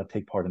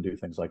take part and do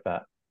things like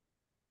that.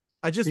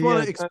 I just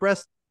want to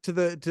express to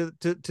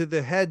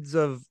the heads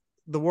of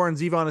the Warren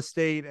Zevon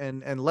estate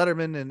and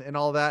Letterman and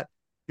all that.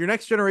 Your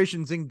next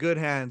generation's in good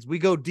hands. We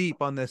go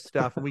deep on this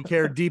stuff, and we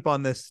care deep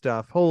on this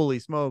stuff. Holy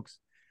smokes.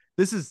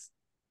 This is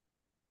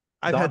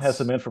Don has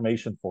some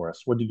information for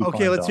us. What did you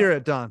Okay, let's hear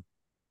it, Don.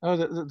 Oh,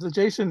 the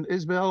Jason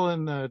Isbell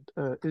and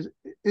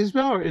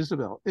Isbell or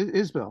Isabel?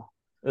 Isbell.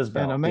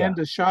 And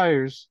Amanda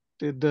Shires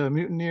did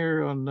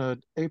Mutineer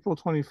on April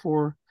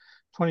 24,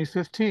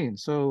 2015.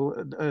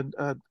 So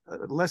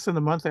less than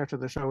a month after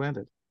the show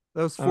ended.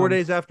 That was 4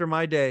 days after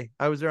my day.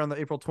 I was there on the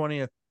April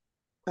 20th.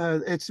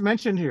 It's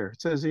mentioned here.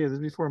 It says, this is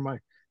before my.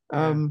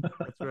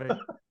 That's right.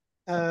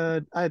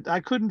 I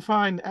couldn't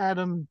find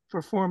Adam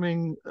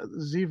performing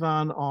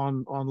Zevon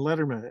on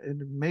Letterman.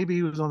 Maybe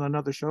he was on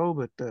another show,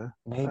 but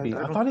maybe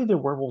I thought he did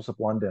Werewolves of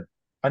London.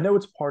 I know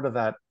it's part of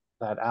that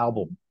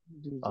album.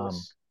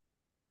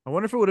 I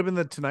wonder if it would have been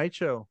the Tonight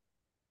Show.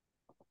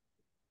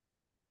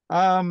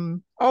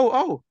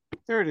 Oh,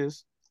 there it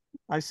is.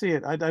 I see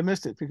it. I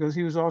missed it because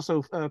he was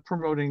also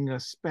promoting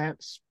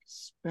Spanglish.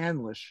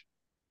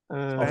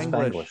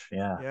 Spanglish,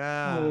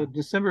 yeah.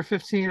 December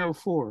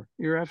 1504.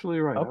 You're absolutely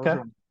right. Okay.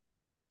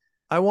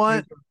 I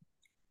want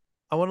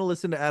to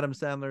listen to Adam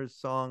Sandler's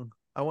song.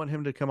 I want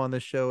him to come on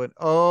this show. And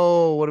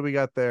what do we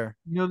got there?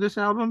 You know, this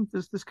album,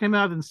 this came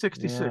out in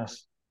 '66. Yeah.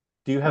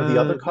 Do you have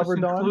the other cover,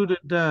 Don? Included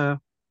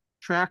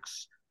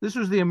tracks. This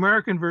was the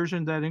American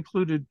version that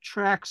included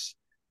tracks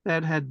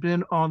that had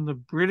been on the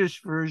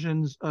British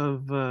versions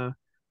of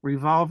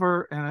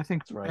Revolver and I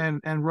think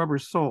and Rubber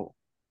Soul.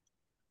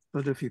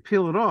 But if you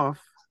peel it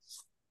off,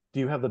 do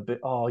you have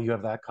you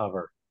have that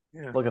cover?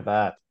 Yeah. Look at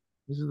that.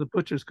 This is the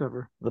Butcher's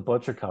cover. The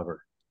Butcher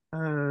cover.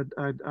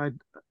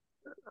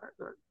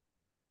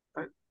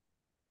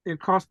 It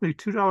cost me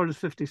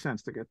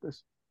 $2.50 to get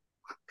this.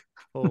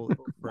 Holy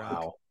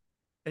wow!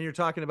 And you're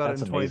talking about it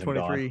in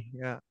 2023.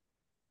 Yeah.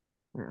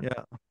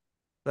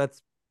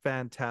 That's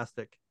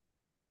fantastic.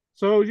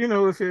 So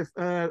if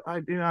I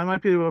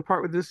might be able to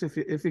part with this if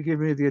you give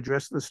me the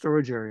address of the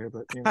storage area,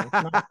 but it's not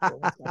gonna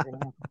happen.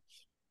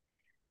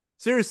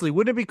 Seriously,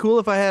 wouldn't it be cool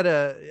if I had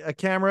a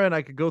camera and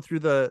I could go through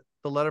the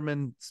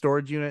Letterman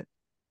storage unit,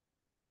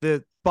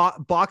 the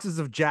boxes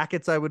of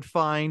jackets I would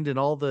find, and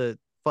all the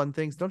fun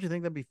things? Don't you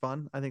think that'd be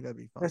fun? I think that'd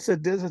be fun. It's a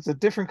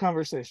different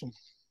conversation.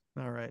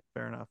 All right,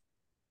 fair enough.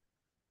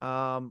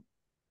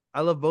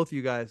 I love both of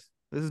you guys.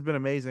 This has been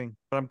amazing,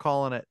 but I'm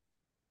calling it.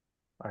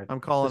 All right, I'm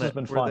calling it.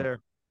 Been We're fun. there.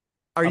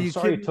 I'm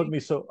sorry it took me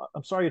so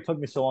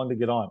long to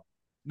get on.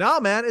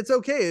 No, man, it's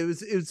okay. It was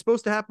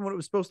supposed to happen when it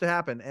was supposed to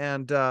happen,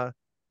 and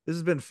this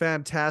has been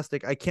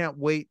fantastic. I can't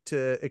wait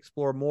to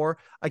explore more.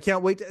 I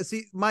can't wait to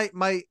see my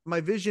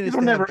vision. It'll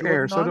never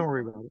air, so don't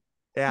worry about it.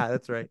 Yeah,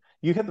 that's right.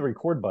 You hit the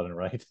record button,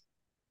 right?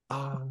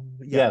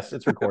 Yes,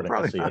 it's recording.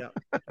 I see it.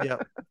 Yeah.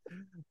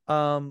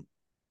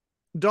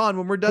 Don,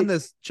 when we're done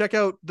this, check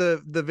out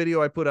the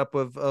video I put up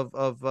of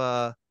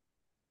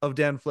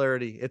Dan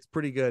Flaherty. It's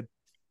pretty good.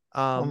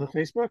 On the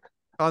Facebook?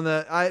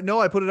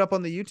 I put it up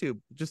on the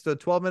YouTube. Just a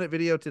 12-minute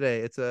video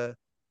today.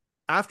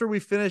 After we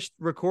finished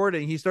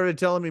recording, he started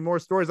telling me more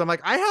stories. I'm like,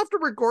 I have to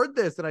record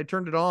this, and I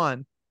turned it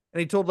on, and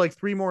he told like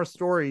 3 more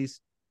stories,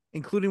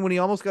 including when he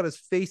almost got his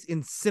face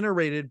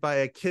incinerated by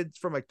a kid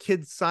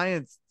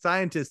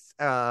scientist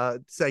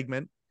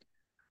segment.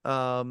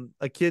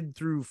 A kid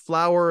threw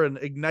flour and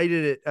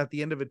ignited it at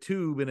the end of a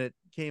tube, and it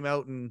came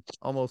out and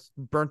almost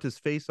burnt his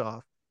face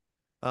off.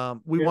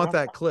 We want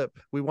that clip.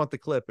 We want the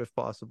clip if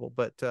possible.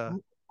 But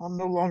I'm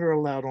no longer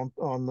allowed on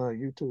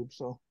YouTube,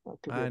 so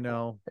I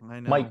know.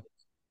 Mike,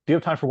 do you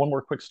have time for one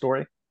more quick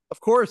story? Of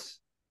course.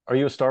 Are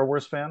you a Star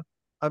Wars fan?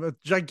 I'm a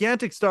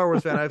gigantic Star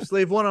Wars fan. I have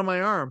Slave One on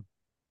my arm.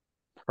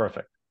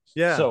 Perfect.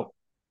 Yeah. So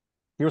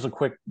here's a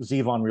quick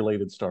Zevon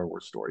related Star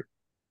Wars story.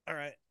 All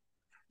right.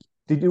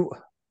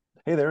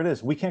 Hey, there it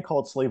is. We can't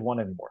call it Slave One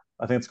anymore.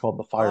 I think it's called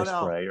the Fire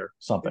Spray or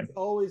something. It's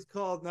always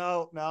called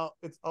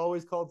it's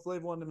always called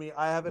Slave One to me.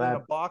 I have it in a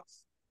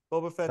box.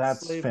 Boba Fett.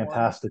 That's Slave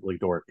fantastically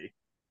dorky.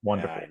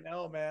 Wonderful. Yeah, I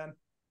know, man.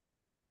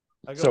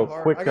 I go so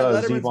hard. quick, I got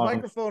Letterman's Zevon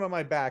microphone on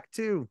my back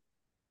too.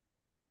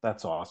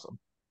 That's awesome.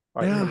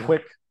 All right,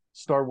 quick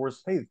Star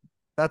Wars. Hey,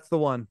 that's the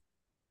one.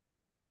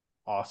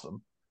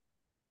 Awesome.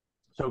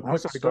 So quick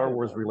Star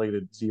Wars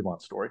related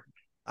Zevon story.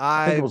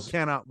 I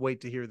cannot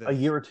wait to hear this. A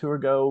year or two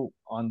ago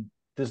on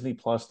Disney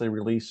Plus, they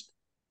released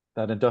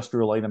that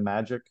Industrial Light and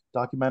Magic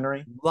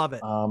documentary. Love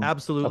it.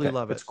 Absolutely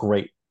love it. It's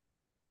great.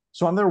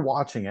 So I'm there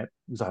watching it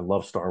because I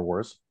love Star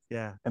Wars.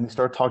 Yeah. And they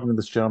start talking to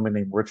this gentleman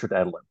named Richard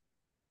Edlund.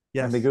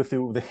 Yes. And they go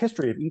through the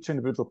history of each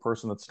individual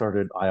person that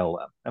started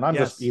ILM. And I'm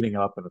just eating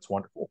up, and it's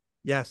wonderful.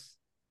 Yes.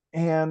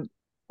 And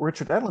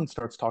Richard Edlund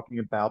starts talking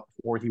about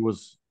before he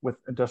was with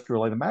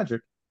Industrial Light and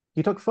Magic,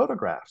 he took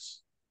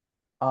photographs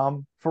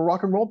for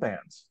rock and roll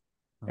bands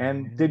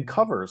and did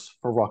covers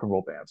for rock and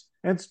roll bands.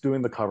 And it's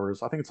doing the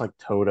covers. I think it's like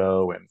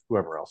Toto and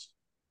whoever else.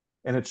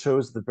 And it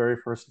shows the very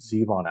first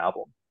Zevon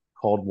album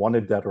called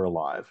Wanted Dead or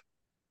Alive.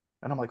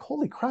 And I'm like,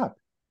 holy crap,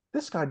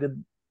 this guy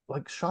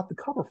shot the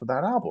cover for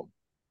that album.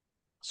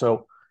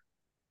 So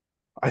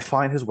I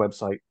find his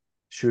website,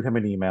 shoot him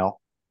an email.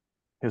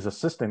 His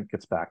assistant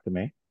gets back to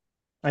me.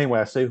 Anyway,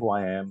 I say who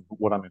I am,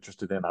 what I'm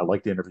interested in. I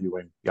like the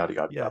interviewing, yada,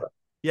 yada, yada.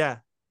 Yeah.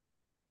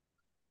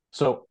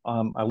 So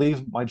I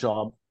leave my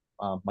job,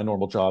 my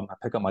normal job. I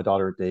pick up my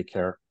daughter at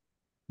daycare.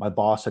 My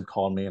boss had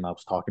called me, and I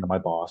was talking to my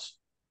boss.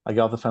 I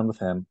get off the phone with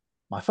him.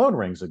 My phone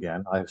rings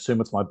again. I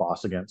assume it's my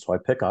boss again. So I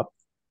pick up.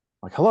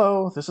 I'm like,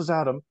 hello, this is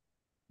Adam.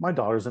 My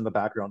daughter's in the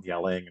background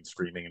yelling and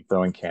screaming and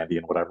throwing candy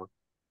and whatever.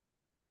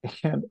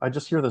 And I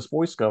just hear this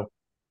voice go,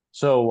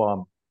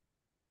 so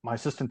my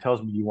assistant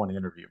tells me you want to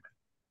interview me.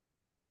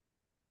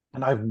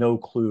 And I have no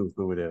clue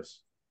who it is.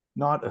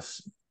 Not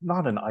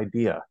an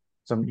idea.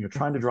 So I'm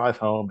trying to drive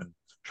home and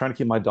trying to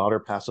keep my daughter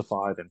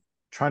pacified and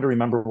trying to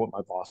remember what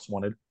my boss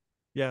wanted.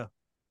 Yeah.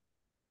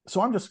 So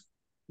I'm just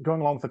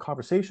going along with the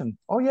conversation.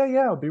 Oh, yeah,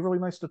 it'd be really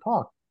nice to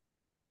talk.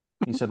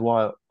 He said,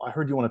 well, I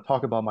heard you want to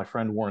talk about my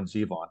friend Warren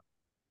Zevon.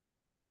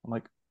 I'm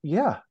like,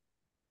 yeah,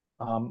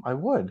 I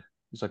would.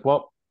 He's like,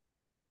 well,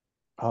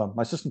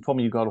 my assistant told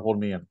me you got a hold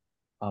of me,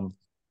 and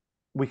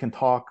we can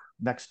talk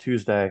next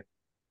Tuesday.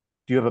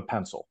 Do you have a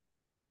pencil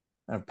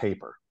and a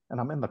paper? And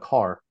I'm in the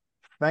car.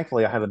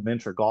 Thankfully, I have a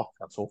miniature golf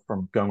pencil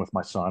from going with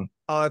my son.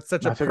 Oh, it's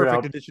such a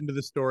perfect addition to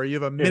the story. You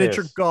have a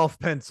miniature golf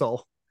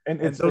pencil. And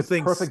those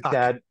things perfect suck.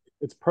 Dad.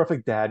 It's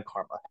perfect dad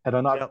karma. Had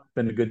I not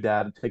been a good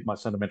dad and take my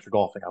son to miniature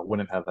golfing, I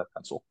wouldn't have that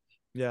pencil.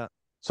 Yeah.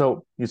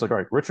 So he's like, all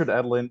right, Richard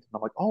Edlund. And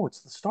I'm like, oh,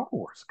 it's the Star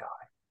Wars guy.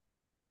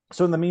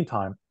 So in the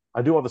meantime,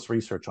 I do all this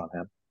research on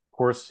him. Of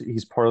course,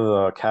 he's part of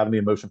the Academy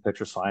of Motion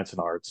Picture Science and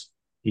Arts.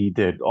 He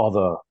did all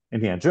the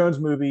Indiana Jones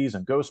movies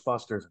and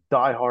Ghostbusters and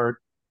Die Hard,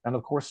 and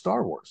of course,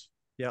 Star Wars.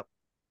 Yep.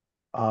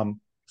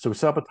 So we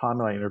set up a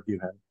time and I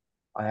interviewed him.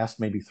 I asked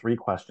maybe 3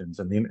 questions,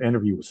 and the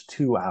interview was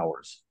 2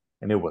 hours,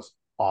 and it was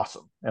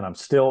awesome. And I'm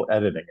still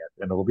editing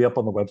it, and it'll be up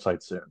on the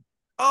website soon.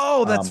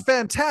 Oh, that's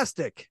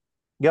fantastic.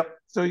 Yep.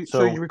 So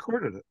you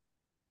recorded it.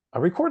 I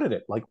recorded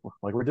it like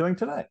we're doing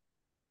today.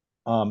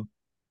 Once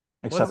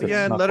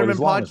again, Letterman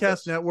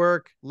Podcast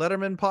Network.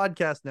 Letterman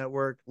Podcast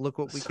Network. Look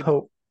what we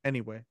can.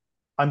 Anyway,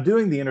 I'm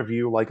doing the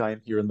interview like I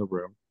am here in the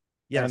room.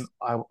 Yes.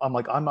 And I'm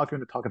like, I'm not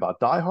going to talk about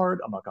Die Hard.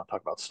 I'm not going to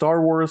talk about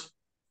Star Wars.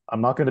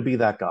 I'm not going to be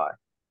that guy.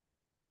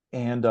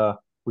 And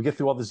we get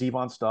through all the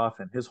Zevon stuff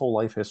and his whole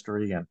life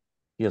history. And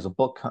he has a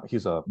book,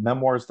 he's a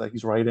memoirs that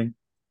he's writing.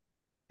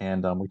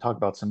 And we talk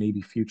about some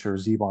maybe future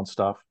Zevon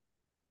stuff.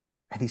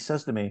 And he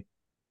says to me,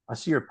 I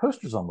see your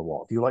posters on the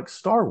wall. Do you like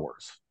Star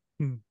Wars?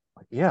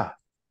 Like, yeah,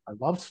 I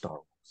love Star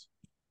Wars.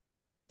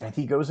 And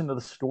he goes into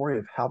the story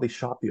of how they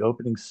shot the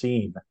opening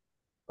scene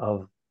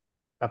of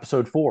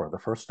Episode 4, the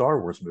first Star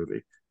Wars movie.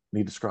 And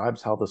he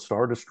describes how the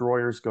Star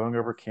Destroyer is going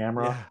over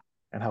camera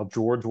and how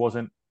George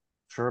wasn't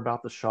sure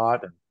about the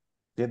shot and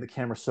they had the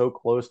camera so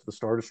close to the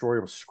Star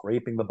Destroyer was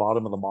scraping the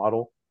bottom of the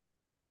model.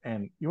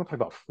 And you want to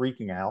talk about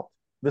freaking out?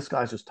 This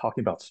guy's just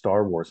talking about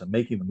Star Wars and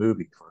making the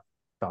movie for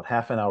about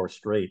half an hour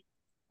straight.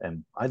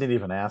 And I didn't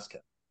even ask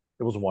him.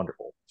 It was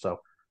wonderful.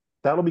 So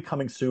that'll be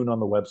coming soon on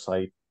the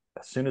website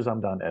as soon as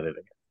I'm done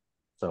editing it.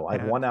 So I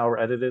have 1 hour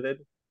edited,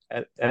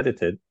 and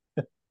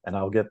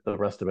I'll get the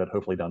rest of it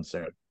hopefully done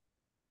soon.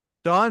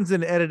 Don's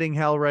in editing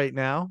hell right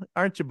now,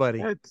 aren't you,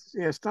 buddy?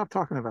 Yeah, stop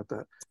talking about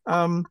that.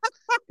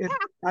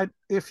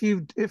 If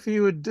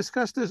you had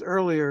discussed this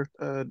earlier,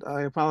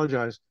 I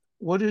apologize.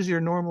 What is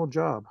your normal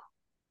job?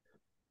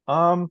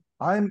 I'm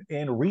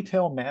in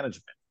retail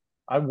management.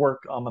 I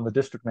work on the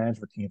district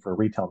management team for a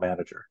retail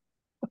manager.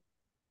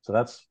 So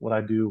that's what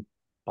I do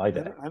by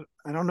day.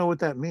 I don't know what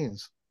that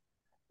means.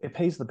 It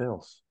pays the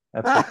bills.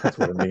 That's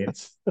what it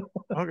means.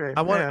 Okay.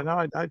 I want. Yeah,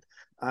 no,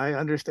 I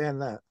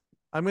understand that.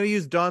 I'm gonna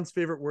use Don's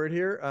favorite word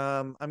here.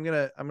 I'm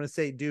gonna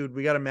say, dude,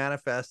 we got to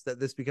manifest that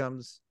this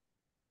becomes.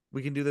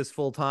 We can do this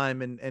full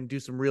time and do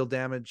some real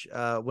damage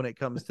when it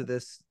comes to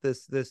this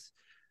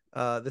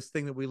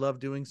thing that we love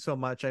doing so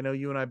much. I know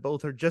you and I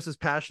both are just as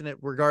passionate,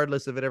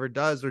 regardless if it ever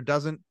does or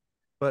doesn't.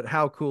 But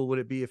how cool would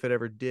it be if it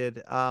ever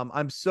did?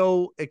 I'm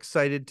so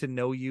excited to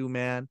know you,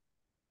 man.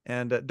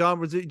 And Don,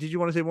 did you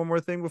want to say one more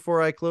thing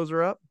before I close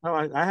her up? No,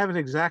 I have an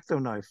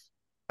X-Acto knife.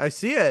 I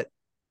see it.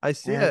 I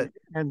see and,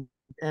 it.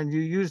 and you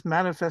used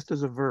manifest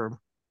as a verb.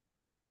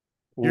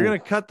 You're Ooh. gonna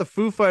cut the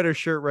Foo Fighter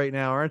shirt right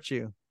now, aren't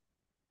you?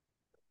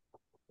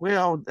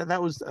 Well,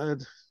 that was I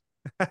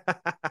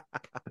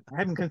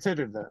hadn't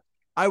considered that.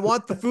 I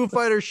want the Foo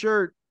Fighter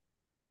shirt.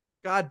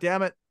 God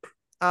damn it.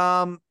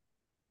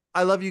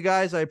 I love you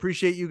guys. I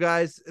appreciate you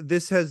guys.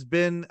 This has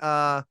been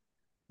the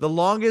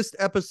longest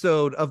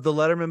episode of the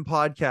Letterman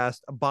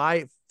podcast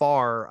by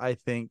far, I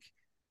think.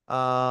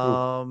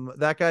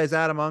 That guy is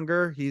Adam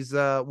Unger. He's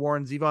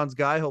Warren Zevon's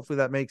guy. Hopefully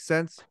that makes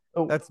sense.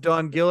 Oh, That's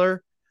Don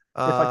Giller.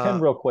 if I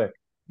can, real quick,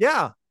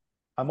 Yeah.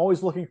 I'm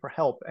always looking for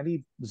help.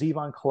 Any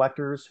Zevon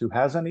collectors who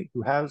has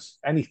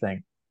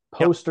anything,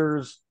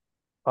 posters,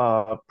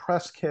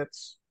 press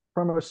kits,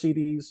 promo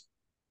CDs,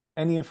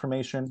 any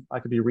information, I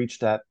could be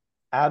reached at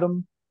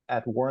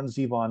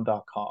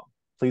adam@warrenzevon.com.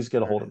 Please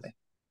get a hold of me.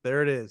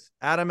 There it is.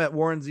 Adam at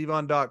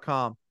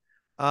warrenzevon.com.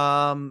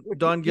 Don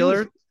He was-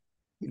 Giller,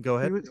 go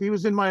ahead. He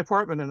was in my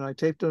apartment, and I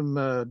taped him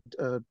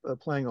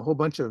playing a whole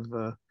bunch of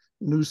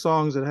new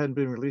songs that hadn't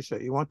been released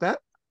yet. You want that?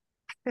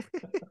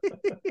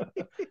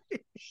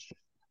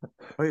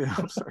 Oh yeah,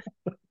 I'm sorry.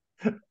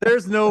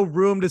 There's no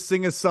room to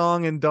sing a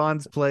song in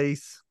Don's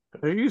place.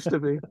 There used to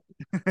be.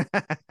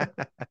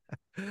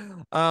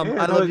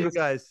 I love you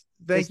guys.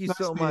 Thank you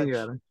so much.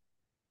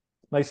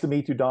 Nice to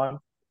meet you, Don.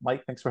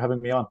 Mike, thanks for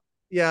having me on.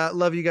 Yeah,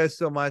 love you guys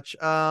so much.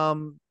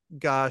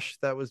 Gosh,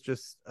 that was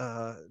just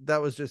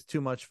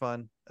too much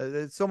fun.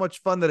 It's so much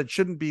fun that it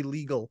shouldn't be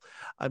legal.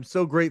 I'm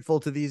so grateful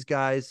to these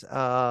guys.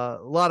 A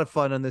lot of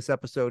fun on this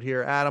episode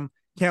here. Adam,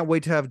 can't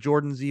wait to have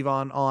Jordan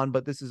Zevon on,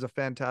 but this is a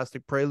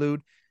fantastic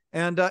prelude.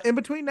 And in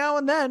between now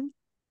and then,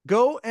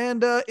 go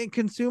and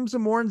consume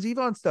some Warren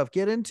Zevon stuff.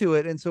 Get into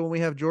it. And so when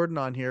we have Jordan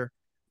on here,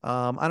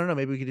 I don't know,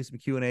 maybe we could do some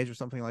Q&As or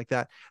something like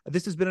that.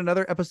 This has been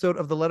another episode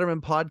of the Letterman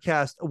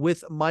podcast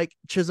with Mike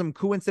Chisholm.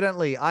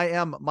 Coincidentally, I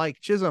am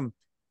Mike Chisholm.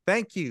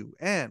 Thank you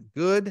and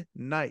good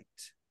night.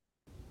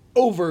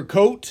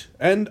 Overcoat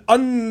and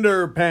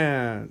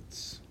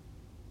underpants.